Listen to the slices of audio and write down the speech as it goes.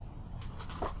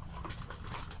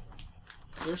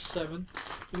There's 7.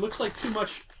 It looks like too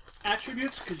much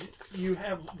attributes because you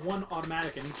have 1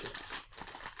 automatic in each of them.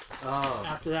 Oh.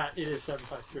 After that, it is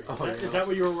 753. Oh, Is that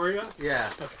what you were worried about? Yeah.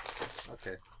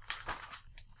 Okay.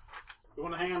 You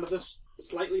want to hang on to this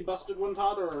slightly busted one,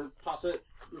 Todd, or toss it,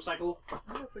 recycle? I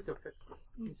wonder if we can fix it.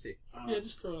 Let me see. Yeah,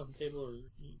 just throw it on the table or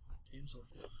games or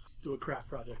do a craft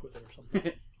project with it or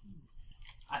something.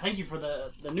 I thank you for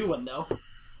the new one, though.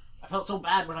 I felt so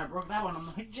bad when I broke that one. I'm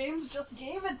like, James just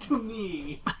gave it to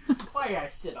me. Why I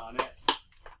sit on it?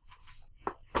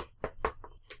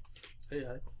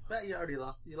 Yeah. But you already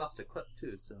lost. You lost a clip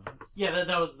too, so. Yeah,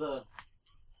 that was the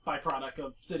byproduct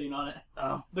of sitting on it.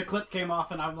 Oh. The clip came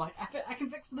off, and I'm like, I can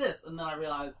fix this, and then I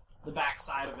realized the back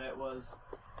side of it was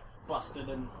busted,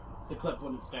 and the clip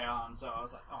wouldn't stay on. So I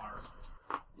was like,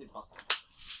 oh, it busted.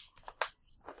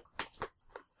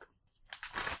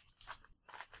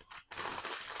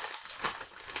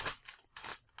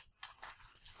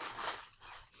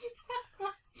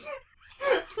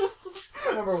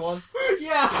 Number 1.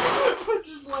 Yeah,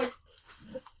 just like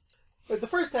The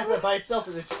first half of it by itself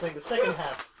is interesting. The second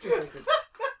half.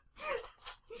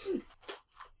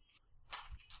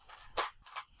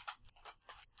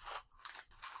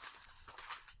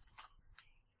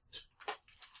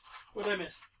 What did I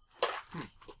miss?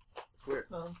 Weird.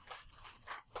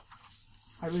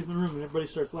 I leave the room and everybody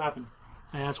starts laughing.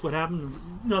 I ask what happened.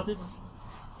 Nothing.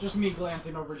 just me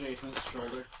glancing over Jason's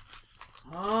shoulder.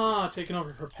 Ah, taking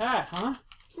over for Pat, huh?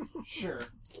 Sure.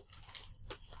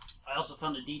 I also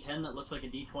found a D10 that looks like a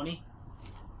D20.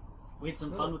 We had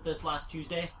some fun with this last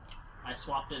Tuesday. I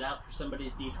swapped it out for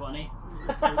somebody's D20.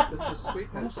 This is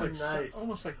sweetness. Nice.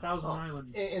 Almost like Thousand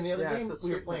Island. In the other Yeah, game, it's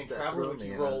we were the playing sweetness that Traveler, blew which me,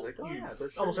 you and I was roll like, oh, yeah,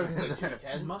 there's almost sugar. everything's like 2 to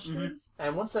 10. Mustard?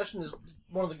 And one session is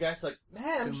one of the guys like,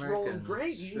 man, I'm just rolling American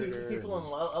great. He sugar keeps rolling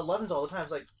 11s all the time.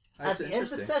 It's like, That's at the end of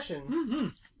the interesting.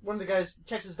 session, one of the guys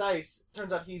checks his dice.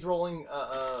 Turns out he's rolling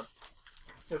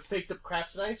faked up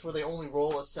craps dice where they only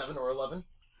roll a 7 or 11.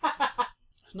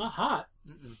 It's not hot.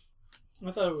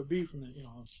 I thought it would be from the,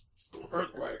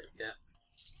 earthquake. Yeah.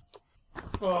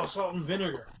 Oh, salt and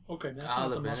vinegar. Okay, that's not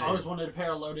the the vinegar. I mustard. always wanted a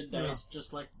pair of loaded dice,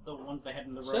 just like the ones they had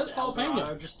in the road. Says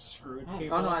jalapeno. I just screwed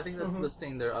people. Oh no, I think that's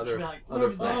listing their other Should be like, other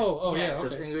loaded facts. dice. Oh, yeah,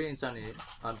 The okay. ingredients on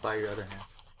by your other hand.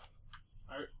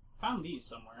 I found these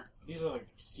somewhere. These are like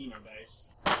casino dice.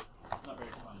 Not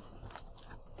very fun.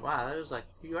 Wow, that was like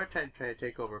you are trying to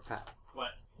take over, Pat. What?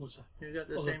 What's that? You got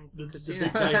the Oh, same the casino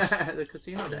big dice. the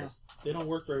casino Yeah. dice. They don't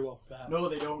work very well for that. No,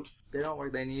 they don't. They don't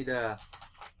work. They need But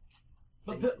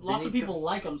They lots of need people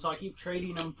like them, so I keep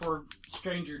trading them for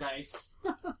stranger dice.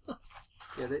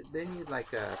 yeah. They need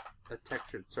like a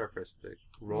textured surface to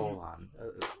roll on.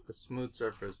 A smooth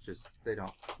surface just they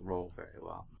don't roll very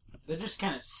well. They just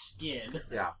kind of skid.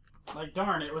 Yeah. Like,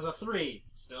 darn, it was a 3.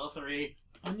 Still a 3.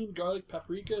 Onion, garlic,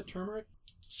 paprika, turmeric,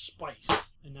 spice,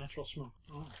 and natural smoke.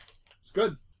 Oh, it's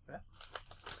good. Yeah.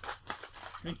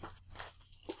 Thank you.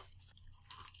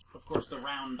 Of course, the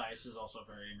round dice is also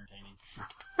very entertaining.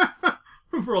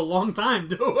 For a long time,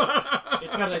 too.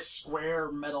 It's got a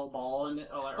square metal ball in it.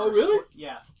 Oh, really?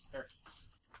 Yeah. There.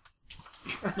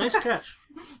 Nice catch.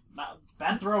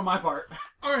 Bad throw on my part.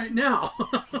 All right, now.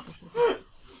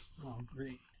 Oh,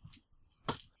 great.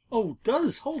 Oh, it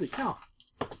does. Holy cow.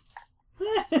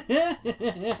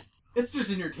 It's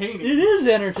just entertaining. It is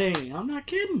entertaining. I'm not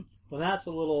kidding. Well, that's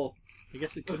a little... I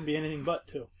guess it couldn't be anything but,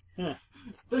 too. Yeah.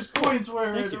 There's points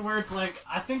where Thank you. it's like,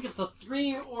 I think it's a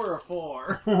 3 or a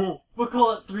 4. We'll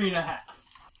call it 3.5.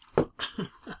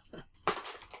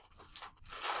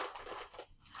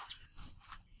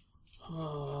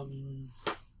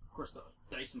 Of course, the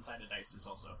dice inside a dice is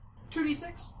also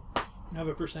 2d6. I have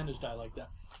a percentage die like that.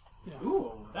 Yeah.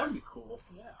 Ooh, that would be cool.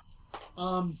 Yeah.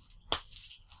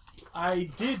 I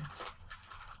did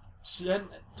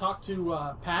talk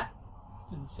to Pat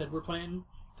and said we're playing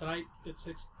tonight at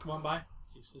 6. Come on by.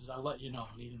 He says I'll let you know.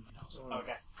 And he didn't know. So.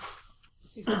 Okay.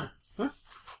 Huh?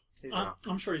 He's wrong.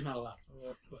 I'm sure he's not allowed.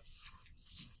 But,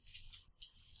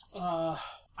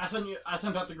 I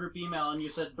sent out the group email and you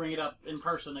said bring it up in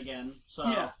person again. So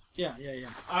yeah.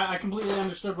 I completely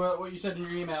understood what you said in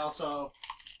your email. So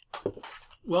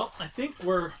Well, I think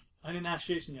I didn't ask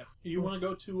Jason yet. You want to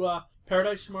go to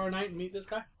Paradise tomorrow night and meet this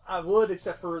guy? I would,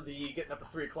 except for the getting up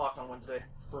at 3 o'clock on Wednesday.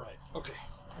 Right. Okay.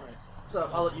 All right. So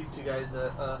I'll let you two guys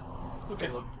Okay.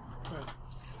 look. All right.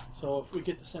 So if we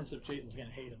get the sense of Jason's going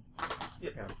to hate him.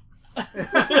 Yeah.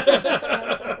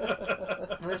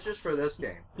 Well, it's just for this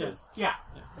game. Yeah. yeah.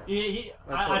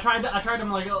 I tried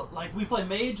him like we play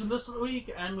Mage this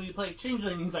week and we play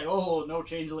Changeling. And he's like, oh, no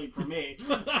Changeling for me.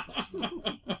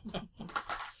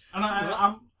 And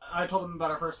I told him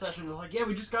about our first session. He was like, yeah,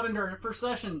 we just got into our first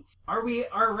session. Are we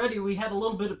already? We had a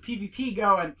little bit of PvP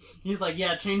going. He's like,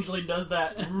 yeah, Changeling does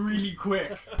that really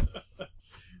quick.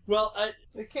 Well,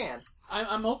 It can.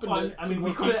 I'm open to. I mean, to we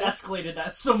more could have people. escalated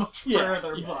that so much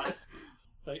further, yeah.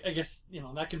 I guess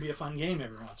that can be a fun game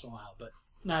every once in a while, but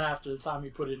not after the time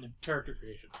you put it in character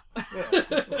creation.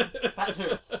 Yeah. That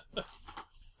too.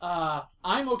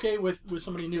 I'm okay with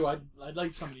somebody new. I'd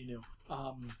like somebody new.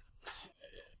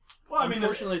 Well, I mean,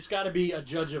 unfortunately, it's got to be a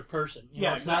judge of person.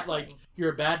 It's not like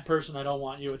you're a bad person. I don't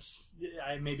want you. It's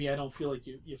maybe I don't feel like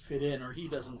you fit in, or he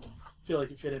doesn't feel like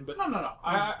you fit in. But no.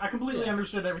 I completely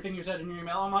understood everything you said in your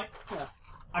email. I'm like, yeah.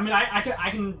 I mean, I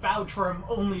can vouch for him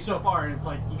only so far, and it's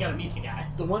like you got to meet the guy.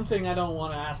 The one thing I don't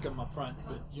want to ask him up front,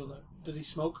 but does he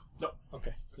smoke? No.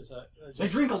 Okay, because They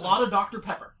drink a lot of Dr.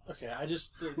 Pepper. Okay, I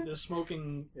just the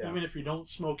smoking. Yeah. Even if you don't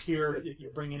smoke here, you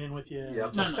bring it in with you.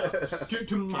 Yep. No.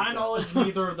 To my knowledge,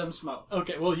 neither of them smoke.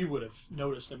 Okay, well you would have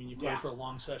noticed. I mean, you play Yeah. for a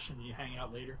long session, and you hang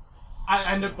out later.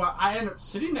 I end up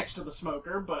sitting next to the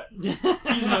smoker, but he's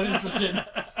not interested.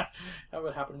 That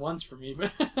would happen once for me,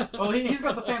 but Well, he's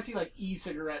got the fancy like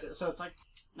e-cigarette, so it's like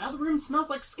now the room smells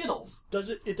like Skittles. does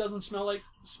it? It doesn't smell like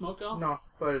smoke at all. No,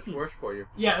 but it's worse for you.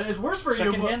 Yeah, it's worse for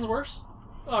you. Secondhand's worse.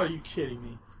 Oh, are you kidding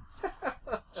me?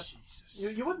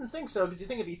 Jesus. You wouldn't think so, because you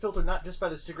think it'd be filtered not just by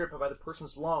the cigarette, but by the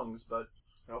person's lungs, but...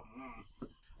 Nope.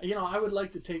 I would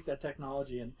like to take that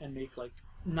technology and make, like,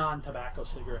 non-tobacco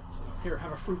cigarettes. Here,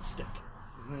 have a fruit stick.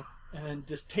 Mm-hmm. And then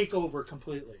just take over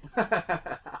completely.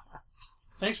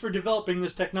 Thanks for developing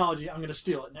this technology. I'm going to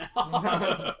steal it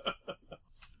now.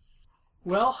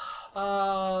 Well,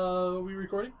 are we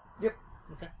recording? Yep.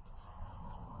 Okay.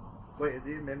 Wait, is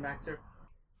he a min-maxer?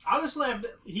 Honestly,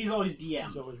 he's always DM.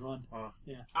 He's always run. Oh.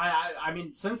 Yeah. I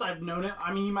mean, since I've known him,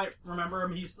 I mean, you might remember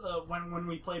him. He's when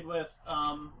we played with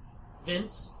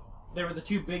Vince. They were the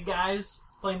two big guys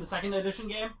playing the second edition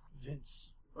game.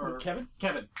 Vince. Or Kevin?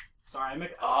 Kevin. Sorry,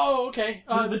 Oh, okay.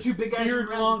 the two big guys. Beard,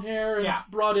 who ran- long hair, and Yeah.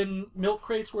 brought in milk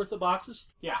crates worth of boxes?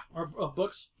 Yeah. Or of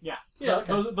books? Yeah. Yeah,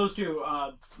 okay. Those two.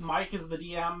 Mike is the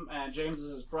DM, and James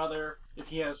is his brother. If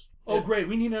he has. Oh, great.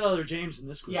 We need another James in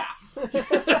this group. Yeah.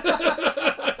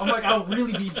 I'm like, I'll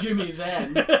really be Jimmy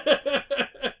then.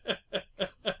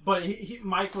 But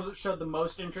Mike showed the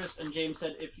most interest, and James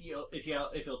said if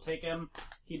he'll take him,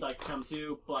 he'd like to come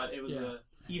too. But it was a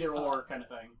either or kind of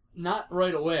thing. Not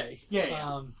right away. Yeah.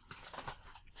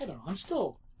 I don't know. I'm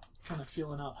still kind of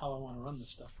feeling out how I want to run this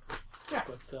stuff. Yeah.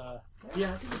 But,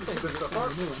 yeah, I think It's been good so far.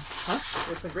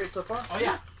 Huh? It's been great so far. Oh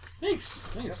yeah. Thanks.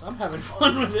 I'm having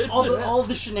fun with it. All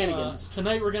the shenanigans.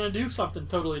 Tonight we're going to do something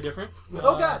totally different.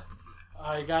 Oh, God.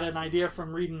 I got an idea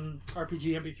from reading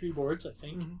RPG MP3 boards, I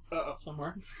think. Uh-oh.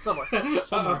 Somewhere. Somewhere.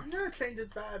 Somewhere. No, change is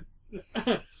bad.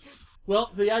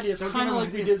 Well, the idea is Don't kind of give like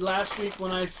them we ideas. did last week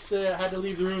when I had to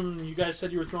leave the room and you guys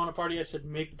said you were throwing a party. I said,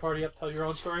 make the party up, tell your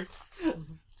own story.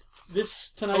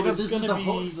 This tonight is this is going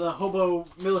to be... the hobo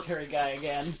military guy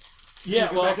again. Yeah,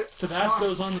 So we go well, back to-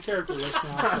 Tabasco's on the character list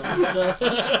now. So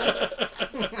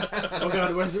Oh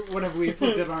god, what have we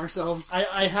inflicted on ourselves?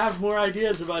 I have more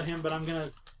ideas about him, but I'm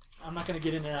not gonna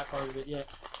get into that part of it yet.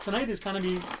 Tonight is gonna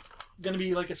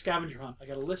be like a scavenger hunt. I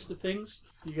got a list of things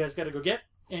you guys got to go get,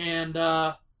 and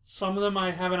some of them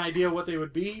I have an idea what they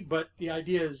would be, but the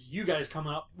idea is you guys come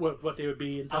up with what they would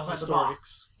be and tell Outside the the story.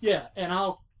 box. Yeah, and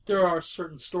there are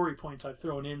certain story points I've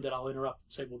thrown in that I'll interrupt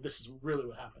and say, well, this is really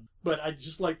what happened. But I'd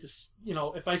just like to,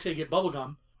 if I say get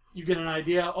bubblegum, you get an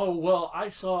idea, oh, well, I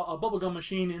saw a bubblegum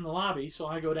machine in the lobby, so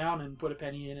I go down and put a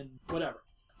penny in and whatever.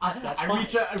 I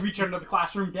reach under the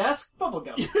classroom desk,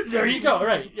 bubblegum. There you go,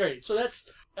 right. So that's,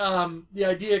 the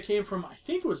idea came from, I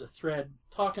think it was a thread,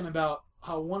 talking about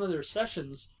how one of their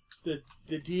sessions, the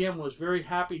DM was very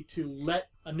happy to let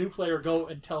a new player go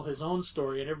and tell his own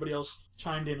story, and everybody else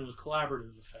chimed in as a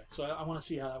collaborative effect. So I want to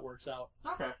see how that works out.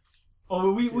 Okay.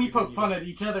 Oh, we poke fun at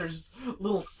each other's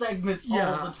little segments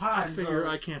all the time. I figure so.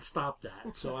 I can't stop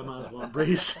that, so I might as well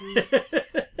embrace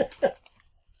it.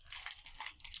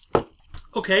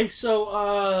 Okay, so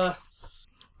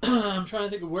I'm trying to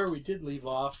think of where we did leave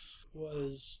off.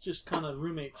 Was just kind of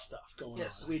roommate stuff going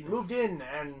Yes, on. We moved in,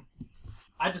 and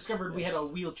I discovered we had a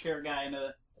wheelchair guy and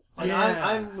a.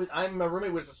 I'm a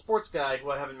roommate with a sports guy who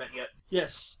I haven't met yet.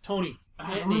 Yes, Tony. I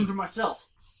have a Anthony. room to myself.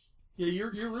 Yeah,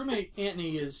 your roommate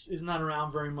Anthony is not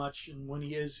around very much, and when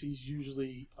he is, he's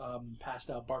usually passed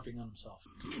out barfing on himself.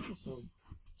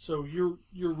 So your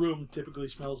room typically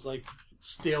smells like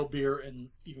stale beer and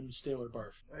even staler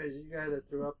barf. Hey, you guy that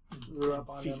threw up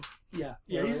on feet. him? Yeah.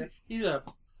 Really? He's a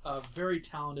very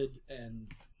talented and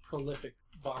prolific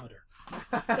vomiter.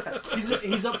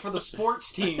 He's up for the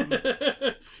sports team.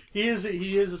 He is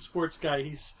a sports guy.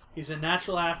 He's a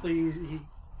natural athlete. He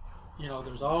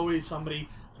there's always somebody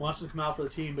who wants to come out for the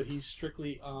team, but he's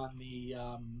strictly on the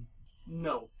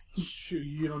No.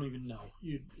 You don't even know.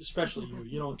 Especially you.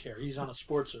 You don't care. He's on a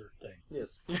sportser thing.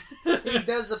 Yes. He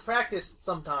does a practice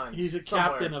sometimes. He's a somewhere.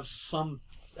 captain of some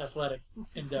athletic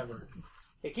endeavor.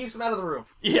 It keeps him out of the room.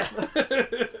 Yeah.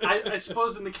 I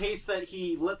suppose in the case that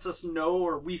he lets us know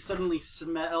or we suddenly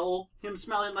smell him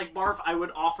smelling like barf, I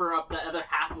would offer up the other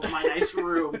half of my nice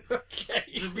room. Okay.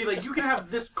 Just be like, you can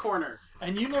have this corner.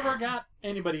 And you never got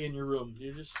anybody in your room.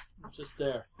 You're just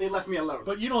there. They left me alone.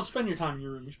 But you don't spend your time in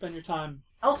your room. You spend your time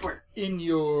Elsewhere. in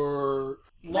your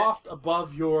loft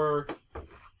above your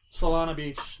Solana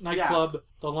Beach nightclub,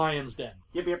 the Lion's Den.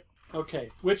 Yep. Okay.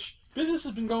 Which business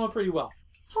has been going pretty well.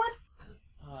 Sweet.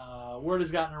 Word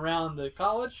has gotten around the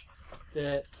college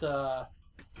that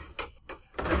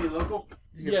Semi-local?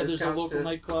 there's a local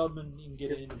nightclub and you can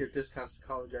get in. Give discounts to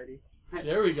college ID.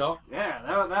 There we go. Yeah,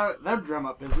 that would drum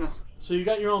up business. So you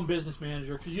got your own business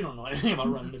manager because you don't know anything about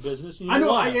running a business. And you I know,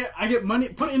 want it. I get money,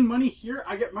 put in money here,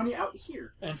 I get money out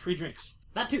here. And free drinks.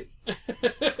 That too.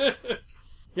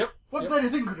 Yep. What better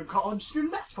thing could a college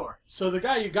student ask for? So the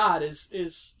guy you got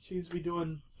seems to be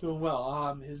doing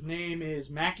well. His name is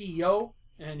Mackie Yo,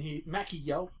 and Mackie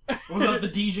Yo. Was that the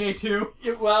DJ too?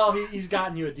 He's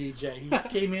gotten you a DJ. He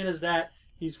came in as that.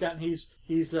 He's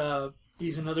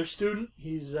another student.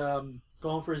 He's going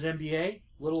for his MBA. A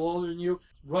little older than you.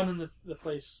 Running the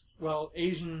place. Well,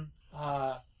 Asian,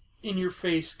 in your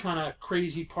face kind of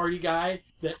crazy party guy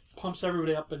that pumps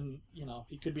everybody up, and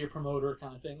he could be a promoter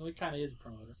kind of thing. Well, he kind of is a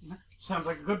promoter. Sounds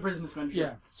like a good businessman.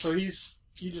 Yeah. So you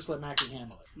just let Mackie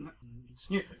handle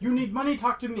it. You need money,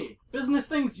 talk to me. Business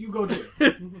things, you go do.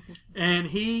 And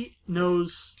he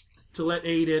knows to let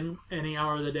Aid in any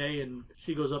hour of the day, and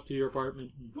she goes up to your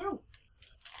apartment. Woo.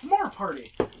 More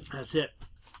party. That's it.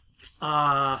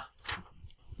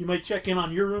 You might check in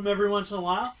on your room every once in a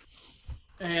while.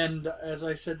 And as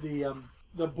I said,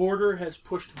 the border has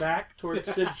pushed back towards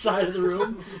Sid's side of the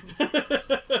room.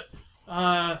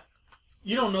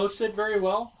 You don't know Sid very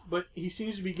well, but he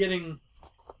seems to be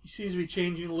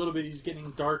changing a little bit. He's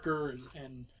getting darker,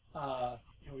 and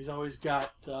he's always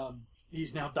got.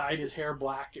 He's now dyed his hair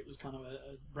black. It was kind of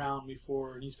a brown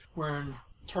before, and he's wearing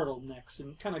turtlenecks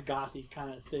and kind of gothy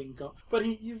kind of thing. But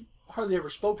you've hardly ever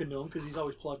spoken to him because he's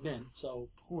always plugged in. So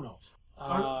who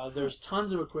knows? There's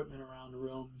tons of equipment around the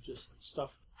room, just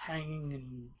stuff hanging,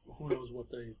 and who knows what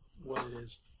it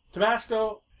is.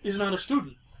 Tabasco is not a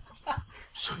student,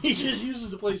 so he just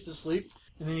uses the place to sleep,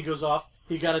 and then he goes off.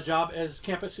 He got a job as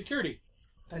campus security.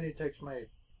 And he takes my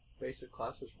basic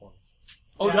classes for me.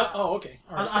 Oh, Yeah. Okay.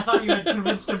 All right. I thought you had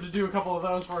convinced him to do a couple of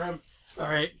those for him. All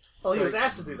right. Well, he was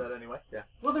asked to do that anyway.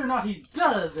 Whether or not he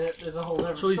does it is a whole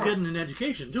different So he's story. getting an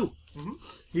education too. Mhm.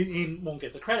 He won't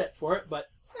get the credit for it, but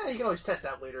Yeah, you can always test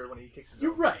out later when he takes his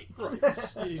you're own. right.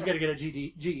 He's got to get a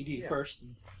GED Yeah. first.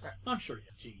 And I'm sure he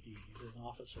had GED. He's an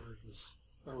officer.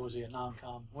 Or was he a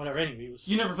non-com? Whatever. Anyway, he was.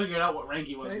 You never figured out what rank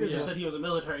he was. Yeah, We he just was. said he was a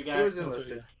military guy. He was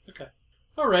enlisted. Okay.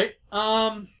 All right.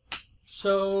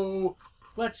 So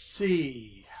let's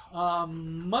see.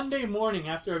 Monday morning,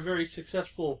 after a very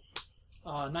successful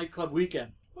nightclub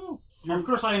weekend. Of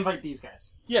course, I invite these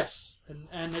guys. Yes,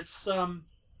 and it's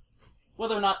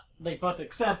Whether or not they both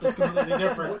accept is completely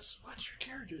different. what's your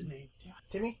character's name?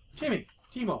 Timmy?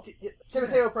 Timo.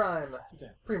 Timoteo Prime.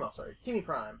 Okay. Primo, sorry. Timmy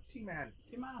Prime. T-Man.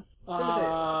 Come on.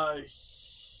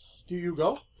 Do you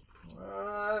go?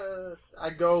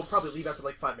 I'd go probably leave after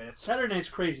like 5 minutes. Saturday night's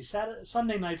crazy.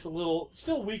 Sunday night's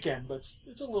still weekend, but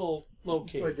it's a little low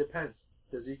key. Well, it depends.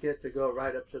 Does he get to go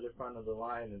right up to the front of the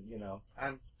line and,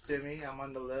 I'm Timmy, I'm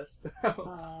on the list?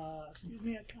 Excuse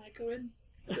me, can I go in?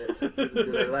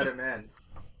 Do they let him in?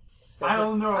 I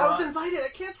don't know. I was invited. I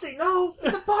can't say no.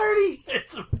 It's a party.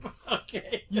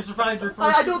 Okay. You survived your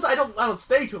first. I don't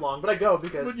stay too long, but I go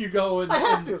because When you go and I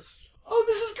have to. Oh,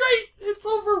 this is great! It's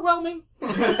overwhelming.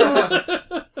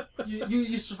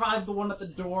 You survived the one at the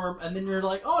dorm, and then you're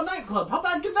like, oh, a nightclub. How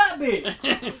bad could that be?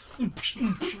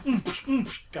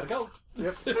 Gotta go.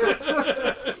 Yep.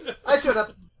 I showed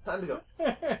up. Time to go.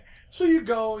 So you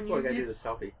go and Well, I gotta do the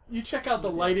selfie. you check out the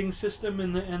lighting system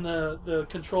and the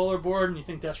controller board, and you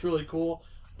think that's really cool,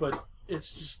 but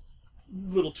it's just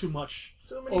a little too much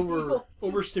Too many people.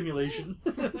 overstimulation.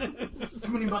 Too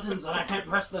many buttons, and I can't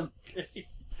press them.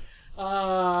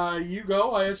 You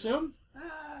go, I assume,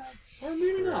 or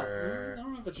maybe not. Sure. I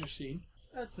don't know if it's your scene.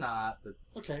 That's not, but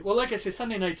Okay, well, like I say,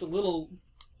 Sunday night's a little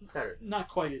Saturday. not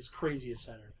quite as crazy as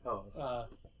Saturday. Oh,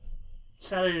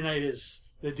 Saturday night is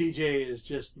the DJ is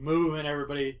just moving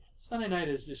everybody. Sunday night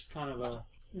is just kind of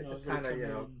It's they kind of,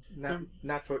 come in.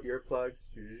 natural earplugs.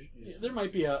 Yeah, there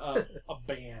might be a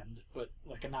band, but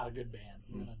like not a good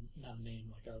band, not a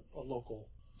name, like a local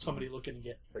somebody looking to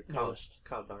get Like noticed.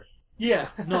 Kyle Dark. Yeah,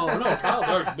 no, Kyle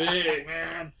Dark's big,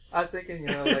 man. I was thinking,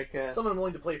 like... Someone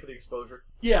willing to play for the exposure.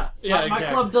 Yeah, my exactly.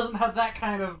 club doesn't have that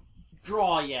kind of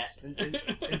draw yet. and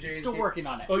Still working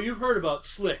on it. Oh, you've heard about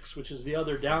Slicks, which is the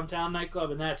other downtown nightclub,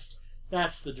 and that's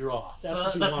the draw. That's So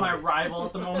what you that's want my to be. rival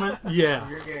at the moment. Yeah.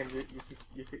 Your game,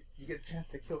 you get a chance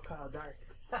to kill Kyle Dark.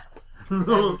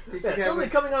 Yeah, suddenly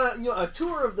coming on a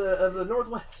tour of the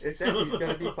Northwest. Exactly, he's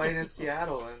going to be playing in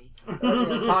Seattle, and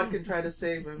Todd can try to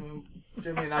save him, and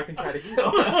Jimmy and I can try to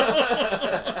kill him.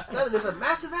 Suddenly, there's a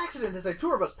massive accident as a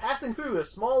tour bus passing through a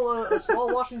small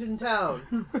Washington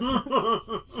town.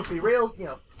 The rails,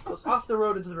 goes off the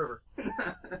road into the river.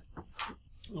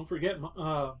 Don't forget,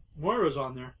 Moira's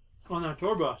on there, on that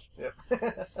tour bus. Yep.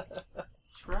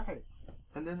 That's right.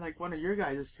 And then, like, one of your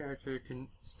guys' character can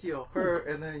steal her,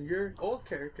 and then your old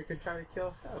character can try to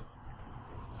kill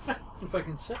him. If I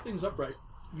can set things up right,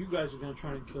 you guys are going to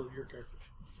try and kill your characters.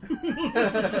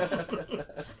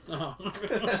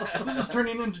 This is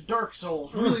turning into Dark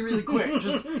Souls really, really quick.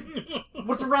 Just,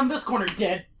 what's around this corner?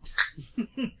 Dead.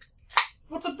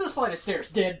 What's up this flight of stairs?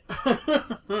 Dead.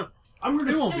 I'm going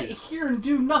to sit here and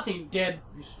do nothing. Dead.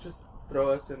 You should just throw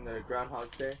us in the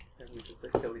Groundhog's Day, and we just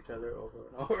kill each other over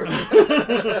and over.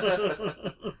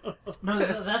 No,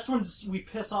 that's when we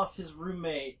piss off his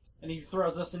roommate, and he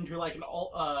throws us into like an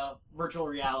virtual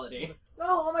reality. No,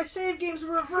 all my save games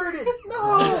were reverted.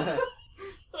 No.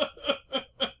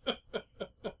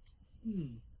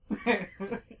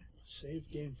 Save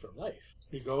game for life.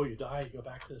 You die, you go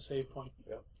back to the save point.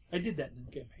 Yep. I did that in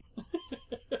the campaign.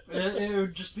 It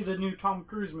would just be the new Tom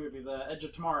Cruise movie, The Edge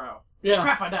of Tomorrow. Yeah.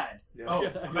 Crap, I died. Yeah. Oh,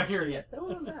 Yeah, I'm back here again. That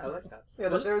wasn't bad. I like that. Yeah,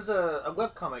 there was a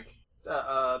webcomic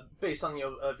based on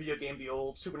a video game, the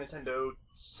old Super Nintendo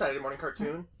Saturday morning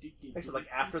cartoon. Except like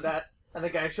after that, and the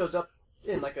guy shows up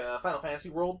in like a Final Fantasy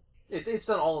world. It's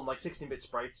done all in like 16-bit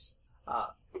sprites.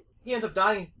 He ends up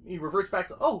dying. He reverts back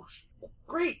to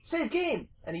great save game,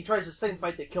 and he tries the same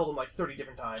fight that killed him like 30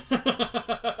 different times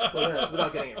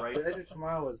without getting it right. The Edge of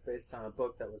Tomorrow was based on a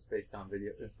book that was based on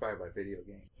inspired by video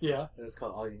game. Yeah. And it's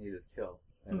called All You Need Is Kill.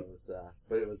 And it was,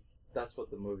 that's what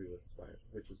the movie was inspired,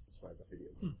 which was inspired by video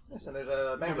games. Yes, and there's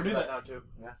a manga Never for knew that that. now too.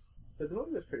 Yeah. But the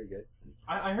movie was pretty good.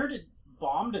 I heard it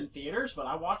bombed in theaters, but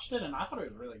I watched it and I thought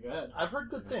it was really good. I've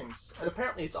heard good things, and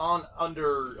apparently it's on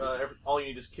under All You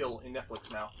Need Is Kill in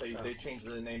Netflix now. They changed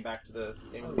the name back to the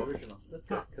name of the The book. original. That's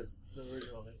good, because the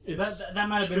original... That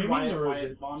might have been why streaming, or is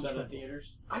it it bombed out of streaming?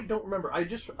 theaters. I don't remember. I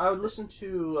would listen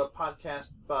to a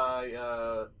podcast by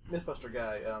Mythbuster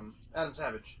guy, Adam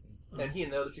Savage, and he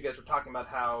and the other two guys were talking about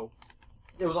how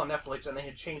it was on Netflix and they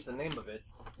had changed the name of it.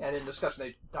 And in discussion,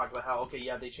 they talked about how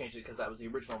they changed it because that was the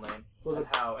original name, and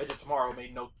how Edge of Tomorrow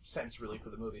made no sense really for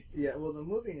the movie. Yeah, well, the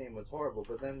movie name was horrible,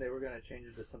 but then they were going to change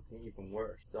it to something even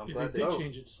worse. So I'm They glad did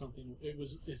change it to something.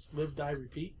 It's Live, Die,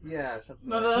 Repeat. Yeah, something.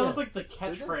 No, like that Yeah. was like the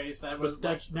catchphrase that was. But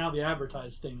that's now the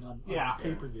advertised thing on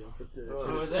pay-per-view. But the-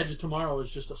 Oh, is it? Edge of Tomorrow is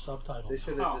just a subtitle. They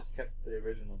should have Oh. just kept the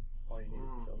original. All You Need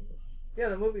Is Kill. Yeah,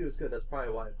 the movie was good. That's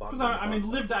probably why it bombed. Because I mean,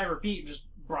 Live, Die, Repeat just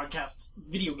broadcasts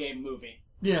video game movie.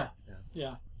 Yeah. Yeah.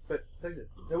 Yeah. But like I said,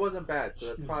 it wasn't bad, so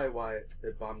that's probably why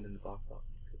it bombed in the box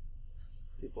office, because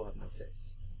people have no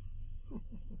taste.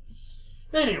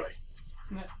 Anyway,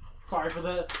 Sorry for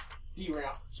the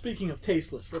derail. speaking of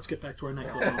tasteless, let's get back to our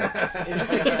next one.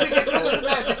 If we get good with the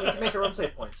magic, we can make our own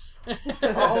save points.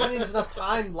 All we need is enough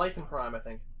time, life, and crime, I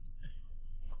think.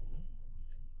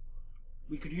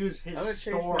 We could use his I'm gonna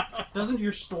change store. Doesn't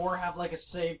your store have like a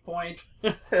save point?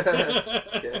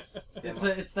 Yes.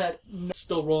 It's that.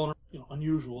 Still rolling,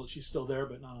 unusual that she's still there,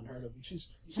 but not unheard of. And she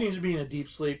seems to be in a deep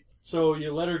sleep. So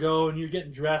you let her go, and you're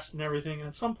getting dressed and everything. And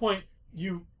at some point,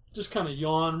 you just kind of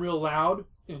yawn real loud,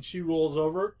 and she rolls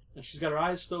over, and she's got her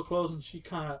eyes still closed, and she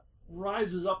kind of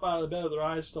rises up out of the bed with her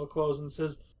eyes still closed and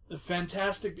says, "The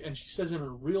fantastic," and she says in a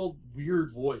real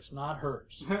weird voice, not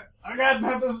hers. I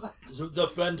got this. "The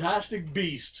fantastic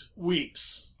beast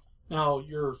weeps." Now,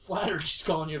 you're flattered she's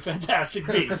calling you a fantastic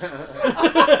beast.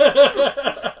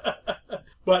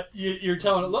 But you're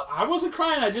telling her, "Look, I wasn't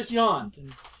crying, I just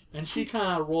yawned." And she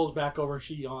kind of rolls back over, and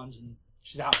she yawns, and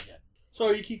she's out again. So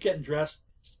you keep getting dressed,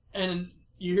 and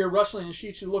you hear rustling in the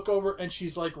sheets. You look over, and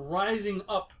she's like rising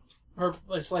up.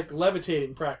 It's like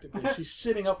levitating practically. She's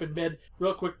sitting up in bed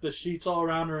real quick, the sheets all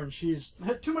around her, and she's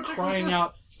Too much crying exorcist.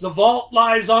 out, "The vault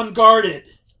lies unguarded!"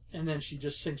 And then she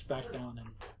just sinks back down and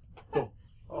boom.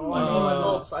 Oh, I know my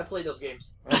vaults. I played those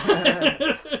games.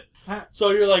 So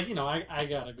you're like, I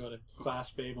gotta go to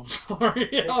class, babe. I'm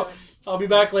sorry. I'll be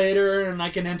back later, and I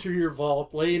can enter your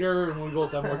vault later, and we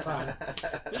both have more time.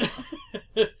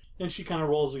 And she kind of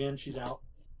rolls again. She's out.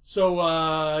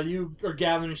 So you are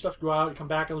gathering your stuff to go out. You come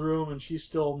back in the room, and she's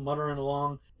still muttering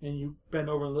along. And you bend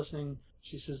over and listening.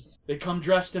 She says, "They come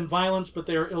dressed in violence, but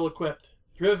they are ill-equipped.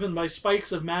 Driven by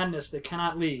spikes of madness, they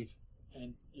cannot leave."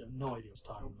 And you have no idea what she's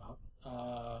talking about.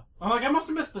 I'm like, I must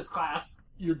have missed this class.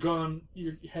 You're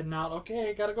heading out.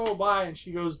 Okay, gotta go, bye. And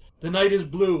she goes, "The night is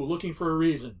blue, looking for a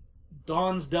reason.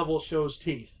 Dawn's devil shows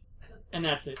teeth." And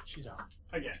that's it. She's out.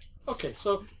 Again. Okay,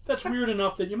 so that's weird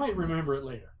enough that you might remember it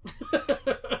later.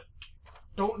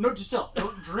 Don't note to self.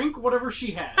 Don't drink whatever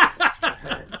she had.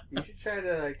 You should try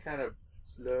to kind of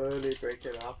slowly break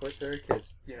it off with her,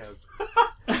 because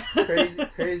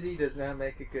crazy does not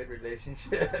make a good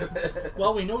relationship.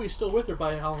 Well, we know he's still with her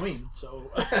by Halloween, so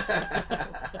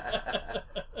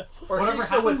Or Whatever she's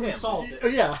still with happened, we him. solved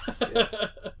it. yeah.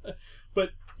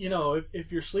 But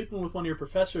if you're sleeping with one of your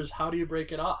professors, how do you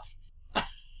break it off?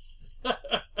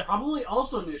 Probably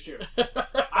also an issue.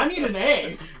 I need an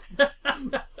A.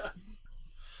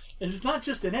 It's not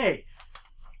just an A.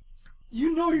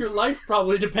 Your life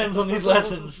probably depends on these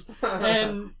lessons,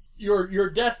 and your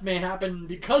death may happen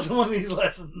because of one of these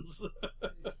lessons.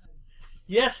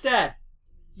 Yes, Dad.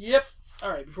 Yep. All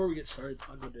right. Before we get started,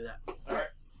 I'll go do that. All right.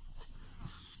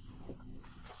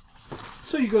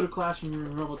 So you go to class in your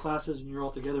normal classes, and you're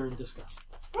all together and discuss.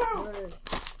 Woo!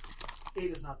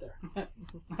 Ada's not there.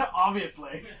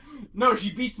 Obviously. No,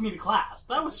 she beats me to class.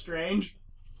 That was strange.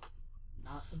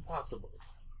 Not impossible.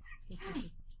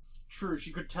 True,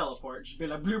 she could teleport. She'd be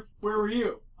like, "Bloop, where were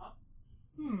you?"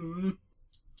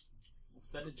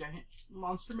 Was that a giant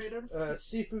monster made of?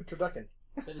 Seafood turducken.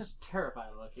 That is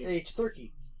terrifying looking. A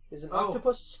turkey is an Oh.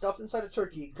 octopus stuffed inside a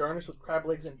turkey, garnished with crab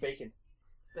legs and bacon.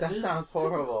 That is- sounds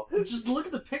horrible. Just look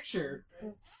at the picture.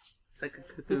 It's like a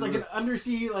Cthulhu. It's like an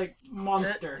undersea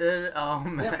monster. Oh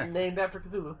man. Yep, named after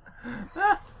Cthulhu.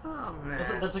 Oh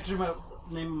man. That's actually my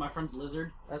name of my friend's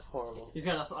lizard. That's horrible. He's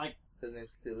got a His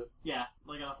name's Cthulhu. yeah,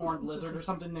 like a horned lizard or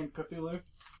something named Cthulhu.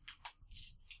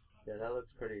 Yeah, that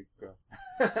looks pretty gross.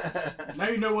 Now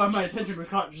you know why my attention was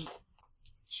caught. Just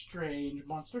strange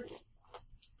monster.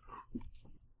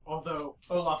 Although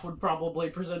Olaf would probably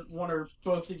present one or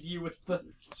both of you with the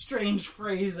strange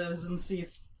phrases and see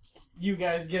if you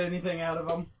guys get anything out of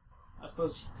them. I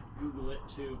suppose you could Google it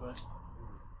too, but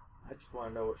I just want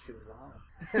to know what she was on.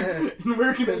 and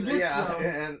where can I get yeah, some?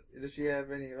 and does she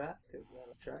have any left? Because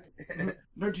I'll try.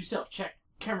 Note to self, check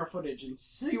camera footage and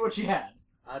see what she had.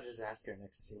 I'll just ask her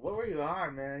next to see. What were you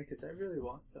on, man? Because I really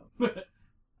want some.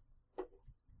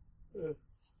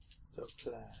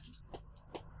 So that.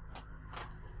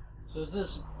 So is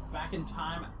this back in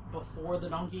time before the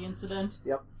donkey incident?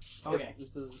 Yep. Okay.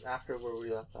 This is after where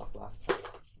we left off last time.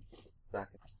 Back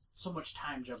in. So much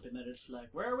time jumping that it's like,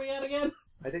 where are we at again?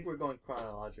 I think we're going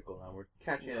chronological now. We're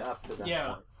catching up to that Yeah.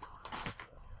 point.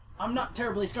 I'm not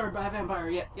terribly scarred by a vampire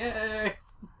yet. Yay!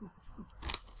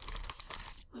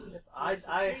 I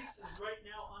right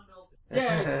now unmelted.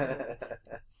 Yay!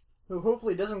 who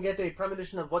hopefully doesn't get a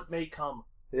premonition of what may come.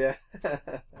 Yeah.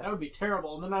 That would be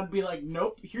terrible. And then I'd be like,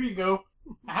 nope, here you go.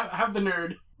 Have the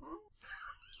nerd.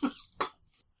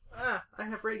 I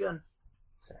have ray gun.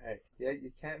 That's right. Yeah,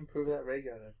 you can't improve that ray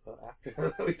gun until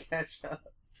after we catch up.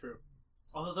 True.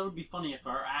 Although that would be funny if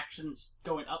our actions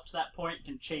going up to that point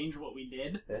can change what we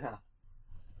did. Yeah.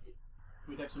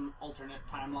 We'd have some alternate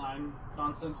timeline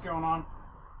nonsense going on.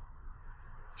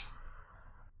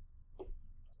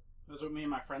 That's what me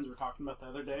and my friends were talking about the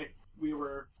other day. We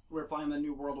were playing the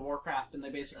new World of Warcraft, and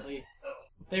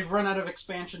they've run out of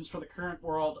expansions for the current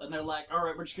world, and they're like, all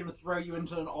right, we're just going to throw you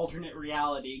into an alternate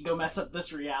reality. Go mess up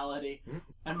this reality.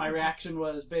 And my reaction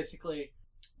was basically,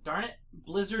 darn it,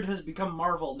 Blizzard has become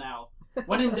Marvel now.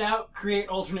 When in doubt, create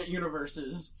alternate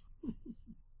universes.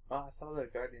 Oh, I saw the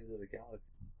Guardians of the Galaxy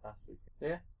last week.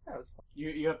 Yeah? That was fun.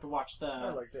 You have to watch I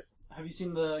liked it. Have you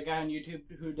seen the guy on YouTube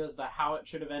who does the How It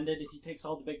Should Have Ended? He takes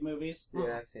all the big movies.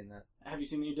 Yeah, I've seen that. Have you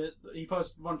seen he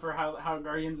posted one for how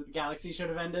Guardians of the Galaxy should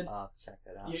have ended? I'll have to check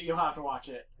that out. You'll have to watch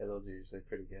it. Yeah, those are usually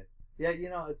pretty good. Yeah,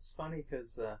 it's funny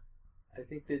because I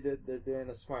think they're doing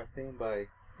a smart thing by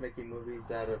making movies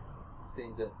out of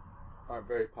things that aren't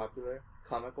very popular,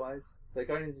 comic-wise. Like,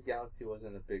 Guardians of the Galaxy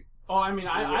wasn't a big... Oh, I mean,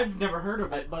 I've never heard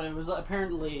of it, but it was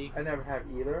apparently... I never have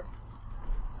either.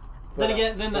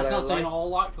 Then that's but not saying a like- whole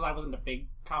lot, because I wasn't a big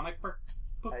comic book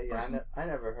person. I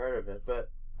never heard of it, but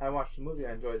I watched the movie,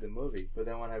 I enjoyed the movie, but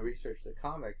then when I researched the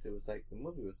comics, it was like, the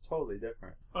movie was totally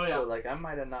different. Oh, yeah. So, like, I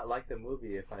might have not liked the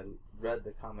movie if I read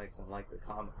the comics and liked the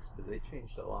comics, because they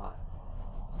changed a lot.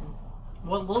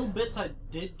 what little bits I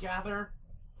did gather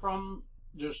from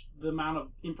just the amount of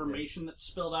information that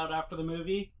spilled out after the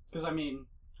movie, because I mean,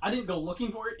 I didn't go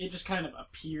looking for it, it just kind of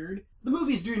appeared. The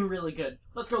movie's doing really good.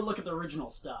 Let's go look at the original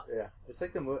stuff. Yeah, it's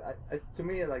like the movie. To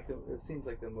me, it seems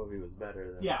like the movie was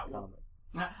better than the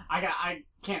comic. I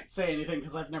can't say anything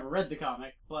because I've never read the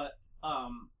comic, but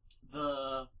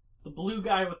the blue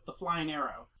guy with the flying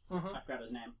arrow, I forgot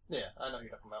his name. Yeah, I know who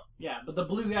you're talking about. Yeah, but the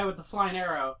blue guy with the flying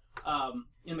arrow,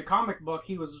 in the comic book,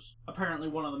 he was apparently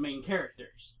one of the main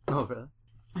characters. Oh, really?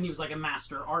 And he was like a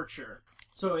master archer.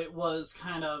 So it was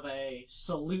kind of a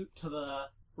salute to the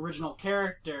original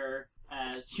character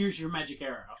as, here's your magic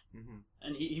arrow. Mm-hmm.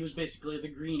 And he was basically the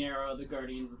green arrow of the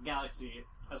Guardians of the Galaxy,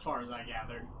 as far as I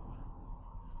gathered.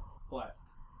 What?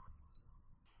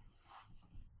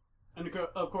 And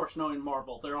of course, knowing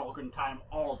Marvel, they're all going to tie them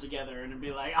all together and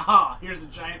be like, aha, here's a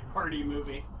giant party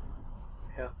movie.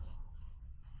 Yeah.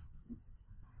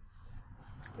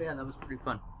 Yeah, that was pretty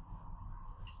fun.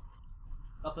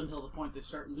 Up until the point they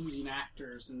start losing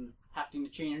actors and having to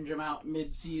change them out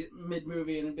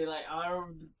mid-movie and be like, oh,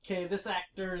 okay, this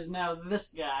actor is now this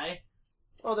guy.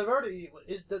 Oh, they've already...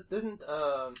 Didn't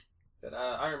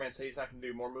Iron Man say he's not going to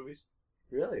do more movies?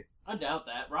 Really? I doubt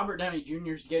that. Robert Downey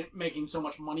Jr.'s making so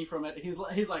much money from it. He's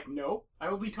like, no, I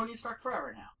will be Tony Stark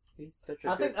forever now. He's such a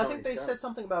I think they said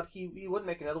something about he wouldn't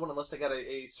make another one unless they got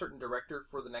a certain director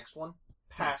for the next one,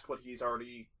 past what he's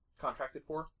already contracted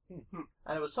for.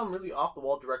 And it was some really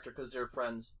off-the-wall director because they're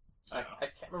friends. I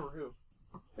can't remember who.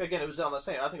 Again, it was on the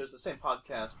same... I think it was the same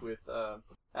podcast with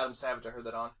Adam Savage. I heard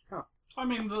that on. Huh. I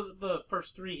mean, the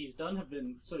first three he's done have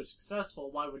been so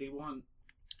successful. Why would he want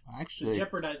to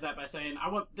jeopardize that by saying, I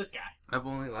want this guy? I've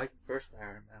only liked the first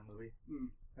Iron Man movie.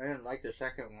 I didn't like the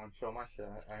second one so much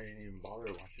that I didn't even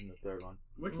bother watching the third one.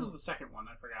 Which was the second one?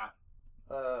 I forgot.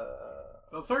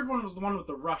 The third one was the one with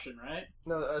the Russian, right?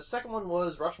 No, the second one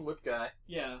was Russian Whip Guy.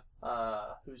 Yeah.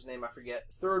 Whose name I forget.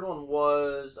 Third one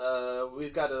was,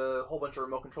 we've got a whole bunch of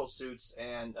remote control suits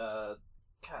and,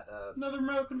 No, the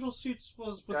remote control suits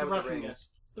was with the Russian guy.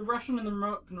 The Russian and the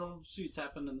remote control suits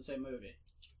happened in the same movie.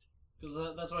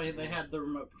 Because that's why they had the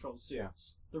remote control suits. Yeah.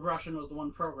 The Russian was the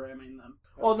one programming them.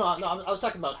 Oh, no, I was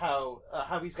talking about how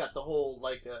he's got the whole,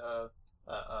 like,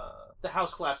 the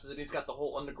house collapses and he's got the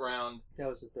whole underground... That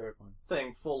was the third one.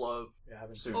 ...thing full of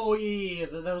suits. Oh, yeah.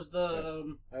 That was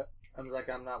the... I was like,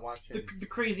 I'm not watching... The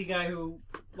crazy guy who,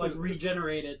 like,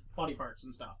 regenerated body parts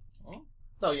and stuff.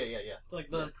 Oh, yeah.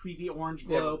 Like the creepy orange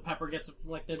glow, Pepper gets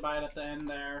afflicted by it at the end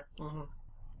there. Mm-hmm.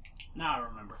 Now I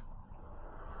remember.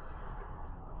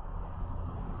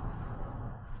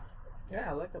 Yeah,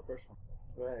 I like the first one.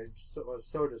 But I was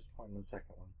so disappointed in the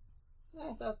second one.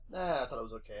 I thought it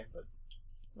was okay, but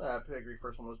I agree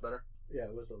first one was better. Yeah,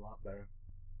 it was a lot better.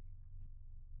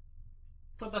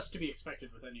 But that's to be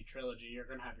expected with any trilogy. You're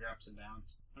going to have your ups and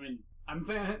downs. I mean,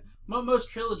 most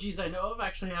trilogies I know of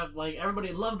actually have, like,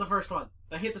 everybody loved the first one.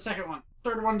 They hate the second one.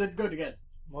 Third one did good again.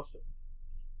 Most of them.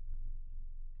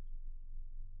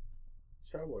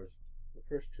 Star Wars, the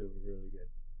first two were really good.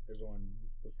 Everyone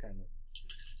was kind of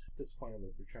disappointed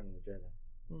with Return of the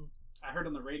Jedi. I heard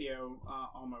on the radio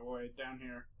on my way down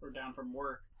here, or down from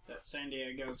work, that San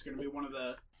Diego is going to be one of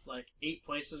the, like, 8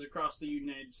 places across the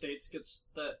United States gets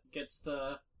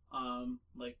the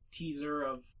like, teaser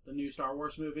of the new Star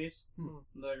Wars movies.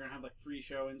 They're going to have, like, free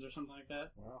showings or something like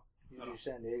that. Wow. Usually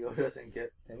San Diego doesn't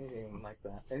get anything like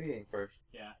that. Anything first.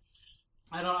 Yeah.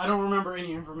 I don't remember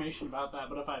any information about that,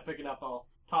 but if I pick it up, I'll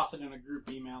toss it in a group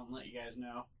email and let you guys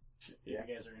know. If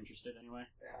you guys are interested, anyway.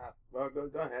 Yeah. Well, go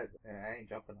ahead. I ain't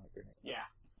jumping on grenade. Yeah.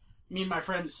 Me and my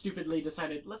friends stupidly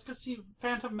decided, let's go see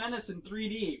Phantom Menace in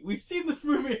 3D. We've seen this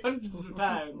movie hundreds of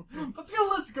times.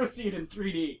 Let's go see it in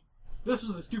 3D. This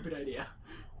was a stupid idea.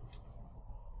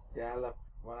 Yeah, I left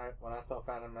when I saw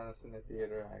Phantom Menace in the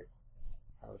theater.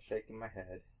 I was shaking my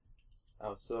head. I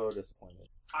was so disappointed.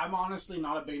 I'm honestly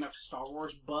not a big enough Star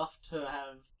Wars buff to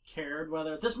have cared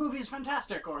whether this movie's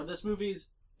fantastic or this movie's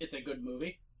it's a good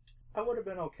movie. I would have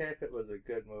been okay if it was a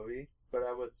good movie, but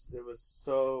it was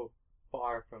so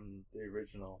far from the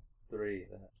original 3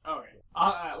 that...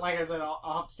 Okay. Like I said,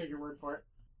 I'll have to take your word for it.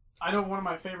 I know one of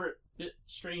my favorite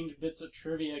strange bits of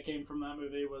trivia came from that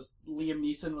movie was Liam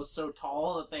Neeson was so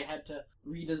tall that they had to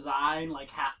redesign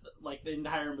like the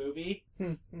entire movie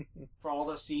for all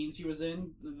the scenes he was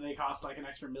in. They cost like an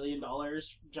extra $1 million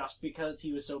just because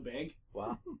he was so big.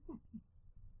 Wow.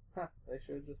 They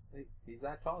should just... He's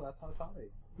that tall, that's how tall he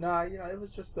is. No, it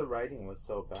was just the writing was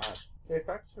so bad. The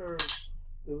effects were...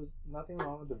 There was nothing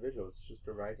wrong with the visuals, just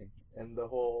the writing. And the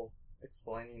whole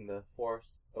explaining the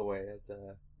Force away as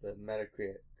the meta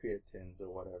creatines or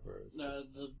whatever.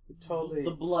 The totally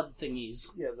the blood thingies.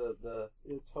 Yeah,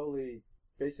 it totally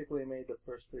basically made the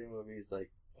first 3 movies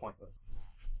like pointless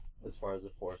as far as the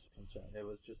Force was concerned. It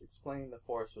was just explaining the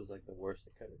Force was like the worst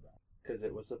it could have done because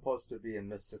it was supposed to be a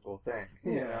mystical thing,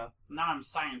 you know. Now I'm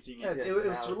sciencing Yeah, it.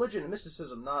 it's religion and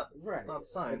mysticism, not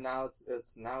science.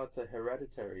 And now it's a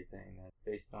hereditary thing that's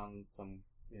based on some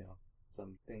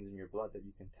some things in your blood that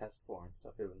you can test for and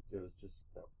stuff. It was just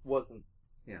that wasn't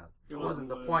it wasn't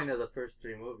the point of the first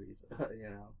 3 movies, you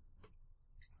know.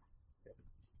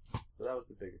 So that was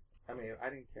the biggest. I mean, I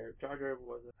didn't care. Jar Jar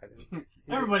wasn't. I didn't.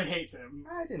 Everybody hates him.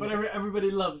 I didn't. But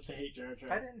everybody loves to hate Jar Jar.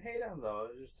 I didn't hate him though.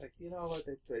 It was just like, you know what?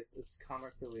 It's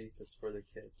comic relief. It's for the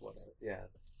kids. Whatever. Yeah.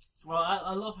 Well,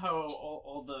 I love how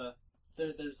all the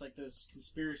there's like those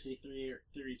conspiracy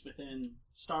theories within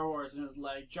Star Wars, and it was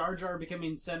like Jar Jar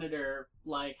becoming senator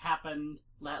like happened.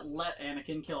 Let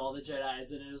Anakin kill all the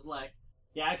Jedis, and it was like,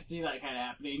 yeah, I could see that kind of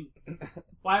happening.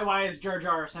 Why is Jar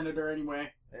Jar a senator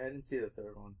anyway? I didn't see the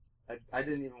third one. I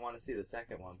didn't even want to see the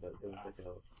second one, but it was like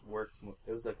a work.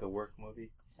 It was like a work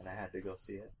movie, and I had to go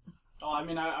see it. Oh, I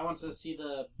mean, I want to see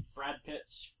the Brad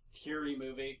Pitt's Fury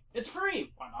movie. It's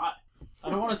free. Why not? I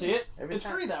don't want to see it. It's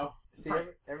free though. See,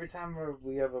 every time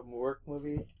we have a work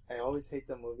movie, I always hate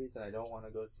the movies, and I don't want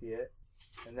to go see it.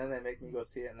 And then they make me go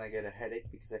see it, and I get a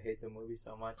headache because I hate the movie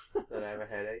so much that I have a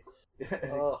headache.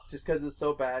 Just because it's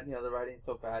so bad, the writing's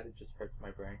so bad, it just hurts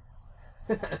my brain.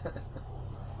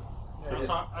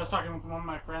 I was talking with one of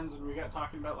my friends, and we got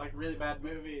talking about like really bad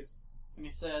movies, and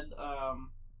he said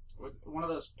one of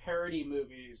those parody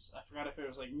movies. I forgot if it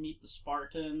was like Meet the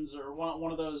Spartans or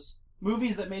one of those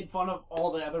movies that made fun of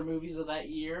all the other movies of that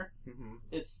year. Mm-hmm.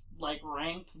 It's like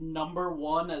ranked number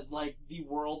 1 as like the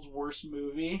world's worst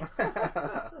movie.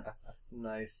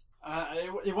 Nice.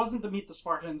 It wasn't the Meet the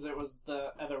Spartans. It was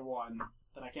the other one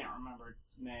that I can't remember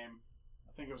its name.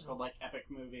 I think it was called like Epic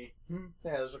Movie.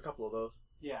 Yeah, there's a couple of those.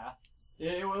 Yeah.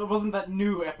 It wasn't that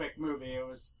new Epic Movie. It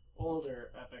was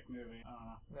older Epic Movie.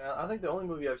 Yeah, I think the only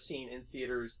movie I've seen in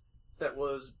theaters that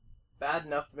was bad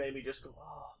enough to make me just go,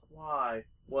 oh, why?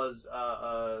 Was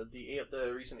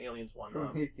the recent Aliens one.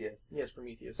 Prometheus. Yes,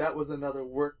 Prometheus. That was another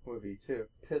work movie, too.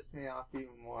 Pissed me off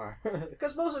even more.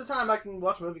 Because most of the time I can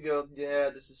watch a movie and go, yeah,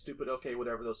 this is stupid, okay,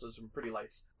 whatever, those are some pretty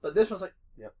lights. But this one's like,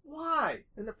 yep. Why?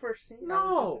 In the first scene?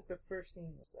 No! The first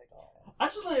scene was like, oh. I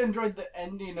just really enjoyed the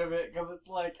ending of it, because it's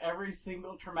like every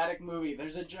single traumatic movie,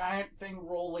 there's a giant thing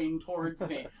rolling towards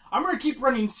me. I'm gonna keep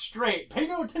running straight. Pay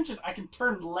no attention. I can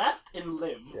turn left and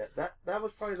live. Yeah, that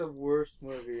was probably the worst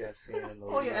movie I've seen in the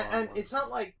Oh yeah, and it's not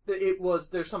like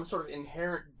there's some sort of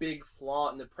inherent big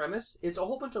flaw in the premise. It's a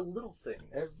whole bunch of little things.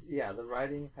 The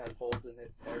writing had holes in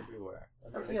it everywhere.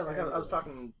 I was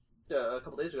talking a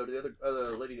couple days ago to the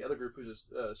other lady, the other group who's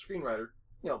a screenwriter.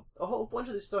 A whole bunch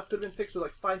of this stuff could have been fixed with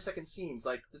like 5-second scenes,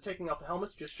 like the taking off the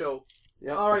helmets. Just show,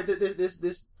 all right,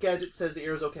 this gadget says the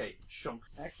air is okay. Shunk.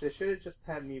 Actually, they should have just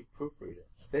had me proofread it.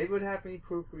 They would have me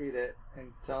proofread it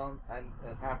and tell them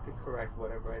and have to correct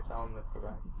whatever I tell them to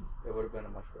correct. It would have been a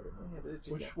much better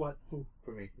movie. What? Who?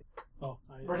 Prometheus. Oh,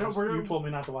 you told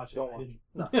me not to watch it. Don't watch it.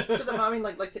 No, because I mean,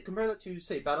 like to compare that to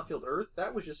say Battlefield Earth,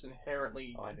 that was just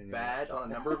inherently bad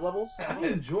on a number of levels. I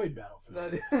enjoyed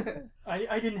Battlefield.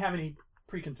 I didn't have any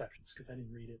preconceptions because I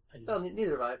didn't read it.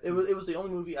 Neither have I. It was the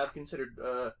only movie I've considered.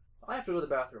 I have to go to the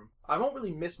bathroom. I won't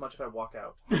really miss much if I walk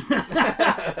out.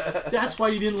 That's why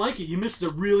you didn't like it. You missed a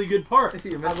really good part. It's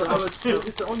the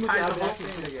only movie I've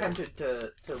actually attempted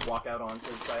to walk out on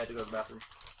because I had to go to the bathroom.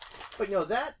 But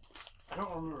that. I don't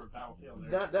remember Battlefield.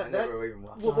 That never even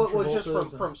watched. What was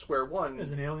just from square one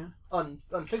as an alien,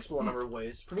 unfixable in a number of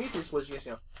ways. Prometheus was just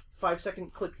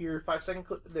 5-second clip here, 5-second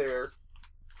clip there.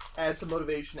 Add some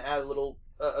motivation, add a little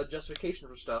a justification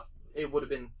for stuff. It would have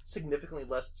been significantly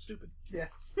less stupid. Yeah.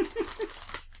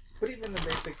 But even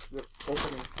the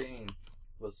opening scene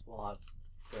was flawed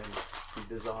when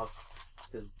he dissolves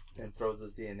and throws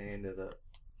his DNA into the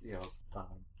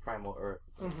primal Earth.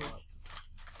 Mm-hmm.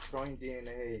 Throwing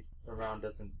DNA around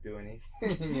doesn't do anything.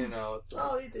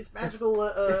 It's magical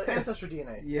ancestor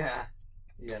DNA. Yeah,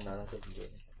 no, that doesn't do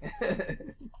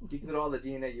anything. You can put all the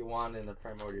DNA you want in the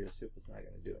primordial soup; it's not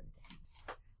going to do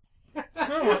anything. I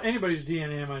don't want anybody's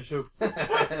DNA in my soup.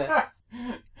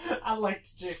 I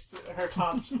liked her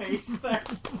Todd's face there.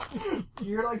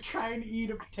 You're like trying to eat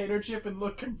a potato chip and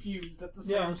look confused at the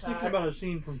same time. Yeah, I was thinking about a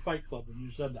scene from Fight Club when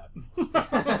you said that.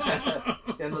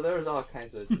 There was all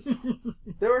kinds of...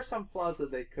 There were some flaws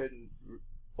that they couldn't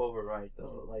overwrite,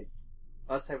 though. Like,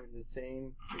 us having the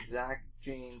same exact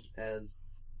genes as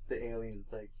the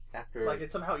aliens, after... It's like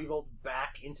it somehow evolved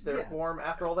back into their form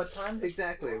after all that time?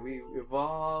 Exactly. We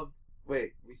evolved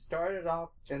wait, we started off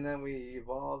and then we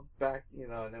evolved back,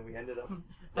 and then we ended up. And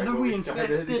right then where we started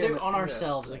infected again. it on Yeah,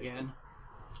 ourselves like, again.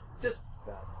 Just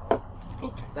bad.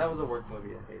 Okay. That was a work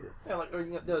movie. I hated. Yeah, like or,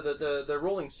 the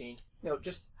rolling scene.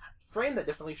 Just frame that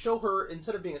differently. Show her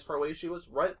instead of being as far away as she was,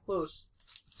 right up close.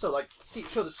 So like,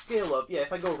 show the scale of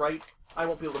if I go right, I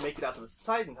won't be able to make it out to the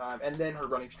side in time, and then her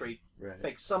running straight Right.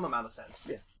 makes some amount of sense.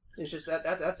 Yeah. It's just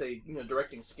that's a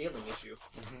directing scaling issue.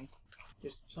 Mm-hmm.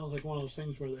 Sounds like one of those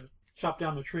things where they chop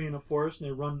down a tree in a forest and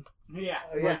they run Yeah.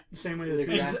 right the same way the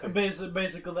tree. Exactly.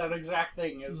 Basically that exact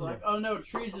thing. It was like, oh no,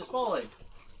 trees is falling.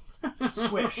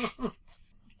 Squish.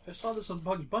 I saw this on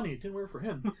Buggy Bunny. It didn't work for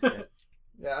him.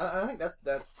 Yeah, I think that's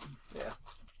that. Yeah,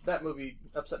 that movie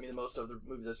upset me the most of the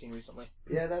movies I've seen recently.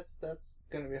 Yeah, that's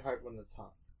gonna be a hard one to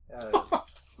top.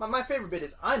 My favorite bit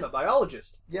is I'm a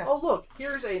biologist. Yeah. Oh look,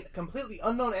 here's a completely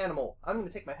unknown animal. I'm going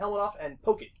to take my helmet off and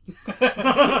poke it.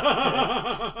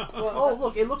 Oh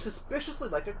look, it looks suspiciously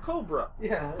like a cobra.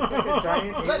 Yeah, it's like a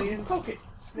giant Let alien poke it.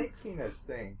 snake penis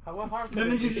thing. How hard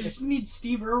Then could you it be? just need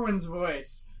Steve Irwin's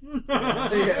voice. Yeah,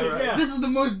 right. This is the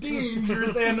most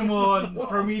dangerous animal on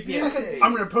Prometheus. Yeah.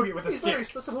 I'm gonna poke it with a He's literally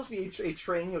stick. supposed to be a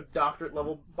trained, doctorate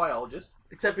level biologist.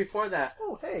 Except before that.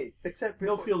 Oh hey, Except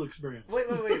No before, field experience. Wait.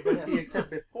 But see,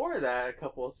 except before that, a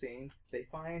couple of scenes, they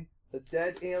find the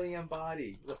dead alien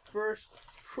body. The first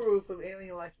proof of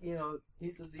alien life.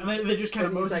 He's a And they just kind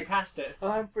of and he's mosey like, past it. "Oh,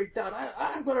 I'm freaked out.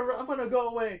 I'm gonna go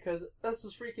away because this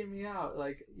is freaking me out.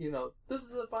 Like, this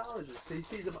is a biologist. He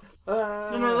sees a.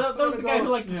 No, that was the guy who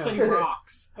liked to Yeah. study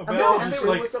rocks. A No, biologist and they is were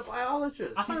like, with the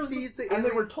biologist. I thought He it was sees the and alien.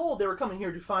 they were told they were coming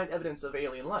here to find evidence of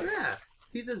alien life. Yeah,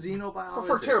 he's a xenobiologist.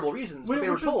 For terrible reasons. But Which they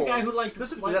were was the told guy who liked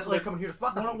specifically that's what they're coming here to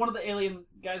find. One of the aliens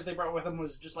guys they brought with him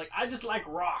was just like, I just like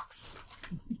rocks.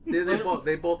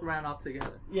 They both ran off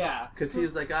together Yeah. because he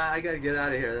was like, I gotta get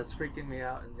out of here. That's freaking me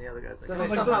out. And the other guy's like, Then "Oh, they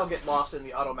like somehow get lost in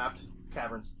the auto-mapped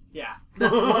caverns. Yeah.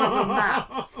 one of them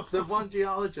mapped. The one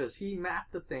geologist, he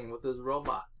mapped the thing with his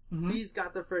robots. Mhm. He's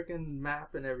got the freaking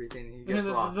map and everything. And he And gets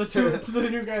then lost. the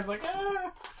new guy's like,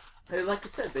 ah. And like I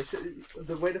said, they should.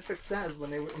 The way to fix that is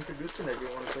when they were introducing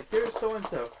everyone. It's like, here's so and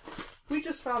so. We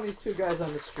just found these two guys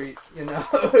on the street. Yeah,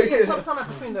 some comment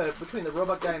between the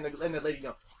robot guy and the lady.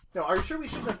 Are you sure we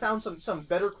shouldn't have found some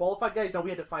better qualified guys? No, we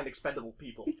had to find expendable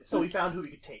people. So we found who we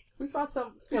could take. We found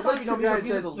some. Yeah, found these two are guys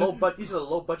the low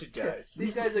budget guys.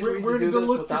 These guys We're agreed going to to do go this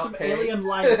look for without some pay. alien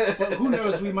life, but who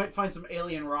knows, we might find some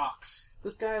alien rocks.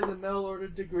 This guy has a mail order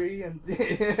degree and.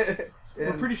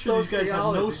 we're pretty sure these guys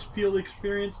have no field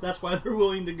experience. That's why they're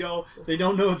willing to go. They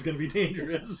don't know it's going to be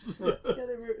dangerous.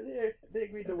 Yeah, they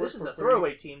agreed to work This is for the free.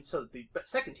 throwaway team, so the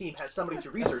second team has somebody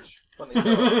to research when they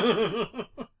show up.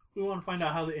 We want to find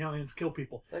out how the aliens kill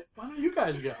people. Why don't you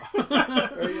guys go? Or,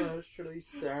 Charlize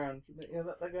Theron.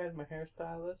 That guy's my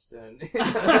hairstylist, and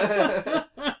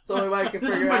it's the only way I can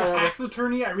This is figure my out. tax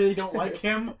attorney, I really don't like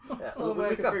him. Yeah, It's the only way I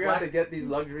we've can got figure out black. to get these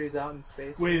luxuries out in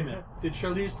space. Wait a minute. Did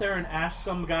Charlize Theron ask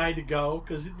some guy to go?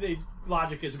 Because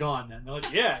logic is gone then. They're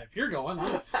like, yeah, if you're going,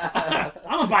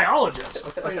 I'm a biologist.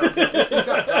 We've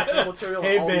got black material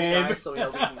Hey, on all these babe. guys, so we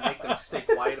can make them stay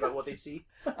quiet about what they see.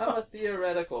 I'm a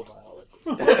theoretical biologist.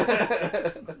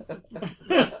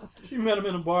 She met him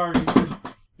in a bar and he said,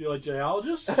 you like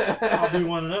geologists? I'll be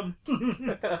one of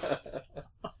them.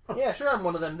 Yeah, sure, I'm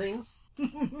one of them things.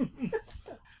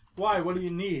 Why? What do you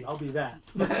need? I'll be that.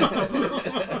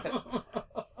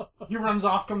 He runs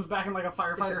off, comes back in like a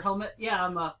firefighter helmet. Yeah,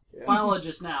 I'm a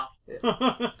biologist now.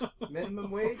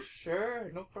 Minimum wage?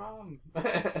 Sure, no problem.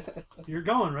 You're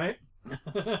going, right?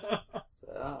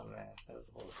 Oh man, that was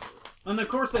horrible. And of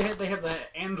course they have the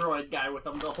android guy with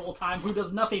them the whole time who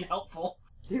does nothing helpful.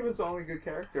 He was the only good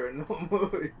character in the whole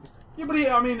movie. Yeah, but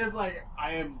it's like,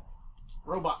 I am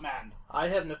Robot Man. I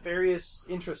have nefarious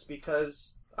interests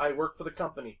because I work for the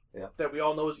company that we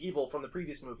all know is evil from the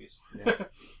previous movies. Yeah.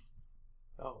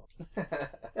 Oh. Yeah,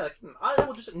 like I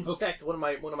will just infect one of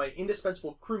my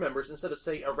indispensable crew members instead of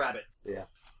say a rabbit. Yeah.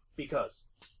 Because.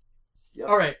 Yep.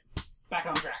 All right. Back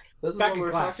on track. This is Back what in we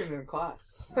were class. talking in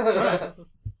class.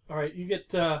 All right. You get.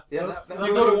 Yeah, you that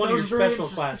go to one of your was very special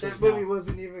interesting. classes. That movie now.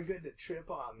 wasn't even good to trip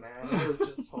on, man. It was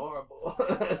just horrible.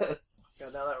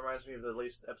 God, now that reminds me of the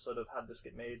latest episode of How Did This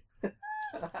Get Made?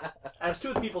 As two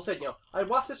of the people said, I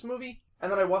watched this movie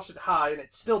and then I watched it high and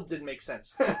it still didn't make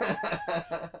sense.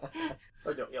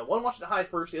 Or no, one watched it high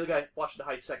first, the other guy watched it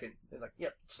high second. It's like,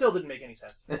 it still didn't make any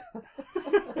sense.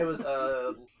 It was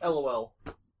LOL,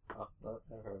 Oh,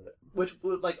 never heard of it. which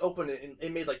like opened and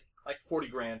it made like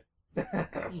 $40,000,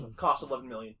 cost $11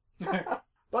 million.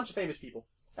 Bunch of famous people,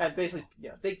 and basically,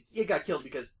 it got killed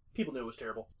because people knew it was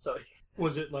terrible. So,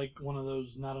 Was it like one of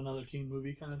those not another teen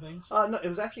movie kind of things? no, it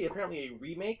was actually apparently a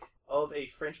remake of a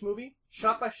French movie,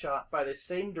 shot by the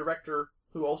same director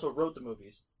who also wrote the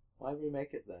movies. Why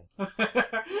remake it then?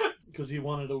 Because he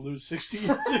wanted to lose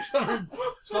 600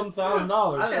 some thousand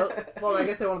dollars. I don't know. Well, I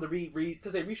guess they wanted to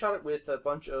because they reshot it with a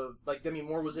bunch of, like, Demi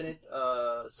Moore was in it,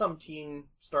 some teen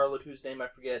starlet whose name I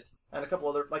forget, and a couple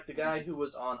other, like the guy who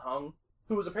was on Hung,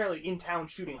 who was apparently in town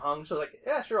shooting Hung, so like,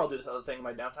 yeah, sure, I'll do this other thing in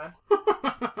my downtime.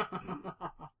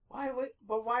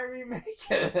 Why remake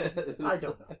it? I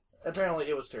don't know. Apparently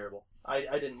it was terrible.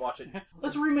 I didn't watch it.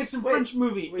 Let's remake some French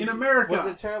movie in America. Was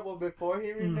it terrible before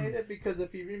he remade it? Because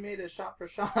if he remade it shot for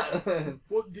shot...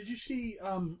 Well, did you see,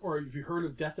 or have you heard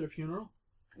of Death at a Funeral?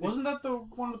 Wasn't that the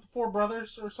one with the four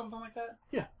brothers or something like that?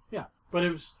 Yeah. But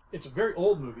it's a very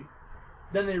old movie.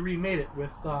 Then they remade it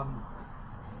with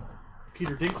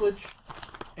Peter Dinklage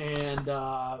and...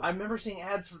 I remember seeing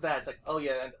ads for that. It's like, oh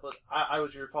yeah, and I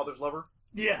was your father's lover.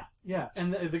 Yeah.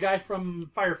 And the guy from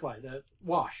Firefly, the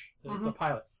Wash, the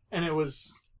pilot. And it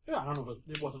was, I don't know if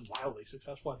it wasn't wildly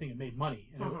successful. I think it made money.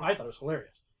 And I thought it was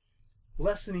hilarious.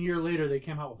 Less than a year later, they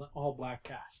came out with an all-black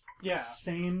cast. Yeah.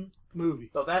 Same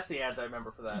movie. Oh, that's the ads I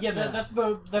remember for that. Yeah, that's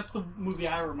the movie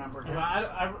I remember. Because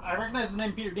I recognize the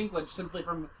name Peter Dinklage simply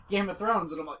from Game of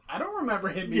Thrones, and I'm like, I don't remember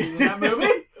him being in that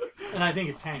movie. And I think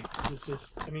it tanked. It's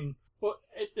just, I mean, well,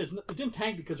 it didn't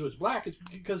tank because it was black. It's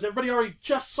because everybody already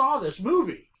just saw this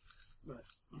movie. But,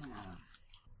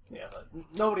 yeah, but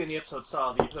nobody in the episode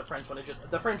saw the French one.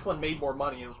 The French one made more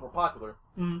money and it was more popular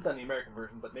than the American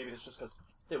version. But maybe it's just because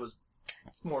it was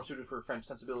more suited for French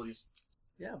sensibilities.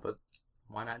 Yeah, but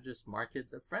why not just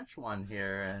market the French one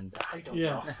here? And I don't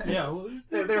know. Yeah. Well,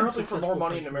 they're hoping for more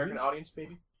money in an American audience,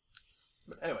 maybe.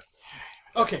 But anyway.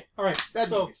 Okay, all right. Bad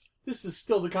so movies. this is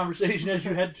still the conversation as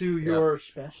you head to your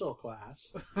special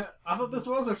class. I thought this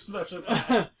was our special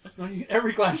class.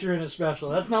 Every class you're in is special.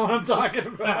 That's not what I'm talking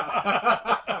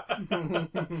about.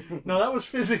 No, that was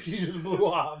physics you just blew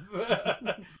off.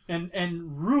 and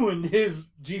ruined his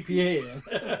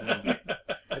GPA.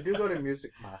 I do go to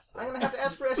music class. I'm going to have to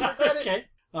ask for extra credit. Okay.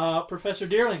 Professor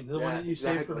Deerling, the one that you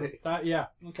saved for... yeah,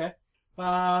 okay.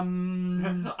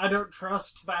 I don't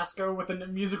trust Basco with a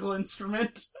musical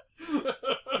instrument.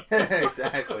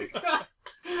 Exactly.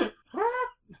 You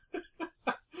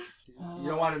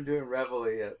don't want him doing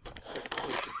Reveille at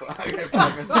 6 o'clock.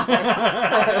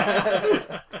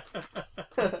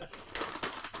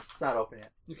 It's not open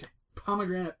yet. Okay.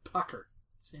 Pomegranate Pucker.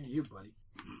 Same to you, buddy.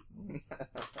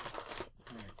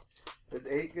 Is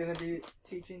 8 going to be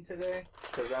teaching today?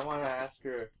 Because I want to ask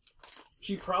her...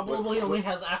 She probably only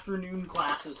has afternoon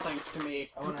classes, thanks to me.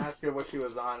 I want to ask her what she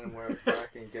was on and where I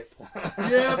can get some.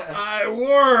 Yep, I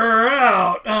wore her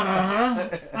out.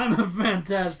 I'm a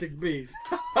fantastic beast.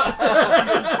 Is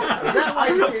that why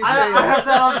you keep I saying have that?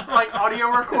 that on like audio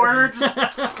recorder, just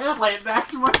play it back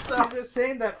to myself. I've been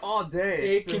saying that all day.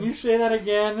 Hey, can you say that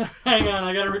again? Hang on,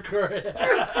 I gotta record it.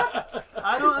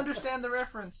 I don't understand the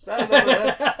reference.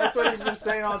 That's what he's been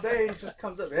saying all day. He just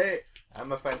comes up, hey,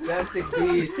 I'm a fantastic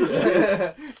beast.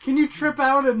 Can you trip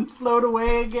out and float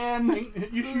away again?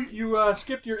 You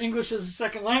skipped your English as a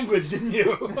second language, didn't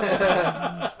you?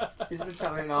 He's been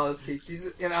telling all his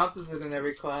teachers. He announces it in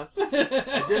every class.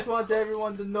 I just want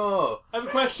everyone to know. I have a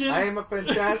question. I am a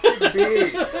fantastic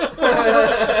beast.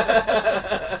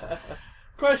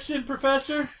 Question,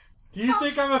 Professor. Do you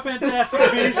think I'm a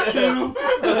fantastic beast, too?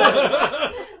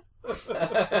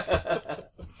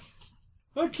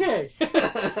 Okay.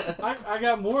 I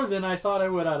got more than I thought I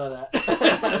would out of that.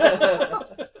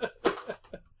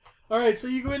 Alright, so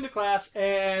you go into class,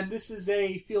 and this is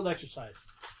a field exercise.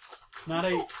 Not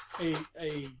a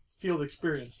field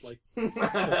experience like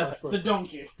The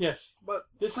donkey. Yes. But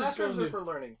This is classrooms going are to- for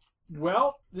learning.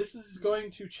 Well, this is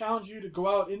going to challenge you to go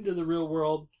out into the real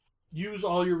world, use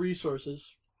all your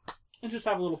resources, and just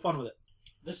have a little fun with it.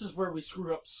 This is where we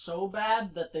screwed up so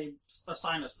bad that they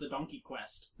assign us the donkey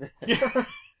quest.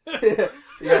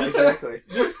 Yeah, exactly.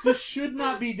 This should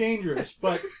not be dangerous,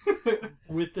 but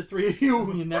with the three of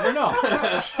you, you never know.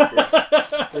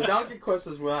 The donkey quest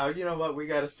is, well, you know what? We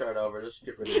got to start over. Just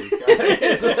get rid of these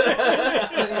guys.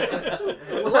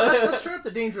 Well, let's turn up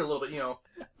the danger a little bit, you know.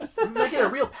 Make it a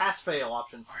real pass-fail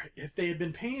option. If they had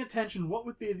been paying attention, what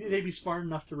would they be smart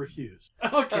enough to refuse?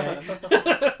 Okay.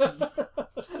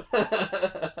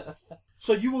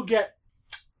 So you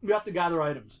have to gather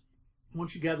items.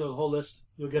 Once you gather the whole list,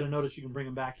 you'll get a notice you can bring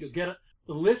them back. You'll get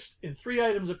the list in 3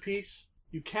 items apiece.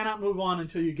 You cannot move on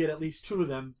until you get at least 2 of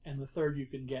them, and the third you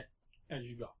can get as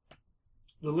you go.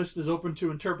 The list is open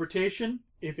to interpretation.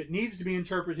 If it needs to be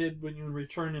interpreted when you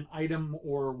return an item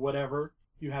or whatever,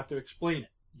 you have to explain it.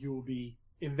 You will be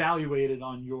evaluated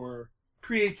on your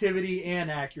creativity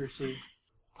and accuracy.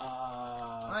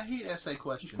 I hate essay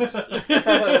questions.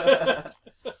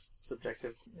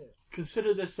 Subjective.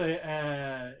 Consider this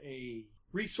a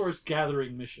resource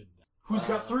gathering mission. Who's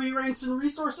got 3 ranks in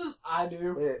resources? I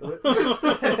do. Wait,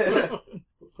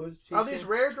 who's Are these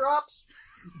rare drops?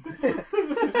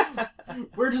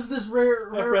 Where does this rare...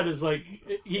 Fred is like,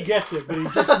 he gets it, but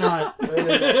he's just not.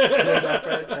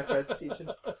 Fred's teaching.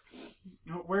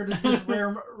 Where does this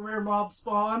rare mob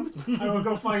spawn? I will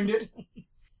go find it.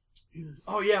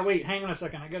 Oh yeah, wait, hang on a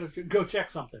second. I gotta go check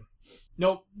something.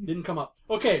 Nope, didn't come up.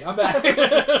 Okay, I'm back.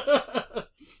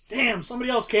 Damn, somebody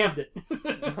else camped it.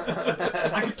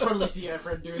 I could totally see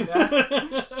Fred doing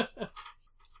that.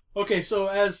 Okay, so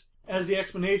as the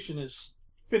explanation is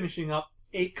finishing up,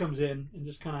 8 comes in and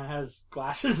just kind of has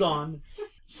glasses on,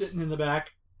 sitting in the back,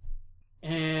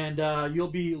 and you'll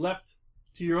be left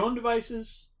to your own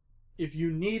devices. If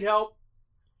you need help,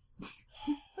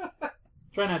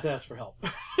 try not to ask for help.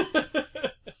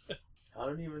 I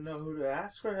don't even know who to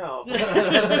ask for help.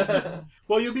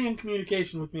 Well, you'll be in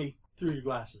communication with me through your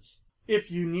glasses. If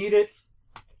you need it,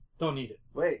 don't need it.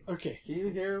 Wait, Okay. can you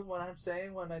hear what I'm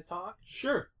saying when I talk?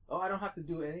 Sure. Oh, I don't have to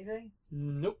do anything?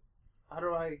 Nope. How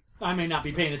do I... I may not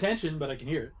be paying attention, but I can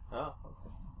hear it. Oh, okay.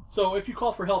 So if you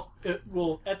call for help, it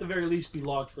will at the very least be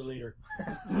logged for later.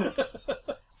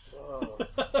 Whoa.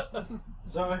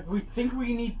 So if we think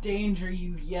we need danger,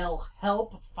 you yell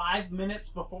help 5 minutes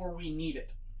before we need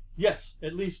it. Yes,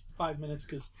 at least 5 minutes,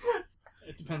 because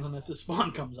it depends on if the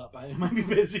spawn comes up. I might be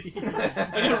busy.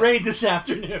 I'm going to raid this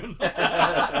afternoon.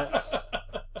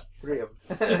 3 of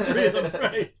them. 3 of them,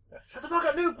 right. Shut the fuck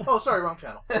up, noob! Oh, sorry, wrong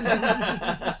channel.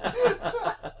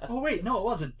 Oh, wait, no, it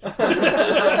wasn't.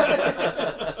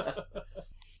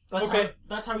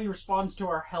 That's how he responds to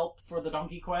our help for the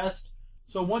donkey quest.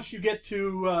 So once you get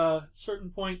to a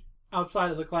certain point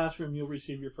outside of the classroom, you'll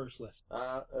receive your first list.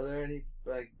 Are there any,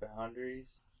 like,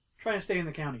 boundaries? Try and stay in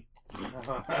the county.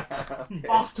 Okay.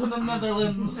 Off to the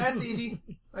Netherlands. That's easy.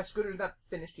 My scooter's not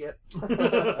finished yet.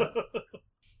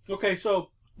 Okay, so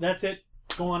that's it.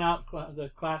 Going out. The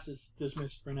class is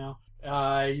dismissed for now.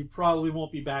 You probably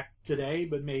won't be back today,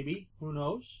 but maybe. Who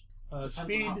knows?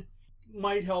 Speed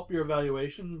might help your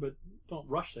evaluation, but don't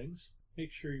rush things.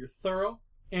 Make sure you're thorough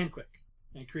and quick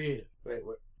and creative. Wait.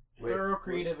 Thorough,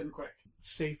 creative, and quick.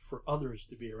 Safe for others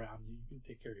to be around. You can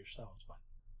take care of yourself. It's fine.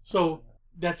 So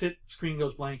that's it. Screen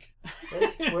goes blank.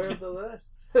 Wait, where's the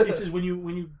list? This is when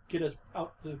you get us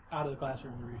out of the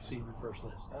classroom, you receive your first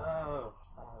list. Oh,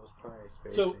 I was trying to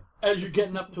space. So as you're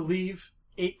getting up to leave,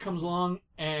 8 comes along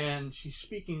and she's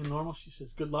speaking in normal. She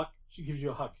says, "Good luck." She gives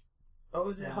you a hug. Oh,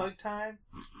 is it hug time?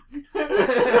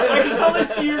 I can totally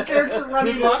see your character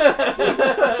running Good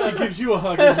luck. She gives you a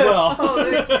hug as well. Oh,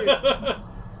 thank you.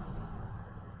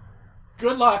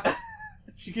 Good luck.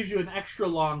 She gives you an extra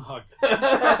long hug.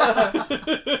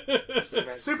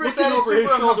 Super Looking excited, over super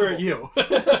his shoulder at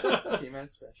uncomfortable. you. Team and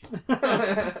special.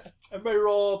 Everybody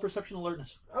roll perception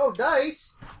alertness. Oh,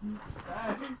 dice!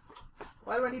 Nice.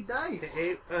 Why do I need dice?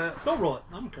 Hey, Don't roll it.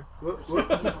 I don't care. what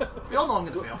We all know I'm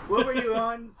gonna fail. were you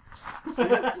on? What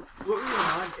were you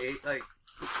on? 8? Like.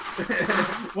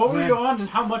 What were When? you on and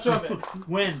how much of it?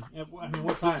 When? I mean,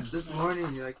 what time? This morning,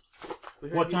 you're like.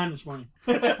 What time this morning?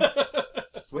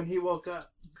 When he woke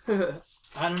up.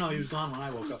 I don't know. He was gone when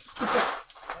I woke up.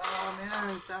 Oh man,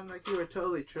 it sounded like you were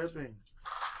totally tripping.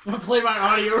 Play my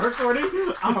audio recording?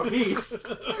 I'm a beast.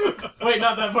 Wait,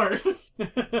 not that part.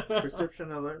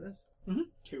 Perception alertness?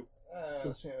 2.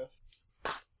 Yeah.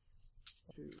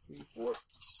 2, 3, 4.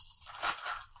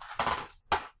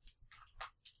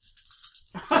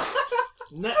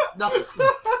 Nothing.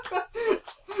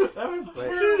 That was Wait.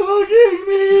 She's hugging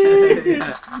me.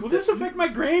 Yeah. Will this affect my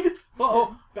grade?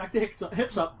 Uh-oh. Back to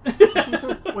hips up.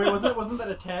 Wait, wasn't that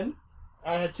a 10?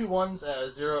 I had 2 1s, a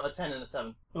 0, a 10, and a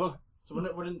 7. Oh, So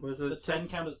wouldn't Was it the 10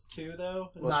 6? count as 2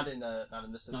 though? Not in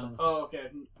this system. No. Oh, okay.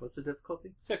 What's the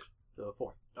difficulty? 6. So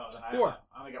 4. Oh, then 4.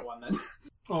 I only got 1 then.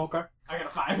 Oh, okay. I got a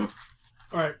 5.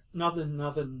 All right.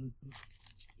 Nothing.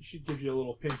 She gives you a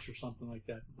little pinch or something like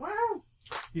that. Wow.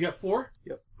 You got 4?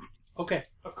 Yep. Okay.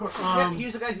 Of course. Yeah,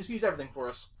 he's the guy who sees everything for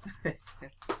us.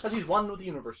 Because he's one with the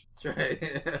universe. That's right.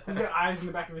 He's got eyes in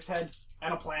the back of his head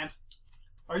and a plant.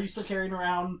 Are you still carrying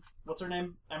around, what's her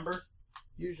name? Ember?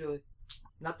 Usually.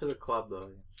 Not to the club,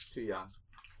 though. Too young.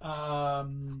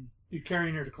 You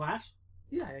carrying her to class?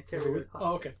 Yeah, I carry her to class.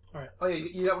 Oh, okay. All right. Oh yeah,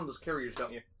 you got one of those carriers,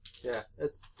 don't you? Yeah,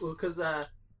 it's because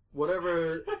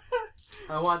whatever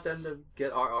I want them to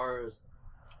get RRs.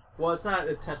 Well, it's not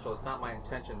intentional. It's not my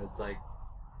intention. It's like,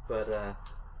 but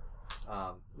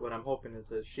what I'm hoping is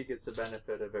that she gets the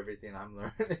benefit of everything I'm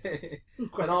learning,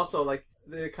 and also like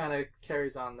it kind of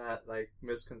carries on that like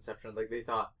misconception. Like they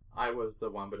thought I was the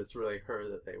one, but it's really her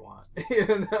that they want.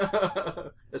 You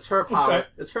know? It's her power. Okay.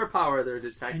 It's her power they're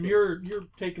detecting. And you're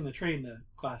taking the train to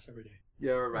class every day.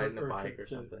 Yeah, or riding a bike to- or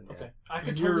something. Yeah. Okay. I could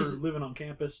And you're totally. living on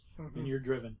campus, Mhm. and you're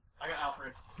driven. I got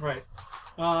Alfred. Right.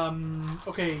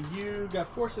 Okay, you got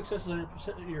 4 successes on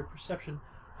your perception.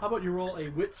 How about you roll a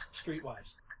wits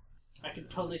streetwise? I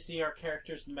could totally see our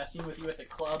characters messing with you at the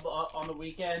club on the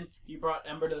weekend. You brought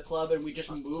Ember to the club, and we just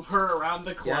move her around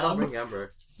the Yeah, I don't club. bring Ember.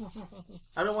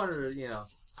 I don't want her to, I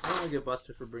don't want to get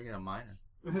busted for bringing a minor.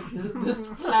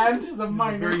 This plant is a A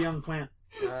minor. very young plant.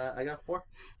 I got 4.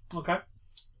 Okay.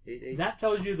 8. That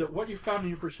tells you that what you found in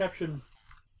your perception,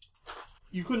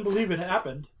 you couldn't believe it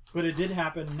happened, but it did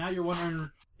happen. Now you're wondering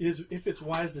if it's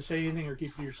wise to say anything or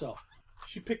keep it to yourself.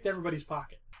 She picked everybody's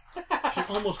pocket. She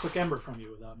almost took Ember from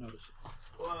you without noticing.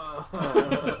 Whoa.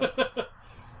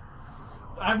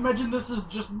 I imagine this is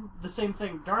just the same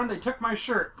thing. Darn, they took my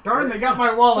shirt. Darn, they got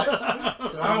my wallet.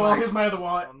 So Oh, well, here's my other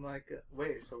wallet. I'm like,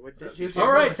 wait, so what did you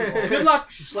All right, good luck.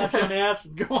 She slaps you on the ass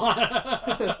and go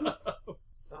on.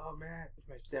 Oh man, is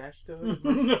my stash still? Is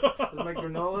my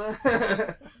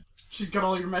granola? She's got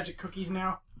all your magic cookies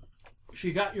now.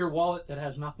 She got your wallet that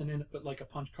has nothing in it but like a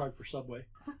punch card for Subway.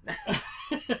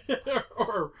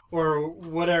 or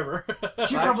whatever.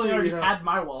 She probably Actually, already you know- had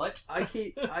my wallet. I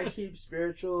keep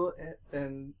spiritual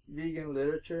and vegan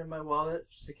literature in my wallet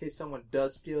just in case someone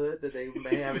does steal it, that they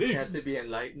may have a chance to be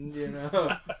enlightened.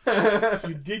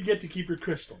 You did get to keep your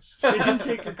crystals. She didn't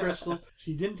take your crystals.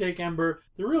 She didn't take Ember.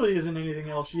 There really isn't anything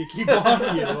else you keep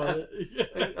on you.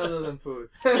 Other than food.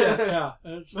 Yeah.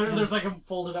 There's like a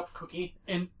folded up cookie.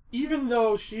 And even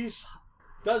though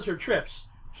does her trips,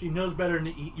 she knows better than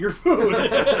to eat your food.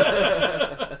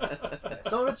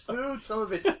 Some of it's food, some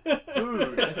of it's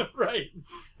food. Right.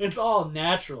 It's all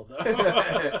natural,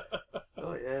 though.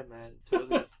 Oh yeah, man.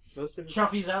 Totally. Most of it's,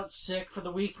 Chuffy's out sick for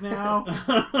the week now.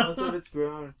 most of it's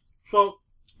grown. So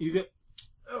you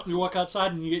walk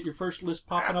outside and you get your first list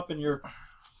popping up in your.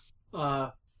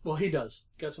 Well, he does.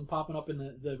 Got some popping up in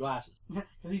the glasses.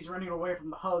 Because he's running away from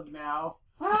the hug now.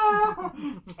 I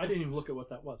didn't even look at what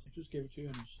that was. I just gave it to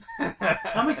you. And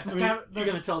That makes the you're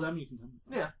going to tell them you can.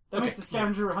 that makes the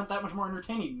scavenger hunt that much more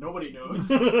entertaining. Nobody knows.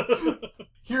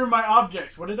 Here are my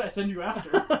objects. What did I send you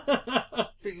after?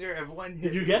 Finger of one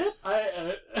hit. Did you get it?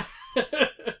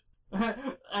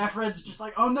 Alfred's just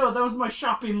like, oh no, that was my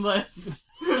shopping list.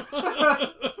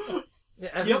 Yeah,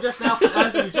 as Yep.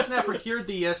 we just now procured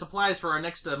the supplies for our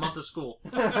next month of school.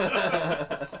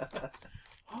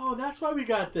 Oh, that's why we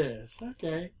got this.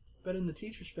 Okay. Betting the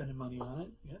teacher's spending money on it.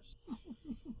 Yes.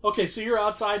 Okay, so you're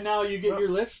outside now. You get your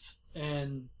list,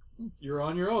 and you're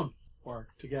on your own. Or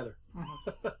together.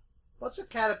 What's a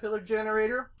caterpillar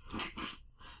generator?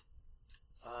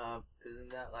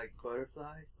 Isn't that like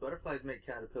butterflies? Butterflies make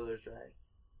caterpillars, right?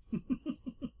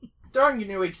 Darn you,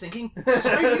 New Age thinking. It's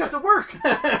crazy enough to work.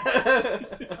 I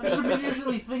just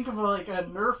immediately think of like a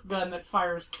Nerf gun that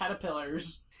fires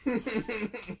caterpillars.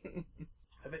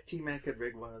 I bet T-Man could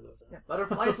rig one of those. Yeah,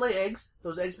 butterflies lay eggs.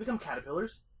 Those eggs become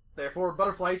caterpillars. Therefore,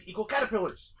 butterflies equal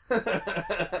caterpillars.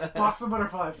 Box of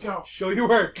butterflies, go. Show your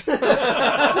work. You've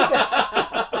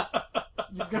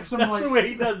got some That's like the way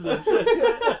he does this.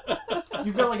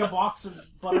 you've got like a box of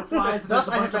butterflies. Thus,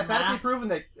 and I there's have a bunch of mathematically math. proven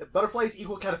that butterflies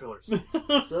equal caterpillars.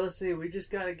 So let's see, we just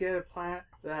gotta get a plant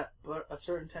that a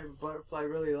certain type of butterfly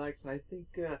really likes, and I think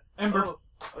Ember.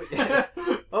 yeah.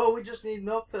 Oh, we just need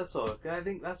milk thistle. I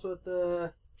think that's what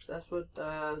those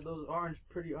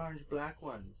pretty orange black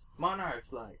ones,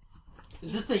 monarchs like.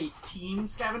 Is this a team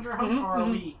scavenger hunt, Mhm, or are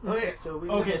we? Okay, so we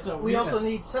Okay, so We also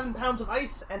need 7 pounds of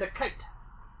ice and a kite.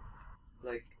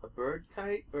 like a bird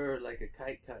kite or like a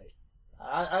kite.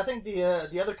 I think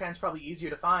the other kind's probably easier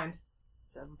to find.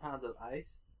 7 pounds of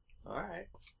ice. All right.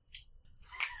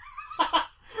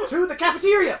 To the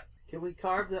cafeteria. Can we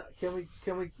carve a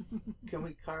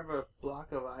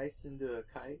block of ice into a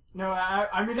kite? No, I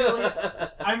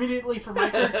immediately for my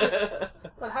character,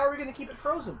 But how are we going to keep it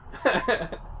frozen?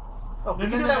 Oh, we No,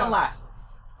 can no, do that no. one last.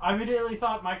 I immediately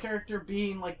thought my character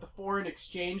being like the foreign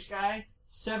exchange guy.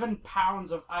 7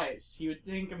 pounds of ice. He would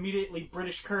think immediately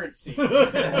British currency. He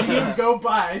would go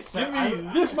buy. Give me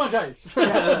this much ice.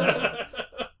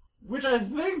 Which I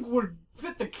think would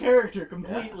fit the character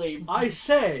completely. I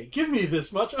say, give me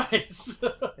this much ice.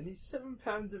 I need 7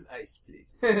 pounds of ice, please.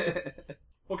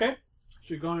 Okay, so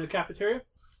you're going to the cafeteria?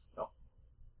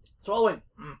 Swallowing.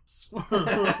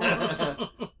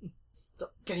 So,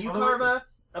 can you carve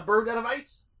a bird out of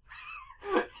ice?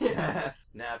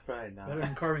 Nah, probably not. Better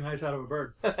than carving ice out of a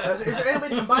bird. Is there any way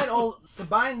to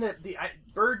combine the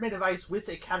bird made of ice with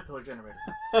a caterpillar generator?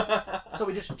 So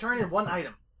we just turn in one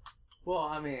item. Well,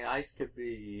 I mean, ice could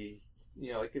be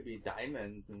it could be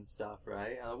diamonds and stuff,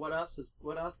 right? What else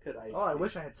could ice? Oh, I be?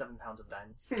 wish I had 7 pounds of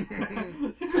diamonds.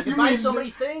 I could buy so many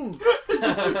things.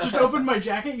 Just open my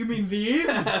jacket. You mean these?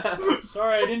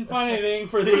 Sorry, I didn't find anything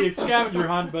for the scavenger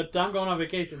hunt, but I'm going on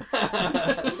vacation.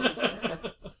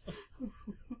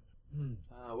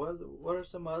 What are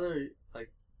some other,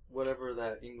 like, whatever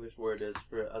that English word is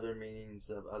for other meanings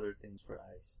of other things for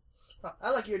ice?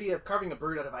 I like the idea of carving a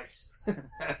bird out of ice.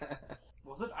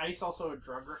 Wasn't ice also a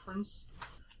drug reference?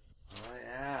 Oh,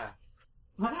 yeah.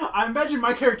 I imagine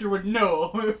my character would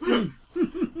know.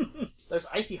 There's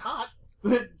icy hot.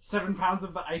 7 pounds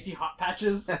of the icy hot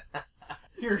patches.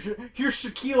 Here's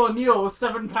Shaquille O'Neal with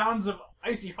 7 pounds of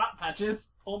icy hot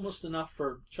patches. Almost enough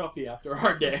for Chuffy after a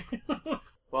hard day.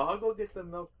 Well, I'll go get the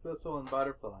milk thistle and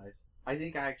butterflies. I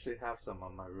think I actually have some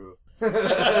on my roof.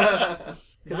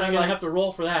 Because I'm going to have to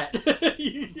roll for that.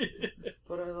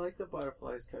 But I like the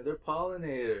butterflies. They're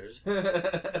pollinators.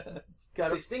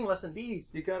 They sting less than bees.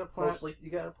 You gotta plant. Mostly.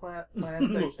 You gotta plant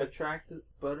plants that attract the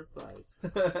butterflies.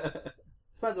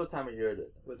 Depends what time of year it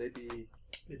is. Would they be?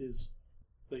 It is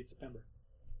late September.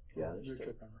 Yeah, that's Near true.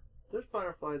 September. There's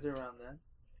butterflies around then.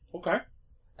 Okay.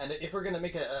 And if we're gonna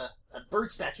make a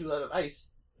bird statue out of ice,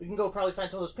 we can go probably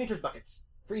find some of those painter's buckets,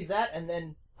 freeze that, and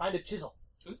then find a chisel.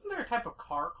 Isn't there a type of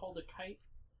car called a kite?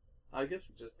 I guess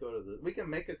we just go to the. We can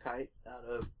make a kite out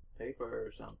of paper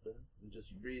or something and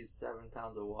just freeze 7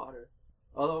 pounds of water.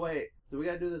 Although wait, do we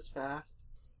gotta do this fast?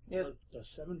 Yeah. Does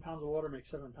 7 pounds of water make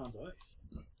 7 pounds of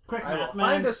ice? Quick I will math,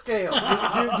 find man. a scale,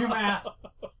 do math.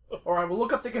 or I will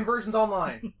look up the conversions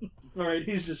online. Alright,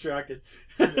 he's distracted.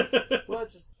 Well,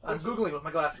 I'm googling with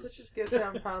my Let's glasses. just get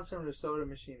 7 pounds from the soda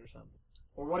machine or something.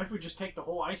 Or what if we just take the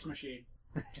whole ice machine?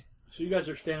 So you guys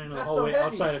are standing in the That's hallway so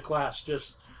heavy. outside of class,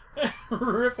 just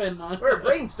riffing on. We're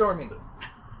brainstorming.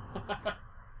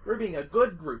 We're being a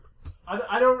good group.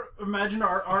 I don't imagine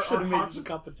our Should have made hodge- this a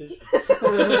competition.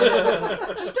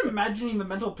 Just imagining the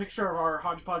mental picture of our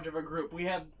hodgepodge of a group. We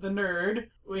have the nerd,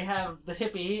 we have the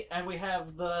hippie, and we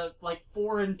have the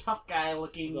foreign tough guy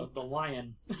looking. The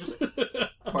lion. Just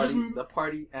The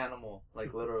party animal,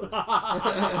 like literally.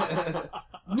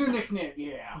 new nickname,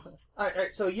 yeah. All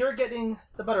right. So you're getting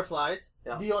the butterflies.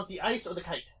 Yeah. Do you want the ice or the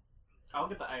kite? I'll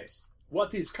get the ice.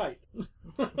 What is kite?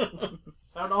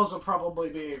 That would also probably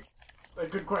be a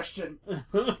good question.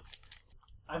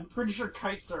 I'm pretty sure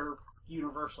kites are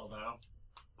universal, though.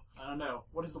 I don't know.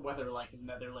 What is the weather like in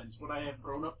the Netherlands? Would I have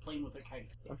grown up playing with a kite?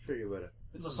 I'm sure you would have.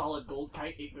 It's a solid gold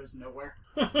kite. It goes nowhere.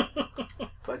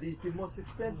 But it's the most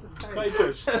expensive kite.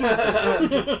 Kiters.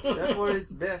 Therefore, it's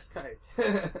the best kite.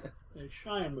 They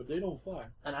shine, but they don't fly.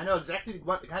 And I know exactly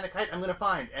what the kind of kite I'm going to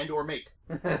find and or make.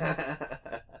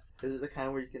 Is it the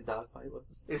kind where you can dogfight with?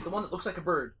 It's the one that looks like a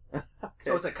bird. Okay.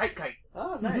 So it's a kite.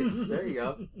 Oh, nice. There you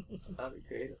go. That'd be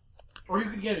creative. Or you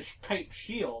could get a kite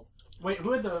shield. Wait,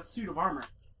 who had the suit of armor?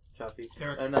 Chuffy.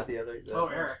 Eric. Not the other.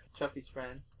 Eric. Chuffy's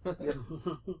friend.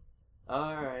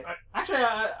 All right. Actually,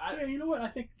 Yeah, you know what? I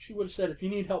think she would have said, if you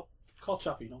need help, call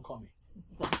Chuffy, don't call me.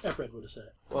 Well, Efred would have said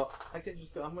it. Well, I can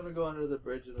just go. I'm going to go under the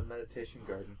bridge of the meditation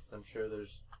garden because I'm sure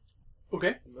there's.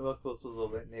 Okay. Milk is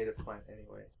a native plant,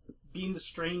 anyways. being the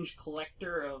strange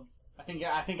collector of, I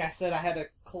think I said I had a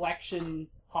collection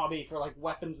hobby for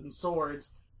weapons and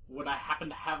swords. Would I happen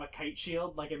to have a kite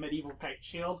shield, like a medieval kite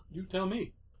shield? You tell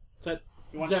me. Does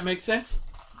You that make sense?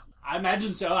 I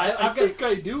imagine so. I I've think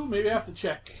I do. Maybe I have to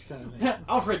check. Kind of thing. got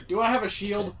Alfred. Do I have a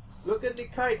shield? Look at the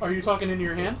kite. Are you talking into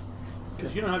your hand?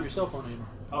 Because you don't have your cell phone anymore.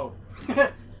 Oh.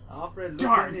 Alfred, look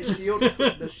Darn. in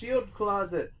the shield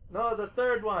closet. No, the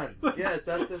third one. Yes,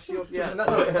 that's the shield. Yes. No,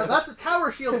 that's the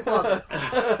tower shield closet.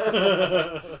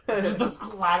 Just this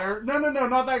ladder. No,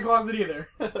 not that closet either.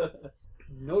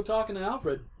 No talking to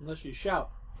Alfred unless you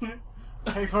shout.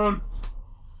 Hey, phone.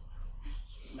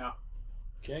 No.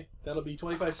 Okay, that'll be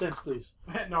 25 cents, please.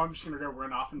 No, I'm just gonna go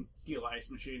run off and steal the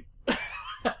ice machine.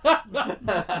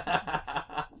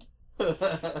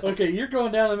 Okay, you're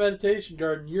going down the meditation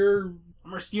garden. You're I'm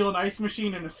gonna steal an ice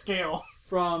machine and a scale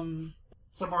from...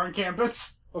 somewhere on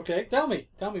campus. Okay, tell me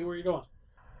where you're going.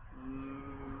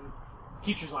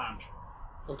 Teacher's lounge.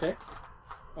 Okay.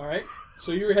 All right.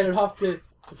 So you're headed off to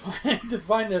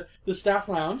find the staff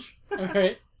lounge. All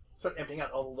right. Start emptying out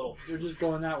all the little... You're just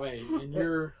going that way, and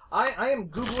you're I am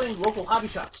Googling local hobby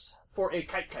shops for a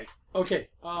kite. okay.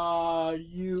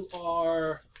 You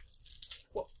are.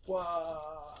 Why?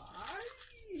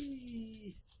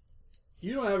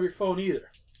 You don't have your phone either.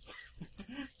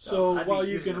 So I'd be while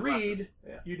you using can the glasses. read,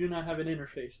 Yeah. you do not have an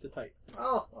interface to type.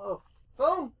 Oh.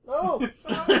 Phone! No!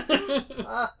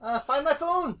 Find my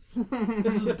phone!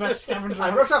 This is the best scavenger I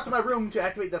hunt. rush off to my room to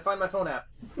activate the Find My Phone app.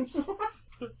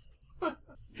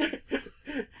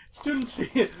 It's Students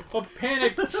see a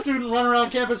panicked student run around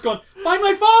campus going, "Find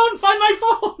my phone! Find my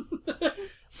phone!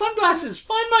 Sunglasses!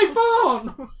 Find my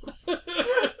phone!"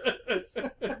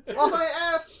 All my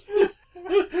apps!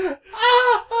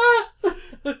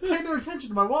 Pay no attention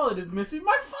to my wallet is missing.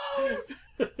 My phone!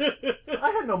 I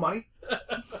have no money.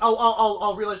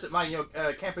 I'll realize that my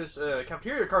campus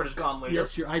cafeteria card is gone later.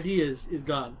 Yes, your ID is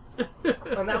gone.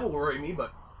 And that will worry me,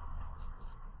 but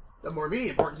the more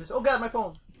immediate importance is, oh god, my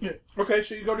phone. Okay,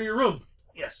 so you go to your room.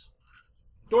 Yes.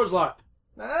 Door's locked.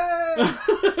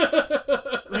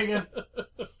 Ring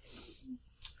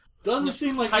Doesn't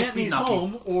seem like High-speed Anthony's knocking.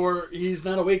 home, or he's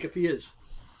not awake if he is.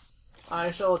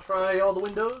 I shall try all the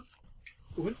windows.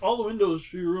 All the windows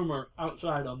to your room are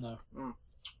outside on the Mm.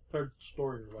 third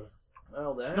story or whatever.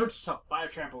 Well then. Note to self, buy a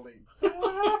trampoline.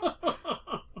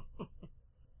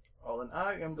 Well then,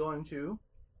 I am going to.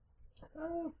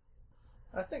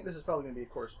 I think this is probably going to be a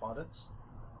correspondence.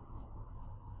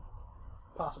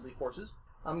 Possibly forces.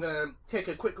 I'm going to take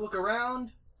a quick look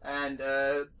around and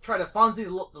try to Fonzie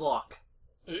the lock.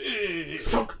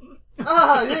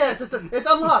 Ah, yes, it's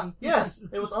unlocked. Yes,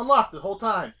 it was unlocked the whole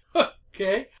time.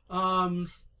 Okay.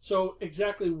 So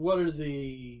exactly what are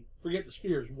the... Forget the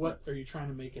spheres. What are you trying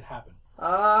to make it happen?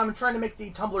 I'm trying to make the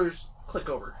tumblers click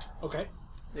over. Okay.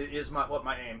 Is my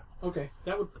aim. Okay.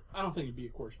 That would... I don't think it'd be a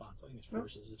correspondence. I think it's No,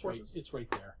 forces. It's forces. right. It's right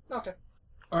there. Okay.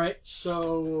 All right.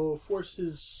 So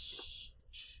forces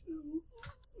 2.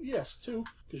 Yes, 2.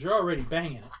 Because you're already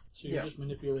banging it. So you're Yeah. just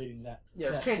manipulating that.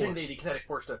 Yeah, that changing force. the kinetic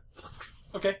force to.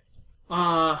 Okay.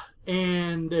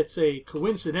 And it's a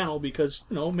coincidental because,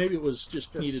 maybe it was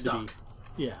just needed stuck. to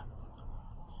be. Yeah.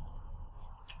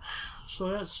 So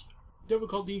that's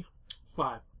difficulty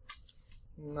 5.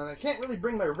 And I can't really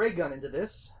bring my ray gun into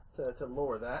this to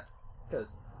lower that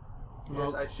because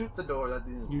Well, I shoot the door. That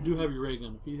you do have your ray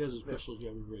gun. If he has his pistols, you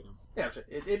have your ray gun. yeah,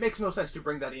 it makes no sense to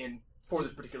bring that in for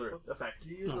this particular effect.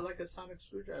 You use it like a sonic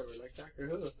screwdriver, like Doctor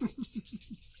Who.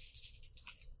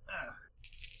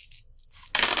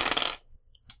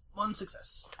 One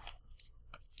success.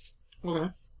 Okay.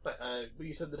 But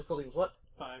you said the difficulty was what?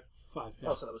 5. Yeah.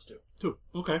 Oh, so that was 2. 2.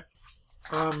 Okay.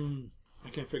 I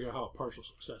can't figure out how a partial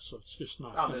success, so it's just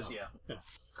not. Oh, this, yeah.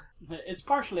 It's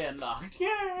partially unlocked. Yay!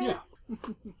 Yeah.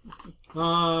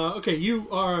 Okay,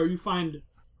 you find,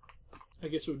 I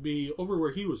guess it would be over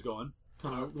where he was going,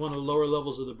 kind of one of the lower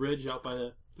levels of the bridge out by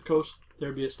the coast.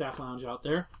 There'd be a staff lounge out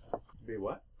there. Be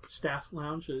what? Staff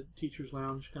lounge, a teacher's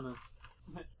lounge, kind of.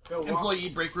 Go walk. Employee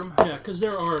break room. Yeah, because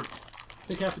there are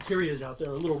the cafeterias out there,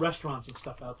 little restaurants and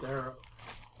stuff out there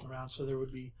around, so there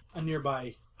would be a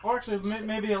nearby. Or actually,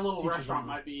 maybe a little Teacher's restaurant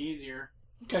room. might be easier.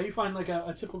 Okay, you find like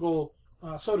a typical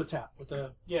soda tap with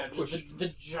a Yeah, just Push. the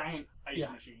giant ice Yeah.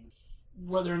 machine.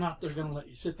 whether or not they're going to let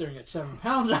you sit there and get 7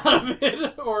 pounds out of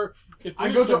it, or if I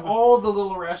there's go to 7 all the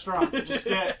little restaurants to just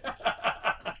get...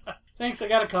 Thanks, I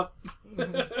got a cup.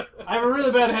 I have a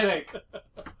really bad headache.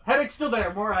 Headache's still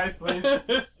there. More ice, please.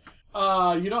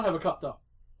 You don't have a cup though.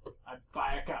 I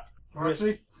buy a cup. Or With-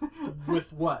 actually,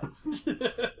 With what?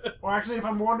 if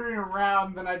I'm wandering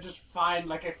around, then I just find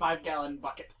like a 5-gallon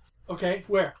bucket. Okay,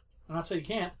 where? I'm not saying you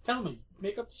can't. Tell me.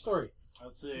 Make up the story.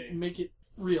 Let's see. Make it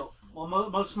real. Well,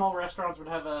 most small restaurants would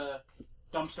have a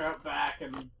dumpster out back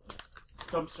and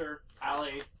dumpster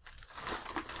alley.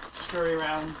 Scurry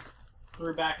around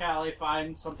through back alley,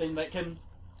 find something that can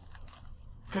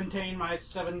contain my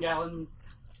 7-gallon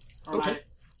or Okay. my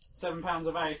 7 pounds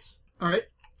of ice. All right.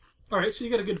 So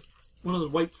you got a good one of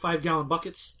those white 5-gallon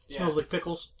buckets. Yeah. Smells like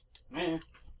pickles. Eh.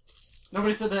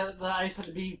 Nobody said that the ice had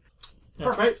to be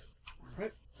That's perfect.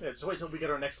 Yeah, just wait till we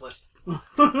get our next list.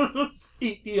 right.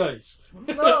 Eat the ice.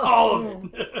 No! All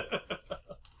of it.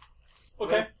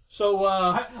 Okay. So,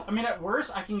 I mean, at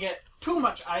worst, I can get too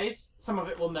much ice. Some of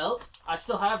it will melt. I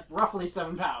still have roughly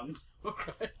 7 pounds.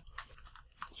 okay.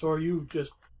 So are you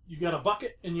just, you got a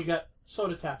bucket and you got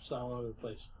soda taps all over the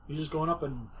place. You're just going up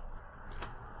and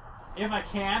If I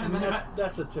can, and then if I,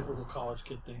 that's a typical college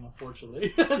kid thing,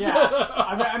 unfortunately. yeah.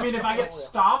 I mean, if I get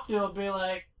stopped, it'll be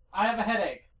like, I have a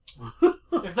headache.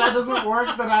 If that doesn't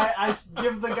work, then I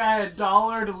give the guy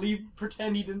 $1 to leave,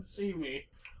 pretend he didn't see me.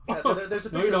 Yeah, there's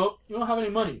a No, picture. you don't. You don't have any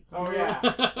money. Oh, yeah.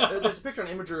 There's a picture on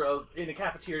Imager of in a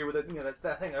cafeteria with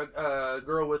that thing, a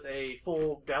girl with a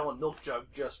full gallon milk jug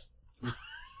just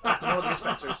at one of the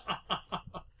dispensers.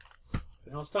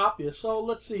 They don't stop you. So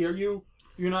let's see. You're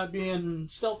not being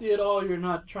stealthy at all. You're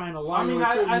not trying to lie. I mean, to a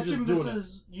recruit, I you're just assume this doing it.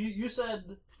 is... You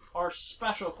said our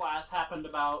special class happened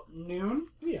about noon?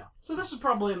 Yeah. So this is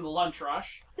probably in the lunch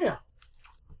rush.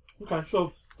 Okay.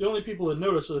 So the only people that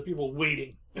notice are the people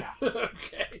waiting. Yeah.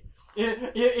 Okay.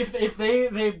 If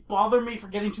they bother me for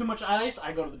getting too much ice,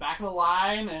 I go to the back of the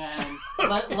line and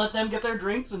let them get their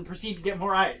drinks and proceed to get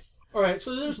more ice. All right,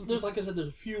 so there's like I said, there's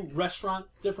a few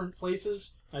different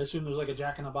places. I assume there's like a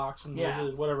Jack in the Box and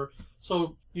there's whatever.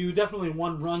 So you definitely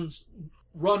run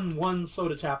one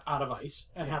soda tap out of ice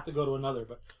and have to go to another,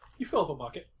 but you fill up a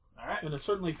bucket. All right. And it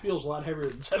certainly feels a lot heavier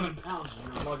than 7 pounds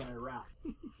when you're lugging it around.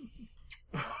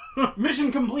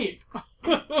 Mission complete.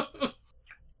 And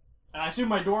I assume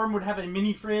my dorm would have a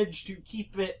mini fridge to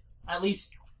keep it at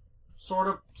least sort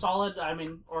of solid. I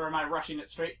mean, or am I rushing it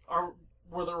straight?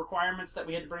 Were the requirements that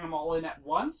we had to bring them all in at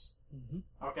once? Mm-hmm.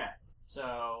 Okay.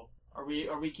 So are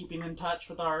we keeping in touch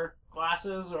with our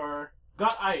glasses or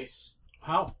got ice?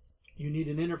 How? You need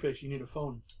an interface. You need a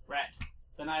phone. Right.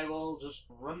 Then I will just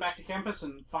run back to campus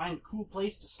and find a cool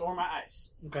place to store my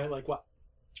ice. Okay, like what?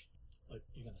 Like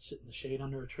you're gonna sit in the shade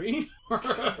under a tree?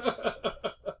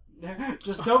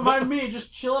 Just don't mind me,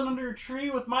 just chilling under a tree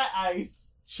with my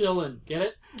ice. Chilling, get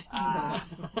it?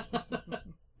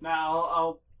 Now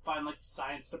I'll find like the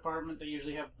science department. They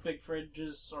usually have big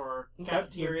fridges or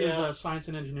cafeteria. There's a science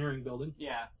and engineering building.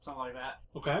 Yeah, something like that.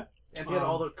 Okay. And if you had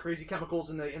all the crazy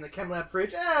chemicals in the chem lab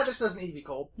fridge, this doesn't need to be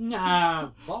cold. Nah,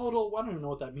 volatile. I don't even know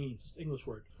what that means. It's an English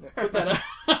word. Put that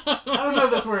I don't know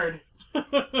this word.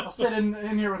 I'll sit in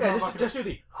here with my bucket. Just do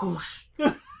the whoosh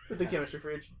with the chemistry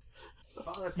fridge.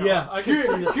 Yeah, I can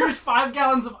see that. Here's 5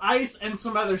 gallons of ice and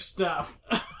some other stuff.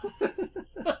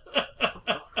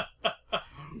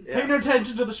 Pay no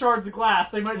attention to the shards of glass.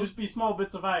 They might just be small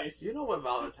bits of ice. You know what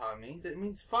volatile means? It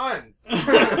means fun.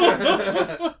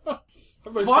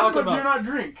 Everybody's Fun, talking but about, do not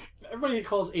drink. everybody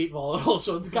calls 8 volatile,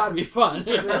 so it's got to be fun.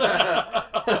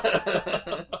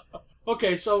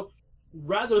 Okay, so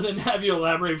rather than have you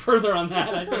elaborate further on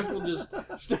that, I think we'll just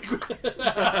stick with it.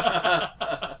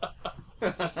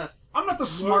 I'm not the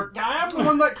smart guy. I'm the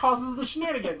one that causes the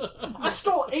shenanigans. I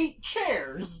stole 8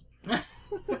 chairs.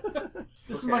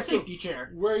 This is my safety chair.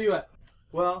 Where are you at?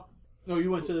 Well, No,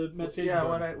 you went to the meditation. yeah,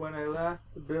 garden. when I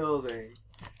left the building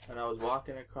and I was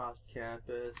walking across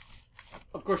campus.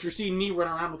 Of course, you're seeing me run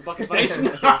around with a bucket of ice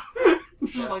now.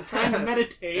 Just like trying to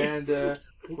meditate. And,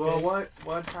 well,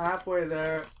 one halfway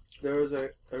there was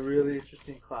a really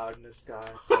interesting cloud in the sky,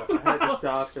 so I had to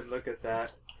stop and look at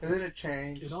that. And then it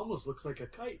changed. It almost looks like a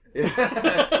kite.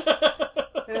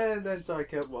 And then so I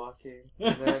kept walking.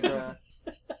 And then,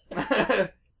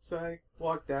 so I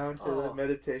walked down to the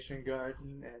meditation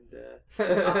garden and,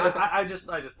 I just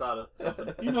thought of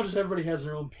something. You notice everybody has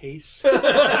their own pace. See,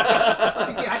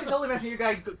 I can totally imagine your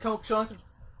guy come showing.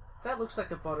 That looks like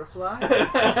a butterfly.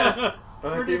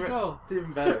 Where'd it go? It's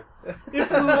even better. It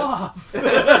flew off.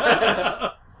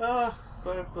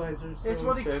 Butterflies are so It's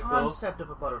more the fickle. concept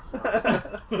of a butterfly.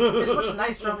 It's much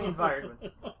nicer on the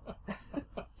environment.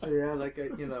 So yeah, like I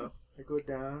go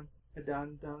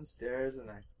downstairs and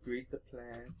I greet the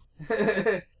plants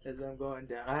as I'm going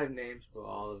down. I have names for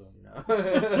all of them,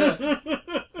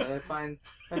 And I find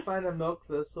a milk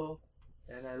thistle,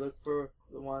 and I look for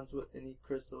the ones with any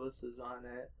chrysalises on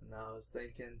it. And I was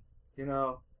thinking,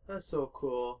 that's so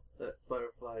cool that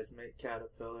butterflies make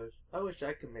caterpillars. I wish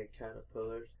I could make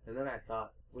caterpillars. And then I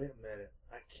thought, wait a minute,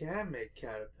 I can make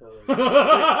caterpillars.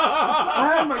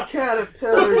 I'm a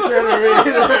caterpillar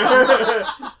generator.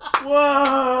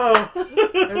 Whoa!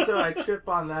 And so I trip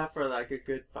on that for like a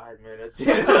good 5 minutes.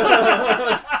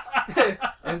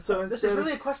 And so This is instead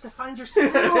really a quest to find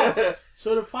yourself.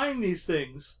 So to find these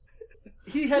things,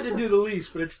 he had to do the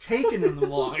least, but it's taken him the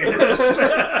longest.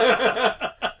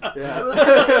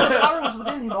 The power was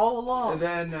within him all along.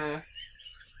 And then,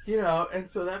 and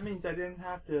so that means I didn't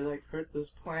have to, hurt this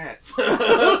plant. So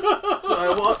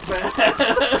I walked back.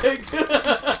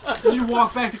 Did you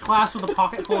walk back to class with a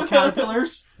pocket full of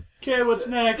caterpillars? Okay, what's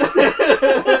next?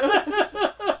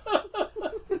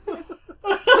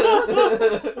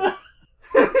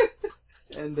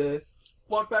 And,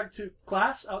 Walk back to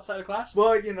class, outside of class?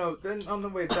 well, then on the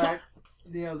way back,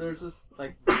 there's this,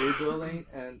 blue building,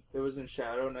 and it was in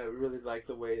shadow, and I really like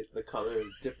the way the color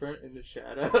is different in the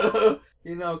shadow.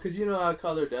 Because how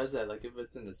color does that. Like, if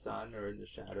it's in the sun or in the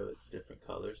shadow, it's different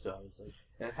colors. So I was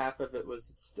and half of it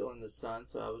was still in the sun,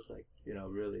 so I was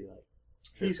really,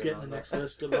 He's tripping getting the on next that.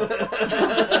 list. Good luck.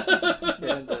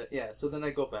 And, so then I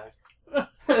go back.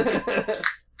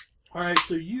 All right,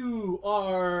 so you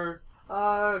are...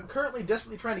 Currently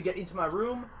desperately trying to get into my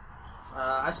room.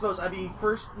 I suppose I'd be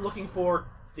first looking for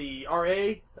the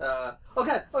RA. Oh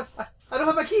god, I don't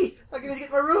have my key. I need to get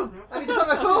in my room. I need to find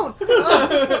my phone.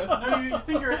 No, you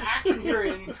think you're an action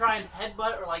hero and you try and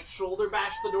headbutt or shoulder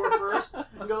bash the door first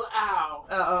and go,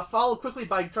 ow. Followed quickly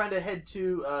by trying to head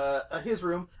to his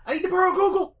room. I need to borrow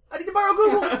Google. I need to borrow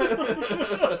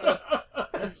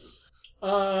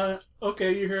Google!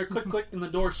 Okay, you hear a click, click, and the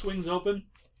door swings open.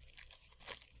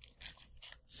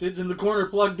 Sid's in the corner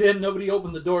plugged in. Nobody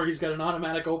opened the door. He's got an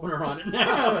automatic opener on it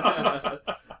now.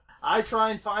 I try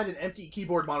and find an empty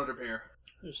keyboard monitor pair.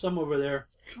 There's some over there.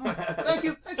 Thank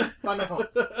you. Find my phone.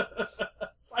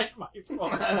 Find my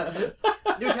phone.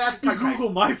 New tab. You Google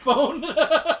my phone? No,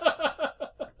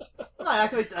 I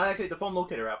activate the phone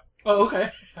locator app. Oh, okay.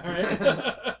 All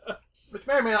right. Which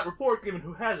may or may not report given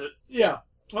who has it. Yeah.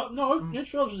 Well, no, it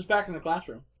shows it's back in the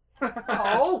classroom.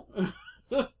 Oh!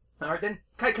 Alright then.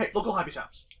 Kite, local hobby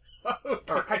shops.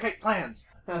 Or Kite plans.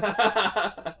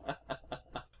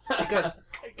 Because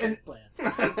in plans.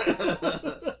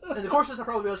 the course of this, I'll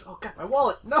probably be like, oh god, my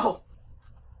wallet, no!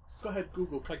 Go ahead,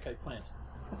 Google kite plans.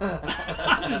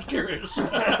 I'm just curious.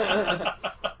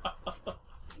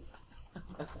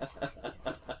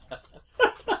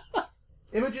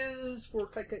 Images for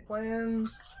Kite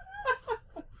plans.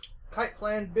 Kite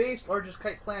plan base, largest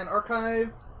kite plan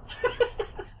archive.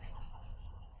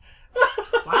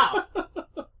 Wow.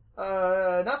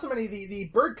 Not so many the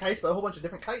bird kites, but a whole bunch of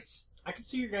different kites. I could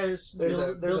see you guys There's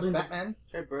a building. Batman.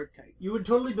 Try bird kite. You would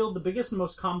totally build the biggest and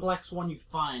most complex one you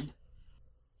find.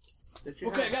 Did you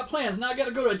Okay, I have, got plans. Now I got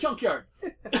to go to a junkyard.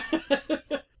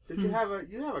 Did you have a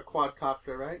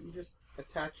quadcopter, right? You just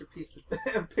attach a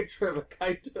picture of a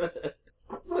kite to it.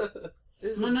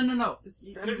 No. This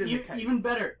is better than the kite. Even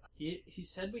better. He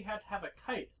said we had to have a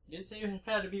kite. He didn't say it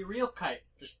had to be a real kite.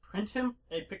 Just print him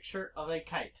a picture of a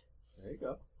kite. There you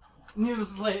go.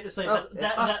 Needless to say,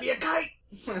 It must be a kite!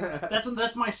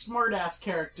 that's my smart-ass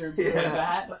character doing Yeah.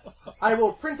 that. I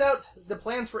will print out the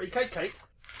plans for a kite,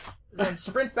 then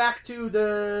sprint back to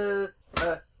the...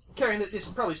 carrying this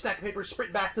probably stack of papers,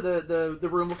 sprint back to the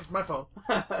room looking for my phone.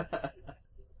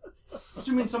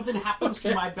 Assuming something happens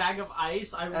to my bag of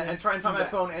ice, I will And try and find my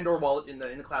phone and or wallet in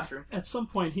the classroom. At some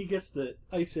point, he gets the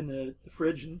ice in the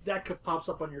fridge, and that pops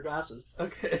up on your glasses.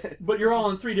 Okay. But you're all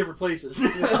in 3 different places.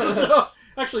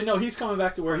 Actually, no, he's coming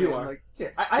back to where you are. Like, Yeah,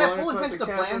 I have going full across intentions the of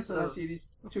campus, plans. and I see these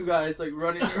 2 guys like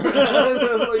running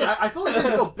around. Yeah, I fully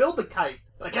intend to go build the kite,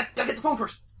 but I gotta get the phone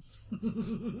first.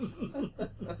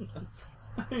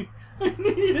 I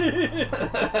need it.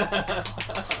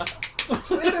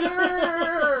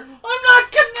 Twitter! I'm not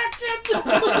connected.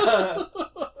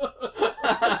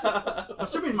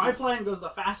 Assuming my plan goes the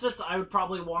fastest, I would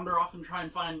probably wander off and try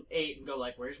and find 8 and go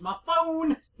like, "Where's my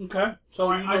phone?" Okay, so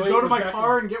Or you know I'd eight go to was my back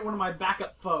car and get one of my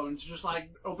backup phones. Just like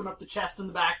open up the chest in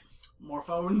the back, more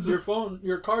phones.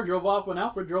 Your car drove off when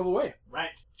Alfred drove away. Right.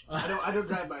 I don't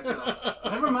drive myself.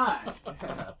 Never mind.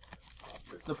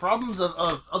 The problems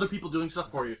of other people doing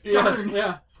stuff for you. Yes,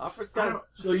 yeah. Alfred's got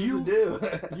So things you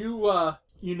to do.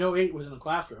 you know 8 was in the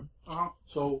classroom. Uh-huh.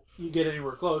 So you get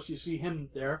anywhere close, you see him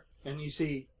there, and you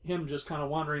see him just kind of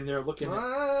wandering there, looking at.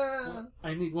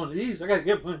 I need one of these. I gotta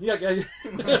get one. Yeah,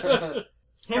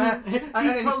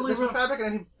 He's totally this much fabric,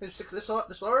 and he sticks this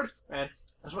large, and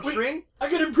this much Wait. string. I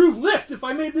could improve lift if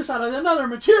I made this out of another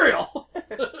material.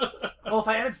 Well, if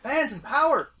I added fans and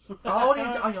power,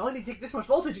 I only need to take this much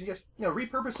voltage and just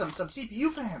repurpose some CPU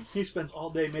fans. He spends all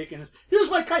day making this. Here's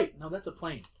my kite. No, that's a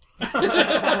plane.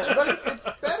 But it's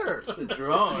better. It's a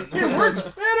drone. It works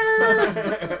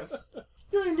better.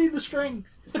 You don't even need the string.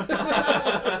 And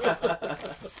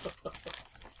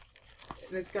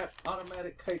it's got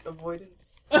automatic kite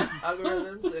avoidance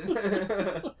algorithms.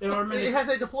 It has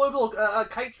a deployable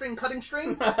kite string cutting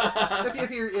string.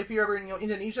 if you're ever in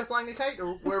Indonesia flying a kite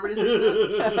or wherever it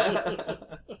is.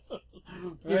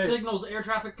 It signals air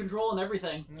traffic control and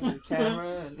everything. The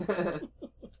camera. And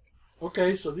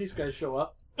Okay, so these guys show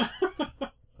up. am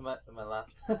I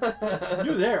last?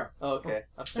 You're there. Oh, okay.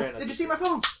 I'm staring at Did you this. see my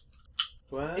phone?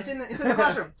 What? It's in the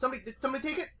classroom. Did somebody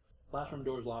take it? Classroom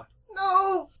door's locked.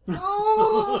 No!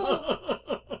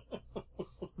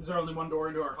 Is there only one door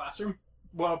into our classroom?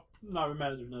 Well, no,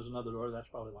 imagine there's another door. That's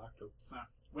probably locked too.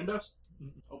 Windows?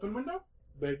 Open window?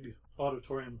 Big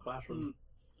auditorium classroom.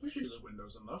 There's usually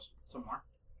windows in those somewhere.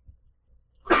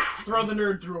 Throw the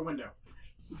nerd through a window.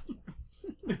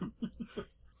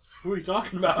 Who are you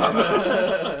talking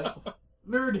about?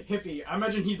 Nerd hippie. I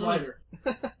imagine he's lighter.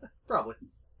 Probably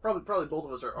both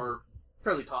of us are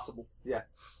fairly tossable.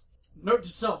 Note to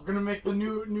self: we're gonna make the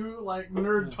new like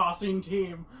nerd tossing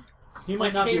team. He It's might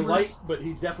like not be Cabers. light, but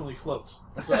he definitely floats.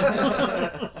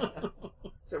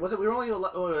 So was it? We only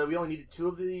needed 2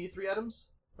 of the 3 items,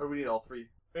 or we need all 3?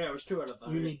 Yeah, it was 2 out of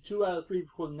 3. You need 2 out of 3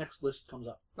 before the next list comes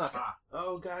up. Okay.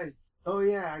 Oh, guys. Oh,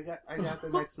 yeah. I got the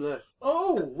next list.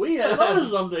 Oh, we had learned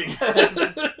something.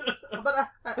 But I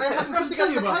haven't forgot put to tell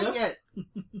together you the about kite this. yet.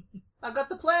 I've got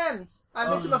the plans. I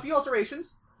made some a few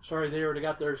alterations. Sorry, they already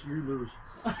got theirs. You lose.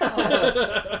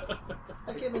 I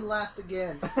came in last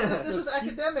again. This was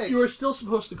academic. You are still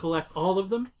supposed to collect all of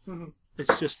them. Mm-hmm.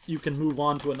 It's just you can move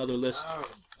on to another list.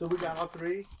 So we got all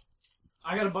 3.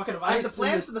 I got a bucket of I have ice. the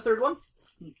plans for the third one.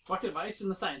 Bucket of ice in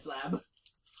the science lab.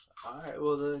 Alright,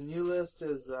 well the new list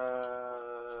is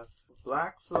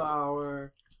Black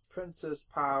Flower, Princess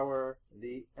Power,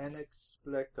 The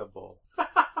Inexplicable.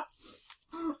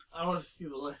 I want to see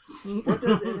the list. What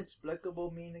does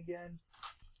inexplicable mean again?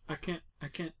 I can't.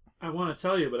 I want to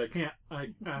tell you, but I can't.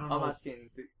 I don't know. I'm asking.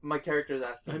 My character's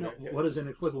asking. I know. their What does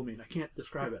inexplicable mean? I can't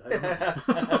describe it. I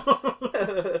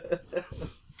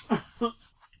don't know.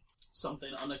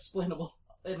 Something unexplainable.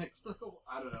 Inexplicable.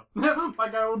 I don't know. My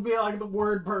guy would be like the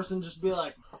word person, just be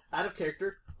like, Out of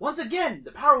character. Once again,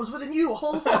 the power was within you.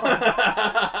 Hold on.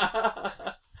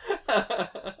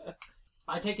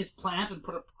 I take his plant and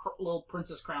put a little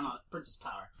princess crown on it. Princess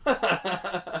power.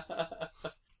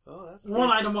 Oh, that's One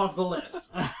item off the list.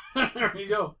 There you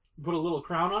go. Put a little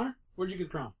crown on her. Where'd you get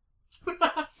the crown?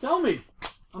 Tell me.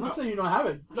 I'm not saying you don't have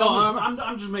it. No,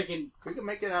 I'm just making. We can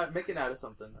make it out of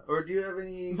something. Or do you have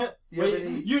any?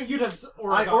 You'd have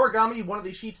I origami. origami one of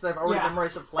these sheets that I've already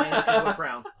memorized the plans into a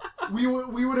crown. We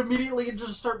would immediately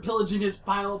just start pillaging his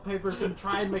pile of papers and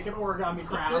try and make an origami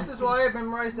crown. This is why I've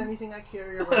memorized anything I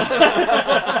carry around.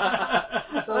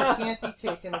 So it can't be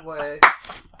taken away.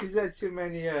 He's had too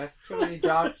many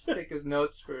jobs to take his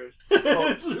notes for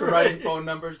writing phone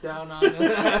numbers down on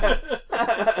it.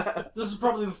 This is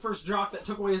probably the first jock that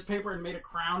took away his paper and made a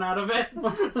crown out of it.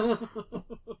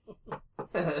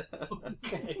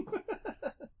 Okay.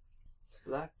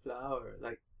 Black flower,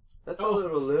 like that's a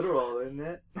little literal, isn't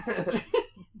it?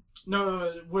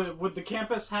 No, would the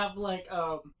campus have like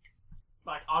auto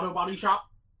body shop?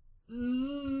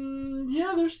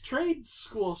 Yeah, there's trade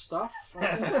school stuff.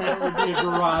 I think there would be a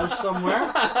garage somewhere.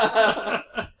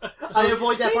 I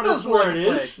avoid that part of the where it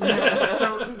is.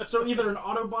 Yeah, so either an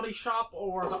auto body shop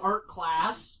or the art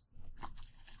class,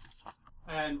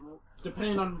 and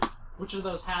depending on which of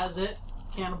those has it,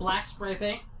 can of black spray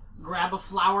paint. Grab a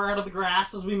flower out of the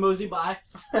grass as we mosey by.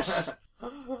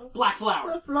 Black flower.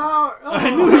 The flower. Oh.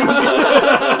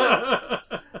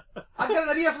 I've got an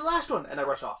idea for the last one, and I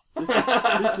rush off. This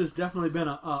has definitely been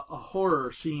a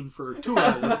horror scene for 2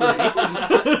 out of the 3.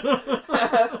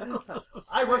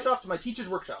 I rush off to my teacher's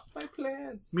workshop. My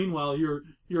plans. Meanwhile, your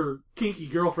kinky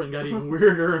girlfriend got even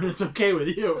weirder, and it's okay with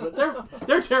you. But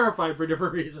they're terrified for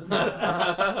different reasons.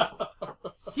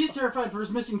 He's terrified for his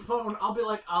missing phone. I'll be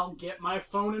like, I'll get my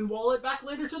phone and wallet back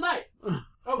later tonight.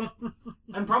 Oh,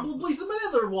 and probably some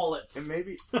other wallets. And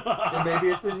maybe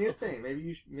it's a new thing.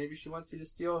 Maybe she wants you to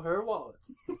steal her wallet.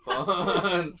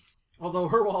 Fun. Although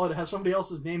her wallet has somebody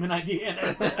else's name and ID in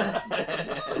it.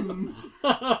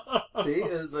 See,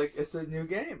 it's a new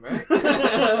game, right?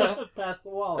 Pass the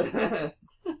wallet. Yes,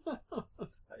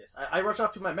 I rush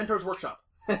off to my mentor's workshop.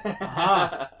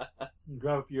 Aha. You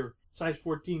grab up your size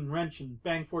 14 wrench and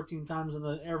bang 14 times in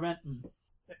the air vent. And...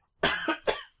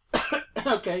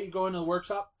 Okay, you go into the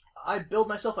workshop. I build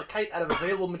myself a kite out of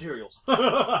available materials.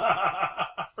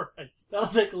 Right. That'll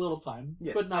take a little time,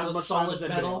 Yes. but not as much Solid time as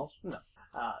anybody metal. else.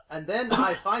 And then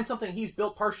I find something he's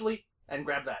built partially and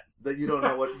grab that. That you don't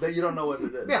know what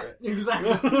it is. Yeah. Right?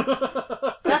 Exactly.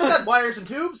 That's got wires and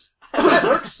tubes. That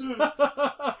works.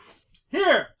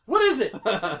 Here, what is it?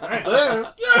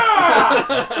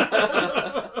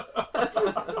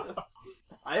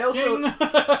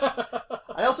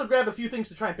 I also grab a few things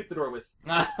to try and pick the door with.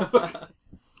 The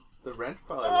wrench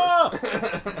probably works.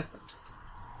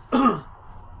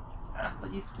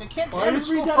 You can't Why damage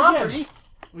did we school do that property.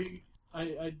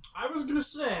 I I was gonna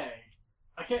say,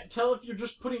 I can't tell if you're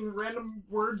just putting random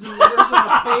words and letters on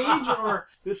the page, or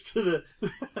this to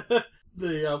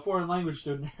the foreign language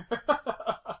student here.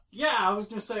 yeah, I was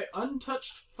gonna say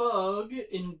untouched fug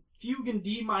in fugue in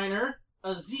D minor,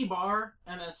 a Z bar,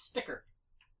 and a sticker.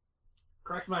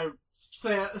 Correct my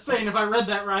saying if I read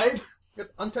that right. Got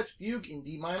untouched fugue in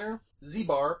D minor, Z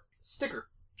bar, sticker.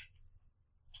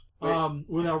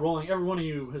 Without rolling, every one of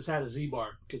you has had a Z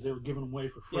bar because they were giving them away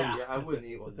for free. Yeah. Yeah, I wouldn't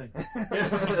eat one.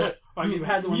 Or you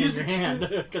had the one in your Music hand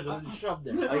because it was shoved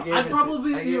there. I'd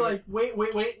probably be like, wait,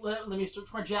 let me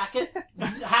search my jacket.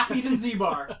 Half-eaten Z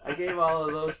bar. I gave all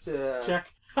of those to.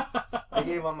 Check. I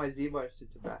gave all my Z bars to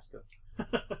Tabasco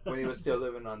when he was still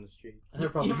living on the street. They're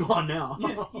probably gone now.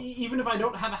 Even if I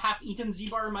don't have a half-eaten Z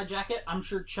bar in my jacket, I'm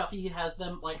sure Chuffy has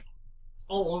them like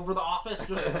all over the office.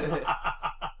 Just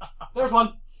there's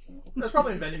one. There's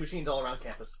probably vending machines all around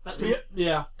campus.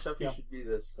 Yeah. Chuffy should be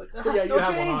this. Like, But yeah, you no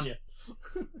have change. one on you.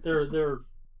 They're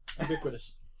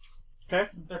ubiquitous. Okay.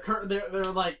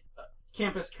 They're like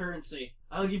campus currency.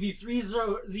 I'll give you 3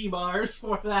 Z bars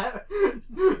for that.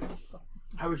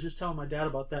 I was just telling my dad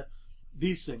about that.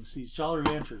 These things, these Jolly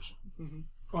Ranchers,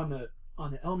 on the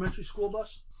elementary school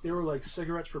bus, they were like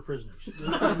cigarettes for prisoners.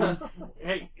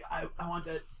 Hey, I want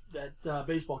that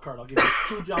baseball card. I'll give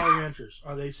you 2 Jolly Ranchers.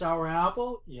 Are they sour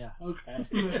apple? Yeah, okay.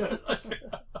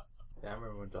 Yeah, I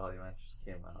remember when Jolly Ranchers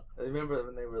came out. I remember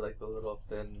when they were like the little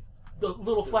thin... The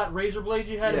little flat razor blades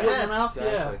you had in Yes, your mouth?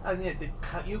 exactly. I mean, they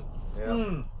cut you.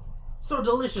 Yeah. So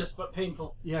delicious, but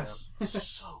painful. Yes.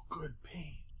 So good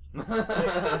pain.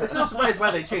 It's no surprise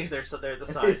why they changed the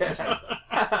size.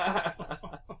 Yeah.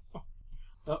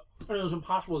 And it was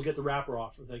impossible to get the wrapper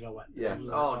off if they got wet. Yeah. It was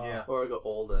Oh, yeah. Or go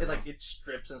old. It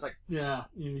strips, and it's like, Yeah.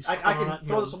 I can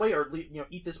throw this away or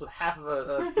eat this with half of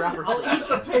a wrapper. I'll eat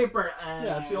the paper.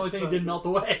 Yeah, it's the only thing that didn't melt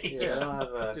away. Yeah, I don't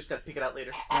have a... Just gotta pick it out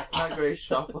later. Not great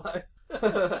shelf life.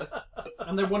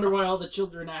 And they wonder why all the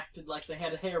children acted like they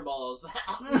had hairballs.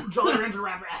 Jolly Rancher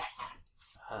wrapper.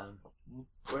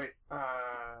 Wait,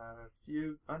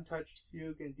 Fugue, Untouched,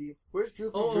 Fugue, and Deep. Where's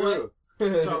Droopy Oh, Drew?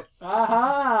 So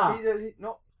Aha!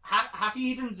 No. half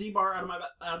eaten Z bar out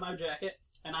of my jacket,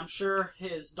 and I'm sure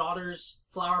his daughter's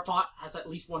flower pot has at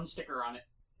least 1 sticker on it.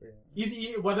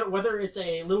 Yeah. Whether it's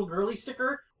a little girly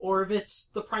sticker or if it's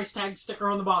the price tag sticker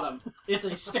on the bottom, it's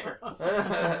a sticker.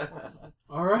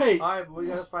 All right. Alright, but we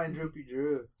gotta find Droopy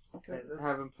Drew and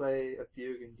have him play a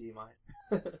Fugue in D minor.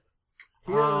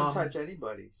 He doesn't touch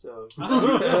anybody, so...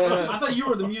 I thought you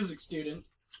were the music student.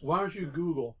 Why don't you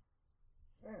Google?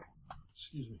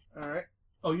 Excuse me. Alright.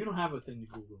 Oh, you don't have a thing to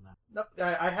Google now. Nope,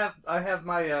 I have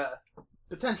my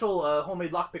potential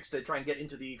homemade lockpicks to try and get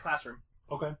into the classroom.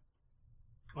 Okay.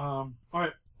 All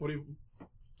right. What do you?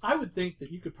 I would think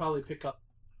that you could probably pick up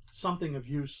something of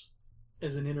use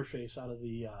as an interface out of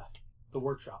the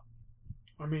workshop.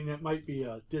 I mean, it might be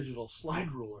a digital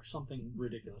slide rule or something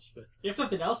ridiculous, but If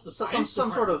nothing else, the Some science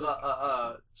sort of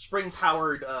department-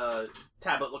 spring-powered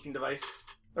tablet-looking device,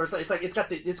 or it's got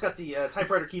the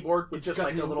typewriter keyboard with it's just got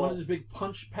like a one of little. those big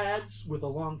punch pads with a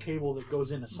long cable that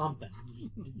goes into something,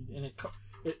 and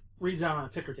it reads out on a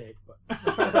ticker tape.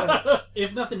 But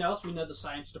If nothing else, we know the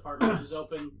science department is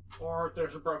open, or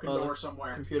there's a broken Oh, door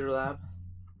somewhere. Computer lab.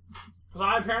 Because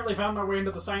I apparently found my way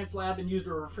into the science lab and used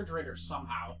a refrigerator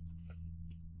somehow.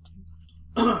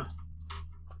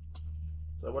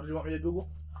 So what did you want me to Google?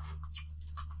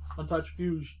 Untouched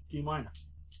Fuse D minor.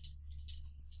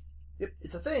 Yep,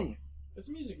 it's a thing. It's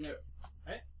a music note,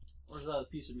 right? Or is that a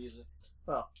piece of music?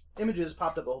 Well, images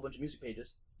popped up a whole bunch of music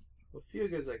pages. Well,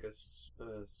 Fugue is like a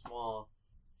small,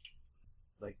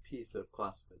 like, piece of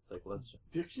classified. It's like, let's...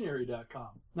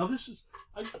 Dictionary.com. Now this is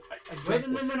I Wait,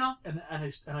 dreamt this, no. and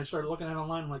I started looking at it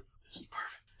online. I'm like, this is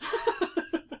perfect.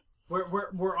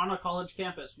 We're on a college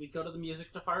campus. We go to the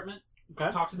music department, Okay.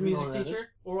 talk to the You know music what that is.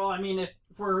 teacher. Or, well, I mean, if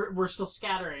we're still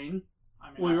scattering.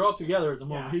 I mean, Well, you're all together at the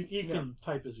moment. Yeah. He can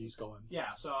type as he's going.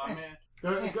 Yeah, so I mean,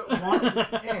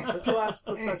 Let's go ask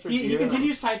Professor he Dio.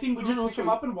 continues typing. We just pick him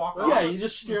up and walk off. Yeah, you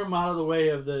just steer him out of the way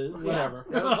of the whatever.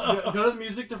 Yeah, let's Go to the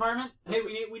music department. Hey,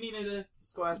 we needed a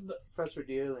Let's go ask Professor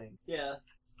Dearling. yeah.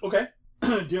 Okay.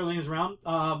 Dearling is around.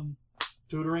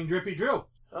 Tutoring Drippy Drew.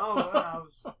 Oh, wow,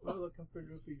 we're looking for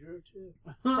Droopy Drew, too.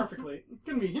 Perfectly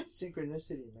convenient.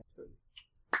 Synchronicity, man.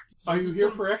 Are you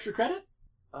here for extra credit?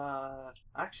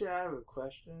 Actually, I have a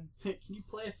question. Can you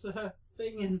play us a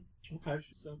thing in? Okay,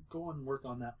 so go on and work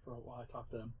on that for a while. I talk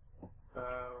to him.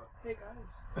 Hey,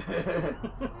 guys.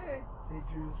 Hey,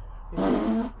 Drew.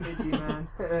 Hey, D-Man.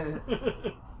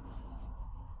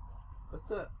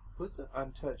 What's an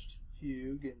untouched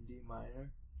fugue in D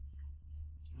minor?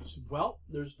 Well,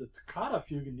 there's the Toccata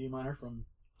Fugue in D minor from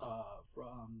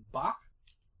Bach.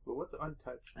 But what's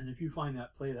untouched? And if you find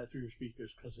that, play that through your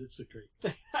speakers because it's a great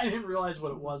thing. I didn't realize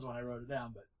what it was when I wrote it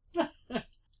down, but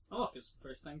Oh, look, it's the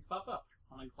first thing to pop up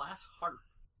on a glass harp.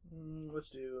 Let's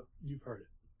do you've heard it.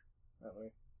 that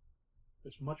way.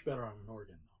 It's much better on an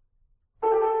organ,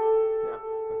 Yeah,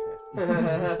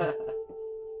 okay.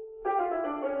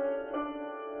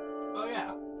 Oh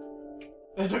yeah.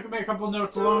 It took me a couple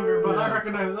notes longer, but I Yeah.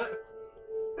 recognize it.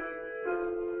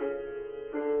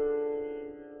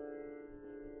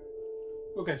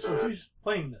 Okay, so she's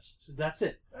playing this. So that's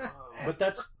it. But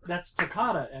that's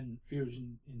Toccata and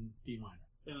Fusion in D minor.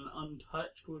 And an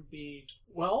untouched would be.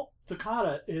 Well,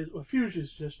 Toccata is Fuge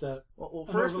is just a Well,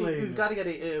 An first overlay. we've got to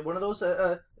get one of those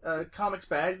comics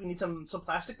bags. We need some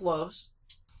plastic gloves.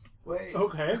 Wait.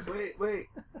 okay. Wait.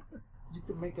 You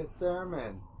can make a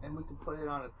theremin, and we can play it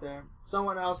on a theremin.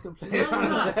 Someone else can play No, it on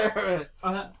no. a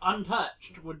theremin.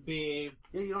 Untouched would be.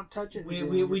 Yeah, you don't touch it.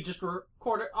 We just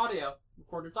record its audio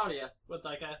with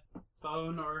like a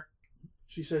phone or.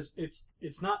 She says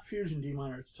it's not fusion D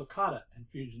minor, it's toccata and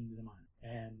fusion D minor.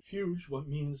 And fuge, what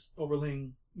means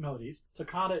overlaying melodies.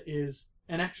 Toccata is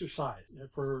an exercise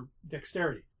for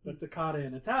dexterity, but toccata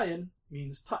in Italian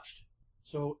means touched.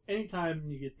 So anytime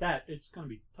you get that, it's going to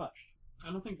be touched.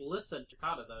 I don't think the list said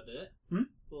toccata, though, did it?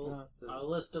 Well, No, it says- the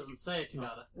list doesn't say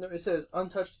toccata. No, it says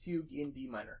untouched fugue in D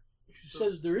minor. She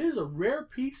says there is a rare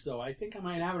piece, though, I think I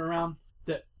might have it around,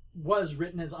 that was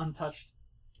written as untouched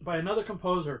by another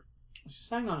composer. She says,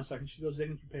 hang on a second. She goes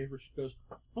digging through paper. She goes,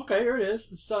 okay, here it is.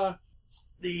 It's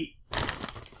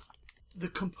the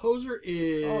composer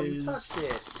is... Oh, you touched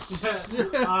it.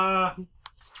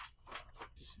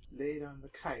 Laid on the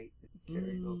kite.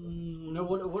 Carried over. No,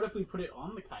 what if we put it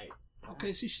on the kite?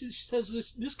 Okay, see, she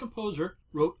says this composer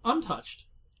wrote untouched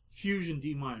fusion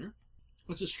D minor.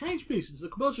 It's a strange piece. The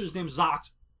composer's named Zocht.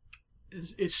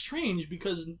 It's strange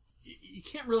because you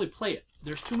can't really play it.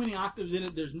 There's too many octaves in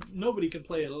it. Nobody can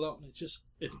play it alone.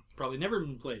 It's probably never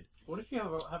been played. What if you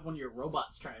have one of your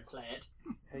robots try and play it?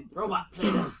 Hey, Robot, play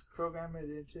this. program it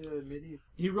into a MIDI.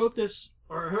 He wrote this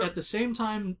Or at the same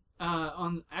time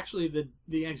on actually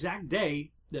the exact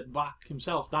day that Bach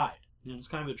himself died. You know, it's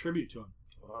kind of a tribute to him.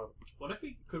 Wow. what if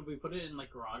could we put it in like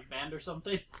GarageBand or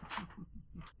something?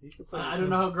 You could play I don't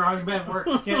know how GarageBand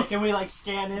works. Can we like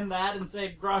scan in that and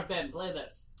say GarageBand, play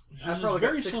this? I've It's probably got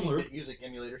very similar. 16-bit music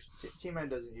emulators. T-Man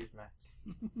doesn't use Mac.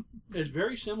 It's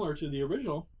very similar to the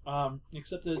original,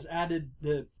 except it's added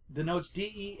the notes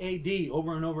D-E-A-D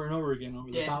over and over and over again over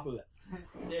the Dead. top of it.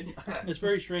 It's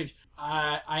very strange.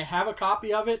 I have a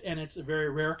copy of it, and it's a very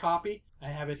rare copy. I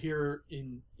have it here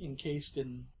encased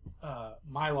in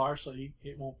Mylar, so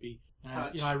it won't be.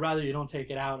 I'd rather you don't take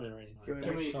it out or anything. Can we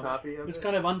like make that. a copy of It's it?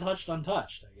 kind of untouched, I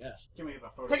guess. Can we have a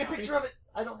photo? Take a picture of it.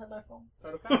 I don't have my phone.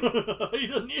 Photocopy? He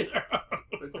doesn't either.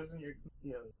 But doesn't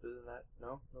doesn't that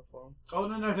no phone? Oh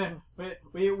no!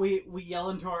 We yell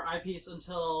into our eyepiece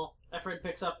until Efred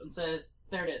picks up and says,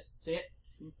 "There it is. See it?"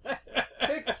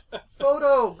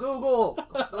 Photo. Google.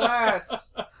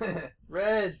 Glass.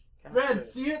 Red. Red,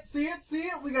 see it?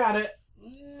 We got it.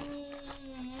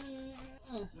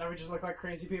 Now we just look like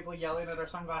crazy people yelling at our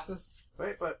sunglasses.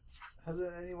 Wait, but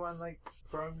hasn't anyone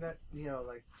programmed that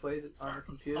played it on a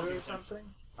computer or something?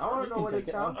 I want to know what it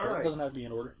sounds It like, doesn't have to be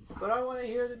in order. but I want to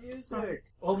hear the music.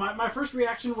 Well, my first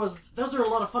reaction was, those are a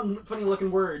lot of funny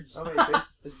looking words. Oh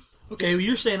wait, Okay, well,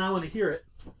 you're saying I want to hear it.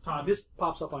 Todd, This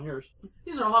pops up on yours.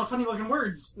 these are a lot of funny looking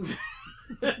words.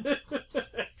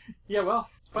 Yeah, well,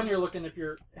 it's funnier looking if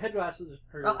your head glasses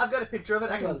are... I've got a picture of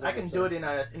it. I Sometimes can it's do it in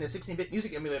a 16-bit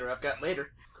music emulator I've got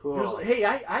later. cool. Hey,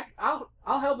 I'll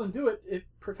help him do it. If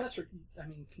Professor, I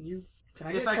mean, can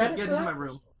I get If I credit could get for into that? my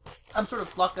room. I'm sort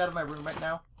of locked out of my room right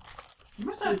now. You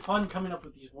must have had fun coming up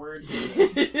with these words.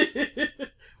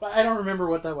 But I don't remember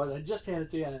what that was. I just handed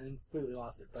it to you and I completely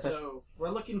lost it. But So, we're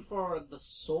looking for the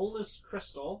Soulless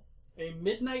Crystal, a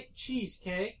Midnight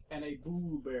Cheesecake, and a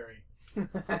Blueberry. You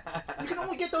can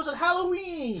only get those at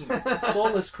Halloween.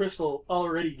 Soulless Crystal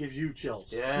already gives you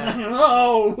chills. Yeah.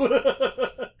 No!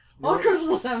 All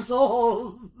crystals have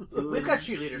souls! We've got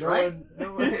cheerleaders, No right? one-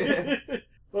 no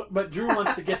one- But Drew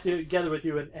wants to get together with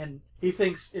you, and he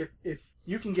thinks if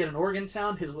you can get an organ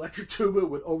sound, his electric tuba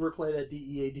would overplay that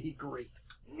D-E-A-D great.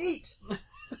 Neat.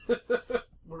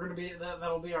 We're gonna be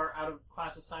that'll be our out of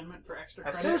class assignment for extra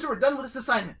As credit. soon as we're done with this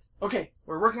assignment, Okay,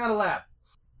 we're working on a lab.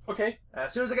 okay,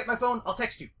 As soon as I get my phone, I'll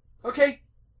text you. okay.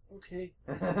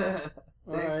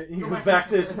 Alright, he goes back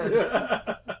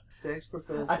to... Thanks,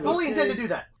 Professor. I fully intend to do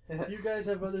that. You guys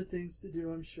have other things to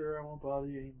do, I'm sure. I won't bother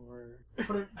you anymore.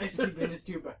 Put an ice cube in his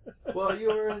tuba. Well, you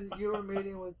were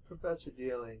meeting with Professor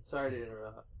Dealing. Sorry to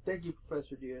interrupt. Thank you,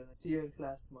 Professor Dealing. See you in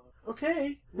class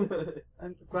Okay,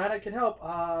 I'm glad I could help.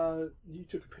 You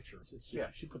took a picture. Yeah.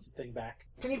 She puts the thing back.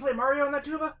 Can you play Mario on that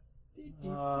tuba?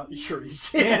 Sure you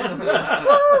can.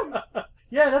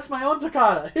 Yeah, that's my own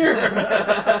toccata. Here.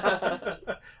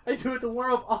 I do it to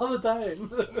warm up all the time.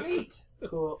 Neat.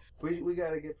 Cool. We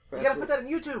gotta get You Professor. gotta put that on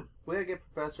YouTube. We gotta get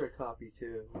Professor a copy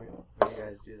too. When you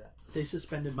guys do that. They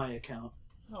suspended my account.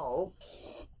 No.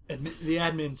 The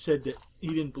admin said that he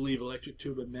didn't believe electric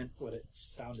tuba meant what it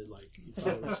sounded like. He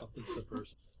thought it was something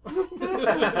subversive.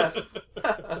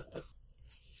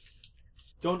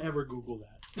 Don't ever Google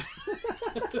that.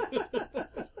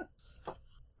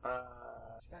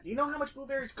 Do you know how much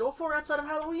blueberries go for outside of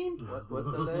Halloween?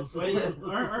 What's the list? Wait,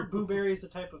 aren't blueberries a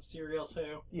type of cereal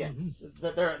too? Yeah,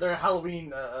 Mm-hmm. they're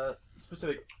Halloween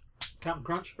specific. Captain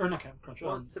Crunch? Or not Captain Crunch.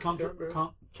 Well, it's September.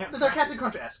 They're Captain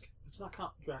Crunch-esque. It's not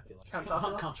Count Dracula. Count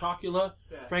Chocula? Count Chocula,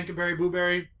 Yeah. Frankenberry,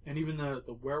 Blueberry, and even the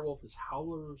werewolf is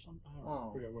Howler or something. I don't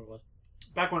Oh. forget what it was.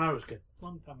 Back when I was a kid.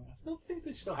 Long time ago. I don't think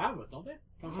they still have it, don't they?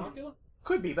 Count Chocula?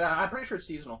 Could be, but I'm pretty sure it's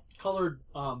seasonal. Colored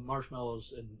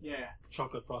marshmallows and Yeah.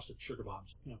 chocolate frosted sugar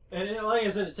bombs. Yeah. And like I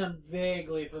said, it sounds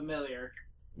vaguely familiar.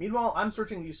 Meanwhile, I'm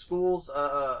searching these schools'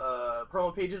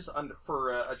 promo pages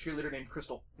for a cheerleader named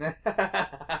Crystal.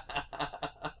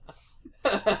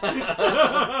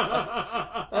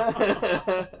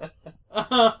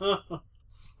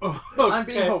 I'm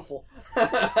being hopeful.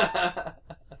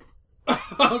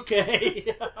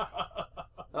 Okay.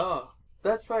 Oh,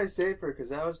 that's probably safer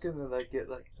because I was gonna get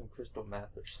some crystal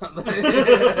meth or something.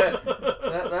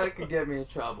 that could get me in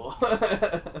trouble.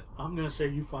 I'm gonna say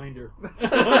you find her.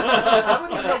 I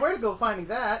wouldn't even know where to go finding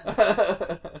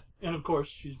that. And of course,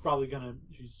 she's gonna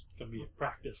be at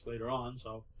practice later on.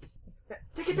 So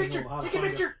Take a picture. Take a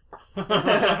picture.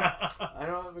 I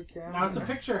don't have a camera. Now it's a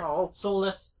picture. Oh,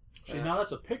 Soulless. See, now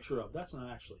that's a picture of. That's not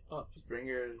actually up. Just bring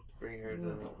her to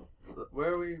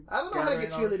where are we? I don't know how to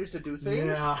get gathering on? cheerleaders to do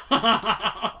things. Yeah.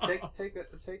 Take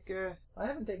I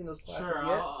haven't taken those classes Sure,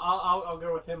 yet. I'll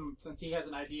go with him since he has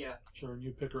an idea. Sure, and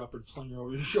you pick her up and sling her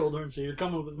over your shoulder and say, "You're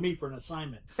coming with me for an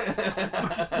assignment."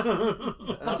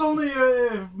 That's only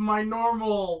my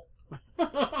normal.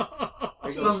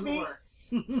 Teach me.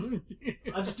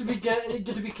 I just get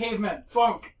to be cavemen.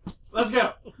 Funk. Let's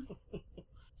go.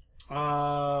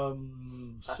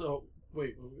 So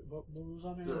wait, what was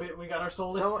on So there? we got our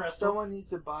soulless crystal. Someone needs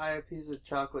to buy a piece of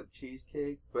chocolate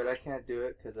cheesecake, but I can't do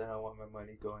it because I don't want my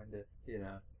money going to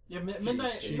Yeah,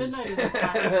 midnight. cheese.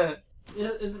 Midnight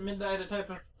isn't midnight a type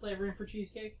of flavoring for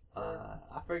cheesecake?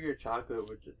 I figured chocolate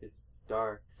would it's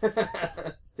dark. It's dark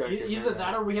at Either midnight.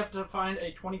 that, or we have to find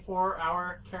a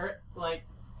 24-hour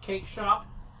cake shop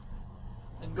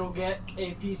and go get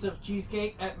a piece of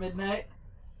cheesecake at midnight.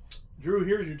 Drew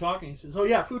hears you talking. He says, "Oh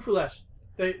yeah, food for less.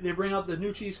 They bring out the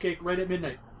new cheesecake right at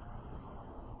midnight."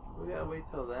 We gotta wait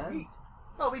till then. Sweet.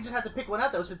 Well, we just have to pick one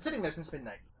out that was been sitting there since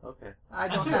midnight. Okay. I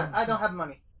too. don't have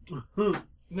money.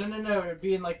 No. It'd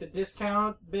be in the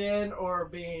discount bin or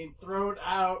being thrown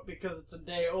out because it's a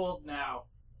day old now.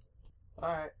 All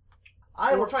right.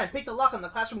 I will try and pick the lock on the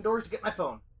classroom doors to get my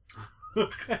phone.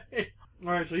 Okay.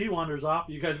 All right. So he wanders off.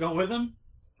 You guys going with him?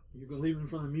 You can leave him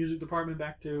from the music department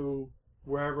back to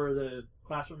wherever the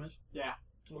classroom is. Yeah.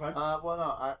 Okay. Well,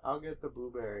 no. I'll get the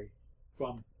blueberry.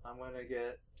 From. I'm gonna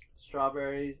get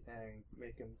strawberries and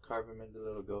make him carve them into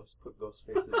little ghosts. Put ghost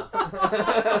faces on.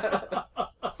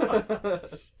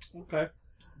 Okay.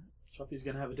 So he's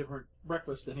gonna have a different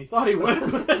breakfast than he thought he would.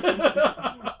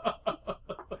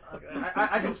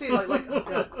 I can see now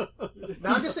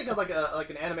I'm just thinking of like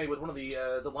an anime with one of the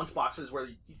lunch boxes where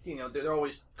they're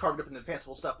always carved up into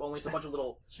fanciful stuff. Only it's a bunch of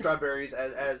little strawberries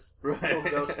as little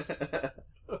ghosts.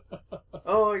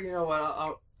 Oh, you know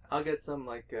what? I'll get some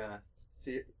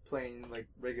plain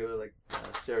regular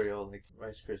cereal like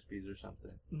Rice Krispies or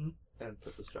something, and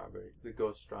put the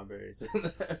ghost strawberries in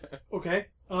there. Okay.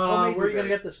 Homemade Where are you gonna blueberry.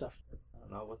 get this stuff? I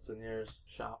don't know what's the nearest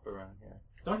shop around here.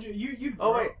 Don't you?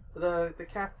 Oh wait, the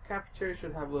cafeteria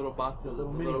should have little boxes,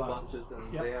 Little mini boxes.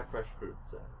 and Yep. they have fresh fruit.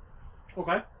 So.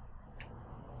 Okay.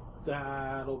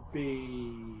 That'll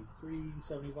be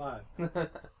 $3.75.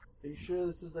 Are you sure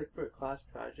this is for a class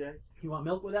project? You want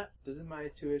milk with that? Doesn't my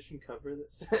tuition cover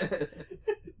this?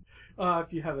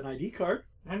 If you have an ID card,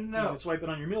 you No. can swipe it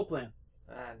on your meal plan.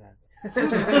 No.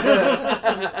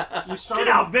 You start Get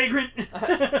out, vagrant!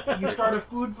 You start a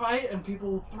food fight and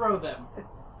people throw them.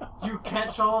 You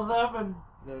catch all of them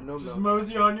and No just milk.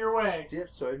 mosey on your way. Do you have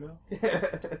soy milk?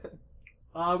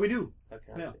 We do.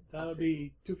 Okay. Yeah, that'll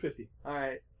be $2.50 All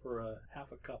right. for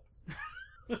half a cup.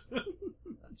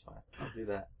 That's fine. I'll do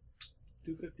that.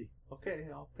 $2.50. Okay,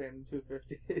 I'll pay him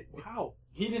 $2.50. Wow.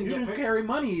 He didn't You get didn't picked. carry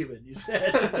money even, you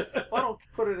said. Well, I don't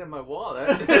put it in my wallet.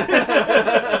 I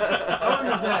don't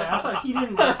understand. I thought he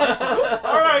didn't.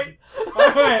 All right.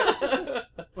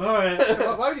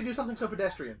 Why would you do something so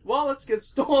pedestrian? Wallets get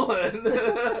stolen.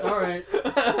 All right.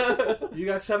 You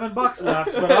got $7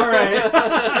 left, but all right.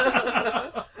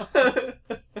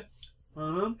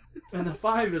 And the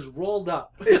 5 is rolled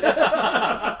up.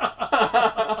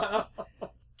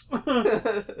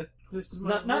 This is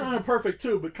Not in a perfect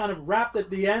tube, but kind of wrapped at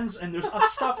the ends, and there's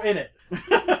stuff in it.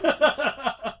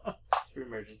 For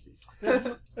emergencies. That's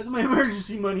my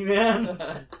emergency money, man.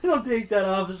 Don't take that,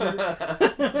 officer.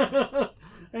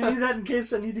 I need that in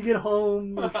case I need to get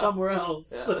home or somewhere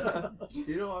else. Yeah.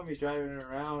 You don't want me driving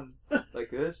around like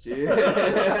this, do you?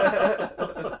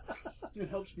 It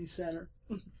helps me center.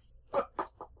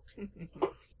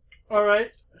 All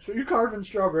right, so you're carving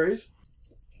strawberries.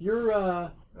 You're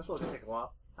That's probably gonna take a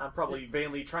while. I'm probably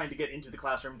vainly trying to get into the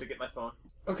classroom to get my phone.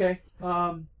 okay.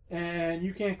 And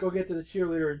you can't go get to the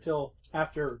cheerleader until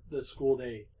after the school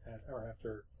day or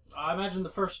after I imagine the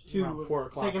first two Around 4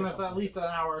 o'clock taking or us at something. least an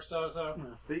hour or so. So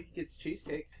But you can get the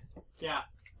cheesecake. yeah.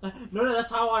 No,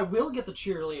 that's how I will get the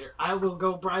cheerleader. I will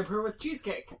go bribe her with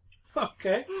cheesecake.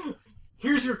 Okay.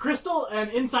 Here's your crystal,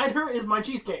 and inside her is my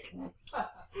cheesecake.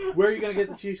 Where are you going to get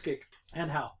the cheesecake?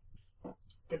 And how?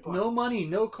 Good point. No money,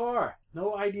 no car,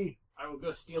 no ID. I will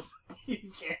go steal some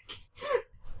cheesecake.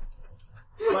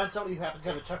 Find somebody who happens to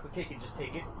have a chocolate cake and just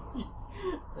take it.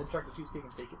 And chocolate cheesecake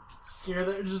and take it. Scare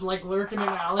them, just like lurking in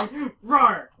an alley.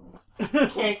 Roar!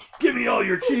 Cake. Give me all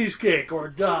your cheesecake or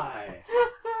die.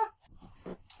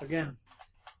 Again,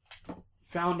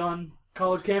 found on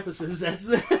college campuses. That's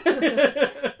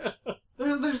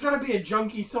There's gonna be a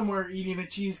junkie somewhere eating a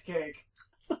cheesecake.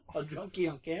 a junkie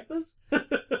on campus.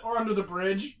 Or under the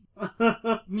bridge.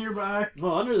 Nearby.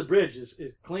 Well, under the bridge is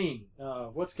clean.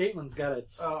 What's Caitlin's got?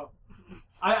 Its Oh.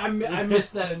 I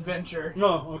missed that adventure.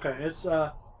 no. Okay, it's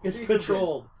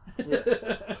patrolled. Yes.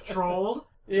 Patrolled?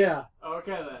 Yeah,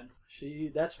 Okay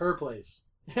then. that's her place.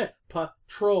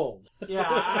 Patrolled. Yeah,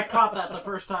 I caught that the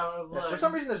first time I was Yes, like... for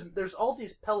some reason, there's all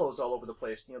these pillows all over the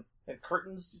place, and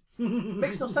curtains.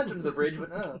 Makes no sense under the bridge,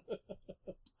 but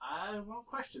I won't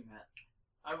question that.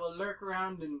 I will lurk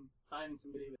around and find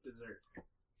somebody with dessert.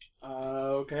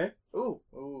 Okay. Ooh.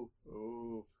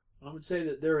 I would say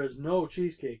that there is no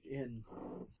cheesecake in.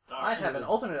 I have an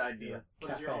alternate idea.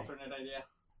 What's your Cafe. alternate idea?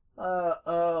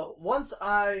 Once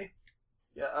I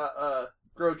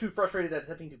grow too frustrated at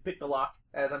attempting to pick the lock,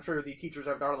 as I'm sure the teachers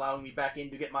are not allowing me back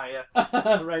in to get my,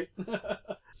 Right.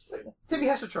 Timmy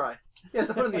has to try. He has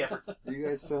to put in the effort. Are you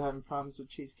guys still having problems with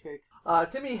cheesecake?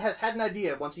 Timmy has had an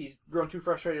idea once he's grown too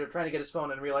frustrated of trying to get his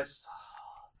phone and realizes,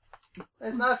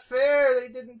 it's not fair, they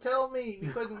didn't tell me. We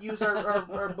couldn't use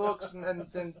our books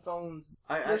and phones.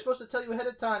 They're supposed to tell you ahead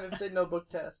of time if there's no book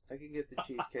test. I can get the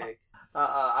cheesecake.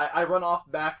 I run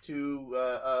off back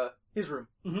to his room.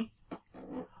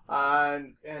 Mm-hmm.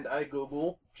 And I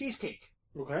Google cheesecake.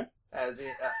 Okay. As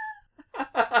in,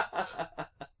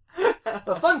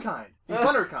 the fun kind. The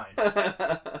funner kind.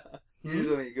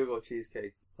 Usually when you Google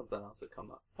cheesecake, something else will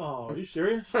come up. Oh, are you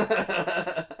serious?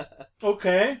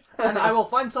 Okay. And I will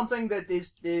find something that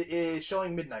is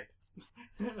showing midnight.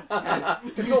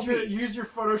 Use your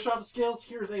Photoshop skills.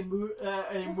 Here's a moon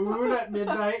at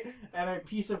midnight and a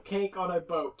piece of cake on a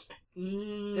boat.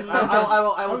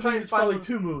 I will try and it's find probably one.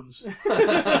 2 moons.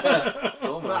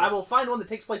 Oh I will find one that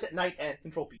takes place at night and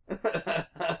control people.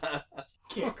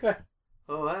 Okay.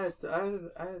 Oh, I had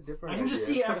a different I can just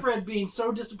see idea. Efred being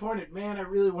so disappointed. Man, I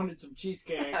really wanted some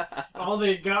cheesecake. All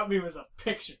they got me was a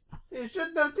picture. You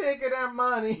shouldn't have taken our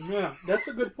money. Yeah, that's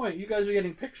a good point. You guys are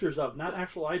getting pictures of, not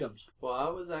actual items. Well, I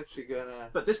was actually gonna...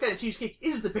 But this kind of cheesecake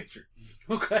is the picture.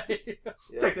 Okay.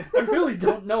 Yeah. Take I really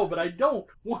don't know, but I don't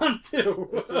want to.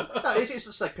 No, it's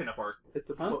just like pinup art. It's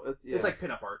a... Huh? It's like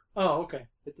pinup art. Oh, okay.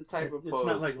 It's a type of It's pose.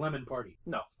 not like Lemon Party.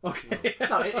 No. Okay.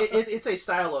 No, it's a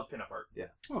style of pinup art.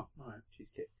 Oh, all right.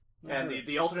 Cheesecake. And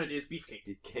the alternate is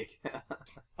beefcake. Cake.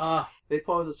 They They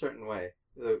pose a certain way.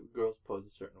 The girls pose a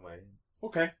certain way.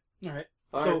 okay. All right.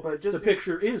 All So right, but just the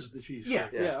picture is the cheesecake. Yeah.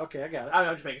 Yeah. Okay, I got it.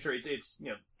 I'm just making sure it's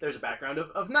there's a background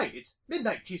of night. It's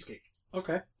midnight cheesecake.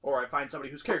 Okay. Or I find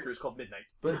somebody whose character is called Midnight.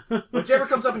 But Whichever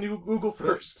comes up in Google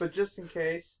first. But just in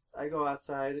case, I go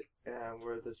outside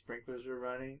where the sprinklers are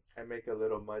running, I make a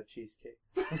little mud cheesecake.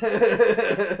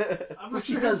 I'm Which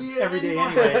sure he does it'd be every day anymore.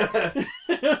 anyway.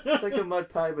 It's like a mud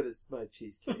pie, but it's mud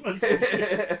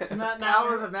cheesecake. So now,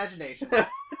 Power of imagination.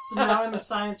 so now in the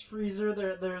science freezer,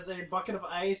 there's a bucket of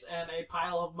ice and a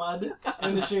pile of mud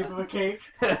in the shape of a cake.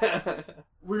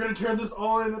 We're gonna turn this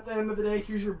all in at the end of the day.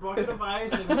 Here's your bucket of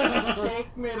ice and a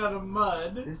cake made out of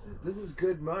mud. This is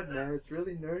good mud, man. It's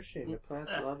really nourishing. The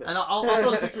plants love it. And I'll throw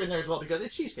the picture in there as well because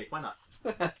it's cheesecake. Why not?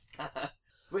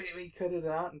 We cut it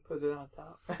out and put it on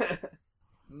top.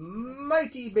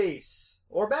 Mighty bass.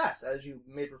 Or bass, as you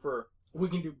may prefer. We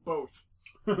can do both.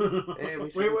 Hey, we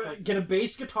should Wait, get a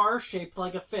bass guitar shaped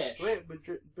like a fish. Wait,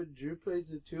 but Drew plays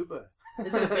the tuba.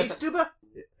 Is it a bass tuba?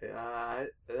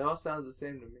 It all sounds the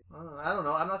same to me. I don't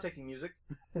know. I'm not taking music.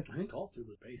 I think all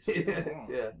tuba's bass.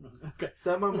 Yeah. Okay.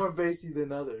 Some are more bassy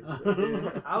than others. but,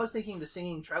 yeah. I was thinking the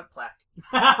singing trout plaque.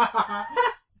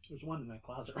 There's one in that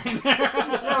closet right there.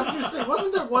 Yeah, I was gonna say,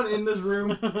 wasn't there one in this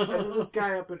room? I know this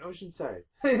guy up in Oceanside.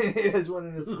 He has one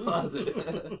in his closet.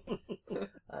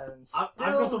 And I've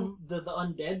got the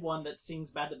undead one that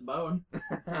sings Bad to the Bone.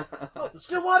 Oh,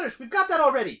 Still Waters! We've got that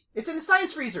already! It's in the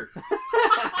science freezer!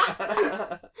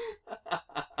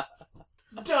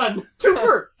 Done!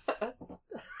 Twofer!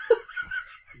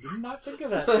 Did not think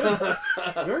of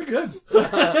that. Very good.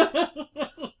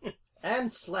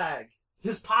 And slag.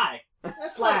 His pie.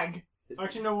 That's Slag. His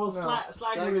Actually, Actually, no. Well, slag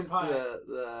Slag would be is pie.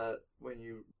 the when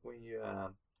you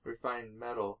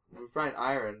refine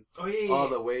iron, Oh yeah. all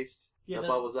the waste Yeah, that that-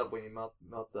 bubbles up when you melt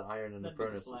the iron in the that'd be the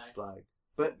furnace slag. is slag.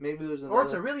 But maybe there's Or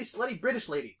it's a another. really slutty British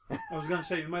lady. I was going to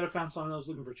say, you might have found someone else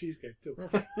looking for cheesecake, too.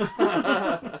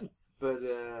 But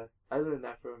I learned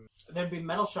that from. There'd be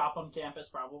metal shop on campus,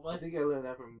 I probably. think I learned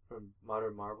that from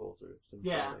Modern Marvels or some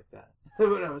Yeah. shit like that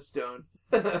when I was stoned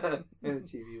and the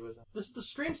TV was on. The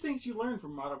strange things you learn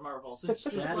from Modern Marvels. It's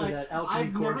just That, like, that alchemy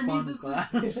I've never needed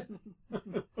correspondence this.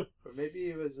 class. Or maybe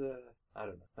it was I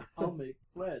don't know. I'll make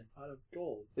lead out of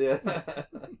gold. Yeah.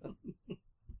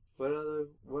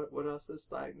 What else does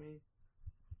slag mean?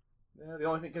 Yeah, the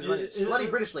only thing because Is slutty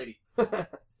it- British lady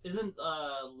Isn't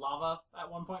lava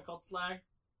at one point called slag?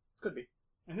 could be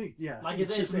I think, yeah. Like, it's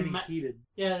it's just any ma- heated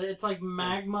Yeah, it's like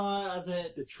magma as it.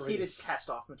 heated detritus.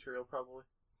 cast-off material, probably.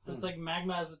 It's like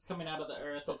magma as it's coming out of the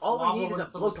earth. But It's all we lava need when is a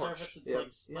it's on the blowtorch. surface. It's Yeah.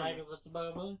 like slag Yeah. as it's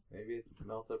above it. Maybe it's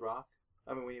melted rock.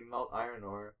 I mean, when you melt iron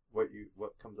ore, what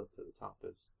comes up to the top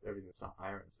is everything that's not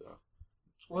iron. So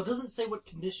Well, it doesn't say what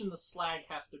condition the slag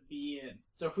has to be in.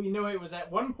 So if we know it was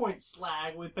at one point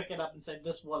slag, we pick it up and say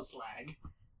this was slag.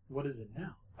 What is it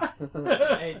now?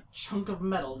 A chunk of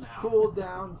metal now. cool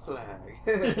down slag.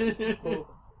 Cool.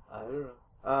 I don't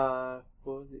know.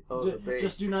 What was it? Oh, the bass.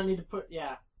 Just do not need to put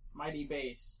mighty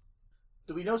bass.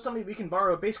 Do we know somebody we can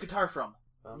borrow a bass guitar from?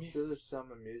 I'm sure there's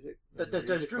some in music. Does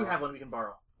Music Drew hall. have one we can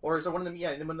borrow? Or is there one of them?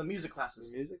 Yeah, in one of the music The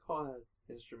classes. music hall has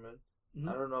instruments. Mhm.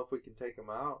 I don't know if we can take them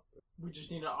out. We just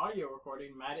need an audio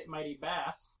recording, mighty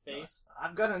bass, bass.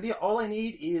 I've got an idea. All I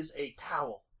need is a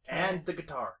towel and the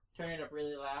guitar. Turn it up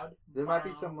really loud. There might be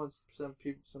Wow.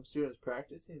 some students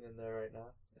practicing in there right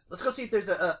now. Let's go see if there's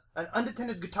an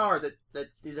unattended guitar that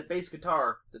is a bass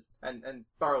guitar and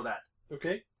borrow that.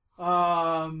 Okay.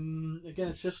 Again,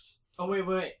 it's just Oh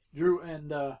wait. Drew and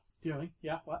dealing.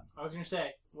 Yeah, what? I was gonna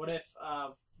say, what if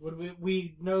would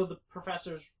we know the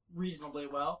professors reasonably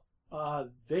well?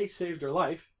 They saved her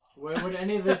life. Would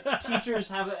any of the teachers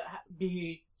have it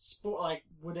be sport? Like,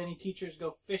 would any teachers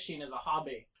go fishing as a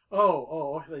hobby?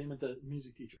 Oh, I thought you meant the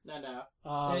music teacher. No.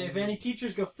 Um, If any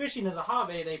teachers go fishing as a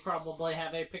hobby, they probably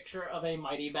have a picture of a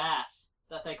mighty bass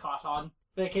that they caught on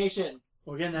vacation.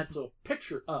 Well, again, that's a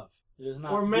picture of. It is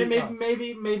not. Or the maybe of.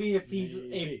 if he's a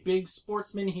Maybe. big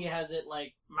sportsman, he has it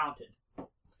like mounted.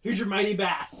 Here's your mighty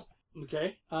bass.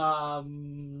 Okay.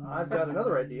 I've got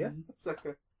another idea. It's like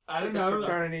a I don't like a know.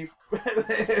 fraternity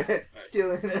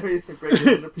stealing everything, breaking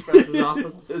into professors'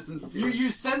 offices and stealing. You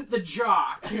sent the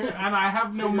jock, and I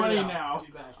have no Figure it money out. now.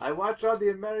 Be back. I watch all the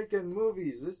American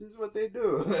movies. This is what they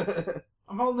do.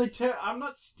 I'm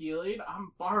not stealing.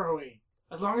 I'm borrowing.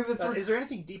 As long as it's Is there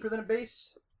anything deeper than a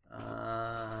bass?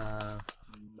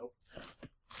 Nope.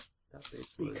 That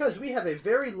bass was- Because we have a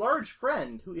very large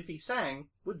friend who, if he sang,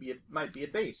 might be a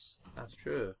bass, That's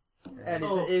true. and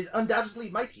Oh. is undoubtedly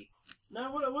mighty. No,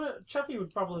 what Chuffy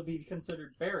would probably be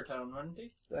considered baritone, wouldn't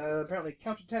he? Apparently,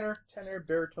 countertenor, tenor,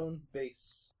 baritone,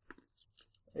 bass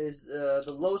is the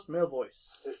lowest male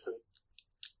voice.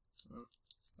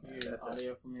 That's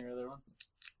audio from your other one.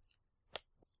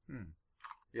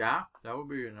 Yeah, that would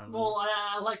be another. Well,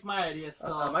 I like my idea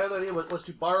still. My other idea was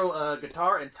to borrow a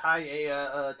guitar and tie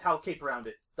a towel cape around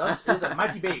it. Thus is a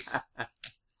mighty bass.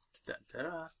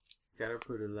 Ta-da. Gotta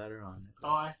put a letter on it. Oh,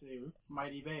 I see.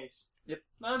 Mighty bass. Yep.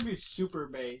 That'd be super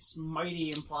bass.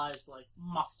 Mighty implies like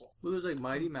muscle. Well, it was like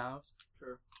Mighty Mouse.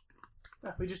 Sure.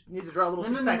 Yeah, we just need to draw little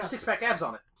No. six-pack abs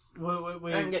on it.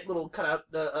 We And get little cutout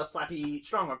flappy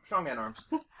strongman arms.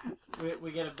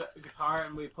 we get a guitar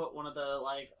and we put one of the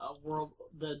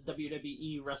the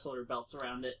WWE wrestler belts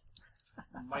around it.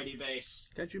 Mighty bass.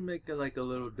 Can't you make a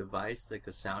little device, like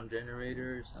a sound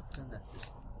generator or something that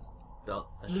just belt?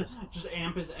 Just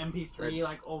amp his MP3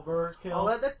 like overkill.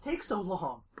 Oh, that takes so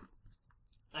long.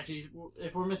 Actually,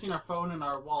 if we're missing our phone and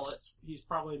our wallets, he's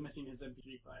probably missing his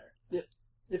MP3 player.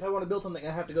 If I want to build something,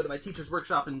 I have to go to my teacher's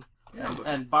workshop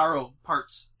and borrow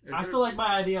parts. I still like my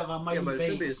idea of a mighty Yeah, but it bass.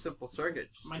 should be a simple circuit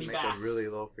just Mighty to make bass. a really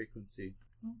low frequency.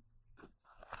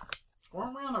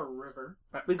 Weren't we on a river?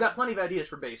 Right, we've got plenty of ideas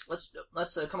for bass.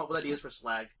 Let's come up with ideas for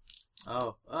slag.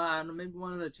 Oh, maybe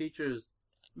one of the teachers,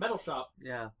 Metal shop.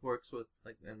 works with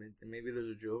maybe there's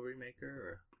a jewelry maker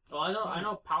or. Well, I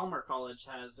know Palmer College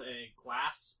has a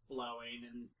glass blowing,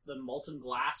 and the molten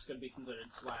glass could be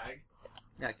considered slag.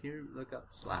 Yeah, can you look up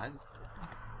slag?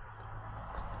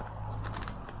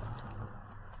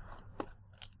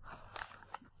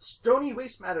 Stony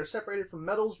waste matter separated from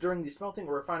metals during the smelting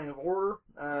or refining of ore.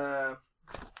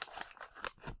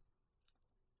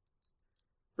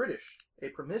 British, a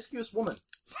promiscuous woman.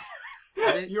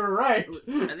 I think, You're right.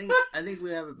 I think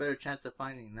we have a better chance of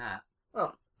finding that.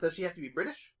 Well, Does she have to be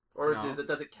British? Or No.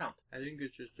 does it count? I think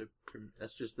it's just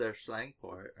that's just their slang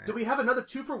for it, right? Do we have another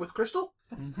twofer with Crystal?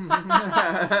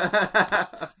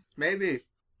 Maybe.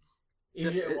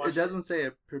 Asia, It doesn't say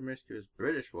a promiscuous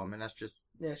British woman. That's just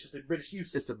Yeah, it's just a British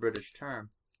use. it's a British term,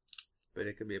 but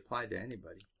it could be applied to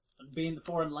anybody. Being the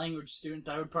foreign language student,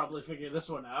 I would probably figure this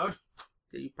one out.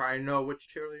 You probably know which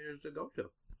cheerleaders to go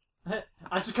to.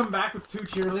 I should come back with 2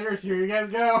 cheerleaders. Here you guys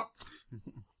go.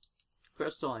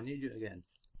 Crystal, I need you again.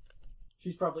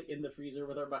 She's probably in the freezer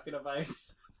with her bucket of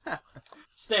ice.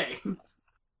 Stay.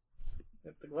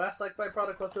 If the glass-like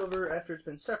byproduct left over after it's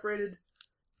been separated,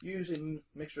 used in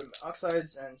mixture of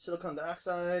oxides and silicon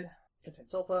dioxide, contain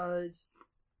sulfides.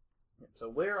 So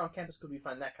where on campus could we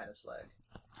find that kind of slag?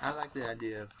 I like the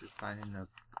idea of just finding a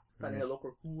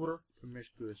Local water.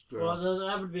 promiscuous girl. Well,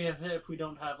 that would be if we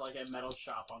don't have like a metal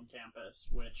shop on campus,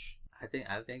 which I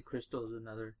think Crystal is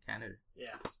another candidate.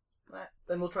 yeah,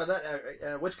 Then we'll try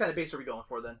that. Which kind of base are we going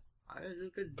for then?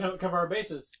 It's good. cover our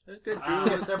bases. It's good, Ah.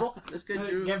 Drew. Get several? Let's get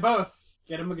Drew. Get both.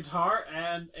 Get him a guitar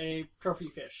and a trophy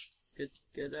fish. Get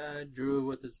Drew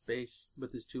with his bass,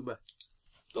 with his tuba.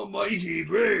 The mighty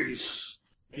bass.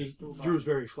 Bass tuba. Drew's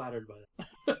very flattered by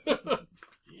that.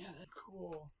 Yeah, that's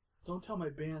cool. Don't tell my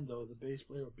band though. The bass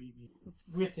player will beat me.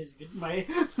 With his good my.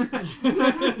 I'm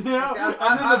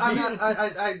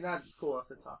not cool enough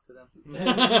to talk to them.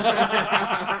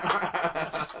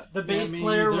 The bass Yeah, me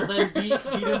player will either. then beat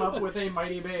him up with a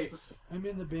mighty bass. I'm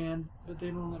in the band, but they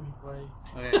don't let me play.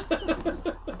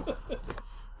 Okay.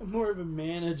 I'm more of a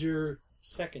manager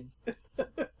second.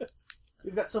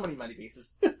 We've got so many mighty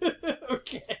bases.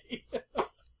 Okay.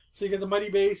 So you got the mighty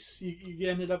bass. You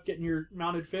ended up getting your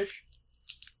mounted fish,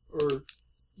 or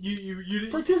You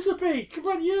participate. Come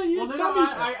on, yeah. Well, no, tell no, me.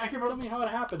 I can. Tell me how it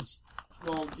happens.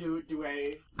 Well, do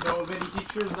I know of any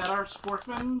teachers that are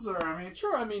sportsmen, or I mean,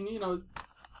 Sure. I mean,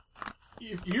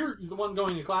 you're the one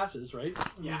going to classes, right?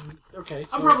 Yeah. Okay.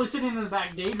 I'm so- probably sitting in the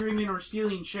back daydreaming or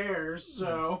stealing chairs.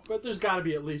 So But there's got to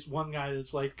be at least one guy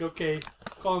that's like, okay,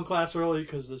 calling class early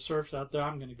because the surf's out there.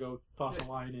 I'm going to go toss a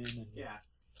line in. And, yeah,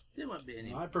 There won't be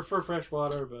any. I prefer fresh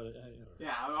water, but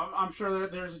yeah. I'm sure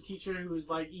that there's a teacher who's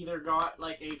like either got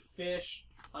like a fish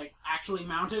like actually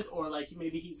mounted, or like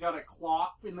maybe he's got a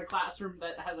clock in the classroom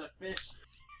that has a fish.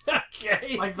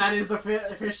 okay. Like that is the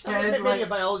fish head. Maybe Like, a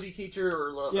biology teacher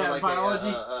or yeah, like biology.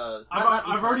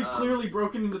 I've already clearly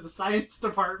broken into the science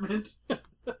department.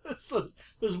 So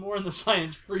there's more in the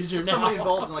science freezer somebody now.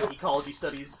 involved in like ecology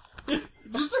studies.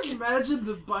 Just imagine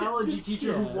the biology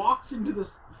teacher who Yeah. walks into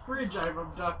this fridge I've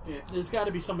abducted. There's got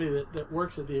to be somebody that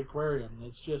works at the aquarium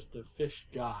that's just a fish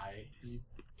guy. He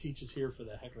teaches here for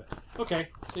the heck of it. Okay,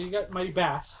 so you got Mighty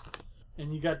Bass,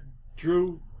 and you got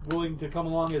Drew willing to come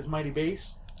along as Mighty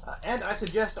Bass. And I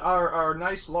suggest our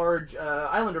nice large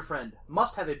Islander friend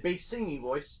must have a bass singing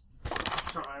voice.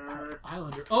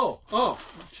 Islander. Oh,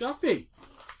 Shuffy.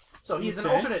 So he's an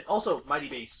Okay. alternate, also mighty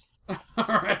bass. All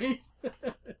right.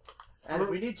 And if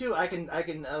we need to, I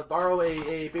can borrow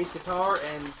a bass guitar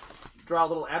and draw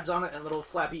little abs on it and little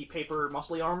flappy paper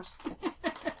muscly arms.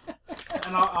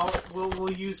 And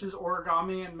we'll use his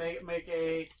origami and make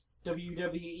a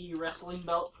WWE wrestling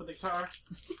belt for the guitar.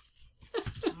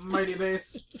 Mighty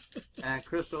bass. And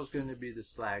Crystal's going to be the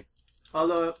slag.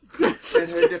 Although, in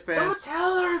her defense,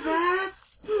 tell her that!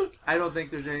 I don't think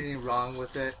there's anything wrong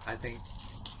with it. I think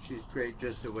she's great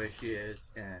just the way she is,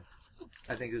 and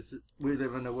I think we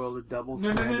live in a world of double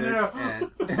No. standards. And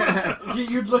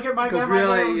You'd look at my guy. because my guy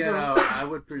really, would you go, know, I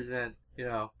would present,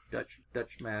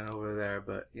 Dutch man over there,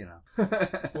 but you know.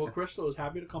 Well, Crystal is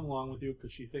happy to come along with you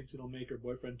because she thinks it'll make her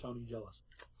boyfriend Tony jealous.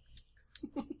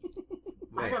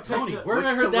 Wait, Tony, Which where have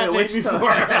I heard that name which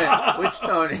before? Tony? Which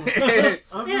Tony?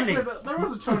 I was gonna Andy. say that there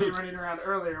was a Tony running around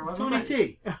earlier, wasn't Tony there?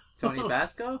 T. Tony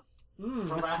Basco?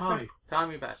 That's Tabasco? Tommy.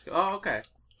 Tommy Basco. Oh, okay.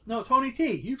 No, Tony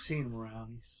T. You've seen him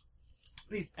around.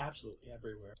 He's absolutely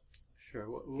everywhere. Sure.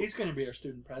 He's going to be our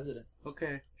student president.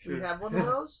 Okay. Do Sure. we have one of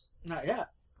those? Not yet.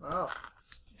 Oh.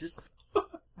 Just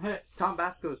Tom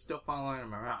Basco is still following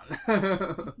him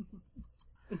around.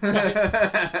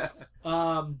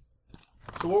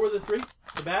 So what were the three?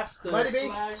 The bass, the Mighty slag,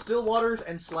 bass, still waters,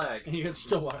 and slag. and you got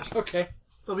Stillwaters. Okay.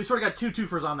 So we sort of got two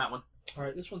twofers on that one. All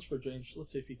right, this one's for James.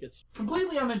 Let's see if he gets.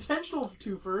 Completely unintentional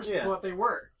two first, Yeah. but they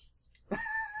were.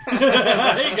 He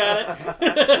got it.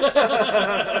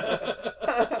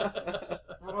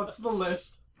 What's the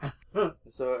list?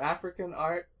 So African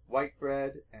art, white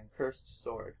bread, and cursed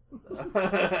sword.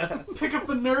 Pick up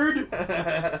the nerd.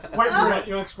 White bread.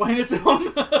 You want to explain it to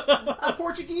him?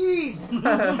 Portuguese! You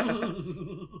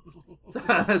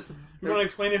want to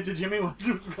explain it to Jimmy?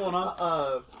 What's going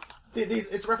on?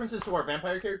 It's references to our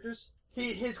vampire characters.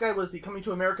 His guy was the Coming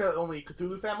to America only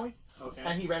Cthulhu family, Okay.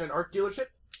 and he ran an art dealership,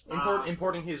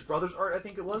 importing his brother's art, I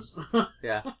think it was.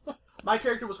 Yeah. My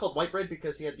character was called Whitebread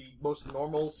because he had the most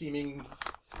normal-seeming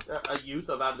youth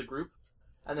out of the group.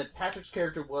 And then Patrick's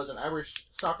character was an Irish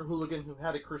soccer hooligan who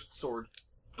had a cursed sword.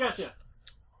 Gotcha.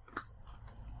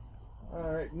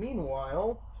 Alright,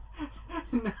 meanwhile...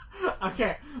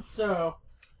 Okay, so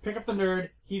pick up the nerd.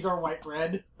 He's our white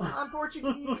bread. I'm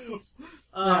Portuguese!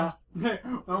 I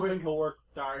don't think he'll work.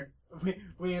 Darn.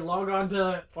 We log on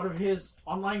to one of his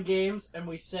online games and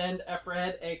we send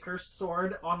Efred a cursed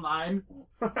sword online.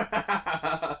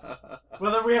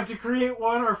 Whether we have to create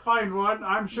one or find one,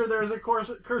 I'm sure there's a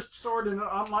cursed sword in an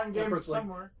online game Efred's like,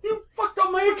 somewhere. You fucked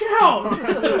up my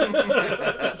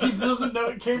account! He doesn't know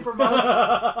it came from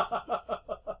us.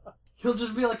 He'll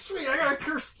just be like, sweet, I got a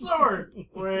cursed sword!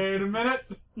 Wait a minute.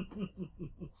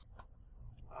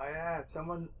 Oh yeah,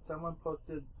 someone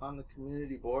posted on the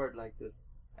community board like this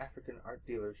African art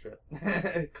dealership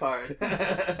card.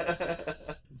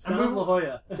 It's down in La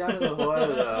Jolla. It's down in La Jolla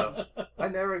though. I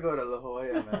never go to La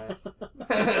Jolla, man.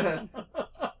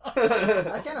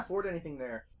 I can't afford anything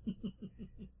there.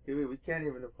 We can't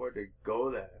even afford to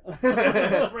go there.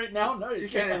 Right now? No, You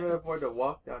can't even afford to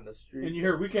walk down the street. And you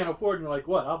hear, we can't afford it, and you're like,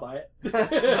 what? I'll buy it.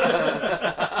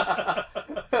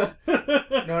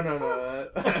 No.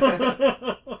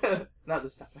 Not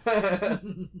this time.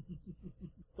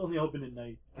 It's only open at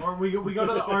night. Or we go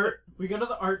to the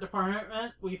art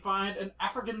department, we find an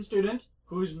African student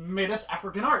who's made us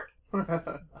African art.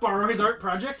 Borrow his art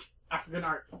project, African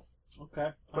art.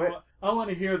 Okay. Wait. I want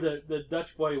to hear the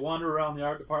Dutch boy wander around the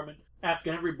art department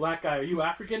asking every black guy, are you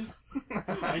African?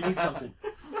 I need something.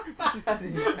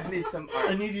 I need some art.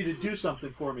 I need you to do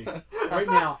something for me. Right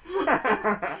now.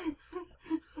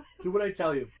 Do what I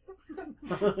tell you.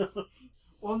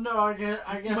 Well, no, I guess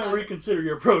You might reconsider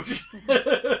your approach.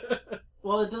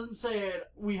 well, it doesn't say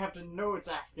we have to know it's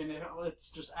African. It's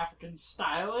just African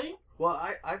styling. Well,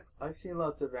 I've seen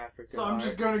lots of African So I'm art.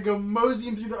 just going to go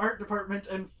moseying through the art department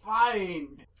and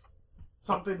find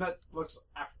something that looks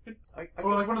African.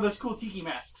 Or like one of those cool tiki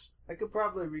masks. I could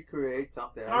probably recreate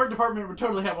something. An art department would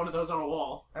totally have one of those on a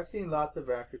wall. I've seen lots of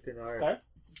African art. Okay.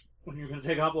 When you're going to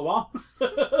take off the wall?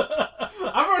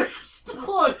 I've already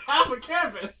stolen half a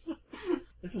campus.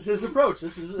 This is his approach.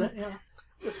 This is,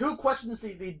 Who questions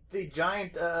the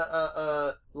giant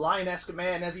lion-esque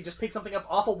man as he just picks something up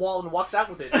off a wall and walks out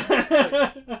with it?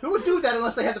 Who would do that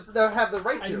unless they have the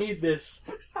right to? I need this.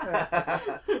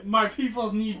 My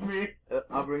people need me.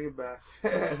 I'll bring it back.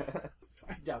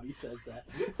 I doubt he says that.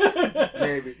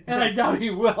 Maybe. And I doubt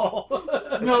he will.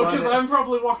 No, because I'm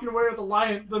probably walking away with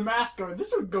the mask going,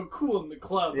 this would go cool in the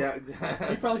club. Yeah, He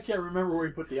exactly. probably can't remember where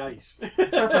he put the ice.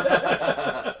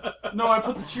 No, I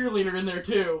put the cheerleader in there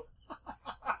too.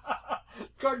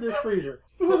 Guard this freezer.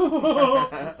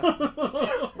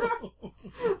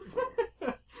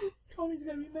 Tony's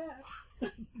gonna be mad.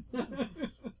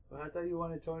 Well, I thought you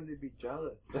wanted Tony to be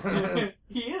jealous.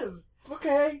 He is.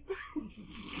 Okay.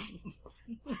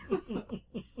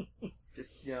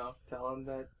 Just, tell him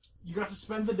that. You got to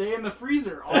spend the day in the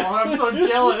freezer. Oh, I'm so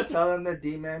jealous. Tell him that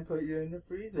D-Man put you in the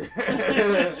freezer.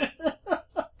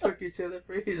 Took you to the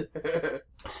freezer.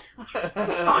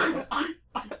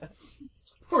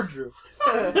 Poor Drew.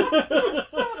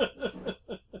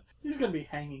 He's gonna be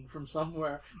hanging from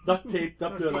somewhere, duct taped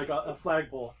up to like a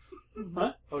flagpole.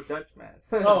 Huh? Oh, Dutchman.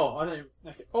 Oh, I think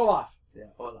okay. Olaf. Yeah,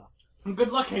 Olaf.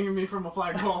 Good luck hanging me from a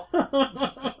flagpole.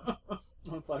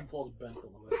 My flagpole's bent a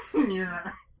little bit.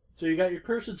 So you got your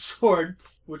cursed sword,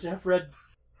 which Efred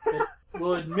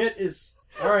will admit is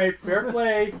alright, fair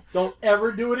play. Don't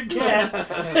ever do it again. I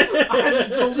had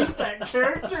to delete that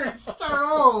character and start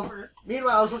all over.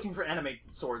 Meanwhile, I was looking for anime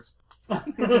swords.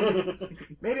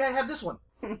 Maybe I have this one.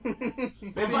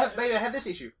 Maybe I have this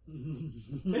issue.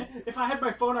 If I had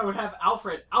my phone, I would have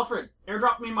Alfred. Alfred,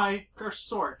 airdrop me my cursed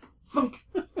sword. Thunk.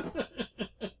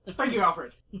 Thank you,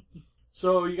 Alfred.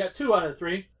 So you got 2 out of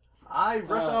 3. I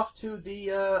rush off to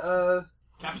the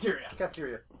Cafeteria.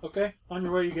 cafeteria. Okay, on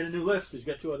your way you get a new list because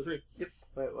you got 2 out of 3.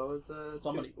 Wait, what was the...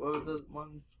 Somebody. What was the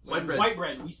one? White bread. White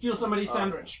bread. We steal somebody's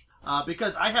sandwich.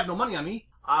 Because I have no money on me,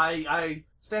 I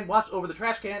stand watch over the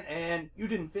trash can, and you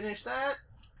didn't finish that.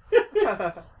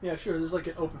 Yeah, sure. There's like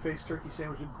an open-faced turkey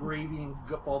sandwich with gravy and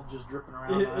gutball just dripping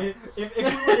around. on it. If we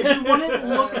want it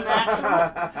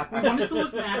to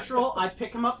look natural, I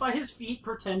pick him up by his feet,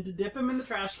 pretend to dip him in the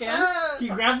trash can. He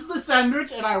grabs the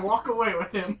sandwich, and I walk away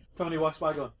with him. Tony walks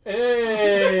by going,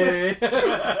 "Hey!"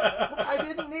 I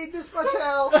didn't need this much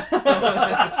help.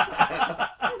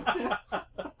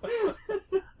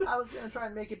 I was gonna try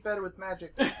and make it better with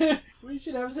magic. We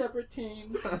should have separate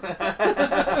teams.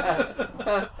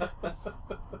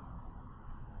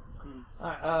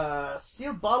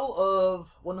 Sealed bottle of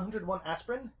 101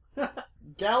 aspirin,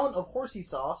 gallon of horsey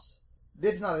sauce.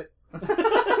 Dibs not it.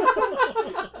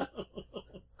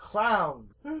 Clown.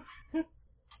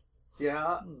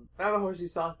 Yeah, that horsey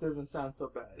sauce doesn't sound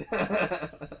so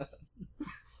bad.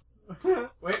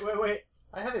 Wait.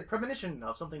 I have a premonition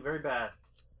of something very bad.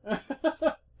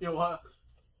 You know what?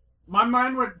 My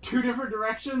mind went two different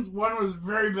directions. One was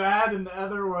very bad, and the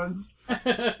other was...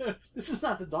 This is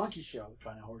not the donkey show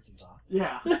kind of horsey sauce.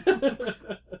 Yeah.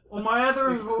 Well, my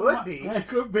other... Could be. It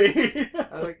could be.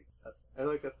 I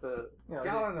look at the Yeah,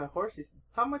 gallon of horsey.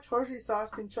 How much horsey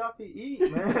sauce can Choppy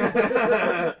eat,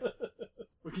 man?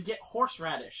 We could get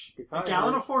horseradish. He A probably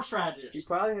gallon has- of horseradish. He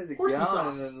probably has a Horsey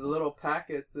gallon sauce. in little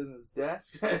packets in his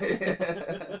desk.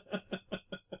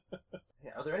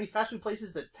 Yeah, are there any fast food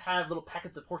places that have little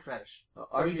packets of horseradish?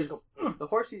 Or you Arby's, just the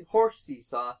horsey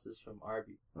sauce is from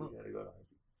Arby's. You gotta go to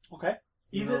Arby's. Okay.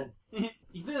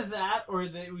 Either that, or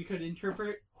that we could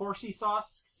interpret horsey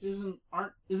sauce, because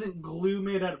isn't glue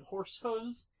made out of horse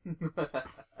hose?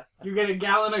 You get a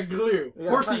gallon of glue. You gotta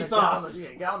Horsey find sauce.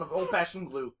 a gallon of old-fashioned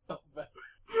glue.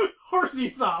 Horsey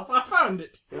sauce. I found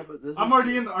it. Yeah, but this I'm is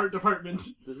already in the art department.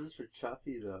 This is for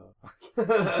Chuffy though.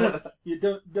 You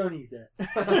don't eat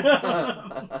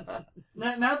that.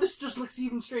 Now this just looks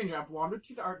even stranger. I've wandered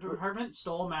through the art department,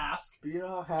 stole a mask, But you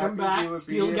know how come happy he back, would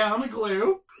steal be. a gallon of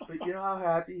glue. But you know how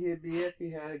happy he'd be if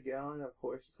he had a gallon of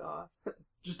horse sauce.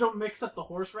 Just don't mix up the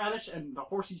horseradish and the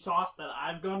horsey sauce that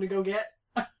I've gone to go get.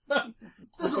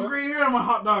 This will grate on my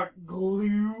hot dog.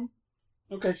 Glue.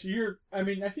 Okay, so I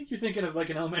think you're thinking of like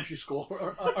an elementary school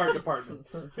art department.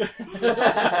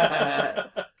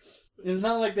 It's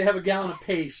not like they have a gallon of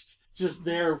paste just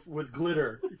there with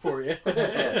glitter for you.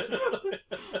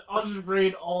 I'll just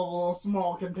raid all the little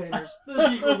small containers.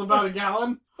 This equals about a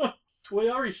gallon. Well,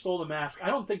 you already stole the mask. I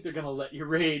don't think they're going to let you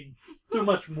raid too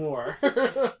much more.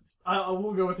 I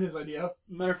will go with his idea.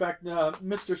 Matter of fact,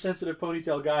 Mr. Sensitive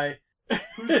Ponytail Guy,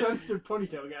 Who's sensitive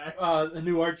ponytail guy? a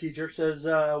new art teacher, says,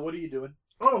 what are you doing?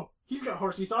 Oh, he's got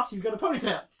horsey sauce. He's got a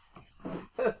ponytail.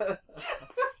 I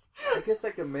guess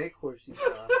I can make horsey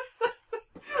sauce.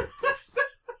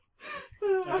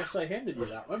 I guess I handed you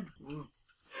that one.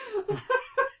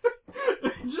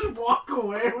 Just walk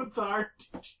away with the art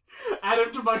teacher. Add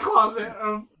him to my closet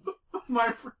of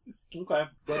my friends. Okay,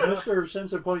 but Mr.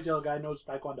 Sensitive Ponytail Guy knows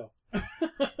Taekwondo.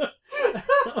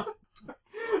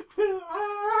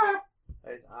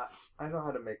 Guys, I know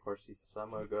how to make horsey sauce, so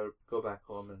I'm gonna go back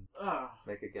home and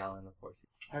make a gallon of horsey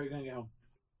How are you going to get home?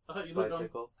 I thought you lived on...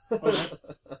 bicycle. Okay.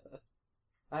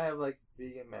 I have like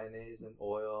vegan mayonnaise and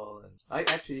oil, and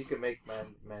you can make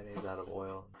mayonnaise out of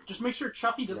oil. Just make sure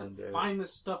Chuffy doesn't Blender. find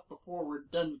this stuff before we're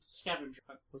done with the scavenger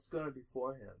hunt. What's gonna be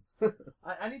for him?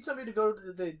 I need somebody to go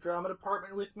to the drama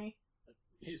department with me.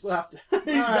 He's left. He's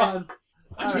right. gone.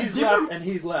 Right. He's left, and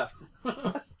he's left.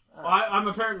 Well, I'm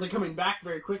apparently coming back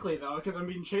very quickly, though, because I'm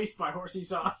being chased by horsey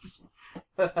sauce.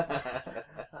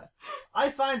 I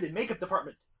find the makeup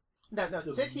department. Now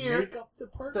The sit here. makeup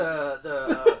department?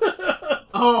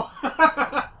 Oh!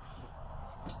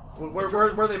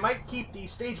 where they might keep the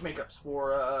stage makeups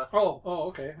for. Oh,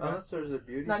 okay. Unless there's a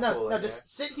beauty Now school in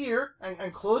just sit here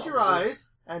and close your eyes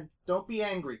and don't be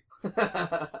angry.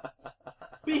 there.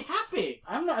 Be happy!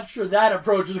 I'm not sure that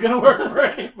approach is going to work for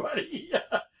anybody.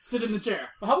 Sit in the chair.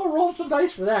 How about rolling some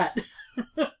dice for that?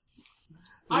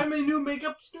 I'm a new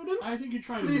makeup student. I think you're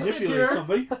trying to Please sit manipulate here.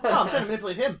 somebody. No, I'm trying to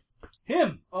manipulate him.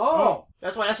 Him. Oh.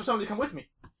 That's why I asked for somebody to come with me.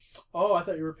 Oh, I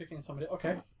thought you were picking somebody.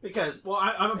 Okay. Because Well,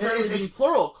 I'm apparently it's being...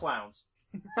 plural clowns.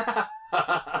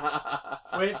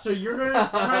 Wait, so you're going to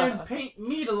try and paint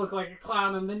me to look like a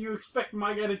clown, and then you expect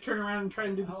my guy to turn around and try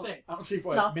and do the same. I don't see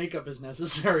why No. makeup is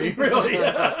necessary, really.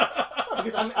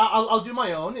 Because I'll do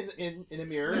my own in a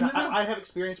mirror. No, And no, no. I have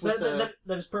experience with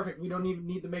That is perfect. We don't even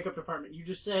need the makeup department. You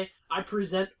just say, I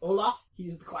present Olaf,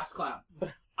 he's the class clown.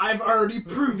 I've already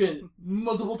proven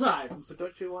multiple times. But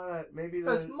don't you wanna maybe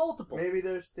That's there's multiple. maybe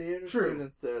there's theater True.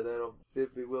 students there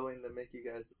they'd be willing to make you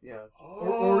guys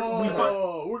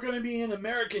Oh, we're going to be in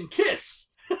American Kiss.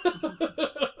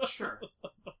 Sure.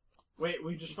 Wait,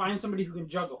 we just find somebody who can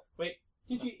juggle. Wait,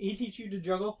 did he teach you to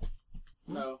juggle?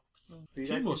 No. You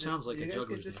guys Timo can sounds like a you guys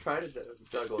juggler can just to try to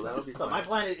juggle. That'll be So fun. my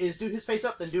plan is do his face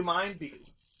up, then do mine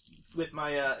with my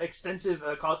extensive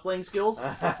cosplaying skills,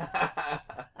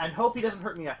 and hope he doesn't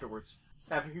hurt me afterwards.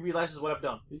 After he realizes what I've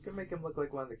done. You can make him look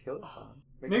like one of the killer clowns.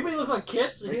 Maybe look like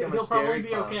Kiss. Make him a He'll probably scary be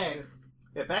clown. okay.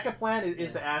 Yeah, backup plan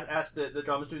is to ask the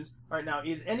drama students. All right, now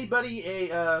is anybody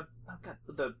a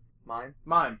the Mine.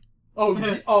 mime?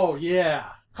 Oh, yeah.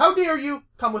 How dare you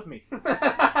come with me?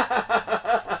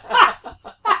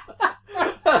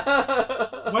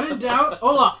 doubt,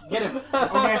 Olaf, get him.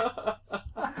 Okay.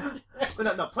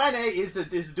 But no, plan A is to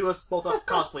do us both up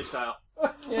cosplay style.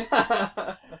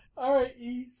 All right,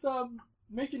 he's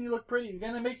making you look pretty. He's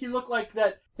gonna make you look like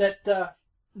that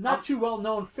not too well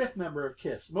known fifth member of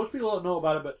Kiss. Most people don't know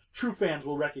about it, but true fans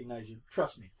will recognize you.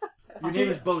 Trust me. Your name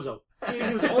is Bozo. He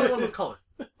was the only one with color.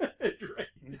 Right.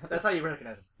 That's how you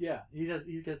recognize him. Yeah,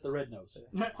 he's got the red nose.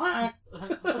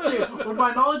 Let's see. Would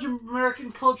my knowledge of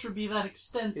American culture be that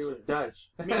extensive? He was Dutch.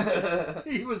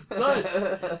 He was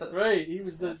Dutch. Right, he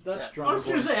was the Dutch Yeah. drummer. I was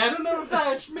going to say, I don't know if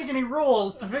I should make any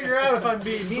rolls to figure out if I'm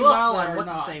being Meanwhile, bluffed I'm or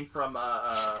what's not. his name from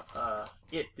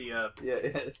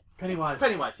Yeah. Pennywise.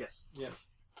 Pennywise, yes, Yes.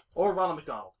 or Ronald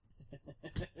McDonald.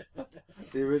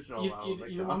 The original You- Ronald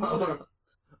you- McDonald.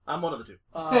 I'm one of the two.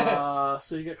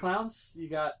 So you got clowns. You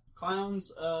got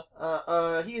Clowns,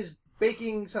 He is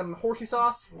baking some horsey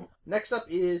sauce. Next up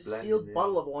is Blended sealed in.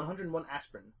 bottle of 101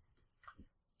 aspirin.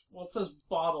 well, it says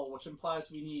bottle, which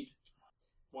implies we need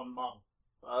one bottle.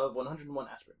 Of 101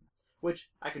 aspirin.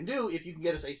 Which I can do if you can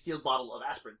get us a sealed bottle of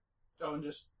aspirin. Oh, and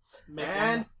just make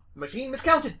And machine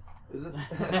miscounted.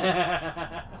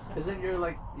 Isn't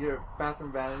your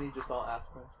bathroom vanity just all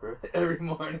aspirins for every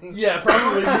morning? yeah,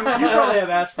 probably. You probably have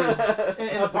aspirin.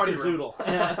 In the party room.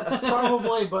 Yeah.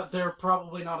 Probably, but they're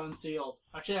probably not unsealed.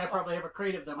 Actually, I probably have a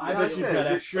crate of them. I That's bet you've it. got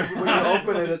extra. When you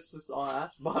open it, it's just all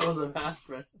bottles of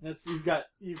aspirin. You've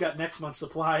got next month's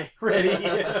supply ready.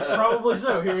 Probably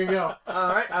so. Here you go. All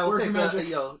right, I will Working take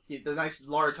magic. the nice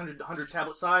large 100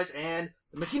 tablet size, and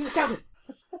the machine is counted.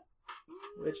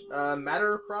 Which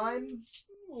matter prime?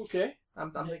 Okay.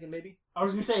 I'm thinking maybe I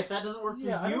was gonna say if that doesn't work for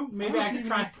you, maybe I could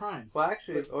try. Prime. Well,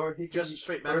 actually, or he can just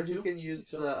straight matter or he too. can use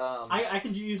the I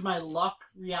could use my luck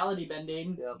reality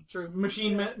bending. Yep. True.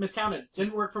 Machine miscounted.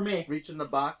 Didn't work for me. reach in the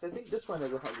box. I think this one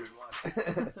is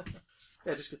 101.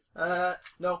 Yeah, just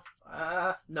no,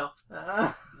 no.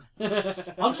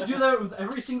 I'll just do that with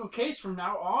every single case from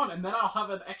now on, and then I'll have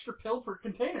an extra pill per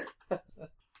container.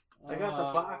 I got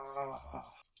the box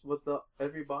with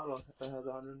every bottle that has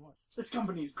 101. This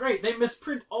company's great. They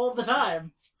misprint all the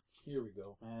time. Here we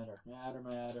go.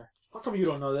 Matter. How come you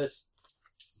don't know this?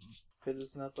 Because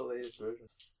it's not the latest version.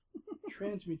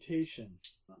 Transmutation.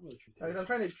 Not really Because I'm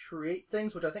trying to create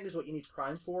things, which I think is what you need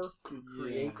prime for to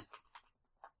create.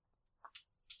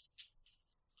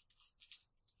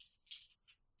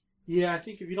 Yeah, I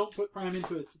think if you don't put prime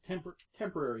into it, it's a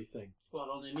temporary thing. Well, it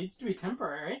only needs to be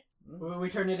temporary. We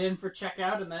turn it in for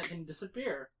checkout, and then it can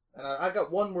disappear. And I've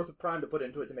got one worth of prime to put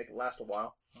into it to make it last a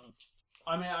while.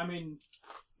 I mean,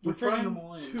 With we're turning Prime them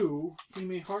all in. 2, you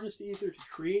may harness the ether to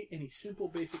create any simple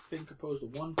basic thing composed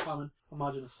of one common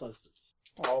homogeneous substance.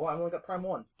 Oh, I've only got prime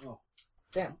 1. Oh.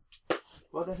 Damn.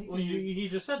 Well, then Well, he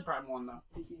just said Prime 1, though.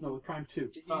 No, with Prime 2.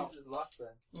 He can use his luck then.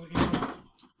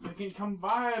 We can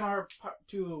combine our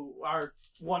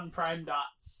one Prime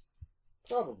dots.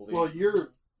 Probably. Well, your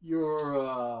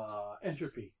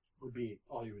entropy would be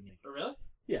all you would need. Oh, really?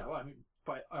 Yeah, well, I mean,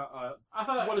 I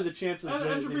thought what are the chances that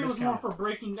entropy they was more miscount? for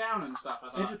breaking down and stuff. I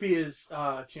thought. Entropy is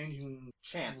changing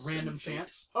chance. random and fate.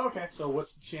 chance. Okay. So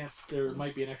what's the chance there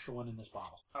might be an extra one in this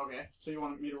bottle? Okay. So you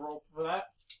want me to roll for that?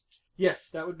 Yes,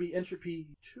 that would be entropy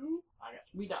 2, I got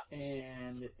 3 dots.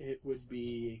 and it would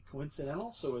be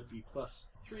coincidental, so it'd be +3.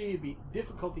 It'd be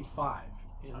difficulty 5,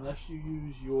 unless you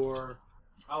use your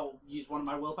I'll use one of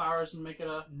my willpowers and make it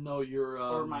a. your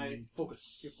Or my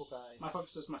focus. Your focus. My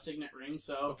focus is my signet ring,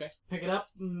 so Okay. pick it up.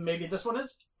 Maybe this one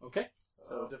is. Okay.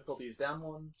 So difficulty is down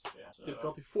 1. Yeah. So,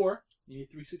 Difficulty 4. You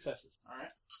need 3 successes. All right.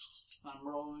 I'm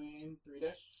rolling 3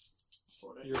 dice.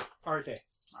 4 dice. Your arte.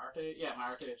 My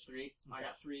arte is 3. I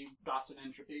got 3 dots in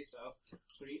entropy, so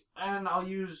 3. And I'll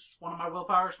use one of my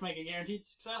willpowers to make a guaranteed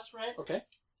success, right? Okay.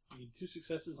 You need 2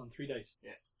 successes on 3 dice.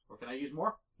 Or can I use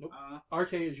more? Nope. I don't know.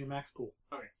 Arte is your max pool.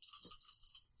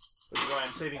 Which is why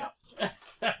I'm saving up.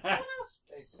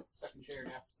 Space. Second chair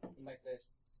now. Come back this.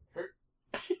 Hurt.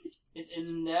 It's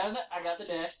in there. I got the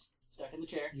dice. Stuck in the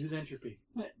chair. Use entropy.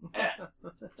 Got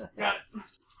it.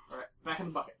 Alright, back in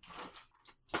the bucket.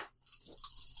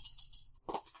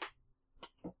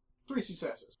 3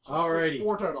 successes. So Alrighty.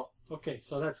 4 total. Okay,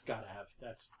 so that's gotta have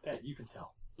that you can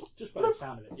tell just by the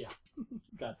sound of it. Yeah,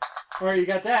 got it. All right, you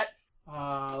got that.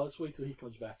 Let's wait till he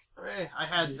comes back. Hooray. I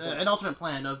had an alternate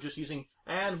plan of just using,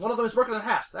 and one of them is broken in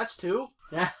half. That's 2.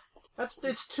 Yeah,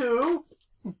 It's 2.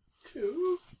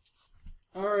 2.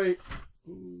 All right,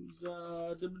 who's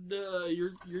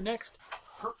you're next.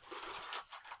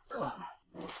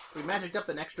 We magicked up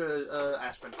an extra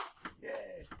aspirin.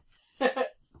 Yay.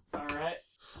 Alright.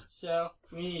 So,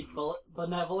 we need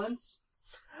benevolence.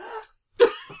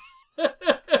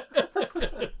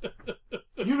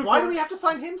 Why do we have to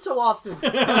find him so often?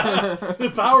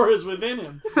 The power is within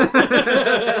him.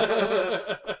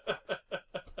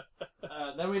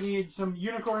 Then we need some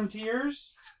unicorn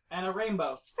tears and a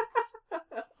rainbow.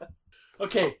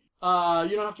 Okay, you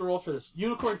don't have to roll for this.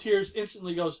 Unicorn Tears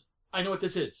instantly goes, I know what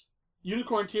this is.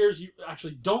 Unicorn Tears, you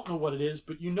actually don't know what it is,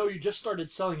 but you know you just started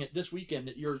selling it this weekend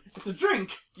at your... It's a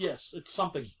drink! Yes, it's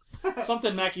something.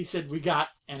 Something Mackie said we got,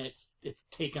 and it's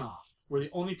taken off. We're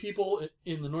the only people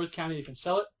in the North County that can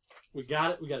sell it. We got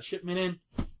it. We got a shipment in.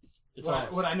 It's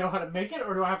ours. Would I know how to make it,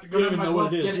 or do I have to go You to don't my even know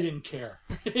club what it is. get You it? didn't care.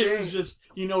 It was just,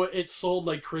 it sold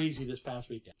like crazy this past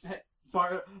weekend.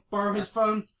 Borrow his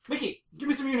phone. Mickey, give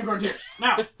me some unicorn tears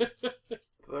now.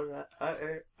 But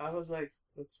I was like,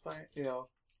 let's find,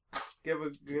 give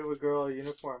a girl a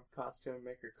uniform costume and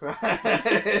make her cry.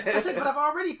 I said, but I've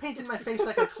already painted my face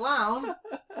like a clown.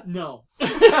 No.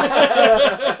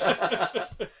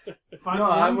 No,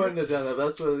 I wouldn't have done that.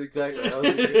 That's what exactly I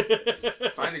was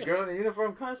thinking. Find a girl in a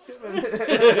uniform costume and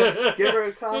give her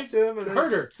a costume and then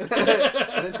Hurt her. and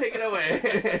then take it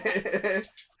away.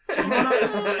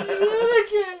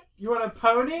 You want a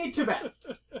pony? Too bad.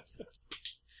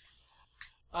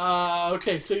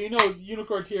 Okay, so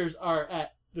Unicorn Tears are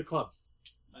at the club.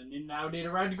 I now need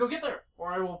a ride to go get there,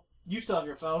 or I will. You still have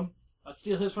your phone. I'd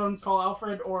steal his phone, call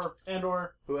Alfred, or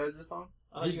Who has his phone?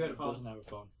 I thought you had a phone. Doesn't have a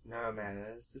phone. No, man.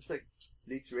 It's like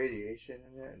leaks radiation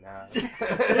in there. Nah.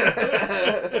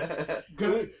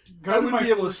 Go I to wouldn't my be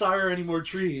able to sire any more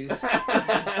trees.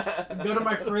 go to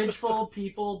my fridge full of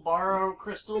people, borrow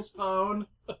Crystal's phone.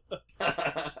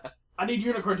 I need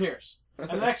unicorn tears. And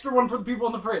an extra one for the people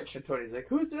in the fridge. And Tony's like,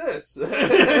 who's this? What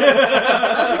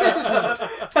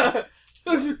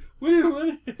are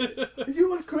you? Are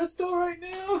you with Crystal right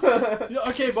now?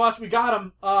 Okay, boss, we got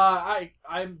him. I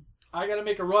gotta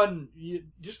make a run. You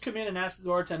just come in and ask the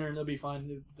bartender, and they'll be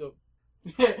fine. Give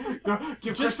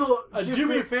Just Crystal. do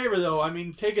me a favor, though. I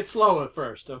mean, take it slow at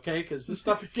first, okay? Because this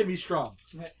stuff can be strong.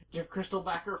 Give Crystal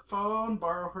back her phone.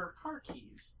 Borrow her car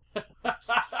keys.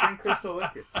 Bring Crystal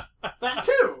with you. That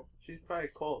too. She's probably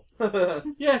cold.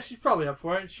 Yeah, she's probably up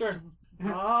for it. Sure.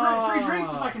 Free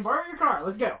drinks if I can borrow your car.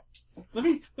 Let's go. Let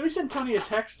me send Tony a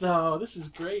text though. This is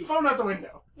great. Phone out the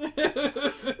window. We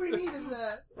needed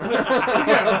that.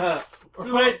 Yeah. Or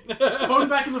Right. phone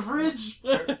back in the fridge.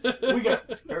 We go.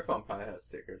 Her phone probably has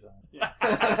stickers on it. Yeah.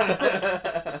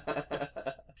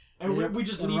 And we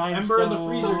just And leave Ember in the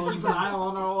rhinestones. freezer to keep an eye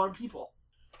on all our people.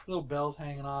 Little bells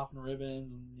hanging off and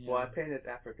ribbons. And, Well, I painted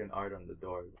African art on the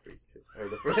door of the freezer too. Or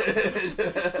the fridge.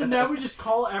 So now we just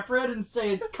call Efred and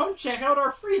say, come check out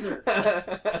our freezer.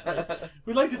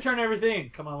 We'd like to turn everything.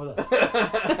 Come on with us.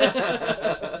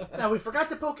 Now, we forgot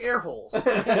to poke air holes. We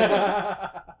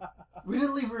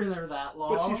didn't leave her in there that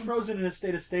long. But she's frozen in a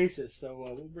state of stasis, so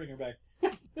we'll bring her back.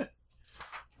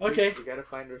 Okay. We gotta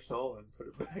find her soul and put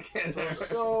it back in there.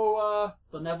 So,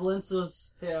 Benevolence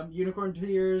is him. Unicorn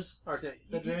tears. Okay.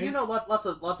 The drink? You know lots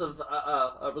of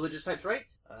religious types, right?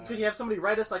 Could you have somebody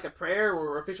write us like a prayer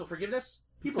or official forgiveness?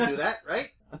 People do that, right?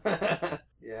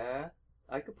 Yeah,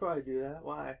 I could probably do that.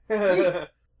 Why?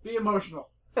 Be emotional.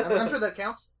 I'm sure that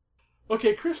counts.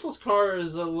 okay, Crystal's car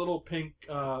is a little pink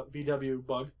VW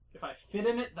bug. If I fit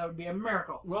in it, that would be a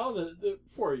miracle. Well, the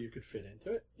four of you could fit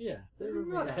into it. Yeah. They're There's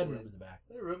a lot of headroom in the back.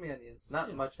 They're roomy on the inside. Not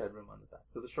Yeah. much headroom on the back.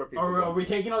 So the short people. Are we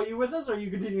taking all you with us, or are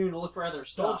you continuing to look for other Don't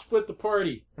stuff? split the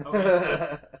party.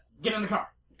 Okay. Get in the car.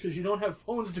 Because you don't have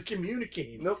phones to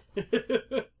communicate. Nope.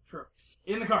 True.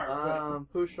 In the car.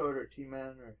 Who's shorter,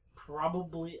 T-Man or?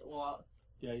 Probably. Well,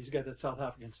 Yeah, he's got that South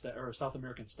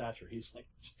American stature. He's like.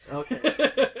 Okay.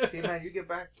 T-Man, you get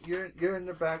back. You're in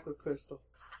the back with Crystal.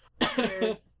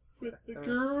 With the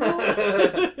girl.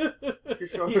 You're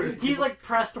shorter. he's like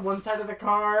pressed to one side of the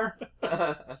car.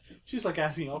 She's like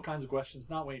asking all kinds of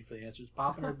questions, not waiting for the answers,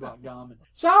 popping her gum. And,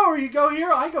 so, you go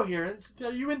here, I go here. And,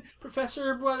 are you in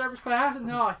Professor whatever's class? And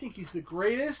no, I think he's the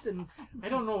greatest, and I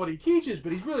don't know what he teaches,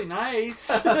 but he's really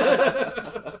nice.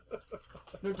 Note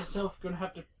to self, gonna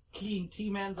have to clean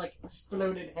T-Man's like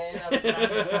exploded head out of the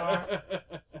back of the car.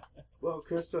 Well,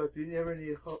 Crystal, if you ever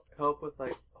need help with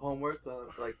like homework,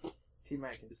 like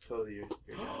T-Man can just totally your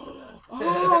dad for that.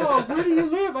 Oh, where do you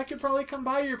live? I could probably come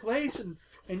by your place, and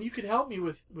you could help me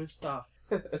with stuff.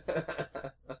 Have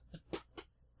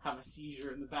a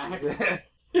seizure in the back.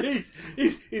 He's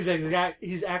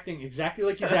acting exactly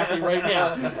like he's acting right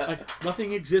now. Like,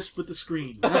 nothing exists but the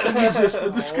screen. Nothing exists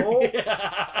but the screen.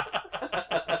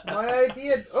 My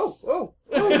idea. Oh.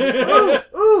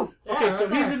 Okay, so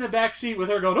he's in the back seat with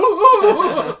her going, ooh,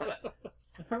 ooh, ooh.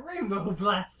 A rainbow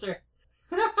blaster.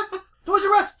 Toys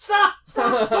R Us, stop!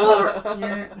 Pull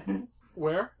over!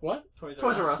 Where? What? Toys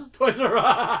Toys R Us. Toys R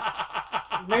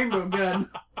Us. Rainbow gun.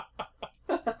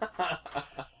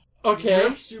 Okay.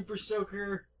 Nerf Super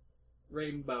Soaker.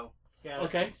 Rainbow. Got it.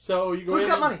 Okay, so you go Who's in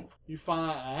got and money? You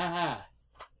find...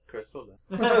 Crystal.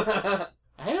 I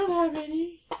don't have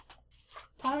any.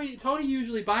 Tony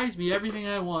usually buys me everything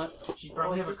I want. She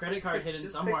probably have a credit card hidden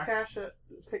just somewhere.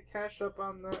 Pick cash up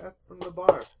on from the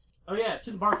bar. Oh yeah,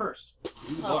 to the bar first.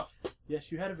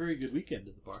 Yes, you had a very good weekend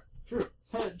at the bar. True.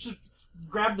 Just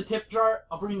grab the tip jar.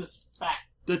 I'll bring this back.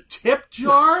 The tip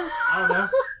jar? I don't know.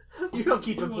 You don't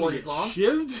keep employees long.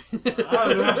 Shivved?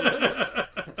 I don't know.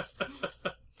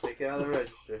 Take it out of the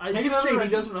register. I Take did it out of say the he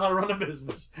doesn't know how to run a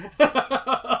business.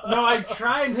 No, I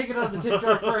try and take it out of the tip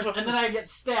jar first, and then I get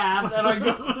stabbed, and I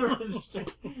go to the register.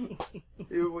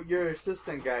 Your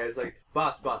assistant guy is like,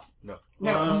 boss. No.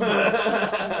 No.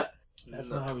 That's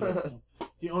not how we do it.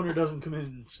 The owner doesn't come in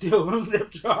and steal the tip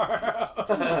jar.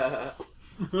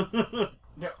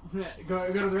 No.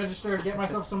 Go to the register, get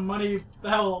myself some money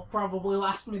that'll probably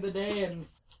last me the day, and...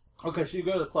 Okay, so you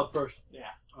go to the club first. Yeah.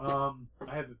 I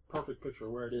have a perfect picture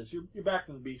of where it is. You're back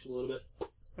on the beach a little bit.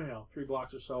 3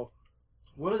 blocks or so.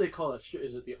 What do they call that?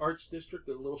 Is it the Arts District,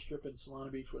 the little strip in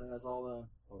Solana Beach where it has all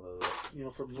the,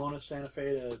 from Lona Santa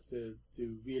Fe to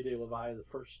Villa de la Valle, the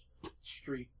first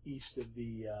street east of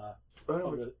the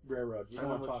railroad. You know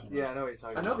what I'm talking about? Yeah, I know what you're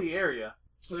talking I about. know the area.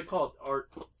 So they call it Art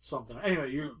something.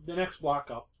 Anyway, you're the next block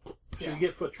up. So Yeah. you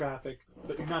get foot traffic,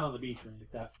 but you're not on the beach or anything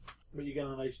like that. But you get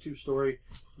a nice 2-story.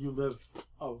 You live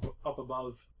up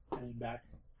above and back.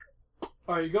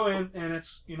 All right, you go in, and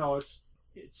it's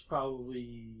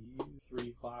probably 3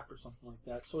 o'clock or something like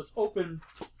that. So it's open,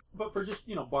 but for just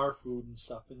bar food and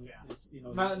stuff. And Yeah. it's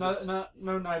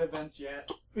No night events yet.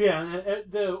 yeah,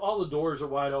 and all the doors are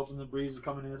wide open. The breeze is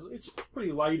coming in. It's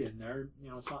pretty light in there.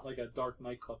 It's not like a dark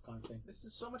nightclub kind of thing. This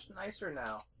is so much nicer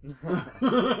now.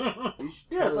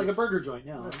 Yeah, it's like a burger joint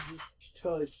now. You should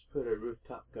totally just put a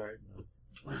rooftop garden up.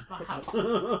 It's my house.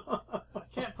 I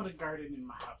can't put a garden in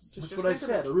my house. That's what I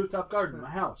said. A rooftop garden in my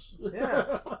house.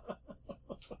 Yeah.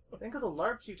 Think of the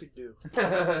LARPs you could do. You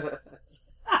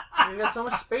got so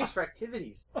much space for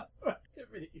activities.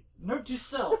 Note to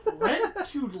self: rent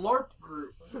to LARP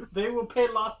group. They will pay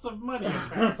lots of money.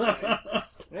 Apparently.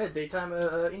 Yeah, daytime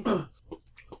income.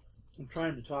 I'm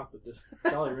trying to talk, but this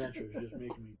Jolly Rancher is just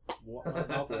making me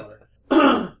mouth water.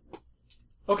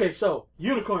 Okay, so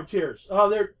unicorn tears.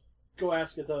 Go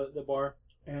ask at the bar,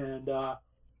 and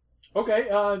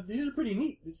these are pretty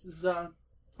neat. This is a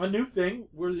new thing.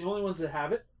 We're the only ones that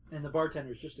have it, and the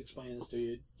bartender's just explaining this to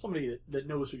you. Somebody that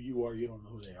knows who you are. You don't know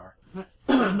who they are.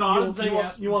 Nod and say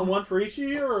yes. You want one for each of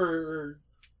you, or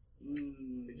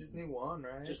You just need one,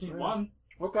 right? Just need one.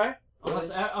 okay?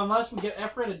 Unless we get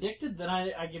Efren addicted, then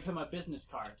I give him a business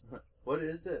card. What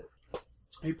is it?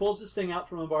 He pulls this thing out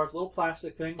from the bar. It's a little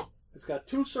plastic thing. It's got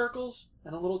 2 circles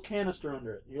and a little canister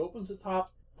under it. He opens the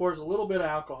top, pours a little bit of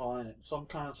alcohol in it, some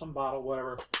bottle,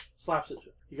 whatever, slaps it.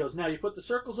 He goes, now you put the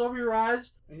circles over your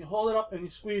eyes, and you hold it up and you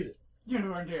squeeze it.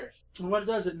 Unicorn tears. And what it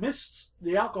does, it mists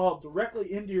the alcohol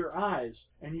directly into your eyes,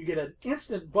 and you get an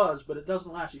instant buzz, but it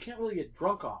doesn't last. You can't really get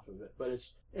drunk off of it, but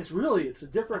it's a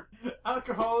different...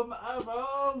 Alcohol in the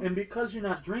eyeballs. And because you're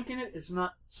not drinking it, it's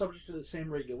not subject to the same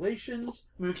regulations.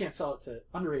 I mean, we can't sell it to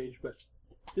underage, but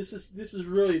this is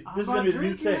going to be the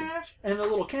new thing. And the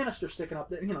little canister sticking up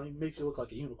there, it makes you look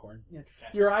like a unicorn. Yeah.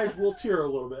 Your eyes will tear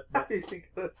a little bit. How do you think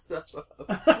of that stuff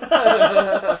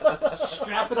up?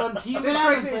 Strap it on T-Mat. This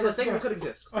strikes me as a thing that could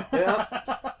exist. Yeah.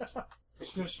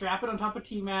 Just gonna strap it on top of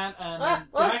T-Mat and then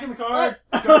What? get back in the car.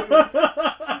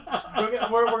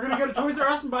 We're gonna go to Toys R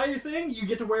Us and buy your thing. You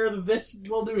get to wear this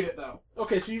while doing it though.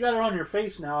 Okay, so you got it on your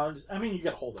face now. I mean, you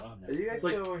got to hold it on there. Are you guys It's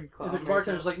like, still in clown? and the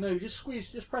bartender's like, no, you just squeeze,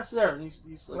 just press there, and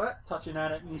he's like What? touching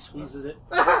at it, and he squeezes it,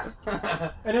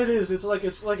 and it's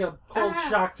like a cold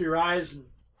shock to your eyes, and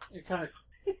it kind of.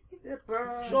 Yeah,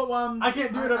 bro. So I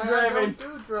can't do it. I'm I driving. don't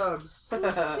do drugs.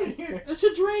 It's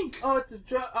a drink. Oh, it's a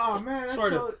drug. Oh man, I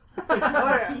Sort of. totally-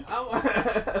 Oh,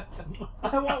 yeah.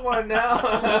 I want one now.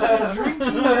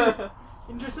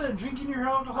 Instead of drinking your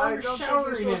alcohol, I you're don't think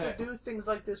showering you're in supposed it. to do things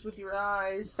like this with your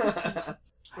eyes.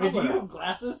 Wait, do you have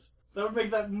glasses? That would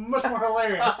make that much more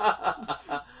hilarious.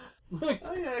 I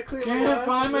gotta clean my Can't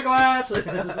find my glasses.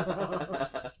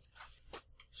 glasses.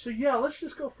 So yeah, let's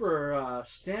just go for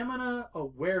stamina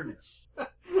awareness.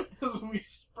 As we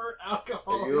spurt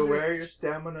alcohol. Are you aware your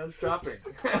stamina is dropping?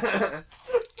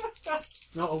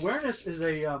 No, awareness is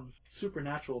a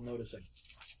supernatural noticing.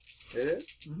 It is?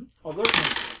 Mm-hmm.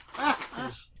 Alertness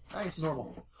is Nice.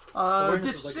 normal. Div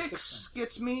Awareness is like a 6 sixth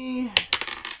gets me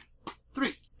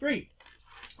 3. 3.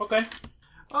 Okay.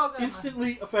 Oh, God.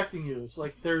 Instantly affecting you. It's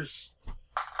like there's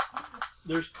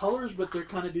there's colors, but they're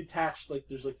kind of detached. Like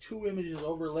there's like 2 images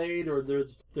overlaid, or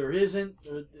there isn't.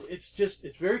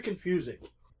 It's very confusing.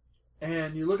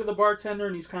 And you look at the bartender,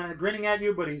 and he's kind of grinning at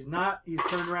you, but he's not. He's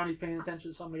turned around, he's paying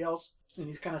attention to somebody else, and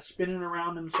he's kind of spinning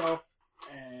around himself.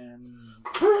 And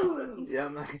Yeah,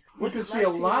 I'm like, we can see a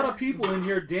lot of people in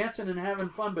here dancing and having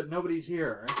fun, but nobody's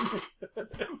here.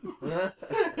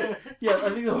 Yeah, I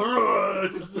think.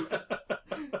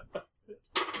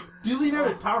 Duly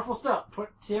noted. Powerful stuff. Put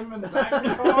Tim in the back of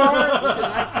the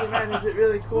car. It's a 19, is it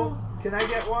really cool? Can I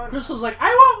get one? Crystal's like, I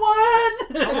want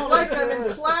one! It's like I'm in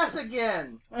Slash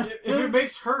again. If it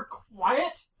makes her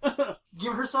quiet,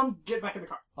 give her some. Get back in the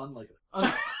car. Unlikely.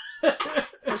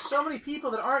 There's so many people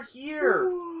that aren't here.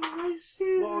 Ooh, I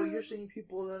see. Whoa, you're seeing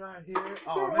people that aren't here?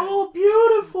 Oh, They're man. all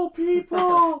beautiful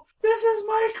people. This is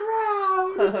my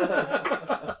crowd.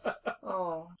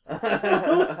 Oh.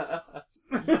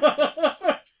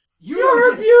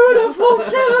 You're beautiful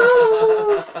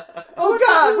too. Oh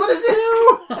God, what is this?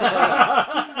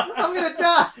 I'm gonna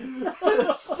die.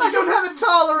 I don't have a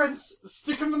tolerance.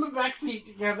 Stick them in the back seat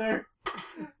together.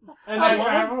 And How I do you-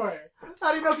 drive away.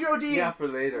 How do you know if you're OD? Yeah, for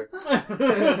later.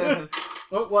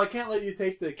 Oh, well, I can't let you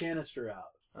take the canister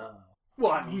out.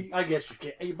 Well, I mean, I guess you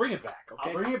can. You bring it back, okay?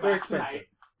 I'll bring it They're back expensive. tonight.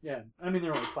 Yeah, I mean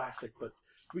they're only plastic, but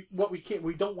we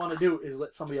don't want to do is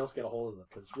let somebody else get a hold of them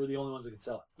because we're the only ones that can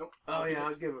sell it. Oh, yeah,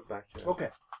 I'll give it back to you. Okay,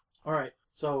 all right.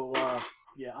 So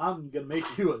yeah, I'm gonna make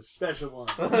you a special one.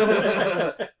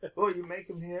 Oh, you make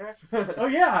him here? Oh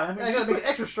yeah, I mean, I gotta make it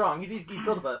extra strong. He's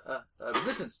built up a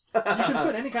resistance. you can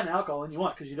put any kind of alcohol in you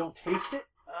want because you don't taste it.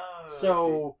 Oh, I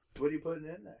So see. What are you putting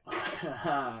in there?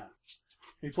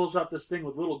 he pulls out this thing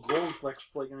with little gold flecks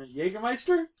flaking in it.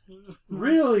 Jägermeister?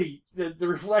 Really? The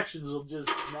reflections will just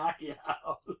knock you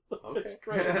out. Okay. It's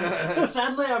crazy.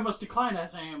 Sadly, I must decline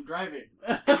as I am driving.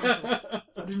 I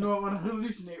do not want to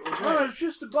hallucinate while Oh, driving. it's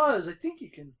just a buzz. I think you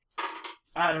can.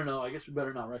 I don't know. I guess we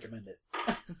better not recommend it.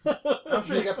 I'm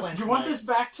sure you got plans. You want tonight. this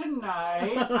back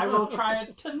tonight? I will try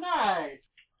it tonight.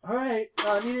 All right.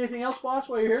 Need anything else, boss,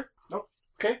 while you're here? Nope.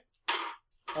 Okay.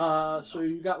 So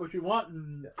you got what you want,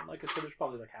 and like I said, there's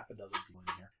probably like half a dozen people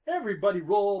in here. Everybody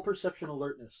roll perception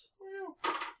alertness.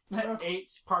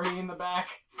 8's party in the back.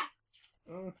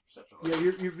 Perception. Yeah,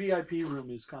 your VIP room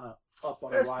is kind of up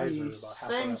on a That's riser the about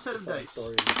same halfway up set the of second dice.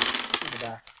 story in the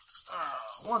back.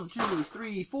 1, 2,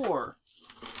 3, 4.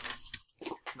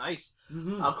 Nice.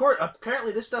 Mm-hmm.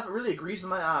 Apparently, this stuff really agrees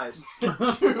with my eyes.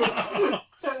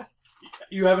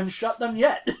 You haven't shut them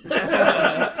yet.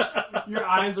 Your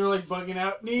eyes are like bugging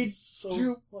out. Need So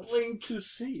to much blink. to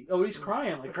see. Oh, he's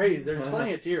crying like crazy. There's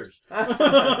plenty of tears.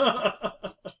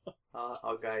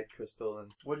 I'll guide Crystal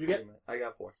and. What'd you get? I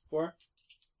got 4. 4?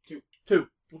 2. 2.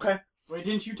 Okay. Wait,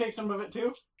 didn't you take some of it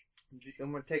too?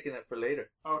 I'm taking it for later.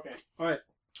 Okay. All right.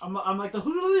 I'm like, the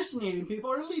hallucinating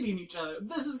people are leading each other.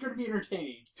 This is going to be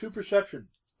entertaining. 2 perception.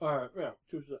 All right. Yeah.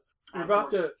 2.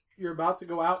 You're about to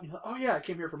go out, and you're like, oh yeah, I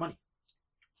came here for money.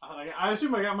 I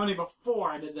assume I got money before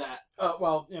I did that.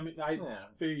 Well, I mean, I Yeah.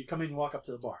 figure you come in and walk up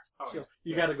to the bar. Oh, So yeah.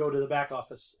 you got to go to the back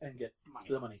office and get Money.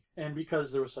 the money. And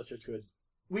because there was such a good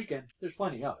weekend, there's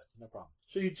plenty of it. No problem.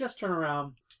 So you just turn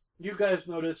around. You guys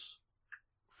notice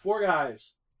 4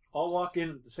 guys all walk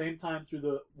in at the same time through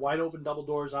the wide open double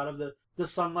doors out of the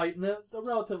sunlight and the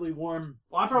relatively warm.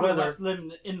 Well, I probably Weather. left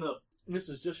them in the... This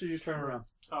is just as you turn around.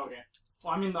 Oh, okay.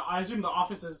 Well, I mean, I assume the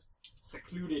office is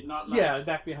secluded, not like... Yeah,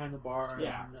 back behind the bar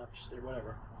Yeah. and upstairs,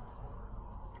 whatever.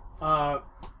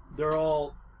 They're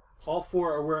all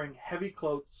 4 are wearing heavy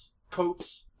coats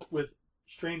with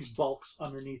strange bulks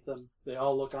underneath them. They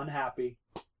all look unhappy.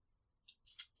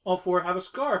 All 4 have a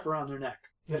scarf around their neck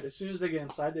that as soon as they get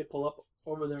inside, they pull up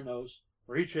over their nose,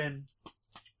 reach in,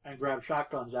 and grab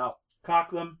shotguns out. Cock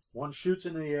them. One shoots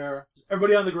into the air.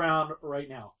 Everybody on the ground right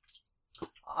now.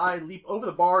 I leap over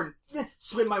the bar and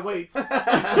swim my way. So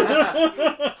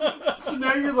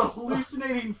now you're the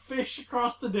hallucinating fish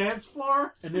across the dance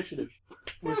floor? Initiative,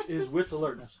 which is wits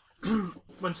alertness.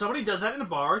 When somebody does that in a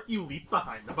bar, you leap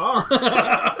behind the bar.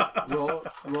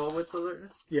 Roll with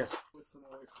alertness? Yes. What's an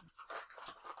alertness?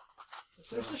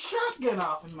 There's a shotgun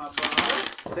off in my bar.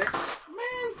 6?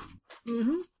 Man!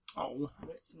 Mm-hmm. Oh.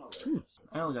 What's an alertness?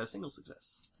 I only got a single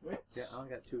success. Wits. Yeah, I only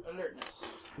got 2. Alertness.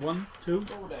 1, 2,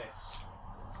 Roll dice.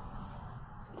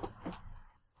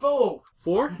 4!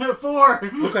 4. 4!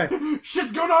 Okay.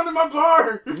 Shit's going on in my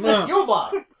bar! That's your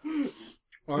bar.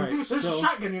 All right. There's a So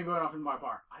shotgun going off in my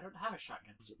bar. I don't have a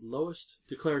shotgun. lowest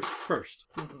declares first.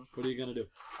 What are you gonna do?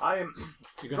 I am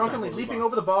You're gonna drunkenly try to leaping bar.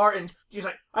 over the bar, and she's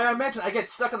like, I imagine I get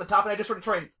stuck on the top, and I just sort of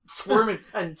try and squirm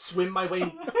and swim my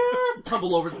way,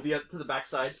 tumble over to the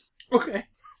backside. Okay.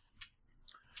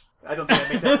 I don't think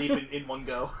I make that leap in one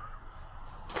go.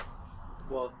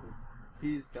 Well, since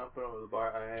he's jumping over the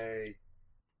bar, I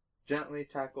gently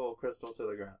tackle Crystal to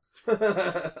the ground.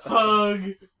 Hug.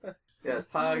 Yes,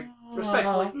 hug.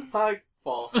 Respectfully. Hug.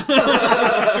 Fall.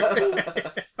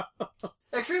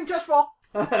 Extreme chest fall.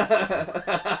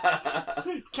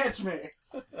 Catch me.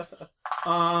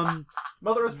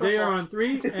 Mother Earth They first are fall. on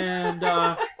 3, and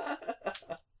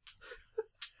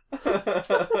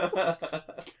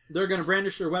they're going to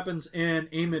brandish their weapons and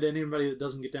aim at anybody that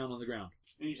doesn't get down on the ground.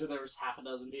 And you said there was half a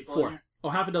dozen people in 4. here? Oh,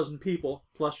 half a dozen people,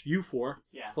 plus you 4,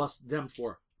 Yeah. plus them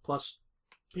 4, plus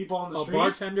People on the a street?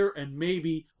 bartender and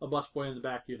maybe a busboy in the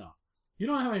back, You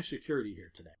don't have any security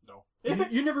here today. No.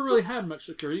 You never really had much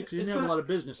security because you didn't have a lot of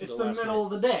business It's until the last middle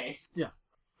night. of the day. You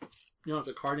don't have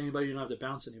to card anybody, you don't have to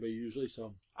bounce anybody usually,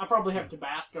 so... I probably have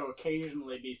Tabasco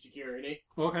occasionally be security.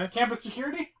 Okay. Campus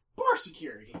security? Bar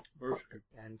security.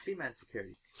 And T-Man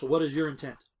security. So what is your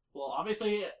intent? Well,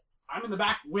 obviously, I'm in the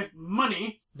back with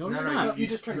money. No, No, you're no, not. you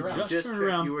just turned around. Just turned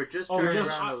around. You were just Oh, turning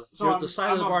just- around. so You're I'm- at the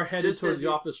side of the I'm bar up- headed just towards as the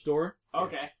you- office door.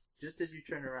 Okay. Just as you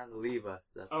turn around to leave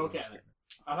us. That's Okay. when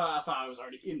I was I thought I was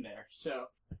already in there. So,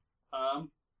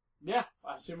 yeah,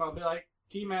 I assume I'll be like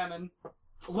T-Man and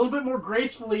a little bit more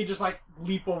gracefully just like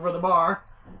leap over the bar.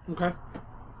 Okay.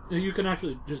 You can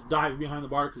actually just dive behind the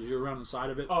bar because you're around the side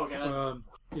of it. Oh, okay. That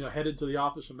Headed to the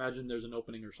office. Imagine there's an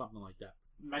opening or something like that.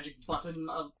 magic button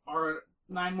of our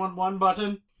 911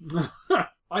 button.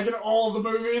 Like in all the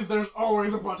movies, there's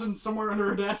always a button somewhere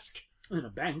under a desk. In a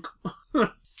bank.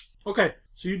 Okay,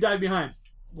 so you dive behind.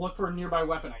 Look for a nearby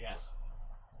weapon, I guess.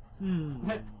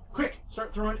 Quick,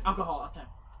 start throwing alcohol at them.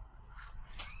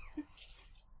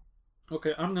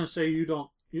 Okay, I'm gonna say you don't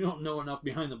know enough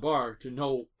behind the bar to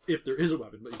know if there is a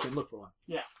weapon, but you can look for one.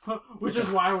 Yeah, which is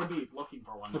why I would be looking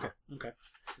for one. Okay.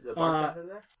 Is the bartender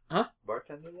there? Huh?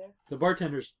 Bartender there? The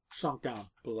bartender's sunk down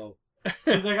below.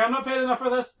 He's like, I'm not paid enough for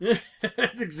this.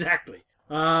 Exactly.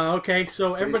 Okay,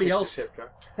 so everybody Please else. fix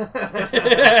the tip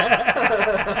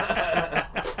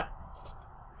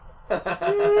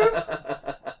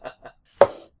jar.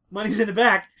 Money's in the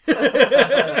back.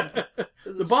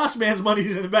 The boss man's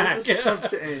money's in the back. This is chump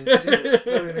change. You didn't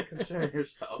really concern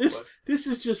yourself. This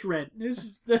is just rent. This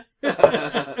is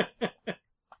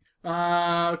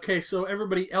okay, so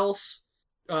everybody else,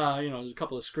 there's a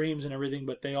couple of screams and everything,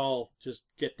 but they all just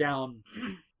get down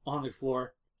on the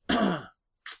floor.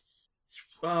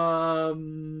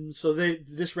 So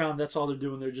this round, that's all they're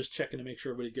doing. They're just checking to make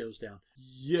sure everybody goes down.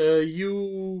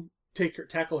 You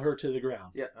tackle her to the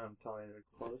ground. Yeah, I'm telling her to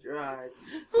close your eyes.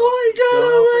 Oh my god!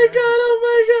 Oh my god! Oh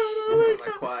my god! Oh my Like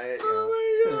god! quiet, Oh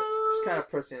my god! just kind of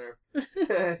pressing her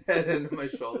head into my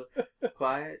shoulder.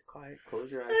 Quiet,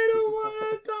 close your eyes. I don't Keep want to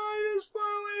die this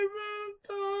far away from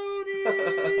Tony.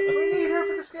 We need her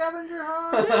for the scavenger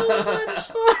hunt. No, I'm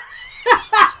sorry.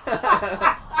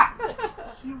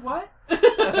 She what?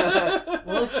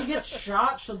 Well, if she gets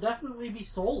shot, she'll definitely be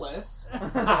soulless. I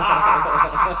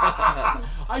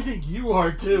think you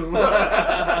are too.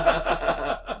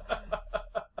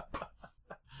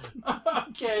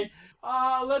 Okay,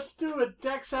 let's do a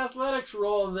Dex Athletics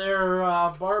roll there,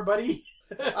 bar buddy.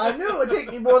 I knew it would take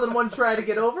me more than one try to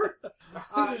get over.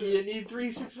 You need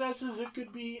 3 successes. It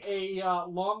could be a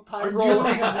long Are time you roll.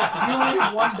 only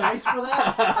have one dice for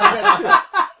that? I got two.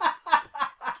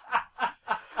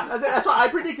 That's what I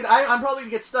predicted. I'm probably going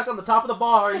to get stuck on the top of the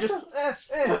bar and just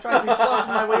trying to be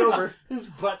flopping my way over. His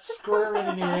butt squirming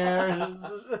in the air.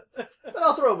 But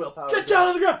I'll throw a willpower. Get down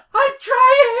on the ground. I'm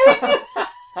trying.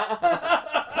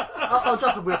 I'll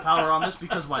drop a willpower on this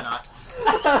because why not?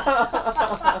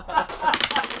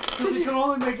 Because you can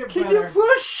only make it Can better. you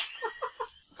push?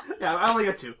 Yeah, I only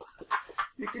got 2.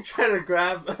 You can try to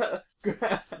grab.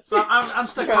 So I'm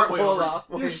stuck partway pull over. off.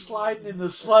 You're sliding in the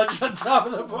sludge on top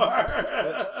of the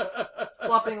bar.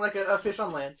 Flopping like a fish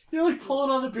on land. You're like pulling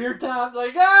on the beer tap,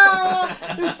 like, ah!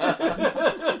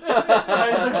 Why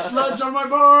is there sludge on my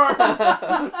bar?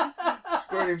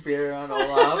 Squirting beer on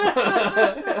Olaf.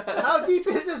 How deep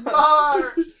is this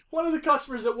bar? One of the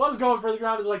customers that was going for the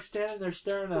ground is like standing there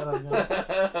staring at him.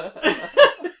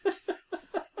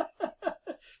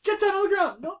 Get down on the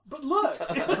ground. No, but look.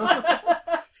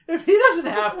 If he doesn't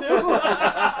have to.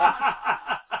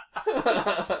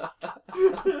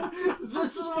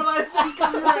 This is what I think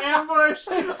of your ambush.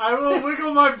 I will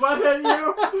wiggle my butt at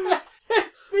you.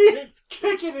 Feet are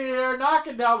kicking in the air,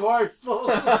 knocking down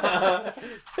barstools.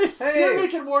 Hey. You're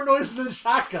making more noise than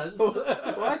shotguns.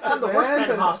 What? I'm the worst kind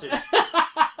of hostage.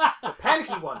 The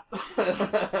panicky one.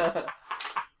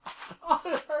 Oh,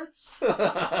 it hurts.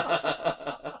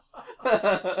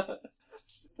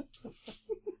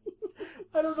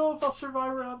 I don't know if I'll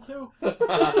survive round 2.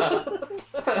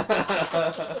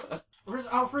 Where's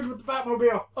Alfred with the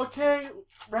Batmobile? Okay,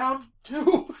 round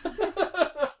 2.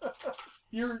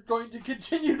 You're going to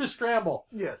continue to scramble.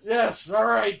 Yes. Yes, all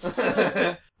right. He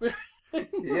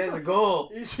has a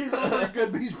goal. He's not very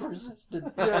good, but he's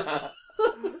persistent. Yes.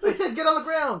 They said get on the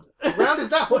ground. The ground is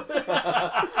that way. It's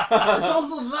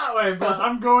also that way, but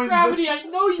I'm going Gravity, I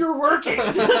know you're working.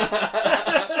 Just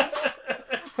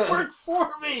work for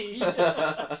me.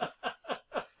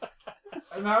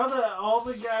 And now that all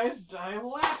the guys die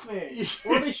laughing.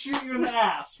 Or they shoot you in the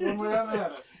ass, one way or the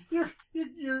other.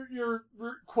 You're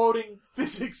quoting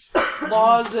physics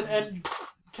laws and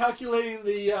calculating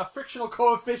the frictional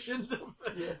coefficient of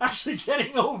actually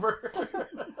getting over.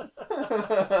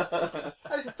 I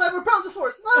just 5 more pounds of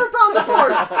force. 5 more pounds of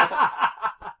force.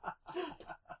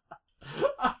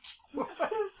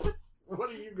 What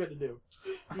are you gonna do?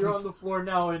 You're on the floor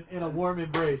now in a warm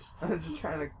embrace. I'm just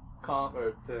trying to calm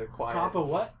or to quiet. Cop a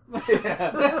what?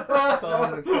 Yeah.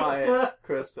 Calm and quiet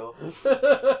Crystal.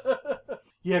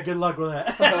 Yeah, good luck with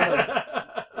that.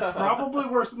 Probably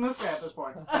worse than this guy at this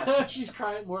point. She's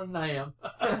crying more than I am.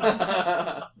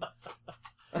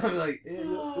 I'm like, yeah,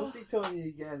 you'll see Tony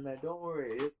again, man. Don't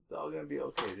worry, it's all gonna be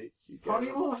okay.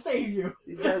 Tony will save you.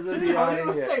 These guys will be Tony out will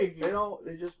of here. save you.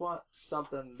 They just want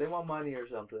something. They want money or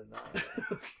something.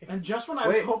 And just when I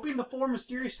was hoping the 4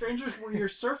 mysterious strangers were your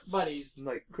surf buddies. I'm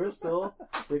like, Crystal,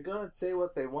 they're gonna say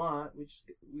what they want.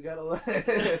 We gotta let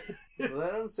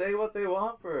them say what they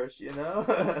want first. You know,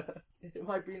 it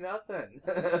might be nothing.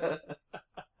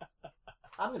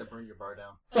 I'm gonna burn your bar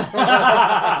down.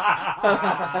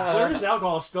 There is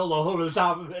alcohol spilled all over the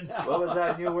top of it now. What was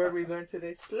that new word we learned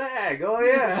today? Slag. Oh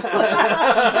yeah.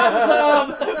 Got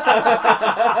some.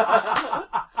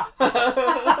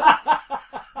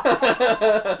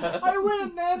 I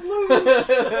win and lose.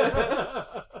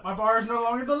 My bar is no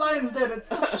longer the Lion's Den, it's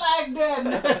the Slag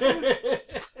Den.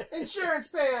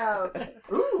 Insurance payout.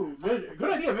 Ooh,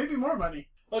 good idea. Maybe more money.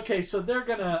 Okay, so they're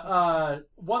gonna,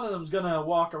 one of them's gonna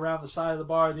walk around the side of the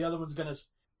bar, the other one's gonna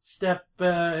step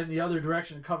in the other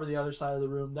direction and cover the other side of the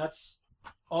room. That's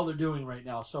all they're doing right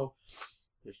now. So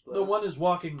the one is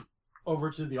walking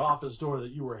over to the office door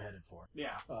that you were headed for.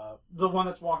 Yeah. The one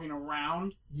that's walking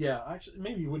around. Yeah, actually,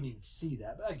 maybe you wouldn't even see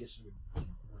that, but I guess you would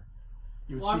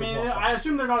Well, I see mean, it walk I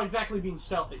assume they're not exactly being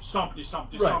stealthy. Stompty,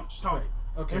 stompty, Right, stompty, stompty.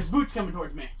 right. Okay, There's boots coming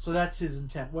towards me. so that's his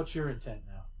intent. What's your intent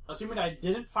now? Assuming I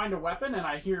didn't find a weapon and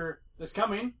I hear this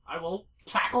coming, I will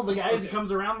tackle the guy as he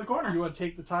comes around the corner. You want to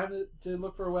take the time to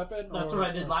look for a weapon? That's what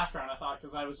I did last round, I thought,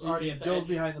 because I was already You at the dove edge.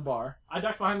 behind the bar. I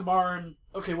ducked behind the bar and...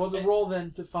 Okay, well, the roll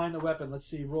then to find a weapon. Let's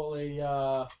see. Roll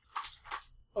a.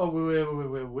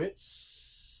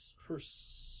 Wits.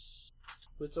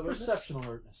 Perception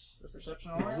alertness.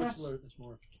 Perception Wits awareness? alertness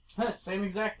more. Same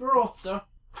exact rule, so...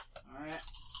 Alright.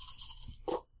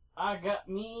 I got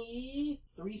me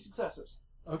 3 successes.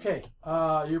 Okay,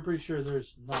 you're pretty sure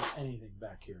there's not anything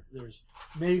back here. There's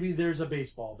a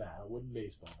baseball bat, a wooden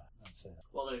baseball bat. Let's say that.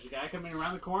 Well, there's a guy coming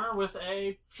around the corner with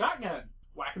a shotgun.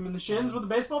 Whack him in the shins with a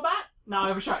baseball bat. Now I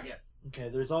have a shotgun. Okay,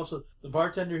 there's also the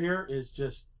bartender here is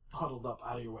just huddled up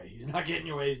out of your way. He's not getting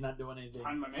your way. He's not doing anything.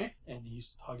 Fine by me. And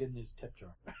he's hugging his tip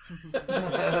jar.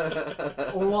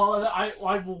 Well,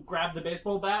 I will grab the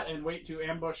baseball bat and wait to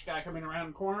ambush guy coming around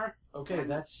the corner. Okay,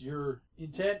 that's your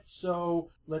intent. So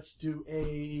let's do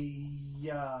a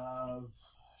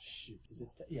shoot. Is it?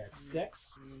 Yeah, it's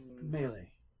Dex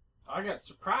melee. I got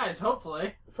surprise.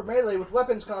 Hopefully, For melee with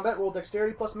weapons combat, roll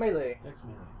dexterity plus melee, Dex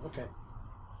melee. Okay.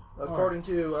 according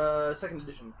to 2nd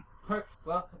edition.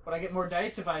 well, would I get more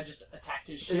dice if I just attacked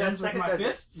his Is that shins with second? my That's it.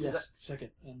 fists? Is Yes. that- Second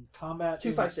and combat.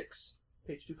 256.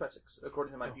 Page 256,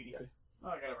 according to my PDF. Okay. Oh,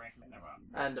 I got a rank. Never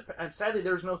mind. And sadly,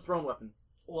 there's no thrown weapon.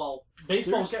 Well,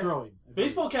 baseball There's throwing.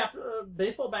 baseball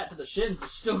bat to the shins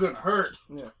is still gonna hurt.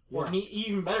 Yeah. Or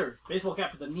even better, baseball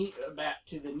cap to the bat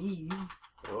to the knees.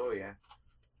 Oh yeah.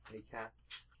 Kneecap.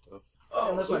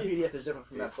 Oh, unless my PDF is different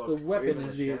from that The book. weapon Even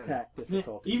is the the shins. attack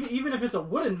difficulty. Even if it's a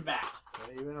wooden bat,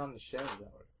 Yeah, even on the shins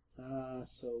that works.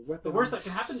 So weapon. the worst that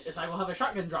can happen is I will have a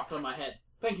shotgun dropped on my head.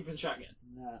 Thank you for the shotgun.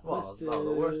 Not Well, listed. no,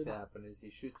 the worst that happen is he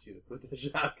shoots you with the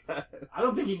shotgun. I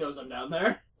don't think he knows I'm down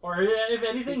there. Or if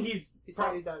anything, he's He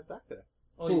saw you dive back there.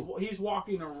 well, he's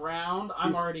walking around.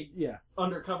 I'm already Yeah.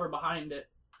 undercover behind it.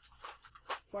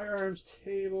 Firearms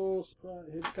tables.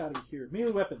 It's got to be here.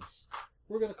 Melee weapons.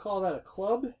 We're going to call that a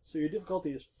club. So your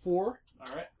difficulty is 4.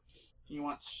 All right. You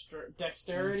want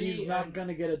dexterity? He's not and- going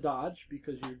to get a dodge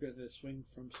because you're going to swing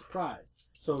from surprise.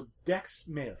 So Dex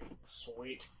melee.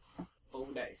 Sweet.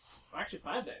 4 dice. Actually,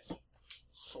 5 dice.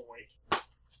 Sweet.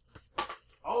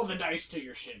 All the dice to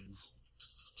your shins.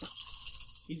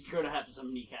 He's going to have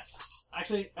some kneecaps.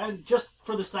 Actually, and just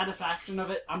for the satisfaction of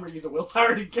it, I'm going to use a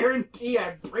willpower to guarantee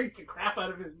I break the crap out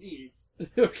of his knees.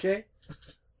 Okay.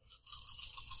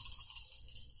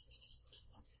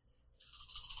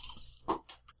 Well,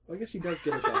 I guess he does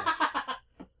get a dodge.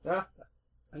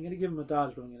 I'm going to give him a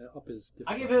dodge, but I'm going to up his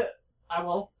difficulty. I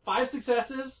will, 5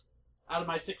 successes out of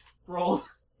my 6th roll.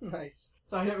 Nice.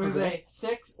 So it was a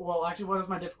 6. Well, actually, what is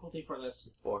my difficulty for this?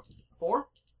 4. 4?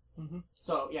 Mm-hmm.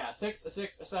 So, yeah, a 6,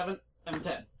 a 7, and a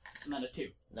 10. And then a 2.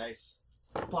 Nice.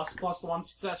 Plus the 1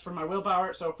 success from my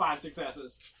willpower, so 5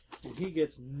 successes. And he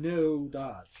gets no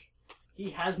dodge.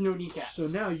 He has no kneecaps. So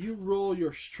now you roll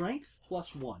your strength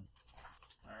plus 1.